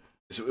ago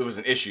it was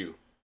an issue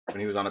when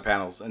he was on the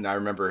panels, and I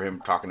remember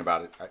him talking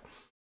about it.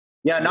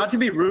 Yeah, not to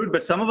be rude,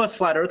 but some of us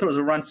flat earthers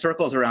will run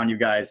circles around you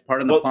guys.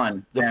 Pardon the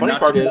pun. The funny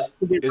part is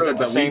at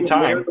the same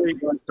time, we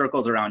run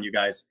circles around you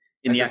guys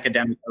in the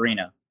academic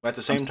arena. At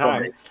the same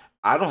time,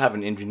 I don't have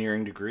an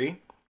engineering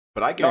degree,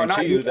 but I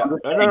guarantee you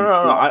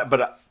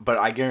that but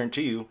I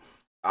guarantee you,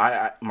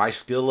 my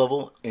skill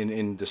level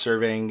in the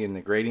surveying and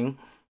the grading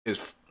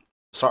is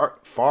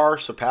far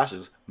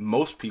surpasses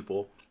most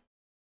people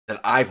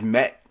that I've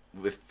met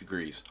with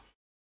degrees.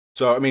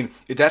 So I mean,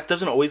 that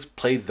doesn't always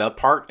play the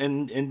part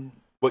in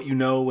what you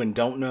know and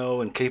don't know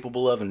and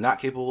capable of and not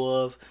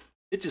capable of.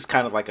 It's just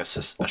kind of like a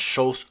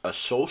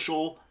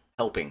social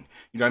helping.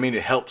 You know what I mean?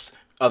 It helps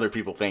other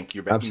people think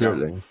you're better.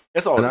 Absolutely.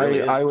 That's all. And it really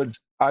is.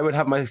 I would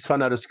have my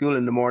son out of school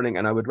in the morning,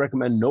 and I would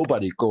recommend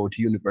nobody go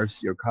to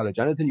university or college.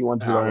 Anything you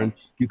want to learn,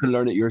 you can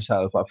learn it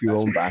yourself off your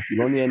own back.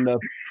 You only end up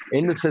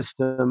in the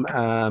system,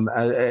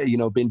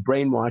 being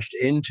brainwashed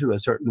into a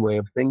certain way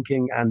of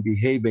thinking and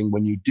behaving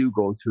when you do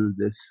go through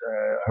this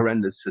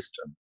horrendous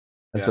system.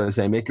 That's what I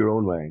say. Make your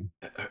own way.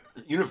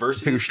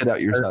 Universities figure shit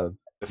out yourself.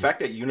 The fact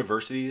that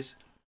universities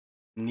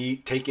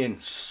take in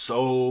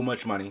so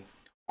much money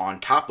on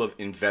top of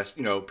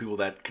people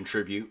that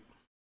contribute.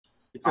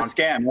 It's a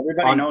scam.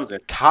 Everybody knows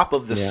it. Top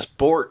of the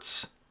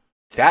sports,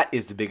 that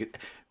is the biggest.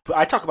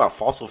 I talk about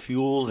fossil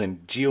fuels and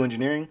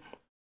geoengineering.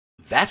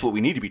 That's what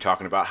we need to be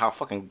talking about. How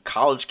fucking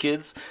college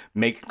kids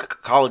make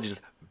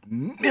colleges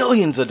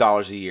millions of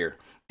dollars a year,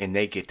 and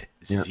they get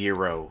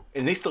zero,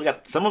 and they still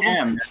got some of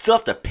them still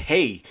have to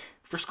pay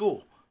for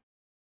school.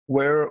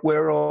 Where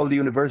are all the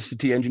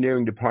university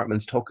engineering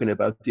departments talking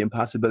about the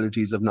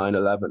impossibilities of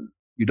 9/11?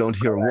 You don't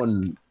hear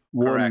one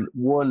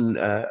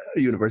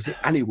university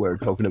anywhere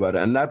talking about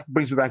it, and that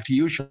brings me back to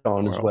you,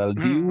 Sean, as well.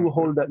 Do you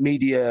hold that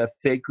media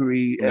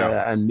fakery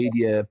and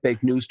media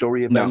fake news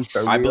story events?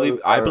 No, I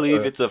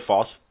believe it's a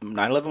false.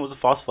 9/11 was a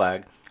false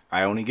flag.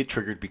 I only get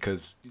triggered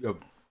because of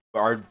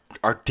our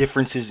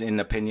differences in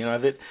opinion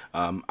of it.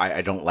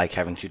 I don't like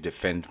having to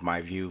defend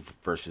my view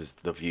versus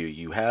the view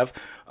you have.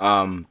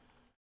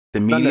 The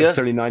media, not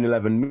necessarily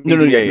 9/11.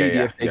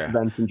 Media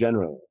events in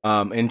general.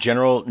 In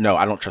general, no,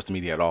 I don't trust the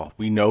media at all.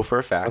 We know for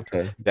a fact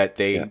that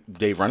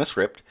they run a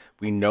script.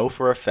 We know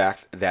for a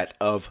fact that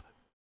of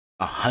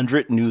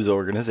 100 news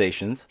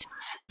organizations,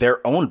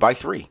 they're owned by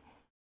 3.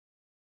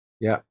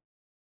 Yeah,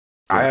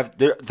 I have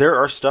there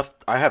are stuff.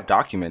 I have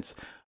documents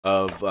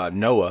of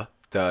NOAA,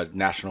 the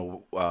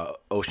National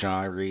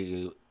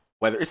Oceanography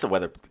Weather. It's the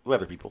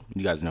weather people.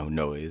 You guys know who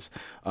NOAA is.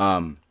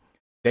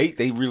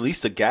 They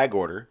released a gag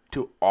order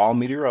to all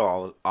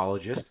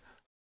meteorologists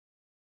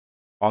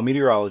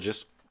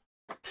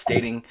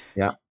stating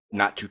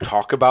not to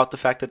talk about the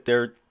fact that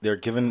they're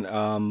given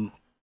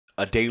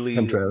a daily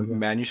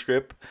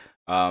manuscript,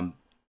 the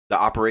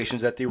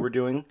operations that they were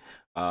doing.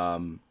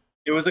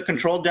 It was a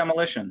controlled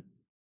demolition.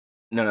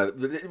 No,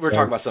 we're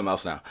talking about something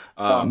else now.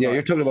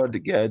 You're talking about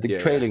the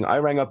trading. I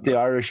rang up the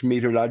Irish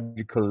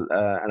Meteorological,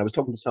 and I was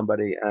talking to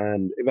somebody,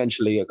 and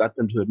eventually I got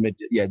them to admit,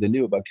 they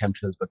knew about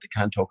chemtrails, but they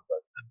can't talk about them.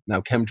 Now,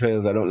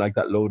 chemtrails, I don't like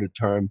that loaded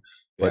term,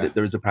 but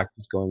there is a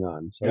practice going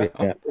on. So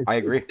I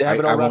agree.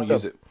 I won't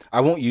use it.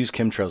 I won't use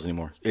chemtrails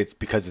anymore. It's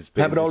because it's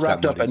been, have it all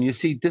wrapped up, and you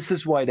see, this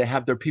is why they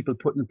have their people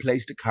put in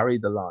place to carry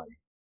the lie.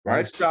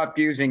 I stopped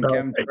using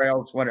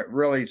chemtrails when it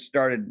really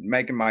started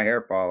making my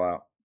hair fall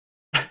out.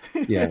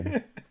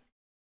 Yeah.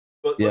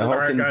 All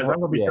right, guys, I'm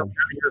going to be here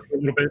for a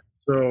little bit,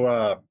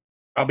 so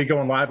I'll be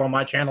going live on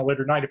my channel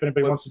later tonight if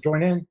anybody wants to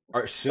join in.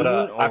 Are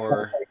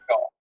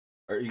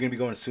you going to be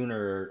going sooner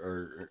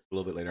or a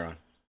little bit later on?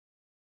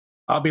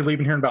 I'll be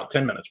leaving here in about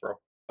 10 minutes, bro.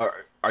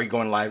 Are you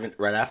going live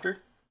right after?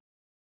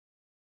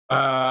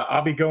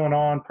 I'll be going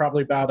on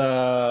probably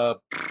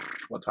about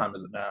what time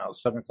is it now?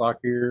 7 o'clock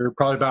here.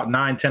 Probably about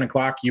 9, 10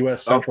 o'clock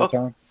U.S. Central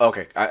Time.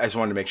 Okay, I just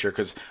wanted to make sure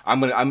because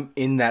I'm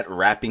in that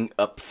wrapping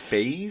up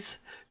phase,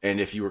 and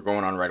if you were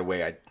going on right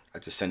away, I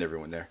just send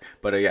everyone there.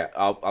 But yeah,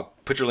 I'll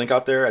put your link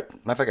out there. Matter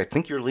of fact, I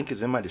think your link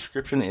is in my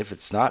description. If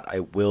it's not,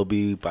 I will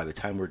be by the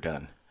time we're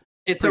done.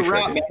 It's a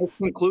wrap. It's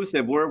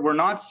conclusive. We're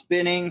not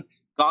spinning.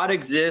 God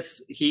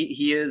exists.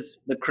 He is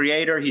the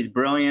creator. He's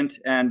brilliant.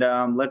 And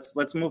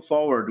let's move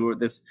forward.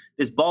 This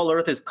ball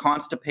Earth is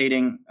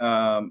constipating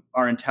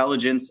our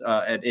intelligence.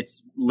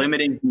 It's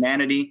limiting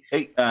humanity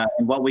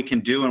and what we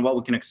can do and what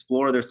we can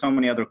explore. There's so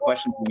many other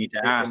questions we need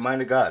to ask.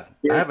 Mind of God,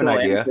 I have an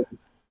idea.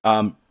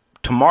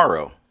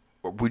 Tomorrow,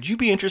 would you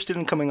be interested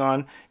in coming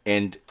on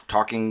and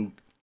talking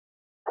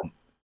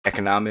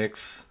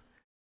economics,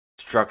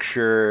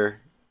 structure?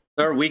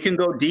 Sir, we can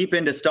go deep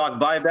into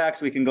stock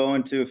buybacks. We can go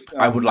into.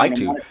 I would like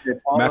to.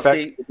 Matter of fact,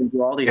 we can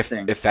do all these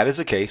things. If that is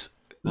the case,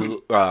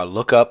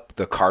 look up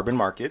the carbon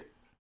market.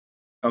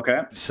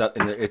 Okay. It's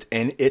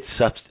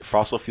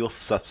fossil fuel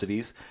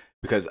subsidies,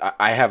 because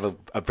I have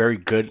a very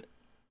good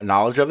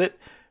knowledge of it.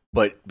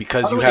 But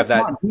because you have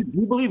that, do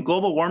you believe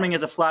global warming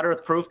is a flat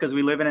Earth proof because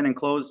we live in an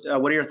enclosed?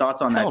 What are your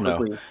thoughts on that?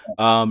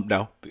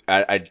 No,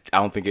 I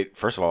don't think it.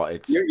 First of all,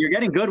 it's you're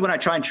getting good when I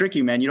try and trick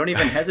you, man. You don't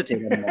even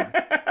hesitate anymore.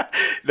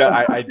 No,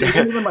 I you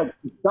don't even like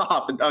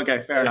stop.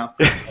 Okay, fair enough.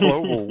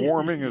 Global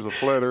warming is a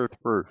flat Earth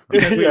proof. We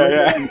live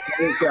in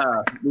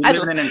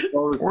an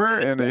enclosed. Where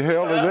in the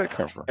hell did that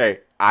come from? Hey,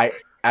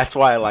 that's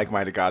why I like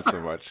Mind of God so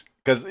much,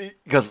 because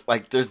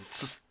like there's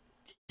just,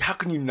 how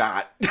can you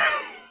not?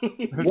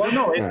 Well,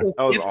 no, if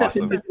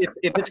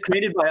it's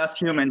created by us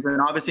humans, then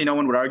obviously no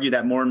one would argue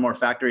that more and more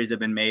factories have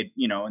been made,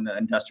 in the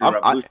Industrial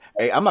Revolution.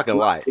 I'm not gonna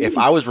lie. If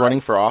I was running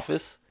for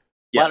office,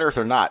 flat Earth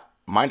or not,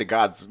 Mind of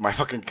God's my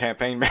fucking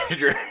campaign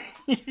manager.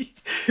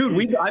 Dude,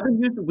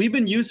 we've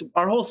been used.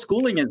 Our whole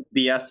schooling is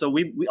BS. So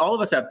we all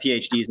of us have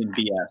PhDs in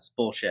BS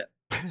bullshit.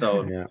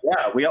 So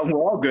we're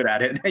all good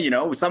at it.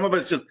 Some of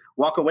us just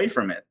walk away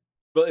from it.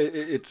 But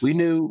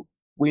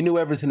we knew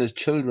everything as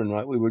children,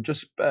 right? We were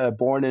just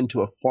born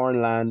into a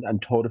foreign land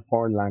and taught a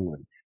foreign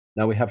language.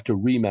 Now we have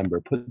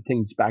to put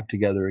things back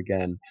together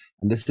again.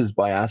 And this is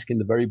by asking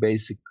the very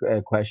basic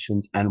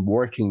questions and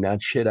working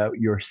that shit out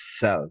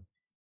yourself.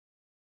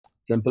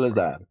 Simple as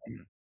that.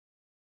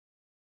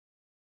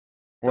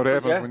 What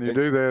happens when you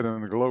do that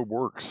and the globe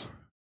works?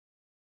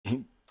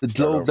 The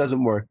globe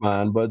doesn't work,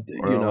 man, but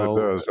it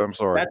does. I'm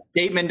sorry. That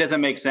statement doesn't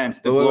make sense.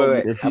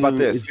 Wait. How about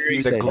this?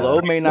 The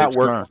globe may not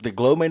work. The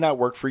globe may not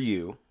work for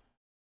you.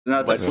 No,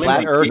 it's but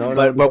flat Earth,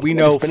 but we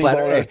know flat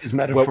Earth.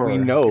 But we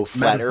know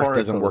flat Earth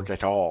doesn't work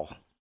at all.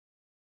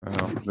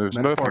 There's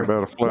nothing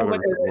about a flat Earth.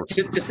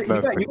 You guys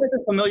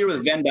are familiar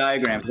with Venn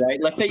diagrams, right?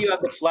 Let's say you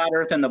have the flat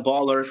Earth and the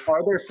ball Earth.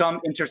 Are there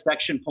some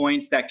intersection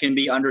points that can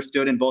be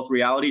understood in both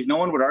realities? No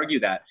one would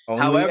argue that.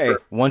 However,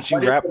 once you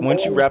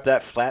wrap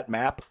that flat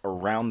map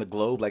around the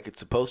globe like it's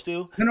supposed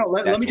to. No.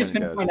 Let me just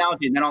finish my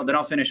analogy, and then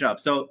I'll finish up.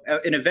 So,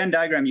 in a Venn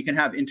diagram, you can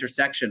have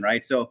intersection,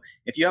 right? So,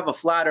 if you have a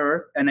flat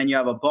Earth and then you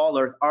have a ball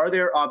Earth, are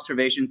there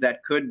observations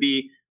that could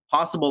be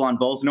possible on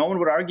both? No one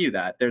would argue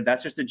that.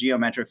 That's just a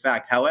geometric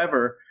fact.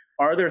 However,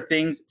 are there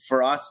things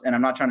for us, and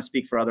I'm not trying to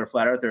speak for other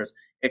flat earthers,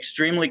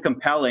 extremely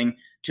compelling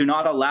to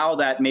not allow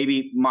that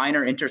maybe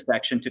minor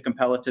intersection to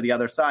compel us to the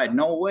other side?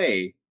 No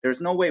way.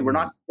 There's no way. We're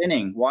not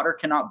spinning. Water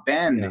cannot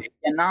bend. Yeah. It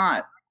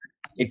cannot.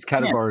 It's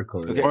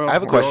categorical. Okay, I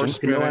have a question.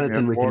 If you know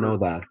anything, we can know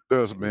that. It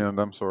does bend.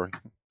 I'm sorry.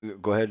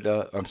 Go ahead.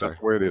 I'm sorry.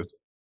 That's the way it is.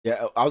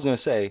 Yeah, I was going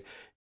to say,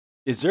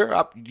 is there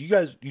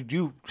you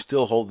do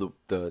still hold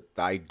the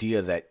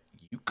idea that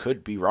you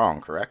could be wrong,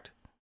 correct?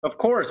 Of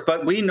course,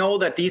 but we know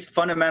that these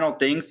fundamental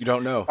things. You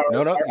don't know.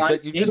 No.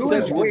 You just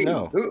said you didn't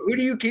know. Who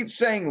do you keep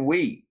saying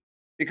we?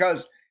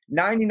 Because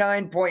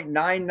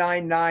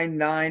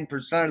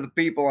 99.9999% of the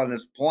people on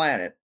this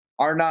planet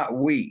are not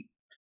we.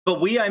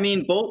 But I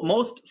mean,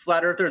 most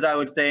flat earthers, I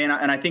would say, and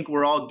I think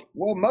we're all.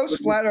 Well,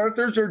 most flat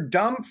earthers are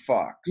dumb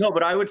fucks. No,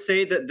 but I would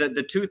say that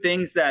the two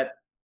things that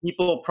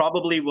people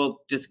probably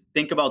will just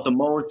think about the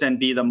most and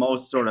be the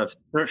most sort of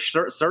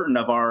certain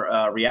of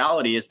our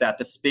reality is that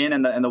the spin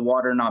and the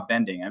water not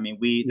bending. I mean,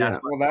 that's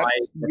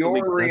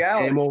your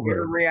reality.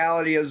 Your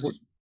reality is.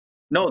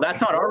 No,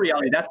 that's not our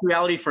reality. That's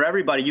reality for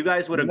everybody. You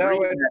guys would agree.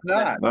 No, it's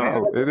not.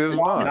 No, it is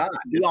not.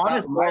 The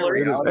honest baller.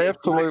 It is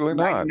absolutely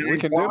not. We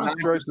can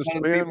demonstrate the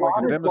spin. We can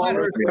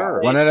demonstrate the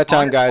curve. One at a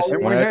time, guys.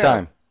 One at a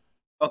time.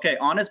 Okay,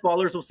 honest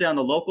ballers will say on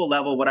the local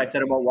level what I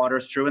said about water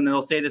is true, and then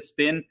they'll say the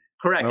spin.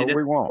 Correct. No, it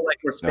we won't. Like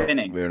we're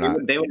spinning. No, we're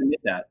not. They would admit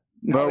that.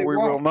 No, we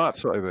will not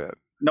say that.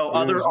 No,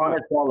 other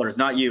honest ballers,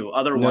 not you.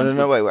 Other ones.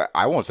 No, wait.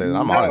 I won't say that.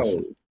 I'm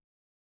honest.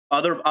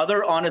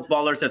 Other honest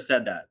ballers have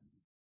said that.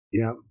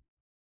 Yeah.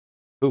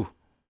 Who?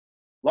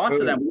 Lots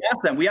of them. We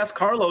asked them. We asked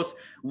Carlos,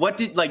 "What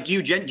do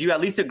you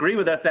at least agree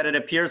with us that it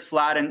appears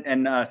flat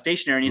and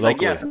stationary?" And he's like,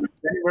 "Yes." And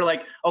we're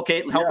like,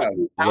 "Okay, help us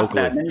pass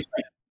that." And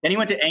then he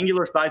went to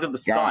angular size of the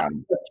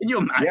sun. Can you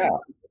imagine?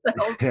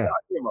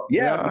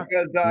 Yeah,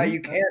 because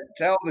you can't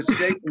tell the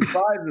shape and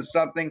size of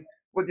something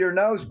with your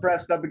nose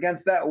pressed up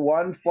against that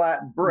one flat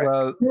brick.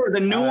 Well, the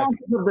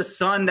nuances of the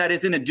sun that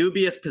is in a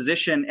dubious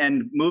position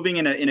and moving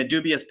in a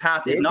dubious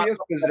path is not position.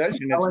 It's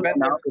been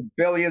there for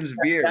billions of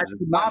years. That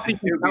should not be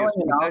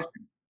compelling enough.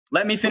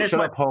 Let me finish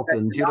my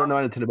Hawkins. You don't know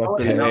anything about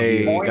billions.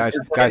 Hey, guys,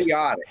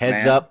 idiotic,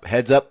 heads man. up,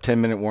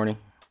 10-minute warning.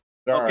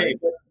 Okay,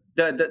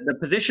 the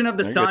position of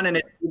the sun and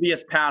its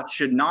dubious path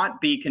should not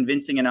be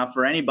convincing enough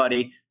for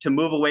anybody to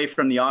move away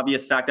from the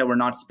obvious fact that we're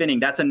not spinning.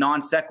 That's a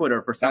non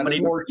sequitur for somebody.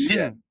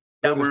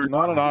 That we're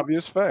not an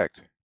obvious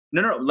fact.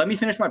 No. Let me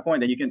finish my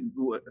point. Then you can,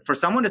 for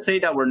someone to say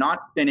that we're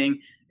not spinning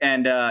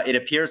and it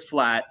appears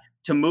flat,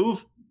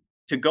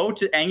 to go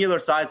to angular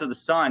size of the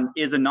sun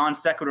is a non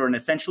sequitur and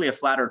essentially a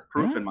flat Earth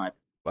proof in my opinion.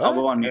 I'll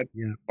go on.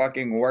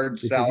 Fucking word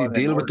salad.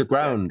 You deal with the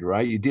ground,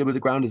 right? You deal with the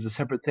ground as a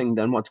separate thing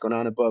than what's going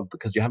on above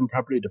because you haven't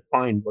properly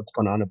defined what's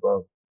going on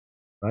above,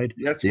 right?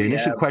 Yes, the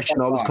initial question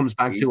always comes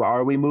back to,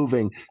 are we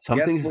moving?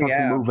 Something is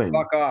fucking moving.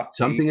 Fuck off,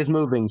 something is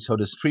moving. So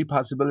there's three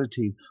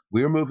possibilities.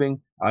 We're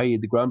moving, i.e.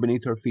 the ground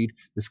beneath our feet.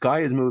 The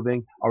sky is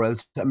moving, or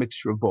else a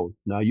mixture of both.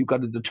 Now, you've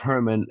got to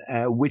determine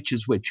which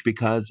is which,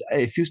 because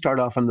if you start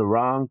off in the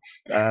wrong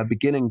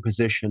beginning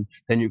position,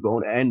 then you're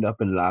going to end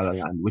up in La La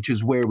Land, which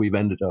is where we've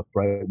ended up,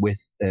 right, with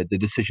the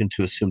decision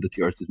to assume that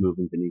the Earth is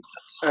moving beneath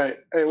us.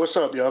 Hey, what's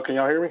up, y'all? Can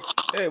y'all hear me?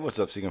 Hey, what's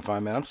up, Seek and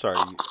Find, man? I'm sorry.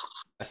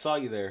 I saw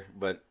you there,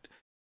 but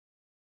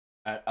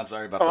I'm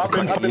sorry about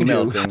the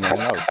email thing, man.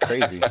 That was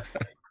crazy.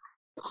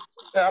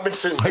 Yeah, I've been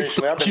sitting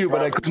patiently. I saw you,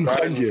 but I couldn't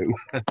find you.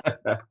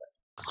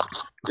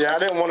 Yeah, I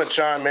didn't want to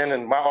chime in,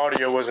 and my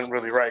audio wasn't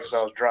really right because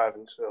I was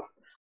driving. So,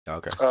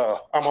 okay.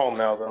 I'm home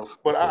now, though.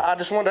 But cool. I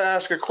just wanted to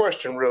ask a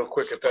question real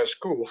quick, if that's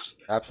cool.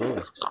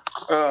 Absolutely.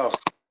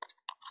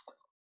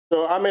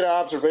 So I made an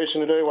observation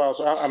today while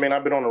I've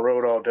been on the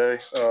road all day.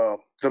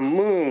 The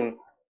moon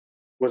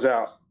was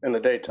out in the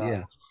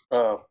daytime.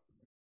 Yeah.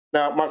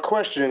 Now, my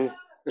question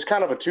is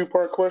kind of a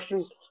two-part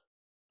question.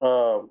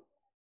 The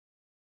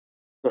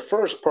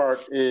first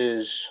part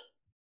is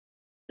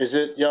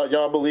it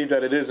y'all believe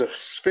that it is a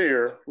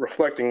sphere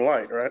reflecting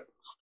light, right?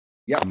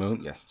 Yeah.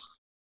 Moon, yes.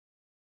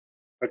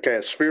 Okay,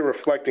 a sphere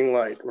reflecting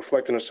light,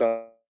 reflecting the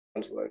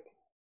sun's light.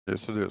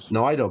 Yes, it is.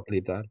 No, I don't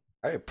believe that.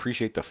 I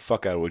appreciate the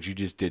fuck out of what you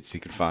just did,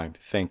 Seek and Find.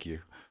 Thank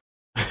you.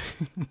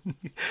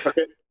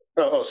 Okay.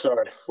 Oh,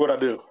 sorry. What'd I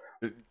do?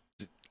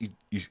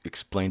 You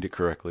explained it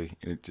correctly.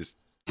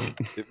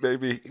 It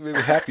made me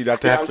happy not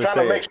to have to say it. I'm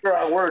trying to make sure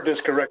I word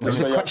this correctly.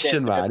 So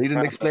question, man. He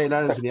didn't explain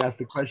anything. He asked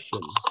the question.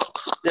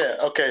 Yeah,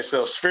 okay,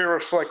 so sphere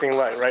reflecting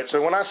light, right?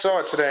 So when I saw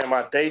it today in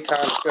my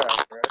daytime sky,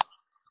 right,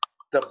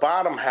 the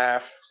bottom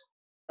half,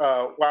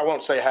 well, I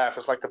won't say half,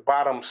 it's like the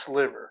bottom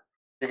sliver.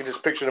 You can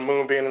just picture the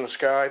moon being in the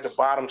sky, the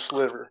bottom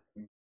sliver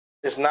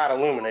is not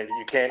illuminated.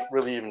 You can't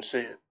really even see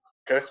it,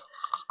 okay?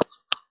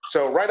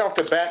 So right off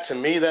the bat, to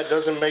me, that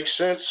doesn't make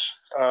sense.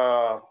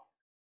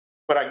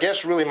 But I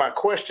guess really my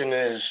question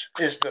is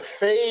the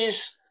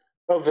phase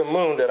of the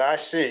moon that I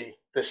see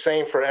the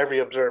same for every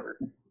observer?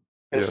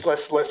 And yes.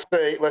 let's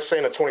say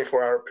in a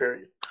 24-hour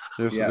period.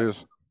 Yes, it is.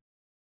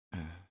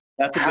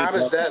 How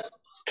does that?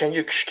 Can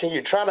you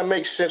try to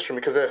make sense for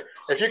me? Because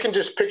if you can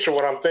just picture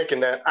what I'm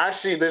thinking, that I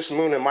see this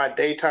moon in my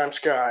daytime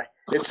sky,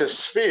 it's a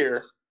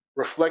sphere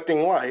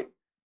reflecting light,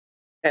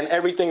 and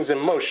everything's in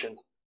motion.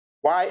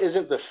 Why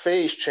isn't the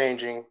phase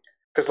changing?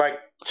 Because like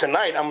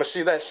tonight, I'm gonna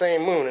see that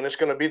same moon, and it's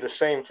gonna be the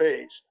same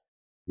phase.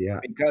 Yeah,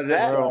 because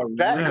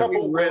that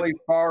coupled really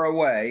far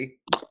away.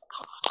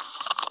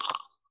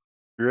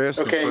 You're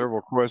asking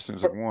several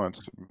questions at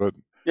once, but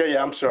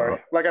yeah, I'm sorry.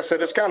 Like I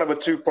said, it's kind of a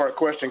two-part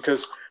question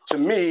because to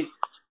me,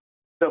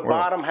 the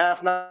bottom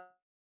half not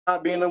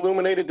being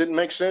illuminated didn't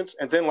make sense,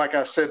 and then like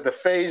I said, the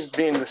phase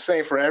being the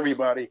same for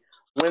everybody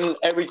when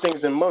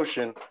everything's in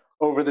motion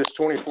over this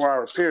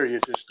 24-hour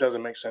period just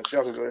doesn't make sense.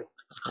 Y'all can go ahead.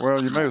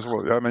 Well, you may as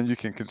well. I mean, you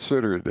can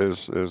consider it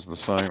as the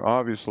same.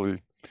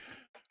 Obviously,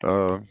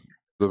 the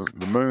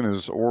moon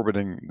is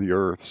orbiting the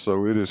Earth,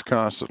 so it is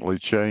constantly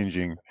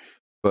changing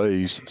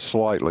phase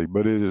slightly,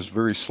 but it is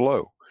very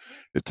slow.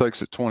 It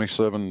takes it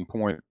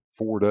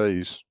 27.4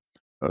 days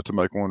to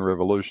make one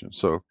revolution.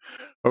 So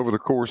over the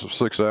course of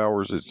 6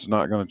 hours, it's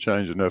not going to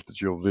change enough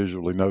that you'll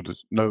visually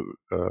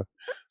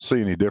see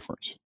any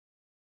difference.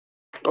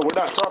 But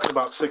we're not talking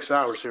about 6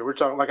 hours here. We're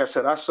talking, like I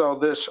said, I saw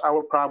this, I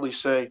would probably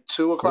say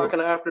 2 o'clock in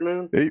the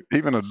afternoon.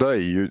 Even a day,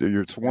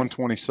 it's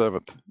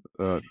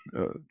 1/27th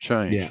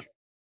change. Yeah.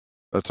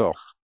 That's all.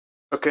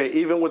 Okay,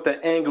 even with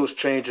the angles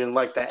changing,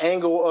 like the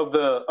angle of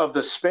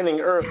the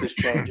spinning Earth is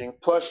changing,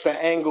 plus the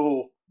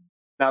angle.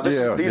 Now these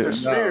are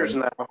spheres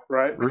now,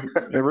 right?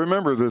 And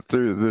remember that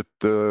the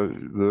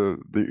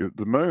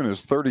moon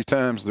is 30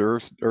 times the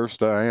Earth's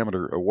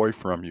diameter away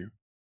from you.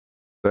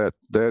 That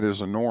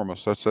is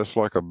enormous. That's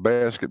like a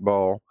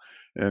basketball,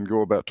 and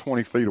go about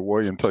 20 feet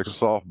away and take a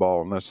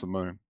softball, and that's the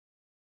moon.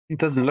 It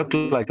doesn't look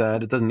like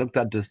that. It doesn't look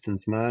that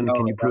distance, man. No,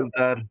 can you prove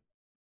that?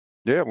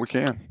 Yeah, we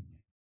can.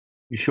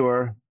 You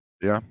sure?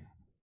 Yeah.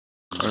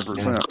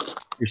 100%.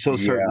 You're so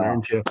certain,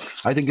 aren't you?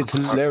 I think it's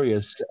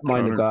hilarious,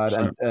 mind of God,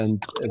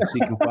 and if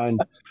you can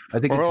find, I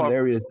think it's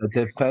hilarious that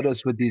they've fed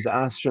us with these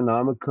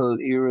astronomical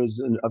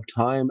eras of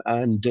time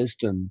and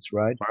distance,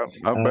 right?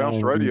 I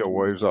bounced radio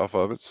waves off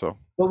of it, so.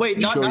 But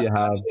wait, Sure you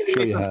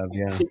have,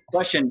 yeah.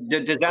 Question: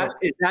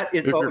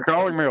 If you're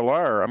calling me a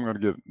liar, I'm going to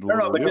get a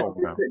little yelled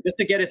now. Just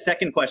to get a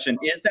second question,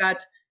 is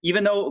that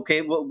even though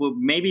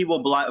maybe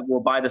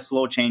we'll buy the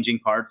slow changing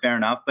part, fair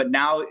enough, but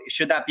now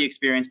should that be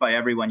experienced by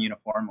everyone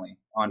uniformly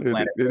on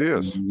planet Earth? It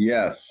is.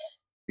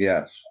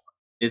 Yes.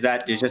 Is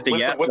that just a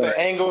yes? With the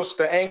angles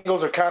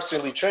are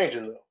constantly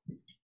changing though,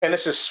 and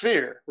it's a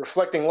sphere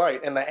reflecting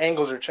light, and the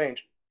angles are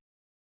changing.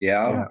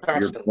 Yeah,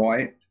 your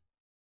point.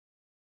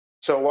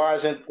 So why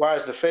is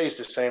the phase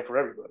the same for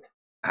everybody?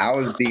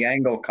 How is the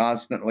angle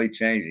constantly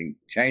changing?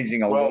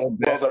 Changing a little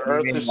bit. Well, the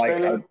Earth is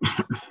spinning.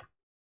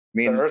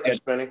 The Earth is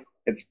spinning.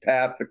 Its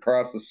path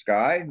across the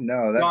sky?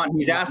 No, that's John,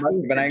 he's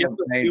asking an angle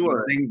change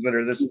for things that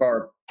are this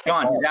far.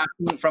 John, he's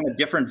asking from a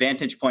different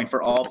vantage point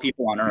for all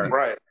people on Earth.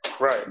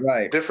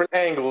 Right. Different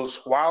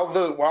angles. While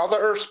the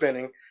Earth's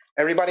spinning,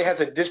 everybody has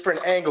a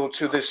different angle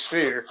to this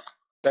sphere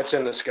that's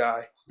in the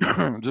sky.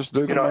 Just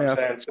do the math. You know what I'm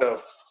saying?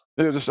 So.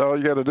 Yeah, just all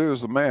you got to do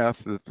is the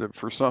math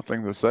for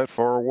something that's that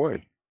far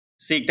away.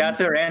 See, that's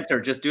their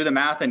answer. Just do the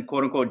math and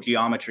quote unquote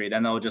geometry.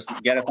 Then they'll just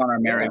get us on our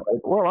merry way.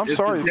 Well, I'm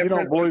sorry if you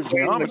don't believe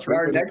geometry. The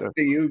car next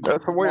to you,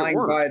 that's the way it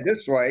works. By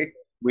this way.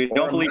 We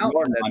don't believe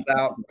more that's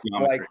out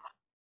like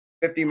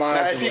 50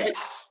 miles away.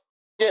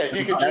 If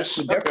you could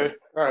just okay,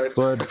 all right.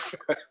 But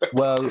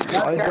well,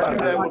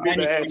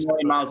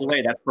 miles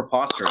away. That's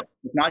preposterous.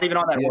 It's not even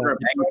on that order of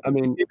magnitude. I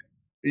mean,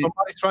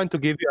 somebody's trying to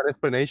give you an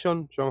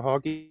explanation, John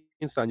Hawkins,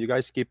 and you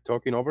guys keep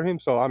talking over him.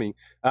 So I mean,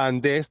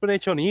 and the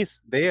explanation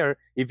is there.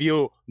 If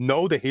you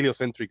know the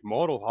heliocentric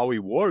model, how it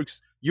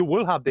works, you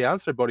will have the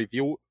answer. But if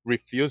you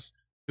refuse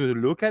to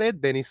look at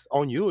it, then it's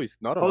on you. It's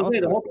not on us.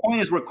 The whole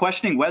point is we're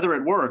questioning whether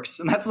it works,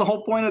 and that's the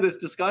whole point of this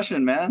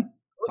discussion, man.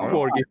 If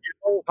you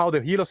know how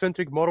the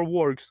heliocentric model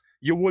works,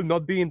 you will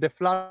not be in the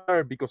flat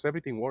Earth because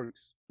everything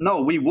works.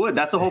 No, we would.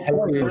 That's the whole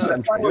point.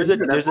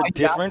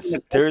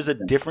 There's a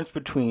difference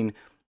between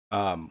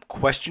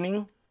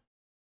questioning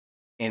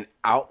and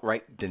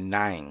outright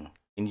denying,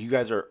 and you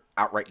guys are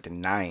outright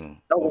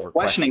denying. No, we're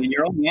questioning, and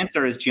your only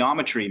answer is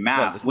geometry,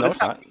 math. No,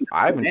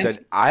 I haven't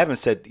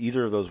said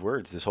either of those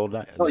words this whole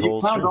night.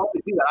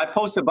 I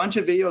post a bunch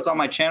of videos on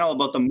my channel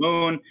about the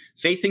moon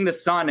facing the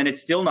sun, and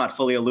it's still not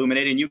fully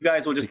illuminated. And you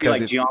guys will just be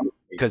like geometry.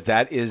 Because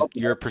that is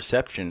your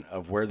perception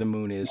of where the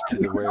moon is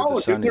to where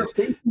the sun is.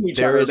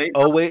 There is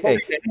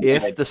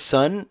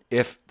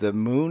if the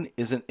moon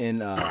isn't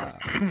in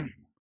an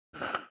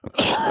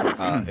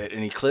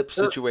eclipse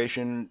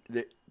situation.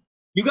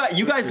 You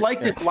guys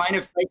like this line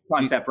of sight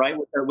concept, right?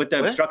 With the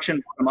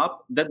obstruction bottom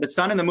up, the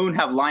sun and the moon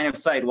have line of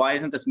sight. Why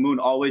isn't this moon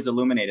always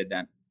illuminated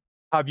then?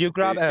 Have you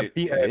grabbed it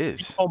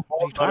is. What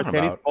are you talking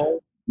about?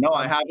 No,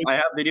 I have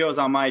videos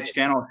on my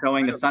channel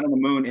showing the sun and the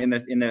moon in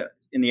the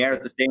air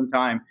at the same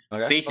time,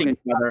 facing each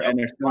other, and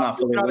they're still not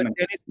fully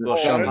illuminated.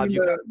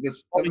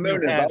 The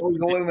moon is always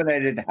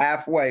illuminated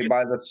halfway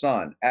by the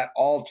sun at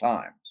all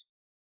times.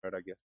 Right, I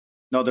guess.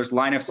 No, there's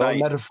line of sight.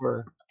 It's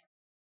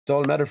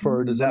all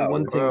metaphor. There's only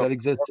one thing that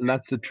exists, and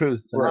that's the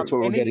truth. And that's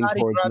what we're getting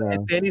towards now. A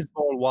tennis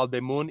ball while the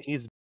moon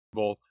is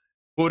visible.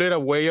 Put it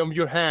away on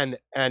your hand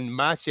and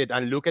mash it,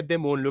 and look at the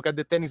moon. Look at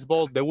the tennis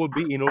ball. They will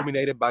be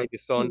illuminated by the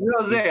sun.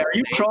 Jose, are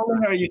you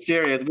trolling or are you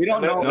serious? We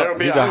don't know. No,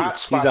 he's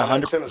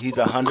 100%. He's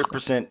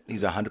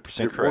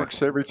 100% correct. It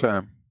works every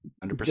time.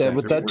 100%. Yeah,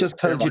 but that just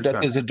tells you that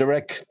there's a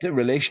direct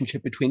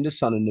relationship between the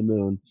sun and the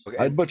moon. Okay.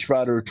 I'd much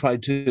rather try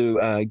to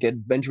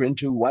venture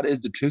into what is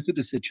the truth of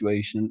the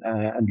situation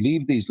and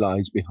leave these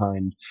lies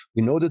behind.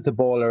 We know that the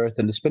ball Earth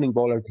and the spinning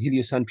ball Earth, the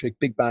heliocentric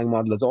Big Bang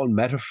model is all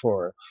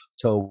metaphor.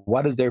 So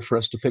what is there for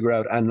us to figure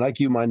out? And like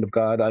you, mind of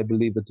God, I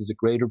believe that there's a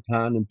greater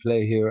plan in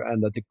play here,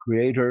 and that the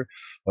Creator,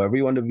 or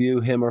every one of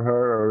you, him or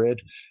her or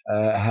it,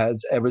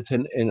 has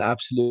everything in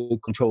absolute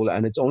control.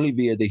 And it's only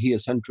via the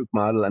heliocentric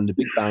model and the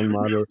Big Bang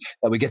model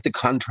that we get the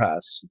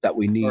contrast that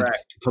we need to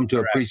come to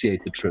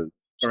appreciate the truth.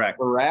 Correct.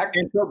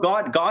 And so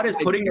God is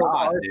putting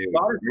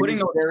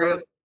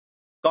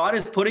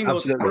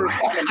those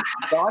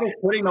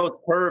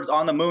curves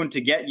on the moon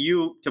to get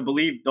you to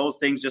believe those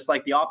things, just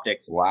like the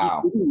optics.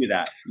 Wow. He's giving you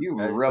that. You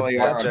really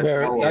are.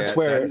 That's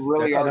where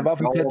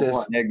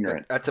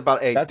ignorant. That's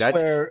about a.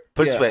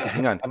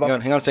 Hang on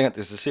a second.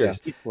 This is serious.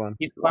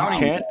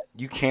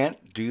 You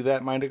can't do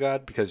that, mind of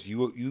God, because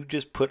you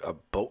just put a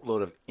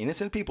boatload of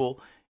innocent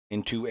people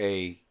into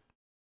a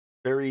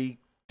very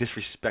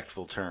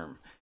disrespectful term.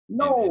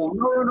 No.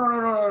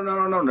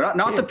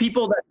 Not the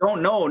people that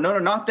don't know. No,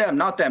 not them.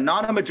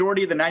 Not a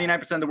majority of the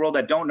 99% of the world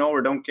that don't know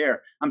or don't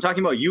care. I'm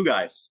talking about you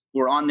guys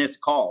who are on this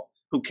call,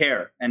 who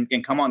care and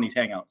can come on these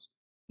hangouts.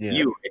 Yeah.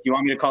 You, if you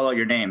want me to call out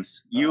your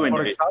names. For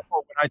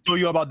example, when I told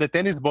you about the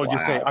tennis ball, you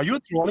say, "Are you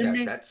trolling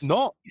me?"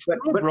 No, it's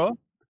true, bro.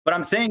 But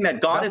I'm saying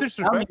that God is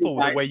disrespectful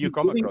the way you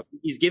come across.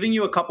 He's giving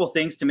you a couple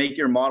things to make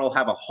your model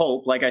have a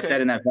hope, like I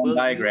said in that Venn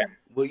diagram.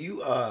 Will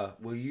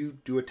you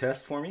do a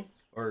test for me?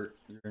 Or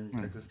you're in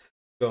Texas?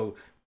 So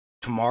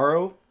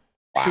Tomorrow.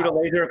 Shoot a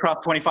laser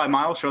across 25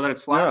 miles, show that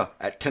it's flat. No,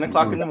 at 10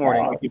 o'clock in the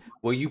morning,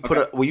 will you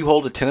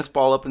hold a tennis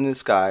ball up in the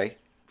sky,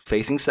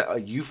 facing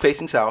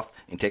south,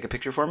 and take a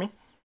picture for me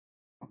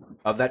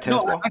of that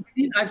tennis ball?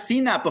 I've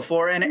seen that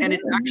before, and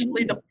it's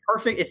actually the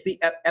perfect. It's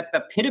the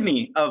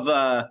epitome of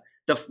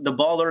the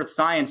ball earth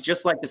science,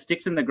 just like the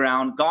sticks in the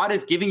ground. God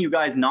is giving you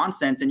guys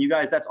nonsense, and you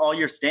guys, that's all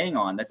you're staying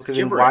on. That's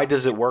gibberish. Why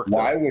does it work?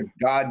 Why would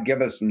God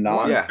give us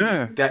nonsense?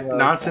 Yeah, that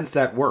nonsense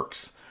that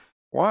works.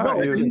 Why?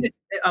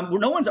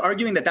 No one's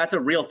arguing that that's a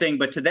real thing,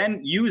 but to then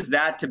use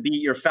that to be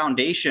your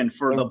foundation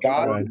for the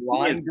God is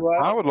lying to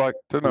us. I would like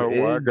to know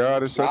why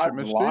God is such a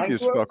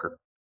mischievous sucker.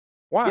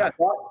 Why? Yeah,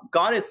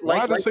 God is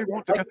like.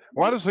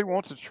 Why does he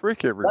want to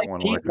trick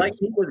everyone like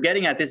Pete was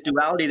getting at, this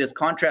duality, this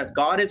contrast.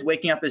 God is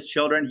waking up his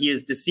children. He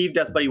has deceived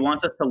us, but he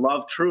wants us to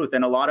love truth,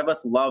 and a lot of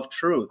us love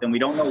truth, and we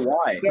don't know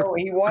why. So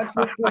he wants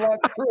us to love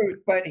truth,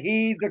 but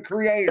he, the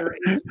creator,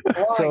 is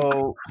blind.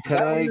 So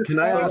can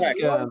I ask?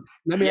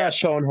 Let me ask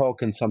Sean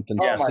Hawkins something.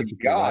 Oh my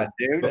God,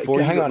 dude!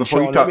 Before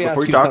you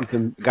talk,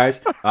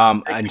 guys,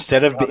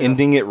 instead of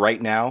ending it right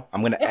now,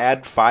 I'm going to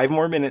add 5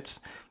 more minutes.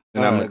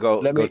 And I'm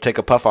gonna go take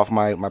a puff off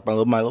my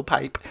little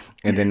pipe,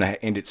 and then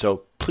end it.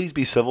 So please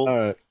be civil.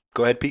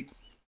 Go ahead, Pete.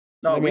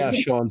 Let me ask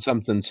Sean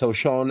something. So,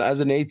 Sean,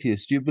 as an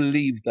atheist, do you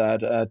believe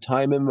that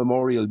time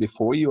immemorial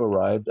before you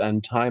arrived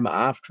and time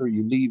after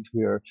you leave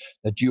here,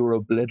 that you're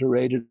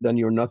obliterated and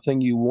you're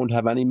nothing? You won't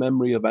have any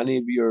memory of any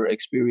of your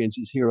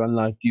experiences here on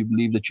life. Do you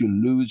believe that you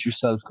lose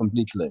yourself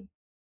completely?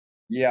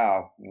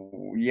 Yeah.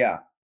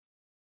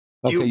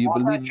 Okay, you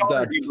believe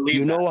that.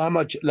 You know how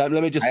much. Let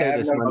me just say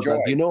this,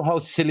 man. You know how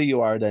silly you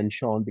are, then,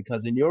 Sean,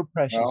 because in your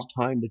precious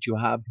time that you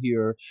have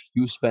here,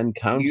 you spend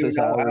countless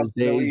hours,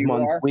 days,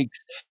 months, weeks,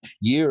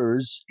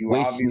 years,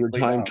 wasting your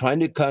time trying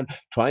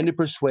to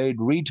persuade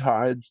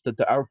retards that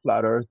there are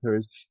flat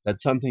earthers, that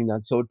something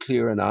that's so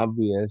clear and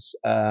obvious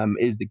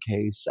is the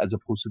case, as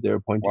opposed to their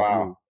point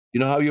of view. You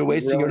know how you're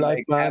wasting your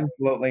life, man?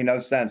 Absolutely no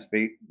sense,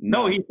 Pete.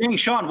 No, he's saying,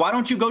 Sean, why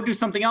don't you go do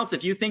something else?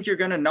 If you think you're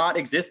going to not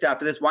exist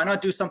after this, why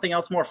not do something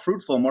else more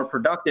fruitful, more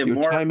productive?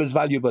 Your time is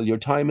valuable. Your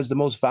time is the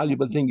most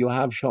valuable thing you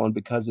have, Sean,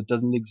 because it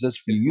doesn't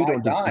exist for you. You don't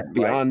exist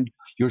beyond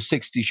your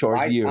 60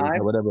 short years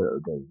or whatever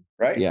it is.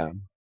 Right? Yeah.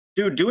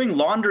 Dude, doing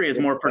laundry is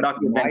more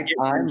productive than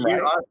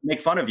hear us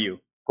make fun of you.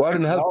 Go out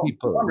and help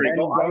people.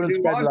 Go out and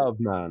spread love,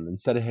 man,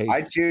 instead of hate.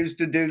 I choose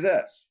to do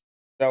this.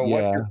 So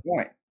what's your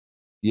point?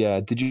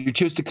 Yeah. Did you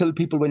choose to kill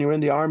people when you were in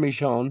the army,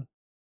 Sean?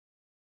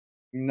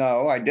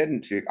 No, I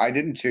didn't choose. I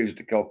didn't choose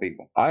to kill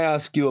people. I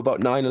asked you about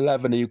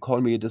 9/11, and you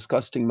called me a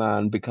disgusting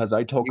man because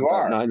I talk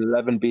about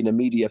 9/11 being a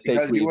media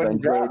fakery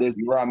event. Where it is,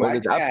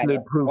 there's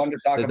absolute proof.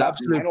 There's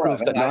absolute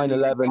proof that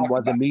 9/11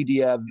 was a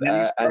media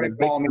and a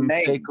victim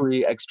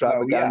fakery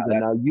extravaganza.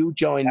 Now you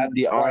joined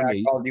the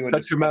army.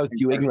 Shut your mouth,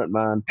 you ignorant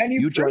man.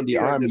 You joined the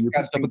army. You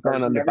picked up a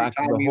gun on the back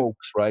of a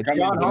hoax, right?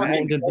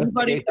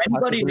 Anybody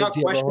not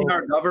questioning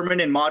our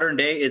government in modern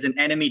day is an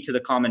enemy to the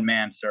common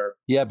man, sir.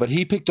 Yeah, but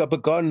he picked up a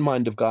gun,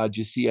 mind of God,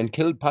 you see, and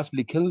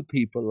possibly killed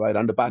people, right,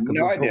 on the back of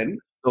his hook. Didn't.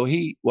 So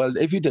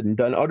if you didn't,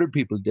 then other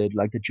people did,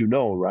 like that,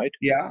 right?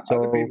 Yeah,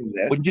 so other people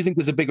did. Wouldn't you think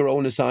there's a bigger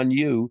onus on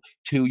you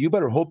you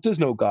better hope there's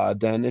no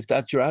God then, if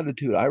that's your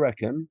attitude, I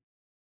reckon.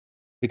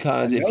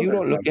 Because if you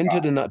don't look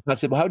into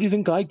how do you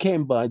think I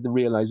came by the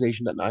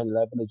realization that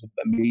 9/11 is a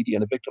media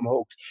and a victim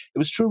hoax? It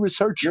was true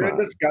research. You're a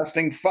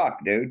disgusting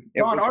fuck, dude.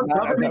 Sean, our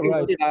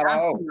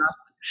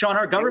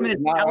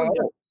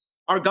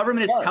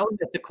government is telling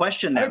us to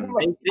question them.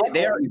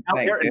 They're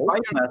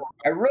inviting us.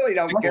 I really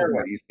don't care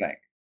what you think.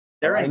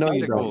 I know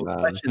you don't,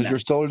 man, because you're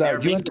sold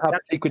out. You had top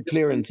secret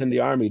clearance in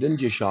the army,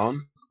 didn't you,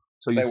 Sean?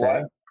 So you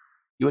say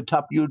you had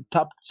top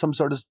some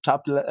sort of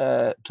top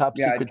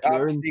secret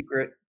clearance.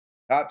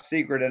 Top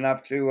secret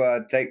enough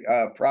to take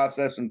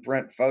process and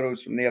print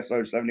photos from the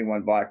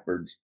SO-71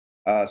 Blackbirds.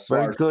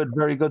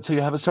 Very good. So you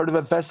have a sort of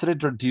a vested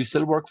interest. Do you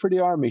still work for the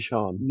army,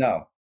 Sean?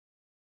 No.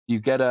 Do you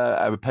get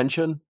a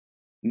pension?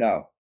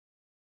 No.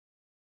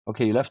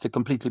 Okay, you left it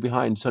completely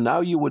behind. So now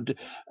you would,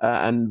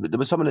 and there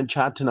was someone in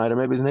chat tonight, or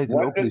maybe it was Nathan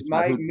Oakley's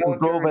chat,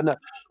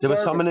 there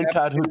was someone in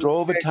chat who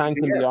drove a tank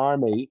in the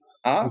army,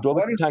 and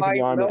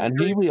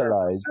he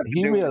realized,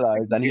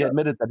 and he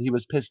admitted that he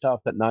was pissed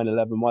off that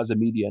 9/11 was a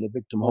media and a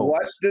victim hoax.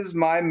 What does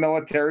my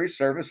military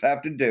service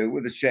have to do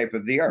with the shape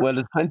of the earth? Well,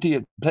 there's plenty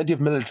of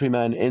military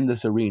men in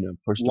this arena,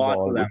 first of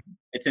all.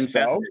 It's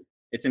infested.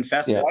 It's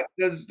infested.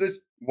 Yeah.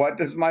 What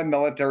does my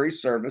military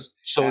service?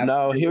 So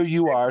now here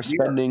you are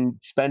spending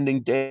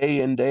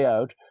day in, day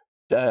out,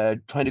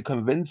 trying to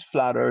convince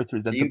flat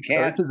earthers that the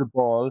earth is a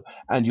ball,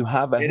 and you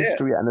have a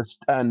history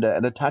and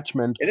an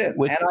attachment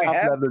with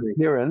top-level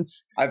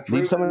clearance.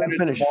 Leave someone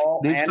finish.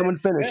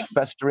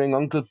 Festering,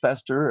 Uncle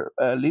Fester.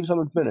 Leave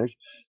someone finish.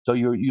 So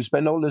you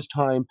spend all this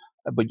time,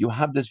 but you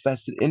have this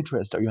vested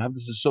interest, or you have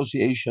this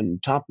association,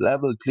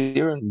 top-level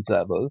clearance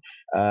level,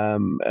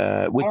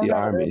 with the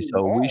army.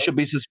 So we should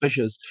be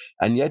suspicious.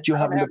 And yet you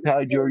haven't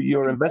applied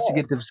your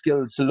investigative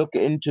skills to look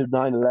into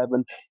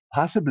 9/11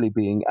 possibly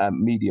being a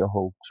media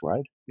hoax,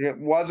 right? It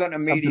wasn't a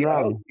media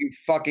hoax, you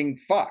fucking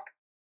fuck.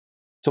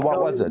 So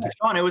what was it?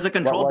 Sean, it was a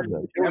controlled.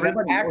 It was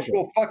an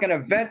actual fucking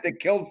event that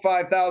killed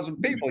 5,000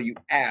 people, you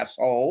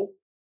asshole.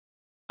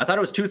 I thought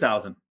it was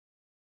 2,000.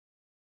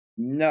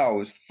 No, it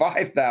was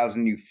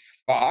 5,000, you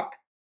fuck.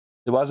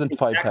 It wasn't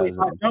 5,000.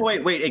 No,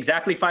 wait,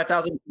 exactly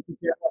 5,000.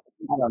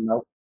 I don't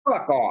know.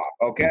 Fuck off,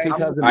 okay?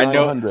 I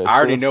know. I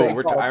already know.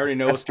 I already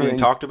know what's being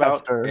talked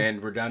about,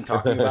 and we're done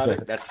talking about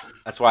it.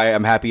 That's why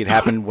I'm happy it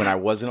happened when I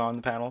wasn't on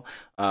the panel.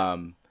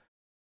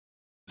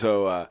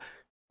 So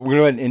we're gonna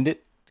go ahead and end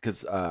it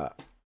because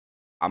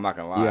I'm not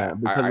gonna lie. Yeah,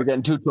 because we're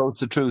getting too close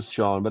to truth,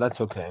 Sean. But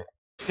that's okay.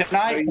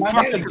 Tonight,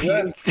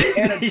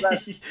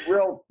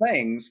 real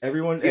things.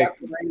 Everyone, you have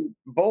to bring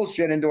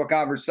bullshit into a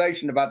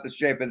conversation about the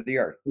shape of the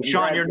earth.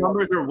 Sean, your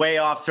numbers are way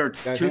off, sir.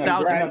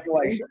 2,000.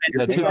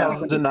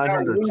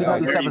 2,900,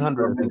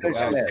 2,700.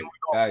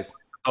 Guys,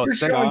 you're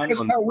showing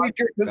just how weak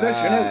your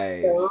position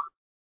is.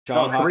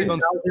 Sean,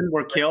 3,000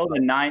 were killed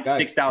and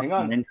 6,000.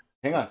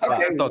 Hang on.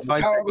 Okay,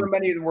 however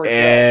many were killed.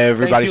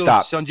 Everybody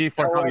stop. Sean,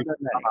 for having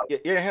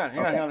hang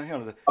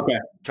on. Okay.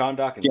 Sean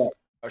Dawkins. Yeah.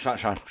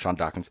 Sean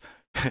Dawkins.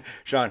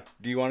 Sean,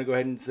 do you want to go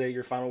ahead and say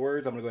your final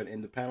words? I'm going to go ahead and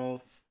end the panel.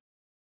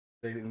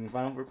 Say anything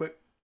final real quick.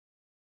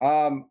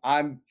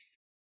 I'm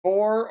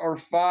 4 or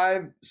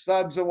 5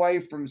 subs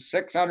away from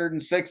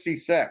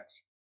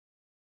 666.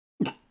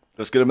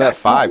 Let's get him at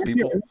 5,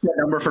 people.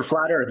 Number for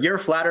Flat Earth. Your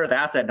Flat Earth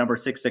asset number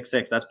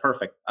 666. That's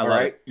perfect. I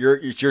love it.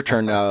 It's your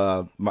turn.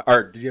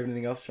 Art, did you have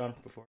anything else, Sean,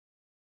 before?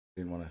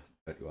 I didn't want to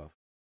cut you off.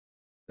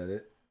 Is that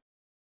it?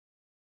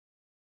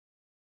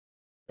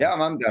 Yeah,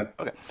 I'm done.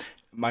 Okay.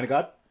 Mind of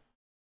God?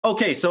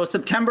 Okay, so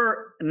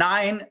September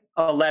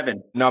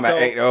 9/11. No,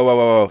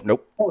 whoa.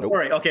 Nope.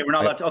 Sorry. Okay, we're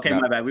not allowed to. Okay,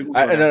 my bad.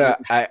 No.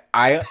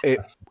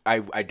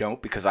 I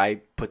don't because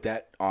I put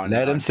that on.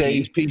 Let him say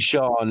his piece,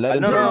 Sean. Let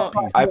him say his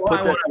piece.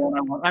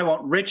 I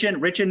won't. Rich in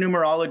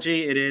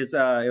numerology.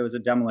 It was a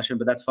demolition,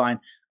 but that's fine.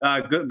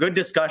 Good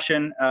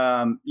discussion.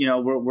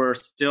 We're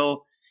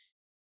still,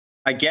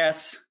 I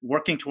guess,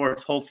 working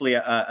towards hopefully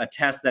a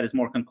test that is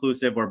more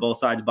conclusive where both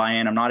sides buy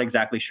in. I'm not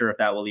exactly sure if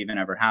that will even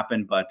ever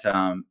happen, but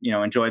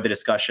enjoy the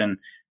discussion.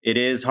 It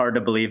is hard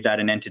to believe that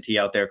an entity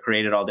out there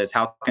created all this.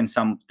 How can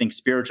something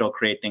spiritual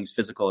create things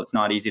physical? It's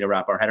not easy to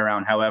wrap our head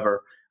around.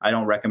 However, I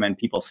don't recommend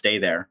people stay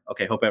there.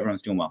 Okay, hope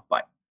everyone's doing well.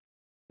 Bye.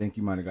 Thank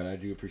you, Mind God. I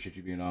do appreciate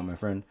you being on, my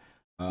friend.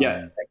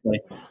 Yeah, exactly.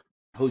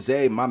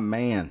 Jose, my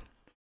man.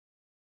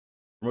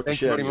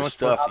 Thank you very much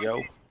stuff, yo.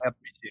 I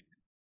appreciate it.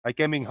 I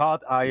came in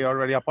hot. I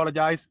already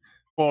apologize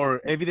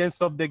for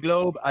evidence of the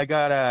globe. I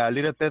got a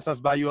little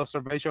Tesla's value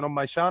observation on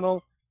my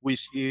channel,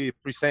 which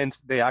presents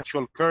the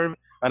actual curve.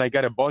 And I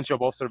got a bunch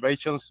of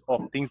observations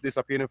of things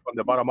disappearing from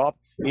the bottom up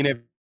in a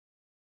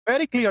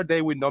very clear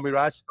day with no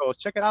mirage. So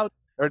check it out.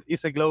 Earth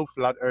is a globe.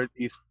 Flat Earth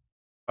is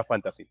a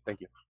fantasy. Thank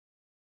you.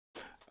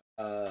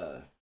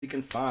 You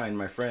can find,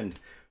 my friend.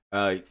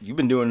 I've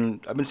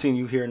been seeing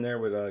you here and there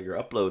with your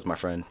uploads, my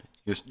friend.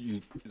 Is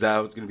that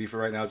how it's going to be for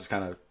right now? Just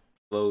kind of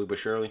slowly but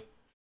surely?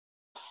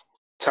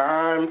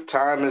 Time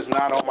is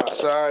not on my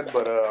side,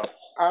 but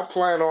I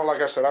plan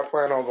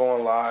on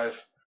going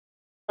live.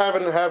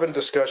 Having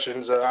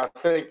discussions. I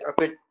think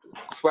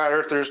flat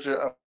earthers,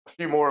 a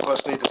few more of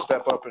us need to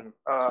step up and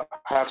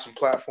have some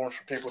platforms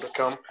for people to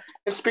come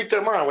and speak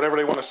their mind, whatever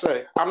they want to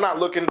say. I'm not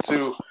looking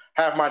to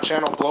have my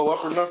channel blow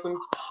up or nothing,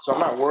 so I'm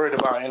not worried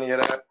about any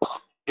of that,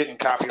 getting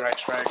copyright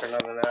strike or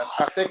none of that.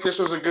 I think this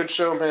was a good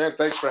show, man.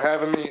 Thanks for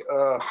having me.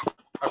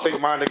 I think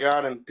Mind of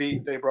God and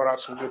Pete, they brought out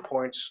some good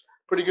points.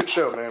 Pretty good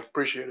show, man.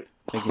 Appreciate it.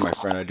 Thank you, my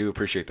friend. I do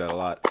appreciate that a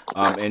lot.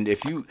 And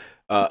if you,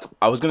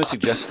 I was going to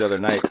suggest the other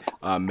night,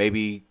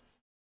 maybe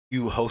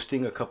you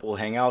hosting a couple of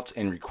hangouts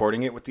and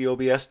recording it with the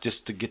OBS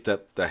just to get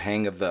the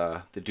hang of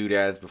the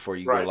doodads before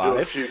you go live. Do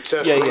a few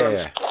test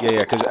runs.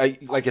 Yeah. Because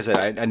like I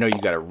said, I know you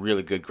got a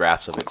really good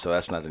grasp of it, so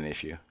that's not an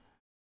issue.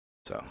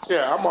 So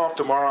yeah, I'm off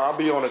tomorrow. I'll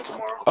be on it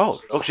tomorrow.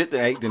 Oh shit!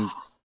 Then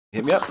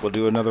hit me up. We'll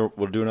do another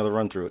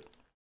run through it.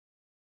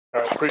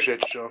 All right,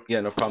 appreciate you, Sean.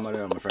 Yeah, no problem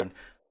at all, my friend.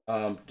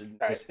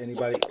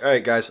 Anybody? All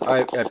right, guys.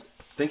 I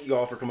thank you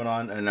all for coming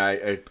on, and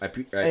I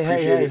appreciate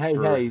it.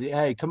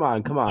 Hey, come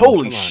on.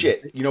 Holy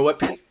shit! You know what,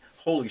 Pete?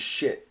 Holy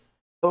shit!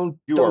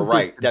 You are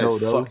right. That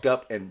is fucked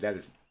up, and that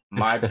is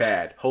my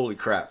bad. Holy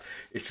crap!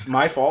 It's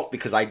my fault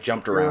because I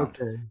jumped around.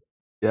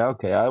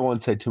 Okay. I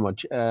won't say too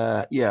much.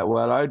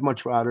 Well, I'd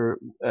much rather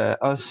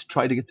us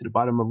try to get to the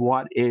bottom of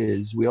what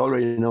is. We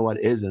already know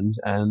what isn't,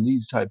 and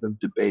these type of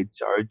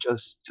debates are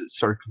just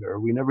circular.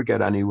 We never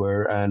get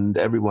anywhere, and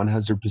everyone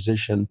has their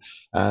position.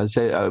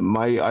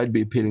 I'd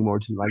be appealing more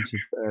to the likes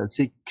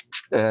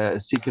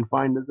of seek and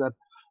find. Is that?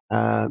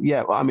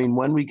 I mean,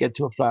 when we get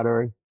to a flat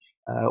Earth,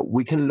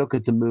 we can look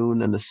at the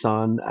moon and the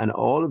sun and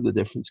all of the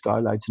different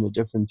skylights in a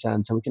different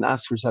sense, and we can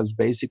ask ourselves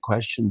basic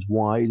questions.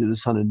 Why do the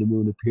sun and the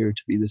moon appear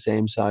to be the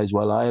same size?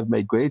 Well, I have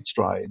made great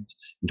strides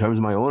in terms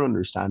of my own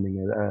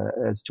understanding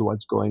as to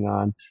what's going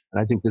on,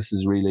 and I think this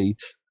is really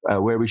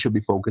where we should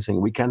be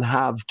focusing. We can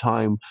have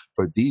time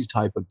for these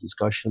type of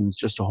discussions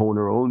just to hone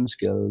our own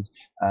skills,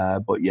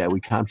 but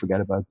we can't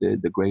forget about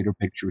the greater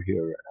picture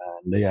here.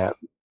 And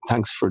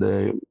thanks for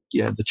the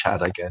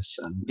chat, I guess.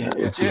 And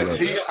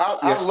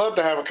I'd love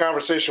to have a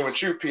conversation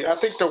with you, Pete. I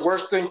think the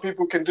worst thing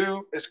people can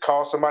do is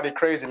call somebody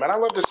crazy, man. I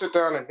love to sit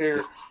down and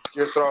hear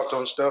your thoughts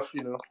on stuff,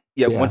 you know.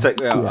 Yeah, one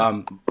sec.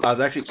 I was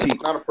actually,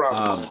 Pete. Not a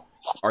problem.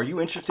 Are you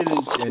interested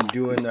in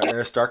doing the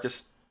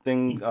Aristarchus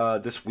thing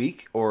this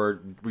week,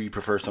 or would you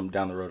prefer something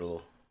down the road a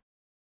little?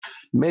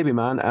 Maybe,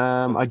 man.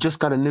 I just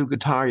got a new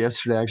guitar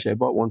yesterday. Actually, I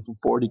bought one for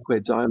 40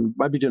 quid. So I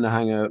might be doing a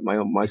hangout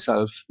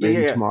myself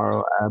maybe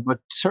tomorrow. But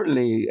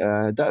certainly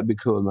that'd be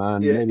cool,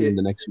 man. Maybe in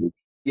the next week.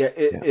 Yeah,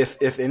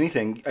 if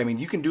anything, I mean,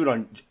 you can do it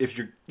on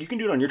you can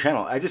do it on your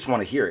channel. I just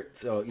want to hear it.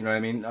 So you know what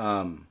I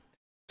mean.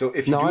 So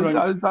if you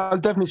I'll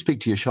definitely speak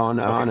to you, Sean,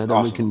 on it,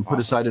 and we can put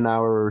aside an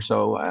hour or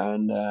so,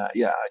 and I'd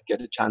get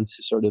a chance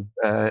to sort of,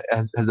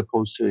 as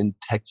opposed to in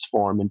text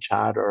form in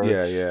chat or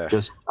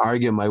just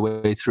argue my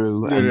way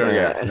through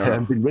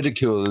and be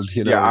ridiculed.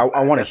 You know. Yeah,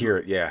 I want to hear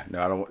it. Yeah,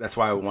 no, I don't. That's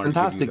why I want to.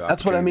 Fantastic.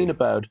 That's what I mean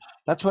about.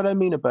 That's what I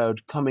mean about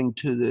coming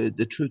to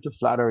the truth of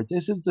flat Earth.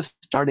 This is the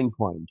starting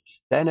point.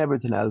 Then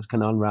everything else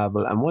can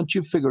unravel, and once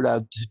you've figured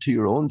out to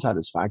your own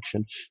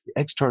satisfaction the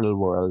external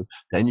world,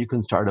 then you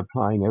can start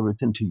applying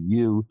everything to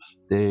you,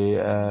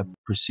 the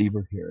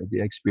perceiver here, the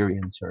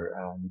experiencer.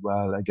 And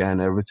well,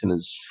 again, everything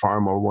is far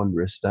more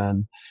wondrous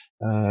than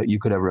you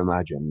could ever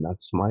imagine.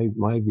 That's my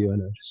view on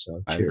it.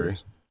 So I cheers. agree.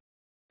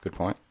 Good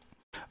point.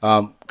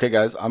 Okay,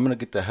 guys, I'm gonna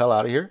get the hell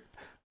out of here.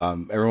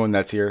 Everyone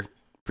that's here,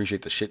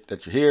 appreciate the shit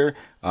that you're here.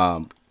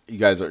 You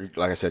guys are,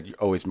 like I said, you're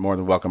always more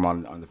than welcome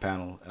on the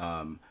panel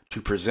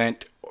to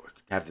present, or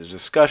have this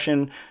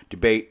discussion,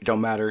 debate.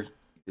 Don't matter.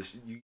 This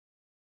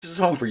is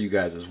home for you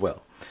guys as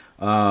well.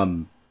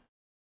 Mind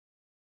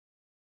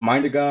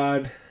of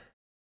God,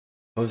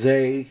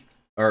 Jose,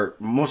 or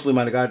mostly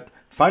Mind of God.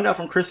 Find out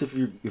from Chris if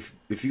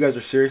you guys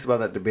are serious about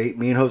that debate.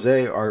 Me and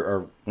Jose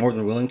are more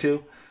than willing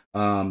to.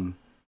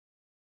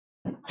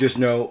 Just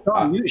know,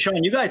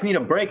 Sean, you guys need a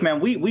break, man.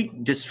 We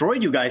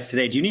destroyed you guys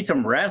today. Do you need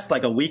some rest,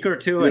 like a week or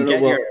two?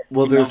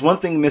 There's one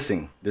thing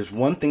missing. There's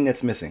one thing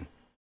that's missing.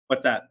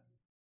 What's that?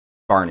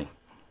 Barney,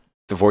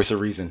 the voice of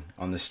reason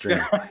on this stream.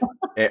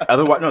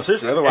 Otherwise, no,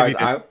 seriously. Otherwise,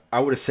 I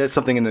would have said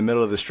something in the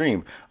middle of the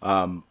stream.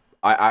 I'm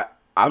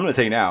going to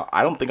tell you now.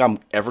 I don't think I'm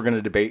ever going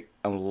to debate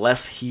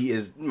unless he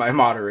is my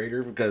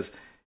moderator, because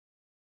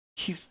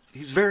he's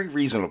very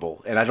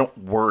reasonable, and I don't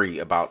worry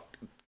about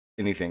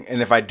anything.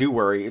 And if I do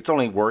worry, it's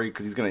only worry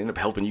because he's going to end up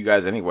helping you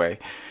guys anyway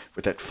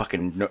with that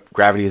fucking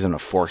gravity isn't a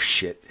force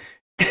shit.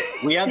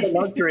 We have the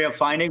luxury of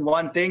finding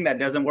one thing that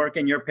doesn't work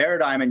in your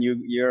paradigm, and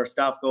your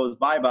stuff goes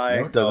bye-bye.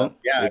 No, it doesn't.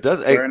 Yeah, it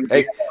does.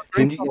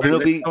 Then it'll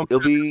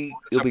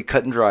be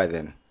cut and dry.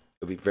 Then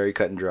it'll be very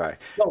cut and dry.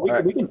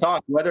 Well, we can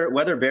talk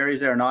whether Barry's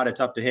there or not.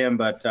 It's up to him.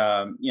 But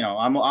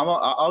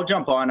I'll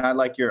jump on. I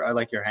like your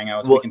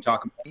hangouts. Well, we can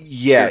talk.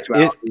 Yeah,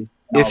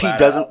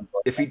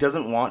 if he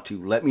doesn't want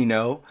to, let me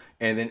know.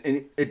 And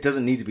then it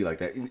doesn't need to be like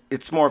that.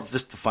 It's more of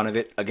just the fun of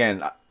it.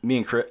 Again, me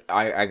and Chris,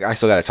 I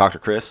still got to talk to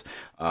Chris.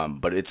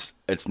 But it's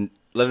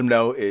let him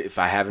know if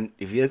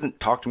he hasn't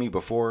talked to me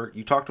before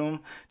you talk to him,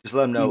 just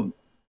let him know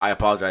I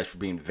apologize for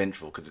being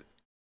vengeful, because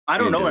I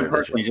don't know him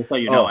personally, just so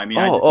you know. I mean,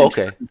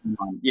 okay.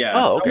 Yeah.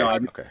 Oh, okay.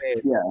 Okay.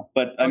 Yeah,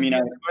 but I mean,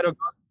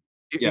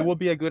 it would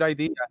be a good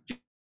idea.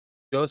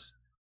 Just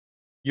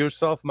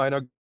yourself,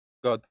 minor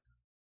God,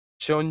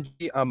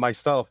 Shonji, and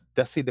myself.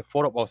 That's it, the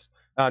four of us.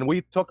 And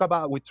we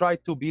try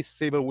to be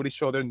civil with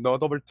each other,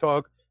 not over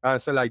talk, and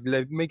say, like,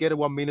 let me get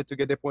 1 minute to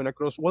get the point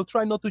across. We'll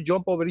try not to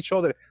jump over each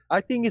other.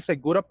 I think it's a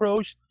good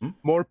approach.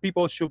 More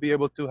people should be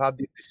able to have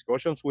these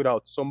discussions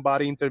without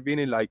somebody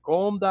intervening, like,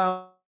 calm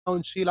down,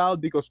 chill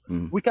out, because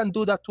we can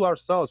do that to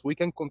ourselves. We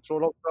can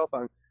control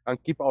ourselves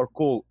and keep our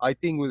cool. I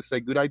think it's a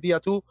good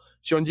idea too.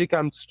 Shonji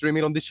can stream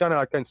it on this channel.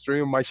 I can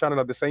stream my channel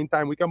at the same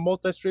time. We can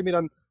multi-stream it,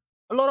 and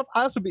a lot of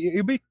us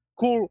it'd be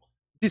cool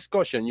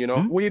discussion, you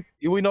know. We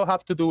don't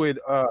have to do it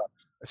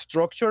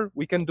structure.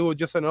 We can do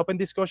just an open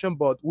discussion,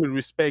 but with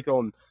respect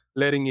on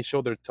letting each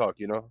other talk,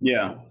 you know.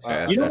 Yeah.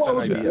 You know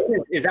what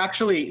is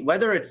actually,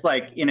 whether it's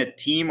like in a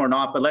team or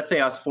not, but let's say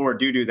us four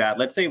do that.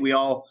 Let's say we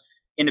all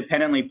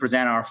independently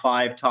present our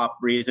 5 top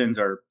reasons,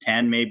 or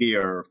 10 maybe,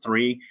 or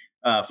 3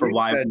 for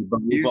why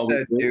you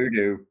said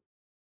do.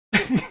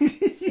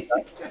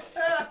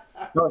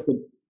 No,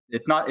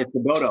 it's not. It's the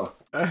dodo.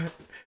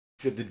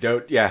 It's the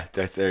dodo. Yeah,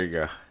 there you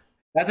go.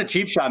 That's a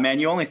cheap shot, man.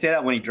 You only say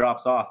that when he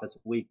drops off. That's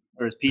weak.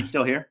 Or is Pete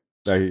still here?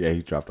 Yeah,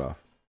 he dropped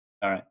off.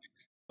 All right.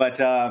 But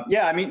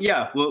yeah, I mean,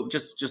 yeah. Well,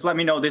 just let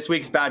me know. This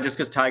week's bad just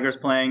because Tiger's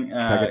playing.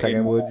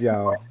 Tiger Woods,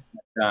 yeah.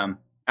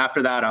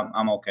 After that,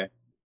 I'm okay.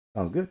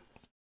 Sounds good.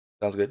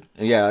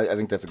 And yeah, I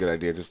think that's a good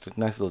idea. Just a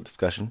nice little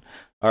discussion.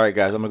 All right,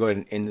 guys, I'm gonna go ahead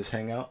and end this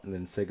hangout and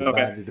then say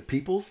goodbye to the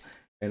peoples.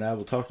 And I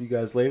will talk to you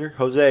guys later.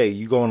 Jose,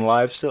 you going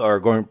live still, or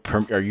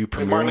are you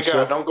premiering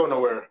still? Don't go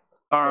nowhere.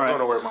 All right. Don't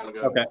go nowhere, Mind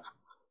God. Okay.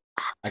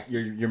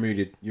 You're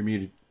muted. You're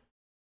muted.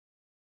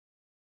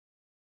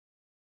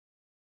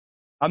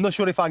 I'm not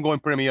sure if I'm going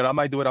premiere. I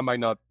might do it. I might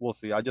not. We'll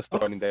see. I just throw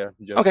it in there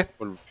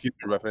for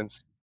future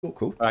reference.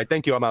 Cool. All right.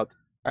 Thank you. I'm out.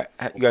 All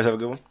right. You guys have a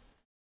good one.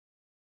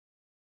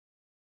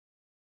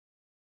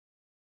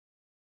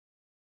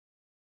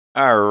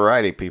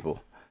 Alrighty,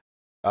 people.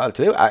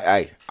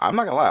 Today, I'm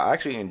not gonna lie. I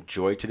actually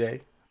enjoyed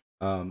today.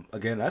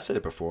 Again, I've said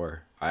it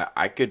before.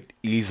 I could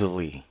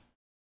easily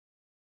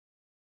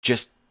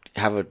just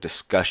have a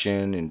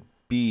discussion and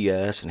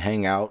BS and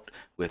hang out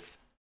with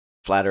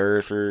flat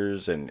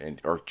earthers and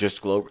or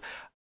just globe.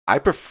 I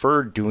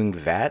prefer doing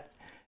that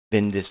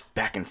than this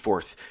back and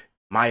forth.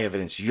 My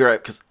evidence, your,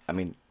 because I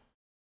mean,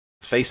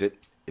 let's face it,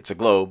 it's a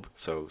globe,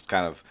 so it's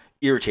kind of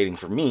irritating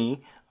for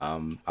me. I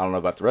don't know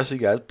about the rest of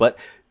you guys, but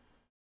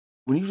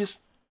when you just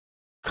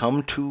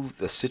come to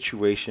the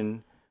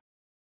situation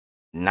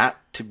not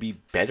to be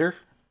better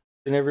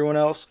than everyone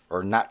else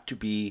or not to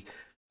be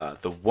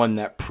the one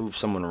that proves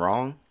someone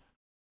wrong,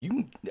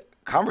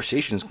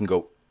 conversations can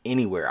go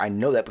anywhere. I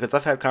know that because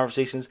I've had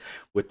conversations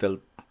with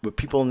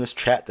people in this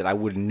chat that I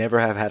would never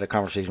have had a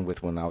conversation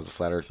with when I was a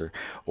flat earther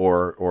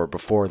or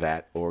before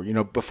that, or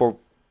before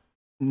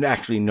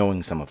actually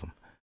knowing some of them.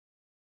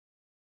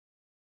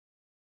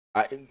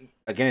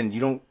 Again,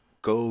 you don't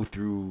go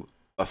through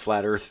a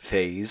flat earth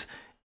phase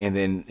and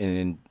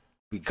then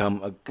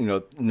become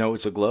know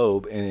it's a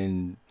globe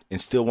and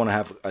still want to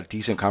have a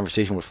decent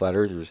conversation with flat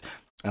earthers,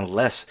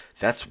 unless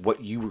that's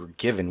what you were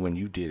given when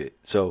you did it.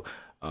 So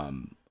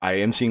I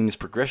am seeing this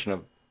progression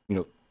of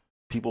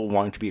people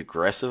wanting to be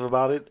aggressive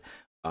about it.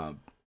 You're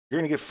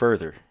gonna get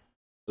further.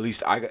 At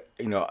least I got,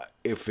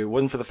 if it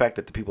wasn't for the fact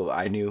that the people that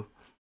I knew,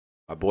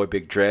 my boy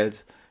Big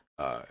Dreads,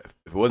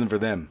 if it wasn't for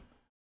them,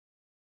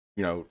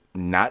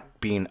 not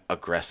being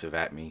aggressive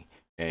at me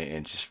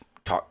and just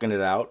talking it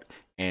out,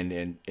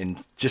 and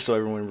just so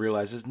everyone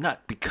realizes,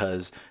 not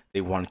because they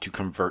wanted to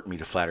convert me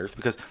to flat earth,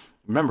 because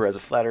remember, as a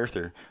flat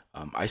earther,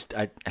 I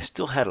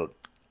still had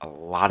a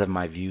lot of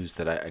my views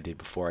that I did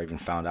before I even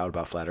found out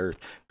about flat earth,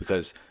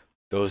 because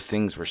those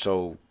things were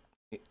so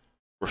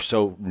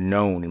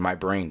known in my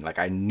brain. Like,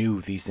 I knew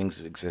these things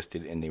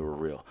existed and they were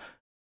real.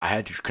 I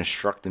had to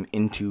construct them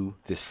into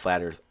this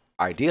flat earth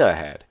idea I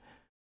had.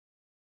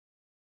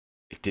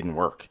 It didn't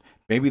work.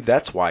 Maybe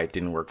that's why it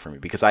didn't work for me,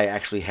 because I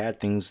actually had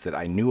things that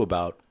I knew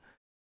about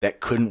that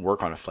couldn't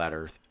work on a flat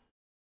earth,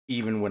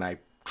 even when I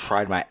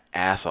tried my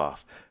ass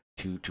off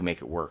to make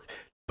it work.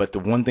 But the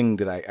one thing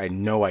that I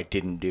know I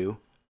didn't do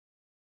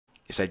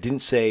is I didn't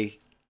say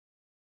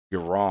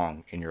you're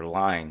wrong and you're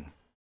lying,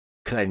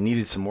 because I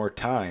needed some more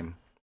time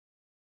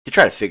to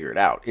try to figure it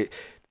out.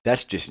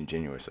 That's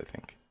disingenuous, I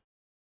think.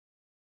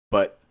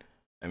 But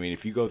I mean,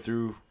 if you go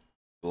through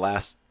the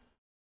last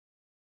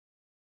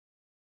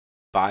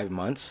 5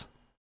 months,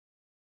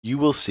 you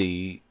will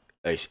see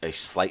a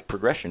slight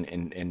progression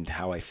in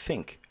how I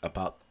think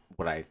about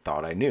what I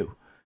thought I knew.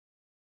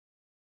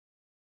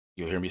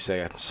 You'll hear me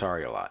say I'm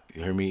sorry a lot.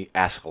 You'll hear me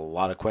ask a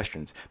lot of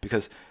questions,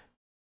 because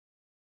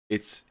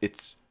it's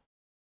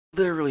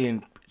literally,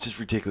 and it's just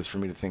ridiculous for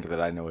me to think that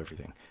I know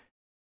everything.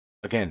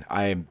 Again,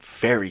 I am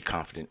very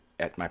confident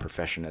at my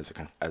profession as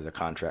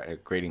a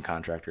grading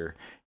contractor,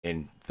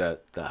 in the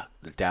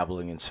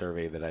dabbling in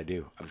survey that I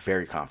do. I'm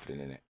very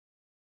confident in it.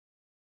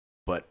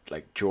 But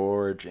like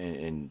George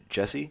and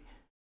Jesse,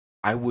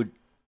 I would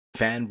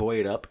fanboy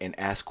it up and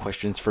ask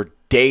questions for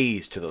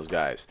days to those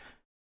guys,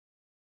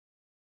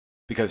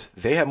 because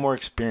they have more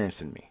experience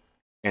than me.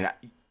 And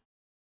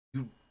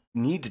you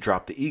need to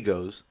drop the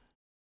egos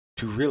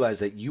to realize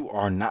that you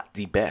are not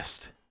the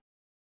best.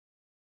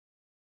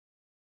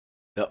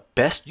 The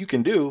best you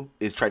can do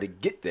is try to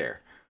get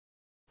there.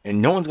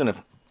 And no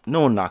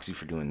one knocks you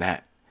for doing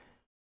that.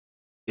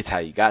 It's how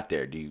you got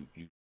there. Do you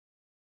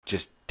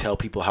just tell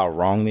people how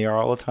wrong they are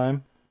all the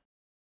time?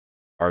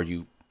 Are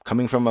you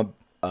coming from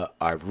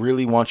I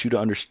really want you to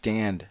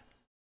understand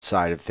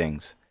side of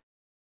things?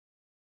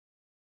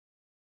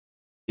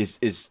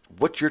 Is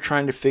what you're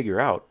trying to figure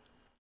out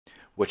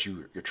what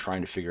you're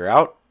trying to figure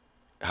out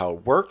how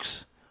it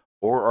works,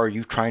 or are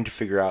you trying to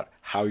figure out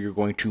how you're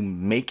going to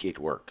make it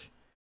work?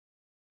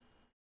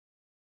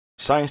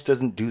 Science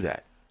doesn't do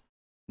that.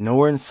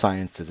 Nowhere in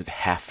science does it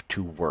have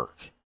to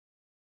work.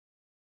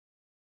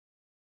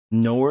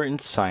 Nowhere in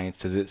science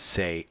does it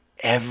say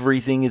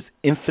everything is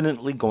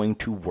infinitely going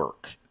to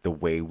work the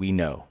way we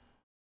know.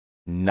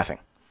 Nothing.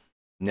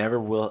 Never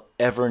will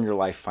ever in your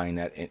life find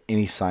that in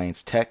any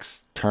science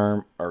text,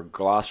 term, or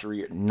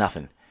glossary, or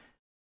nothing.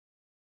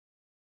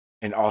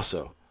 And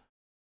also,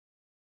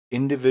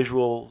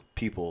 individual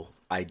people,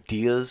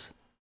 ideas,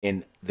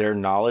 and their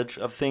knowledge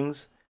of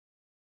things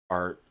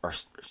are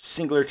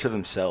singular to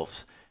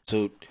themselves.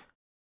 So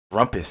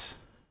Rumpus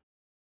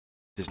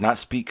does not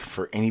speak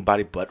for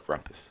anybody but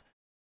Rumpus.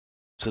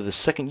 So the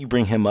second you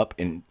bring him up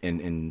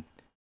and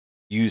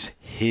use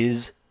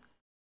his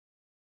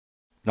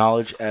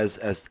knowledge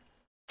as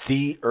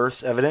the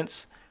Earth's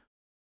evidence,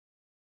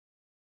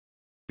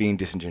 being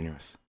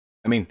disingenuous.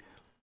 I mean,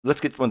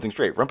 let's get one thing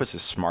straight. Rumpus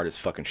is smart as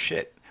fucking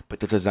shit, but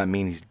that does not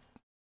mean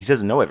he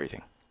doesn't know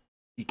everything.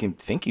 He can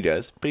think he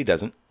does, but he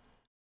doesn't.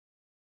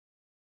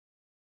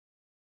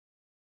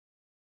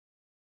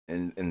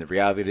 And the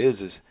reality of it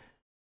is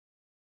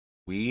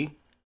we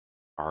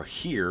are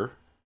here,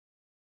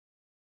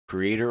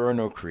 creator or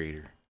no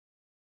creator,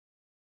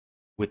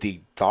 with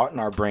the thought in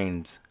our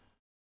brains,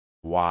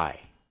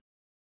 why?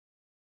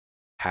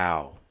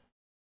 how,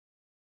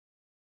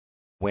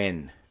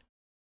 when.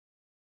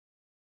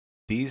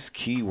 These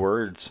key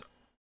words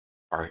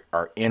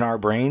are in our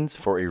brains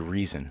for a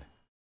reason.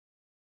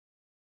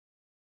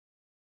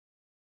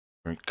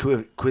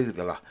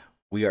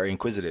 We are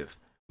inquisitive.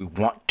 We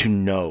want to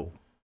know.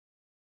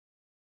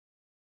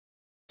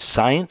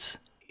 Science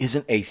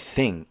isn't a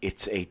thing.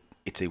 It's a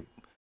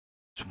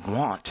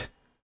want.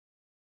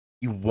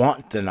 You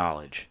want the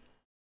knowledge.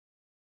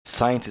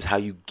 Science is how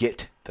you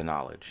get the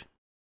knowledge.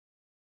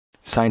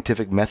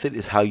 Scientific method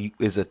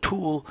is a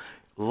tool.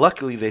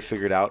 Luckily, they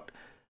figured out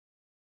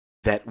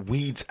that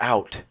weeds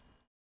out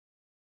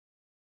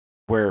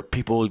where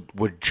people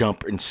would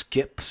jump and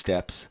skip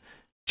steps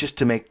just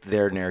to make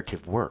their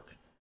narrative work.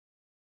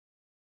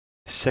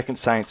 The second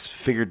science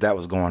figured that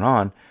was going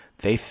on,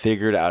 they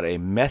figured out a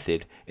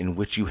method in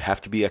which you have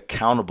to be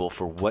accountable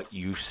for what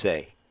you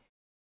say.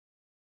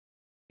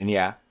 And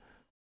yeah,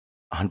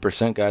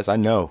 100% guys, I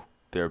know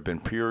there have been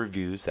peer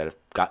reviews that have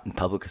gotten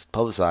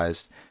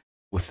publicized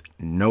with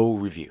no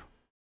review.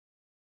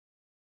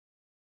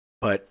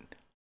 But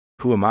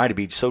who am I to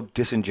be so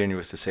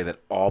disingenuous to say that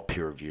all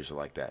peer reviews are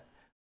like that?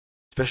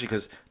 Especially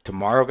because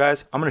tomorrow,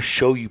 guys, I'm going to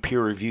show you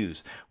peer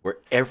reviews where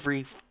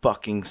every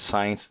fucking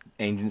science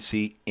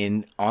agency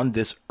on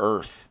this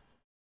earth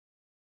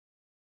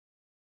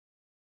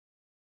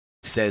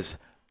says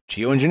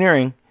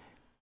geoengineering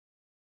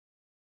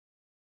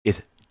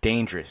is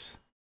dangerous.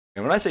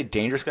 And when I say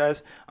dangerous,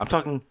 guys, I'm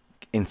talking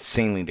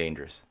insanely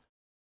dangerous.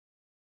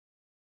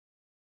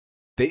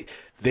 They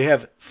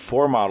have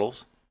 4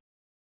 models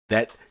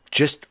that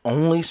just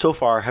only so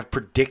far have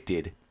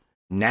predicted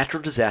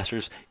natural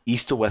disasters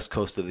east to west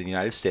coast of the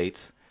United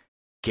States,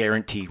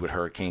 guaranteed with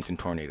hurricanes and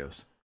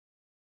tornadoes.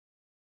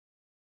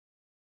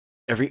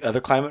 Every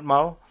other climate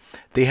model,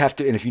 they have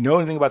to, and if you know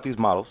anything about these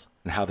models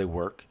and how they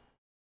work,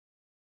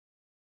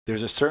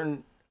 there's a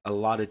certain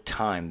allotted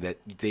time that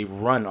they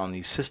run on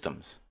these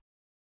systems.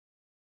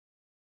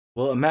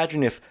 Well,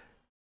 imagine if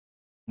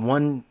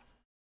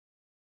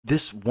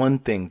this one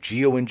thing,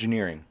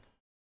 geoengineering,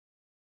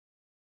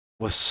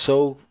 was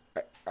so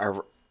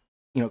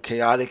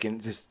chaotic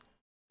and just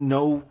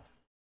no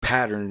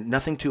pattern,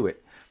 nothing to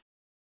it.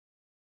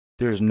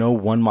 There's no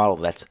one model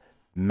that's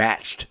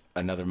matched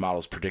another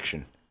model's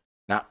prediction.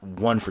 Not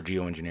one for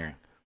geoengineering.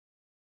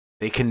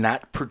 They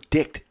cannot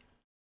predict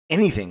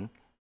anything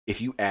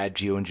if you add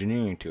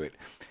geoengineering to it.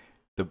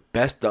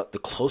 The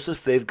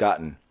closest they've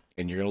gotten,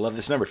 and you're going to love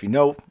this number. If you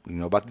know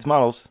about these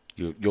models,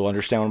 you'll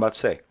understand what I'm about to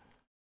say.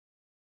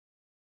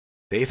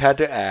 They've had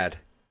to add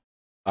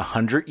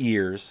 100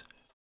 years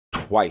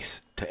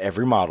twice to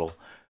every model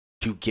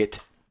to get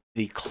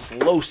the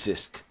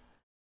closest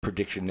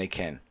prediction they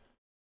can,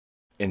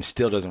 and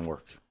still doesn't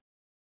work.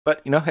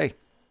 But hey,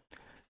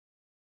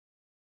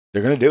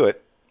 they're gonna do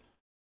it.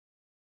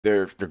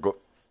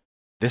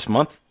 This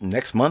month,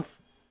 next month,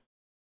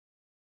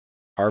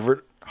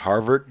 Harvard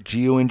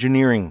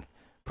geoengineering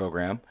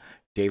program,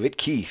 David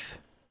Keith,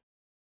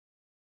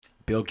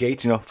 Bill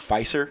Gates,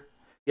 FEer,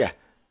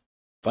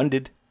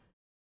 funded.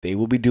 They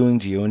will be doing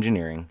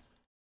geoengineering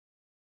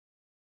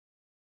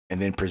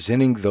and then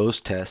presenting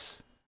those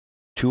tests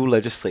to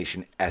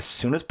legislation as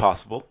soon as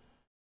possible.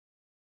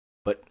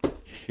 But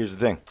here's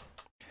the thing.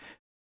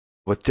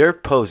 What they're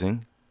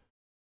posing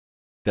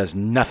does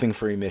nothing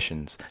for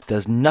emissions,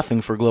 does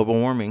nothing for global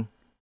warming,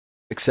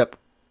 except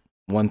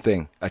one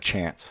thing, a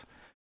chance.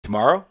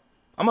 Tomorrow,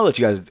 I'm going to let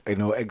you guys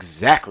know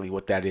exactly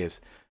what that is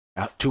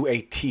to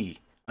a T.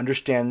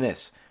 Understand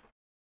this.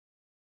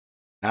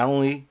 Not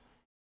only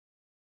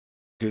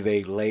do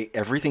they lay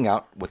everything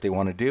out what they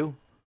want to do,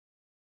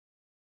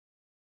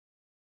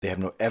 they have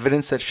no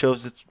evidence that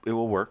shows it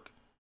will work.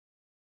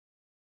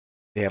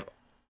 They have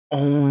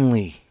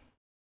only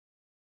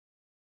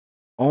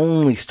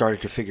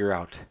started to figure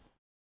out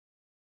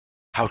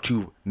how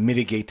to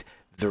mitigate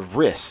the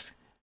risk,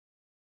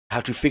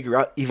 how to figure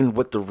out even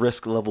what the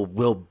risk level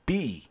will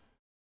be.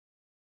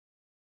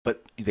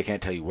 But they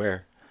can't tell you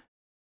where.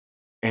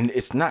 And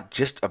it's not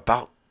just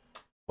about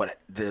what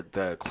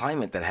the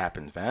climate that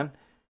happens, man.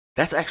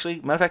 That's actually,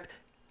 matter of fact,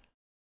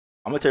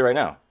 I'm going to tell you right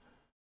now,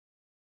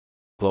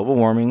 global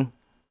warming,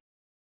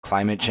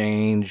 climate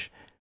change,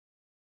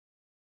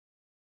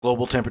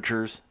 global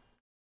temperatures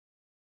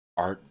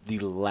are the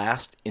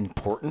last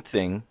important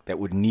thing that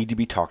would need to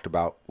be talked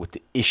about with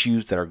the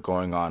issues that are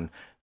going on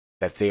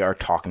that they are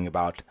talking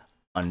about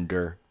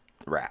under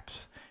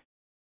wraps.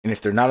 And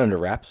if they're not under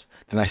wraps,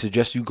 then I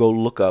suggest you go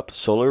look up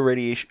solar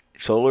radiation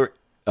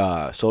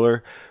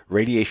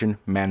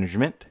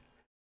management,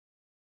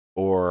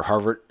 or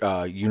Harvard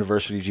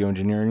University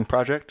Geoengineering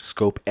Project,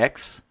 Scope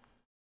X.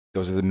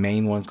 Those are the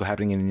main ones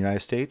happening in the United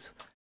States.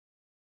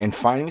 And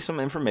find me some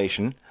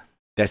information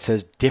that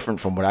says different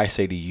from what I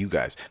say to you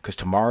guys. Because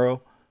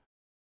tomorrow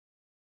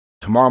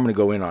I'm going to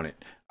go in on it.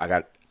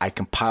 I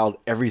compiled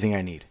everything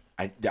I need.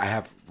 I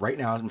have right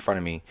now in front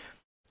of me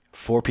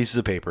 4 pieces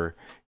of paper,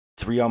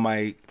 3 on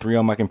my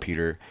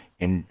computer,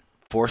 and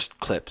 4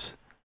 clips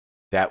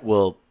that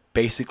will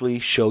basically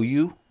show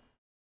you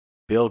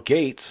Bill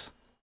Gates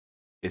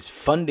is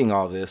funding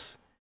all this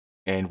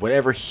And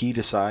whatever he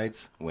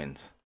decides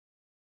wins.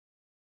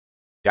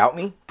 Doubt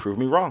me? Prove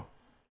me wrong.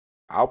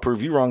 I'll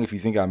prove you wrong if you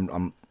think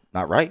I'm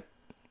not right.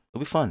 It'll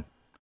be fun.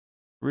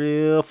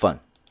 Real fun.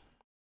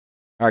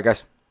 All right,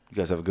 guys. You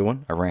guys have a good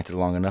one. I ranted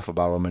long enough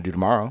about what I'm going to do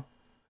tomorrow.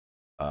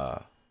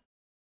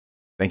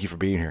 Thank you for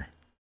being here.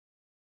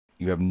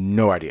 You have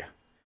no idea.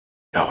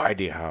 No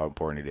idea how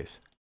important it is.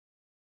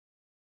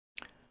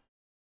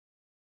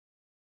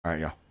 All right,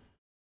 y'all.